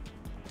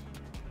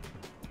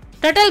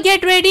 Turtle,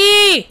 get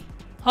ready!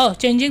 Oh,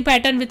 changing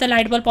pattern with a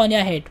light bulb on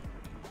your head.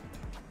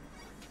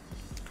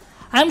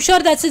 I'm sure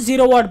that's a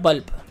 0-watt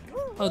bulb.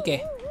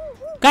 Okay.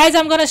 Guys,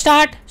 I'm gonna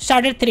start.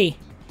 Start at 3.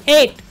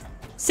 8,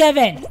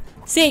 7,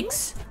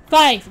 6,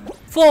 5,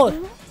 4,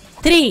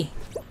 3,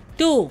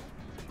 2,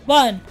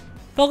 1.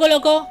 Poco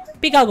Loco,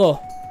 Picago.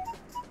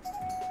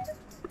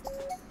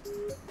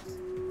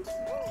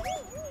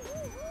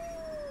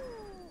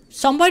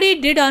 Somebody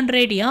did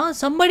unready, huh?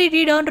 Somebody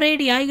did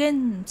unready. I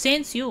can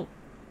sense you.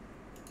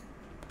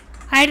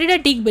 I added a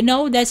dig bell. No,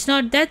 that's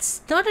not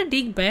a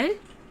dig bell.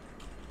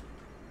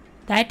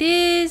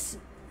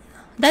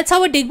 That's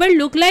how a dig bell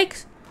look like.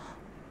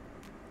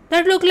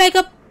 That look like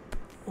a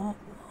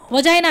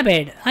vagina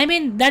bed. I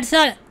mean, that's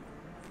a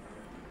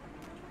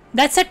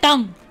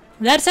tongue.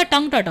 That's a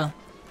tongue tutter.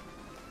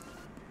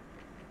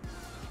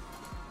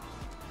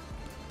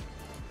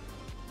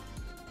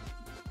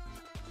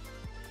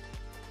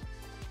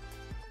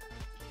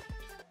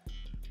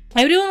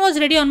 Everyone was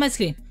ready on my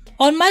screen.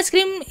 On my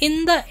screen,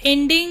 in the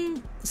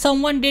ending,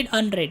 someone did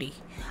unready.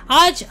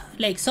 आज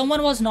like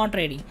someone was not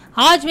ready.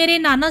 आज मेरे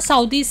नाना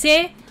Saudi से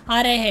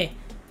आ रहे हैं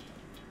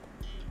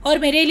और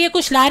मेरे लिए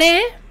कुछ ला रहे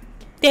हैं.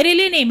 तेरे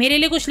लिए नहीं, मेरे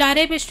लिए कुछ ला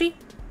रहे हैं pastry.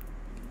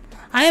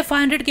 I have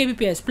 500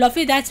 kbps.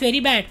 Fluffy, that's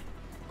very bad.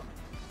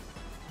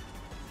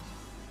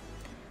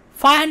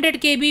 500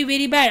 kb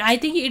very bad. I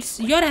think it's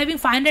you're having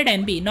 500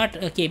 MB, not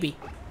kb.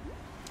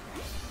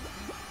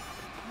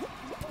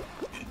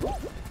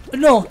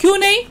 No, क्यों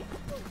नहीं?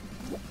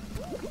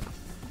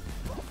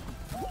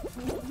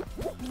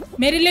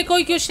 मेरे लिए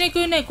कोई कुछ नहीं,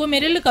 क्यों नहीं? कोई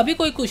मेरे लिए कभी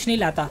कोई कुछ नहीं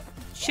लाता.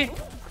 Shit.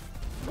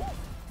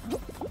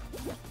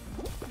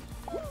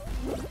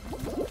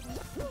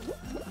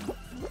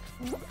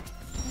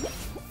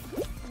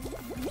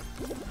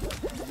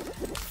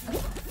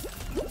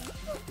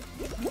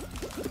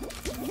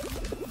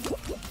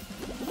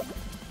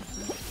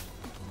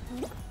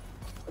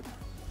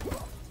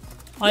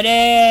 अरे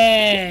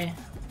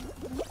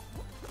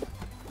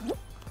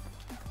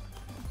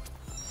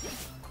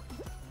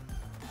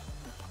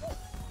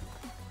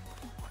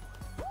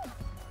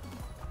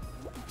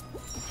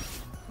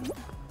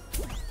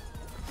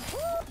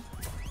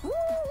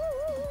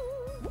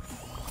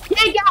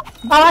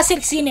बवासीर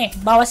सीन है.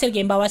 बवासीर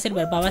game.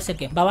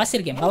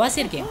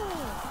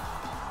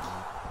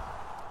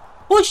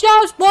 Push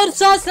down more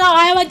sauce now.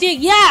 I have a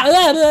jig.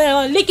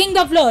 Yeah, licking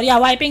the floor. Yeah,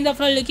 wiping the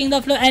floor, licking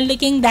the floor, and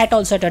licking that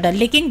also, Turtle.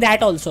 Licking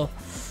that also.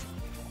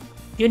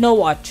 You know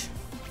what?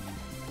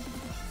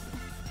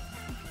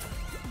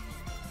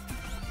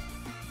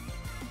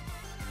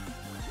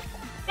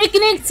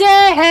 Picnic से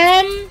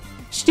ham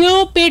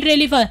stupid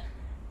really fun.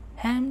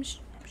 Ham.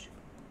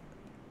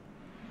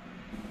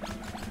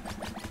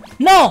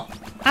 No,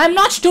 I'm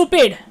not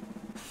stupid.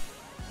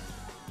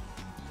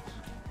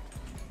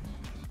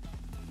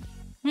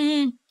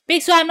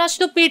 Pixel, I'm not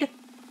stupid.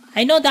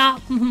 I know that.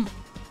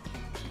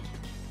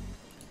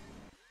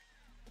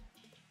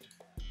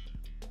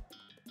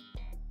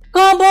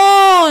 Come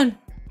on.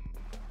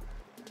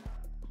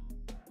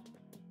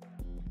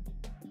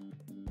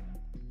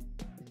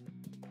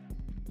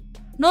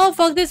 No,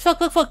 fuck this, fuck.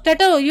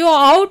 Turtle, you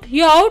out?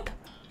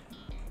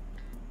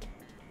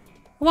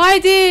 Why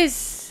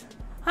this?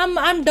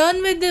 I'm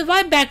done with this.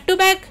 Why back to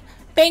back?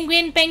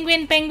 Penguin,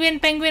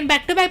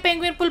 back to back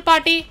penguin pool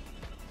party.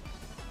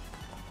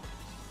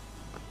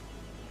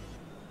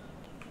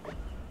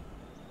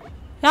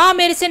 हाँ,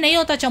 मेरे से नहीं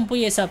होता चंपू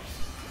ये सब.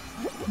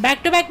 Back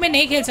to back में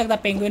नहीं खेल सकता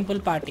पेंगुइन पुल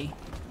पार्टी.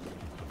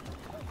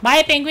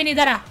 बाय पेंगुइन,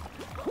 इधर आ.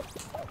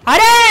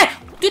 अरे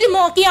तुझे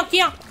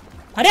किया.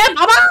 अरे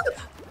बाबा,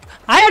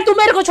 अरे तू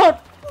मेरे को छोड़.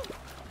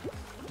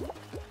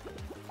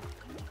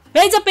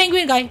 Where is the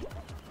penguin guy?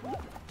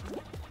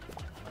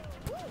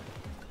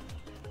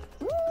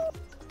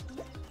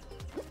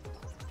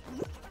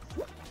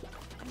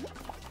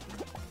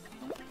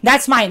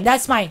 That's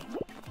mine.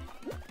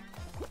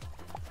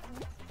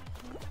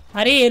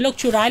 अरे ये लोग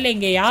चुरा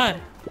लेंगे यार.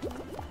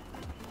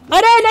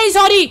 अरे नहीं,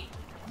 सॉरी.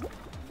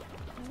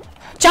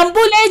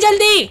 चंपू ले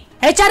जल्दी.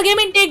 HR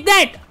gaming take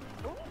that.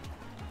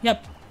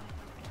 Yup.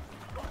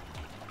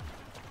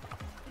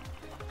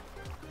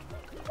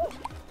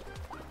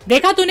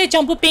 देखा तूने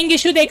चंपू पिंग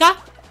इशू देखा?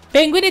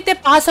 पेंगुइन इतने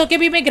पास होके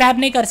भी मैं ग्रैब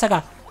नहीं कर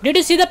सका. Did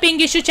you see the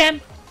ping issue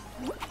champ?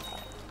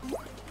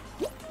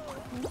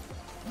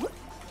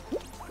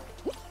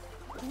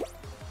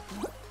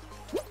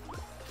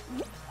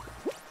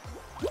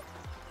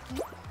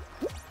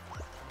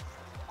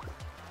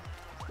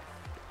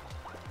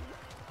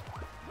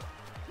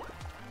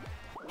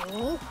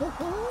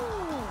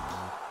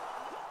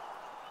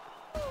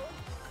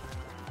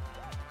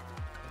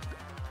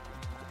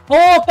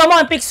 Oh, come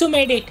on, Pixu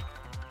made it.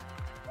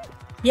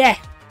 Yeah.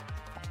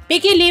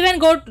 Picky leave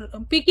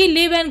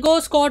and go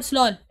Scots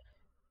lol.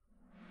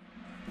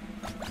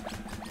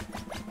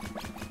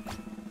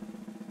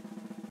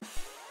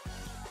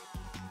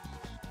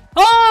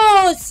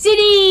 Oh,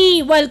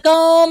 Siri,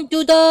 welcome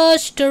to the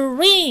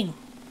stream.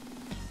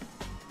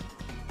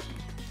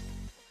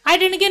 I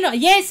didn't get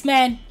yes,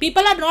 man.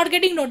 People are not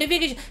getting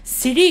notification.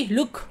 Siri,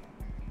 look.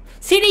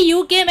 Siri,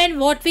 you came and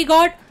what we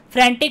got?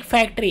 Frantic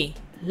Factory.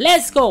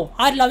 Let's go.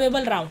 Our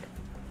lovable round.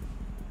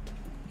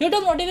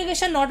 YouTube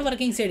notification not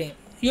working, Siri.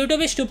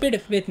 YouTube is stupid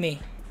with me.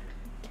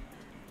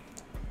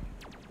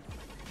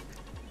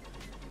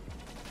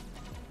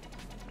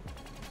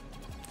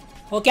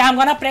 Okay, I'm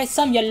gonna press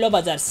some yellow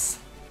buzzers.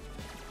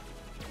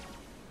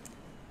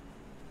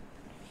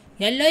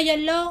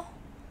 Yellow.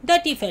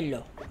 Dirty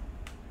fellow.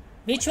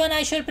 Which one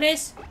I should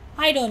press?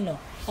 I don't know.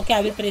 Okay,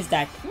 I will press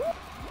that.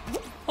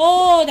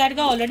 Oh, that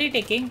guy already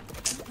taking.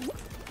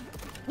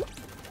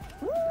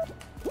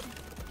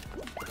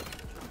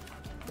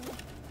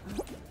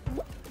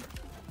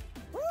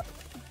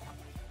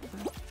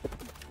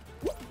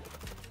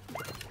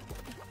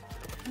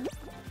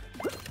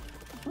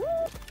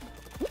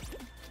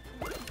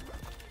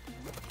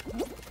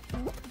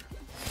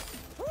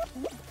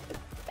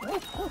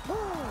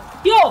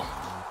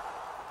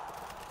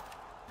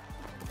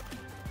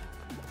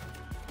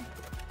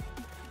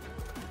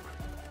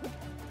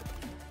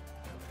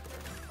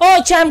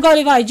 champ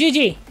qualify.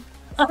 GG.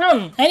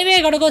 Anyway,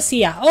 I gotta go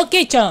see ya.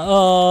 Okay,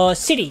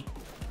 City.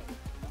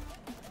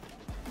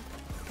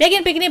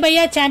 लेकिन पिकनी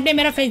भैया champ ने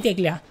मेरा face देख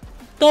लिया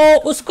तो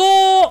उसको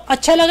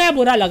अच्छा लगा या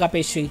बुरा लगा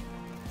पेस्ट्री?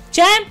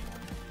 चैंप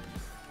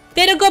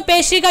तेरे को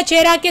पेस्ट्री का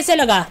चेहरा कैसे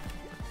लगा?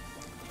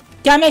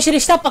 क्या मैं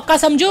रिश्ता पक्का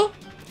समझू?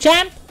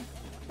 Champ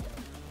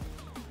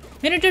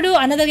we need to do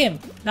another game.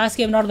 Last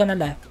game, not gonna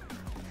lie.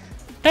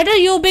 Better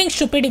you being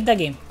stupid in the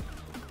game.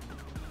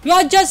 You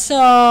are just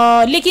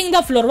licking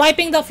the floor,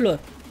 wiping the floor.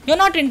 You're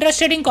not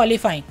interested in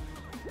qualifying.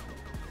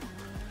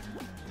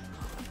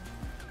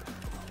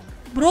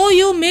 Bro,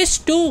 you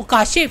missed too,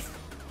 Kashif.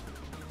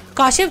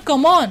 Kashif,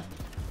 come on.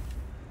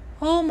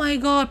 Oh my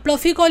god,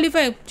 Pluffy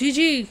qualify.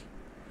 GG.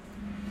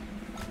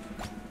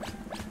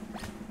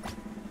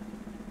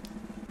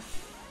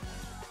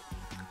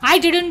 I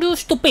didn't do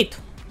stupid.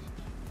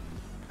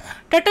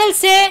 Turtle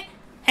say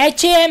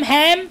HAM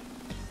ham.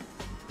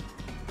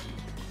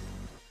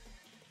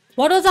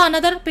 What was the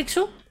another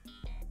Pixu?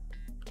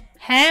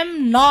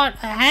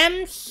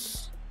 Ham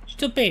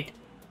stupid.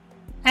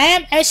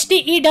 Ham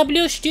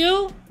STEW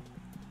stew.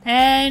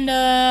 And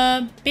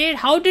paid.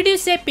 How did you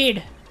say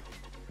paid?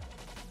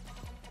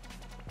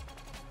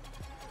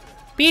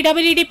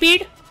 PWD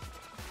paid.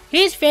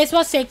 His face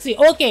was sexy.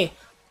 Okay.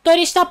 तो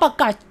रिश्ता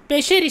पक्का.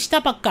 पेशे रिश्ता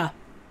पक्का.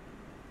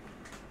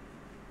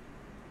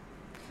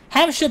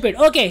 Ham stupid.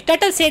 Okay.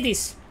 Turtle say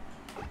this.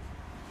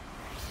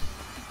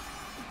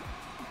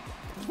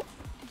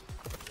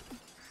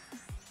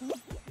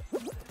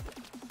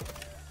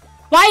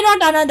 Why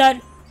not another?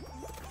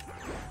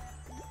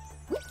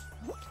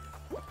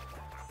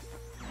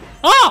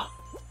 Oh!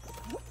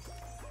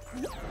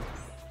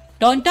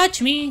 Don't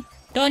touch me.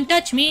 Don't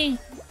touch me.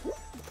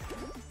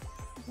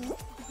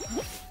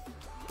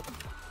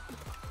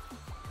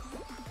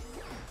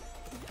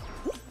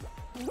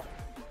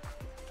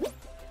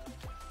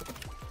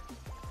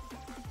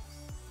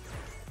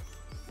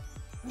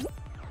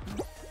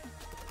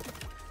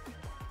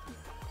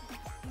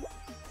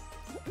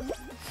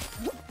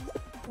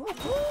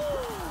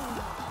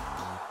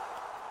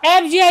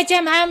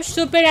 FGHM, I'm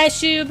stupid, I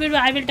stupid,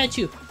 I will touch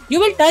you. You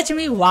will touch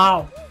me,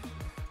 wow.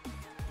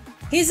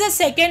 He's the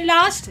second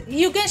last.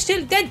 You can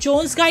still, that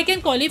Jones guy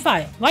can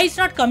qualify. Why is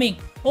not coming?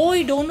 Oh,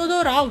 he don't know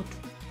the route.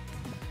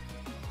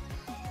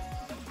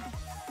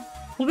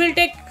 Who will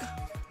take?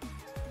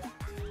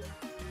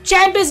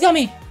 Champ is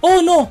coming.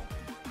 Oh no.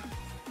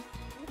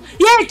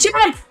 Yeah,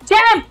 champ,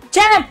 champ,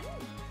 champ.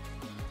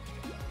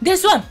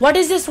 This one. What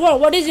is this for?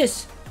 What is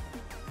this?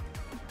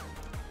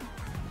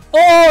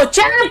 Oh,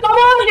 champ, come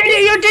on.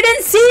 You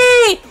didn't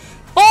see.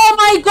 Oh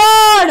my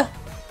god.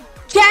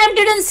 Champ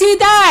didn't see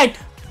that.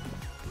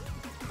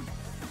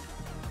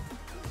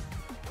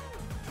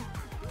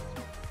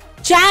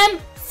 Champ,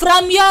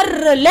 from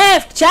your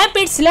left. Champ,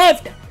 it's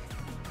left.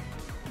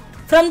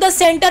 From the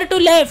center to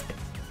left.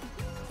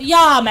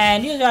 Yeah,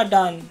 man, you are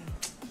done.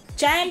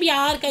 Champ,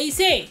 yaar,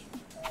 kaise?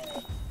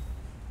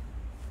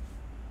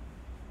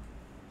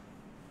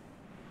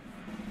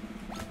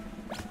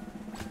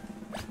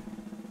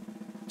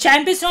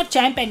 Champ is not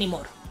champ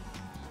anymore.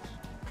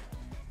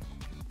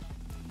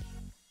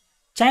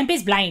 Champ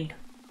is blind.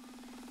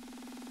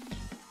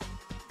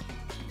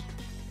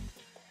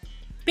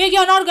 Pig,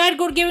 you're not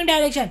good giving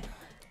direction.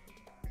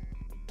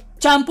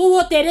 चंपू,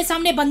 वो तेरे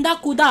सामने बंदा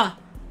कूदा,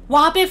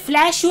 वहां पे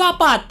flash हुआ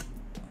पात.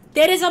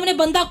 तेरे सामने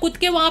बंदा कूद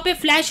के वहां पे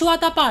फ्लैश हुआ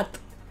था पात.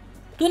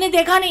 तूने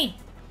देखा नहीं?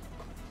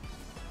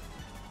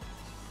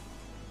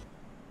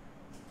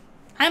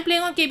 I am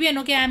playing on KBN.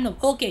 Okay, I am no.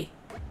 Okay.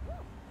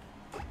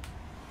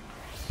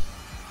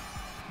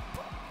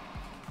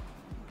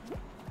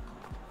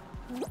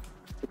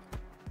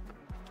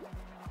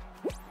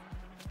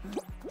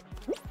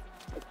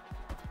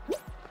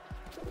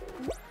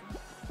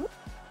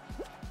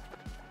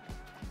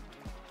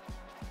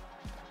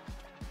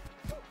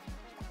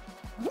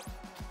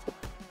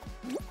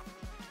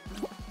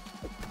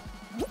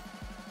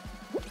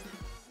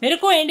 मेरे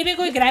को एंड में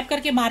कोई ग्रैब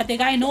करके मार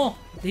देगा. I know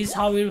this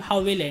how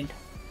will and.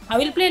 I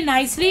will play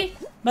nicely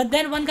but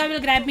then one guy will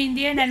grab me in the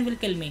end and will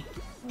kill me.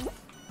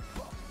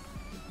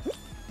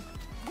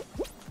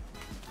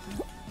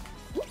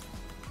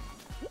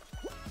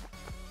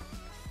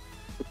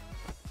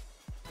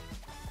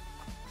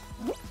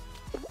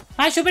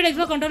 My stupid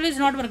Xbox controller is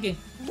not working.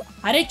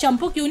 अरे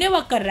चंपू क्यों नहीं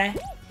work कर रहा है?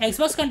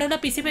 Xbox controller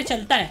PC पे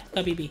चलता है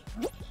कभी भी.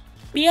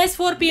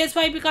 PS4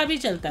 PS5 का भी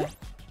चलता है.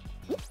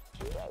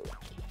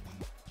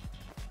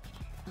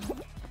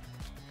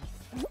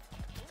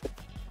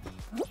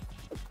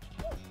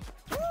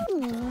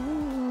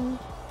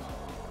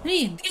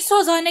 This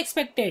was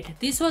unexpected.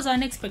 This was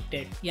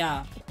unexpected.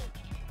 Yeah.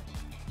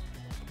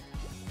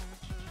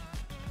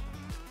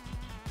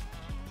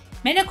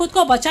 मैंने खुद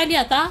को बचा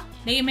लिया था,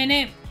 लेकिन मैंने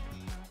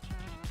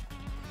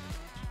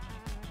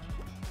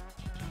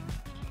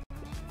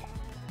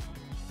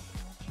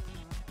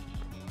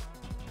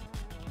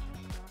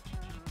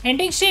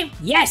एंडिंग स्ट्रीम.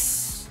 यस.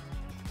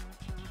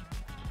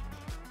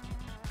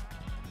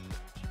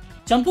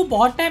 चंपू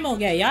बहुत टाइम हो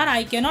गया यार.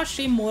 I can not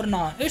stream more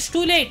now. It's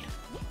to late.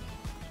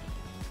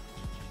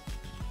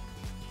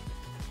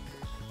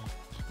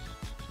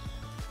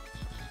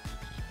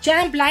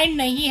 Champ blind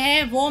नहीं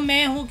है, वो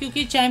मैं हूँ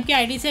क्योंकि चैम्प की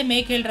आईडी से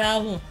मैं खेल रहा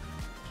हूँ।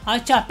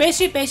 अच्छा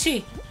पेशी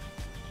पेशी,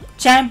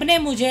 चैम्प ने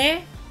मुझे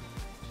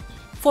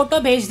फोटो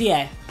भेज दिया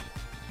है,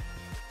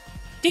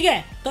 ठीक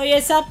है, तो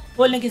ये सब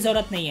बोलने की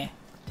जरूरत नहीं है।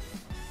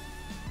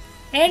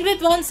 And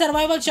with one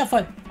survival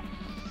shuffle.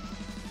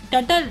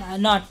 Turtle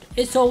not,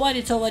 it's over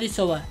it's over it's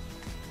over.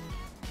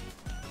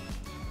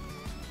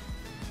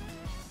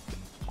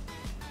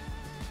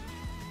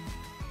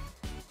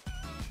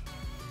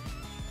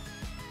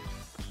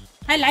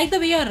 I like the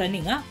way you are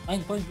running, huh?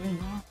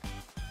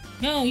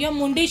 Your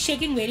mundi is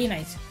shaking very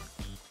nice.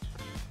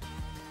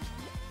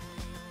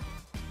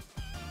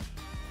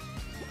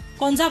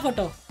 कौन सा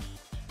फोटो?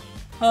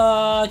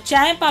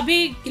 चैम्प अभी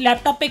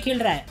लैपटॉप पे खेल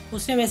रहा है,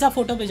 उसने वैसा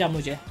फोटो भेजा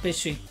मुझे।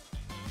 Pastry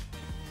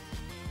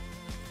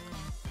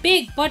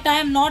pig, but I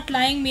am not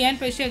lying, me and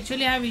pastry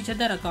actually have each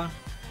other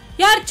account.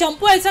 यार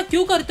चंपू ऐसा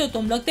क्यों करते हो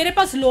तुम लोग? तेरे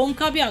पास लोम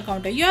का भी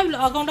अकाउंट है, you have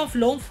account of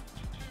loam.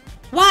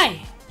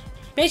 Why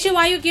पेशी,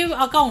 why you give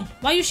account?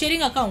 Why you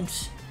sharing accounts?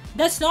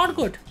 That's not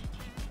good.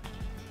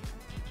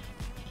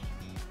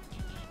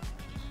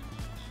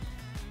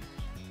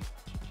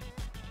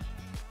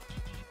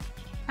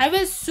 I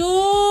will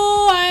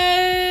sue.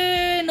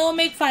 I no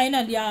make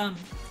final. Yeah.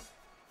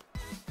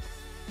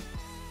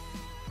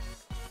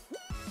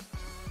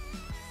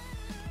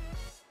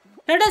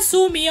 Let us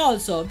sue me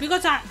also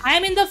because I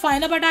am in the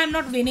final, but I am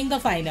not winning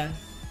the final.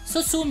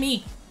 So sue me.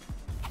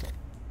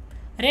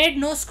 Red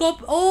no scope.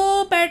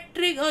 Oh,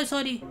 Patrick. Oh,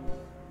 sorry.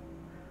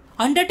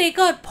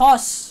 Undertaker.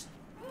 Pause.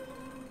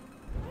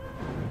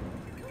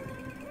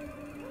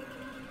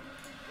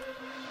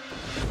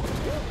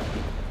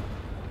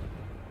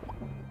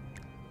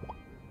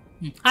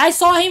 I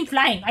saw him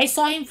flying. I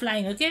saw him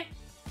flying. Okay.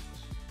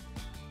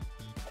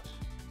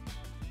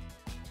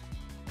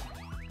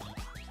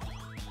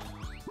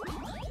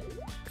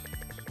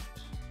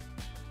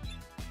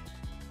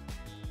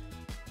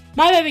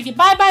 Bye bye Vicky.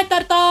 Bye bye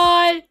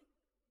Turtle.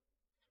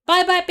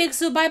 Bye bye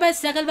Pixu, bye bye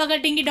Saggle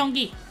Bugger Dingy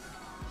Donkey.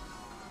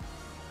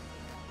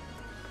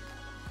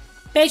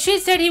 Pesci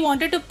said he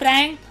wanted to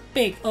prank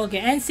Pig. Okay,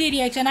 and see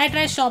reaction. I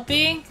tried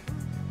stopping.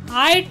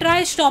 I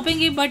tried stopping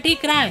him, but he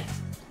cried.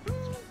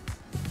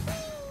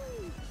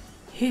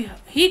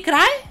 He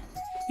cried?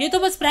 ये तो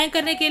बस prank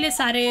करने के लिए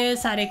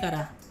सारे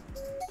करा।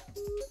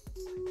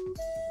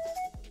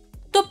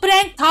 तो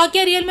prank था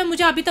क्या रियल में?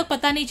 मुझे अभी तक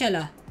पता नहीं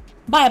चला।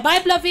 Bye bye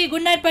fluffy,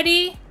 good night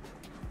buddy.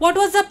 What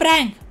was the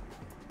prank?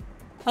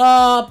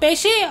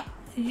 Pesci,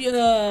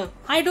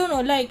 I don't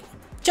know, like,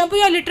 Champu,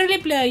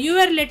 you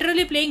were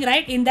literally playing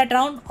right in that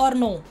round or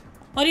no?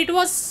 Or it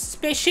was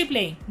Pesci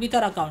playing with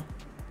her account?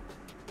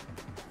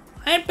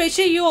 And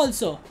Pesci, you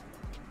also.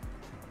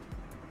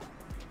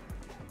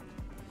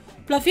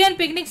 Fluffy and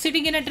Picnic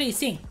sitting in a tree,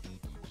 sing.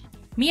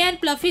 Me and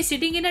Fluffy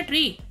sitting in a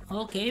tree.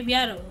 Okay, we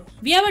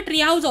have a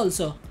tree house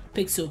also,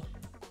 Pixu.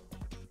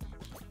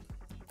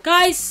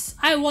 Guys,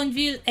 I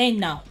will end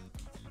now.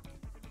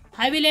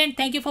 I will end.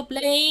 Thank you for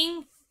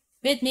playing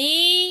with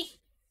me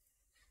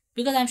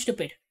because I'm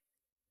stupid.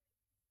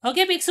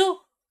 Okay, Pixu?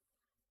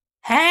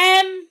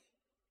 Ham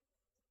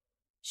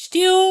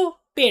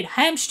stupid.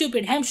 Ham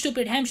stupid. Ham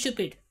stupid. Ham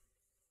stupid.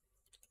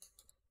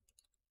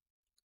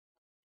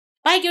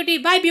 Bye, cutie.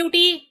 Bye,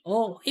 beauty.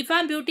 Oh, if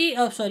I'm beauty.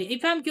 Oh, sorry.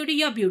 If I'm cutie,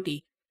 you're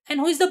beauty. And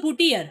who is the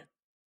booty here?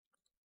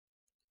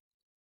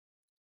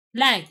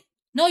 Lag.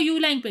 No, you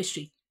lying,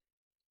 Pastry.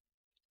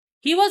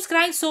 He was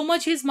crying so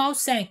much his mouth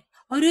sank.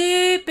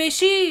 अरे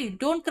पेशी,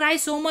 don't cry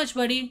so much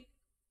बड़ी,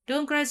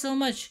 don't cry so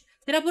much,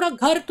 तेरा पूरा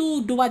घर तू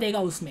डुबा देगा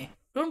उसमें।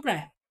 Don't cry.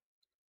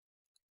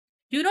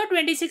 You know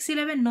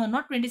 26/11? No,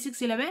 not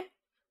 26/11,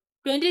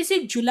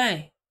 26 July.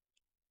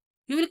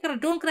 You will cry.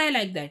 Don't cry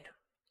like that.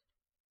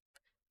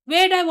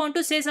 Wait, I want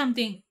to say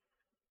something.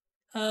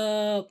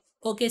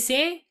 Okay,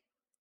 say.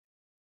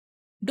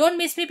 Don't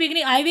miss me,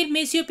 Picnic. I will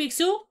miss you,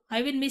 Pixu.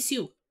 I will miss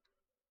you.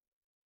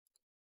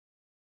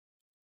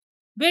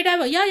 Wait,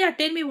 yeah.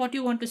 Tell me what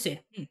you want to say.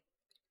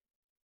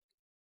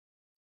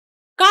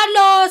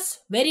 Carlos!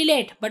 Very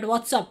late, but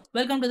what's up?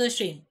 Welcome to the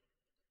stream.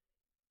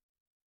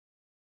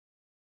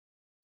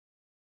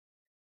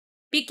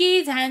 Picky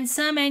is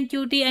handsome and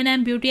cutie, and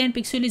I'm beauty, and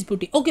Pixul is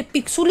booty. Okay,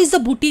 Pixul is the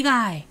booty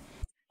guy.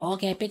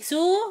 Okay,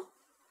 Pixul,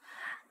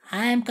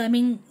 I am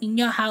coming in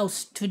your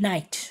house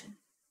tonight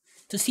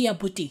to see a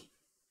booty.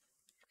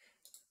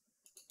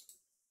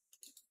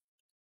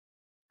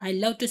 I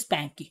love to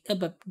spank you.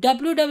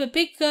 WW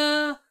pick.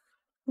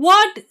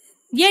 What?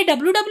 Yeah,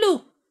 WW.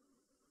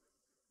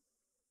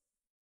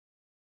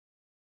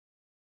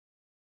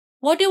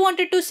 What you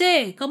wanted to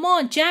say? Come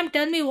on, champ,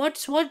 tell me what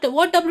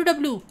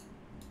WW?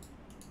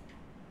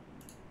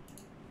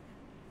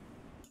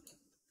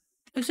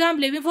 Pixu, I'm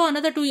living for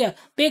another 2 years.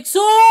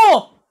 Pixu!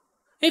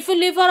 If you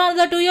live for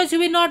another 2 years, you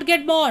will not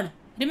get bored.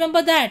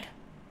 Remember that.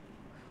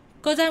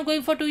 Because I'm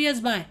going for 2 years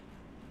by.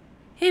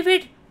 Hey,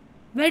 wait.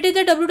 Where did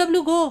the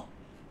WW go?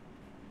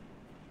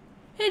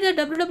 Hey, the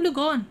WW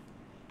gone.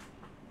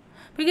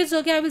 Because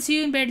okay, I will see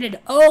you in bed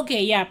later.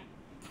 Okay, yeah.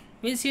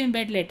 We'll see you in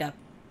bed later.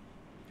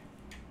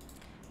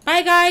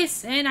 Bye guys,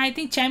 and I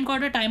think Champ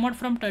got a timeout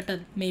from Turtle.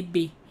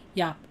 Maybe.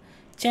 Yeah.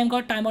 Chem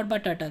got timeout by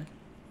Turtle.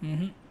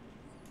 Hmm.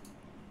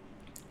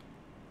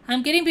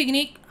 I'm kidding,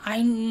 picnic.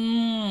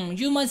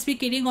 You must be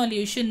kidding only.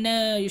 You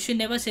should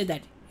never say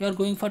that. You're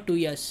going for 2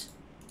 years.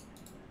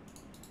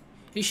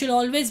 You should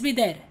always be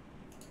there.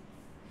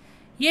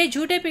 ये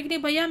झूठे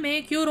picnic भैया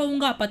मैं क्यों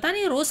रोऊंगा पता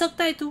नहीं रो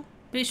सकता है तू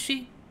pastry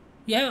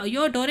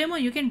your Doraemon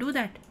you can do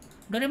that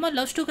Doraemon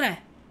loves to cry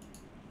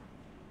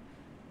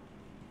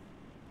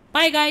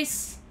bye guys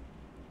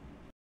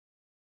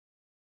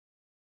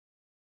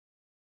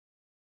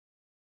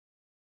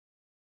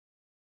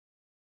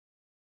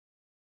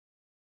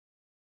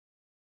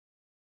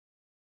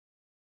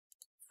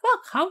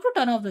fuck how to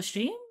turn off the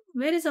stream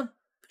where is the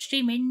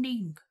stream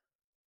ending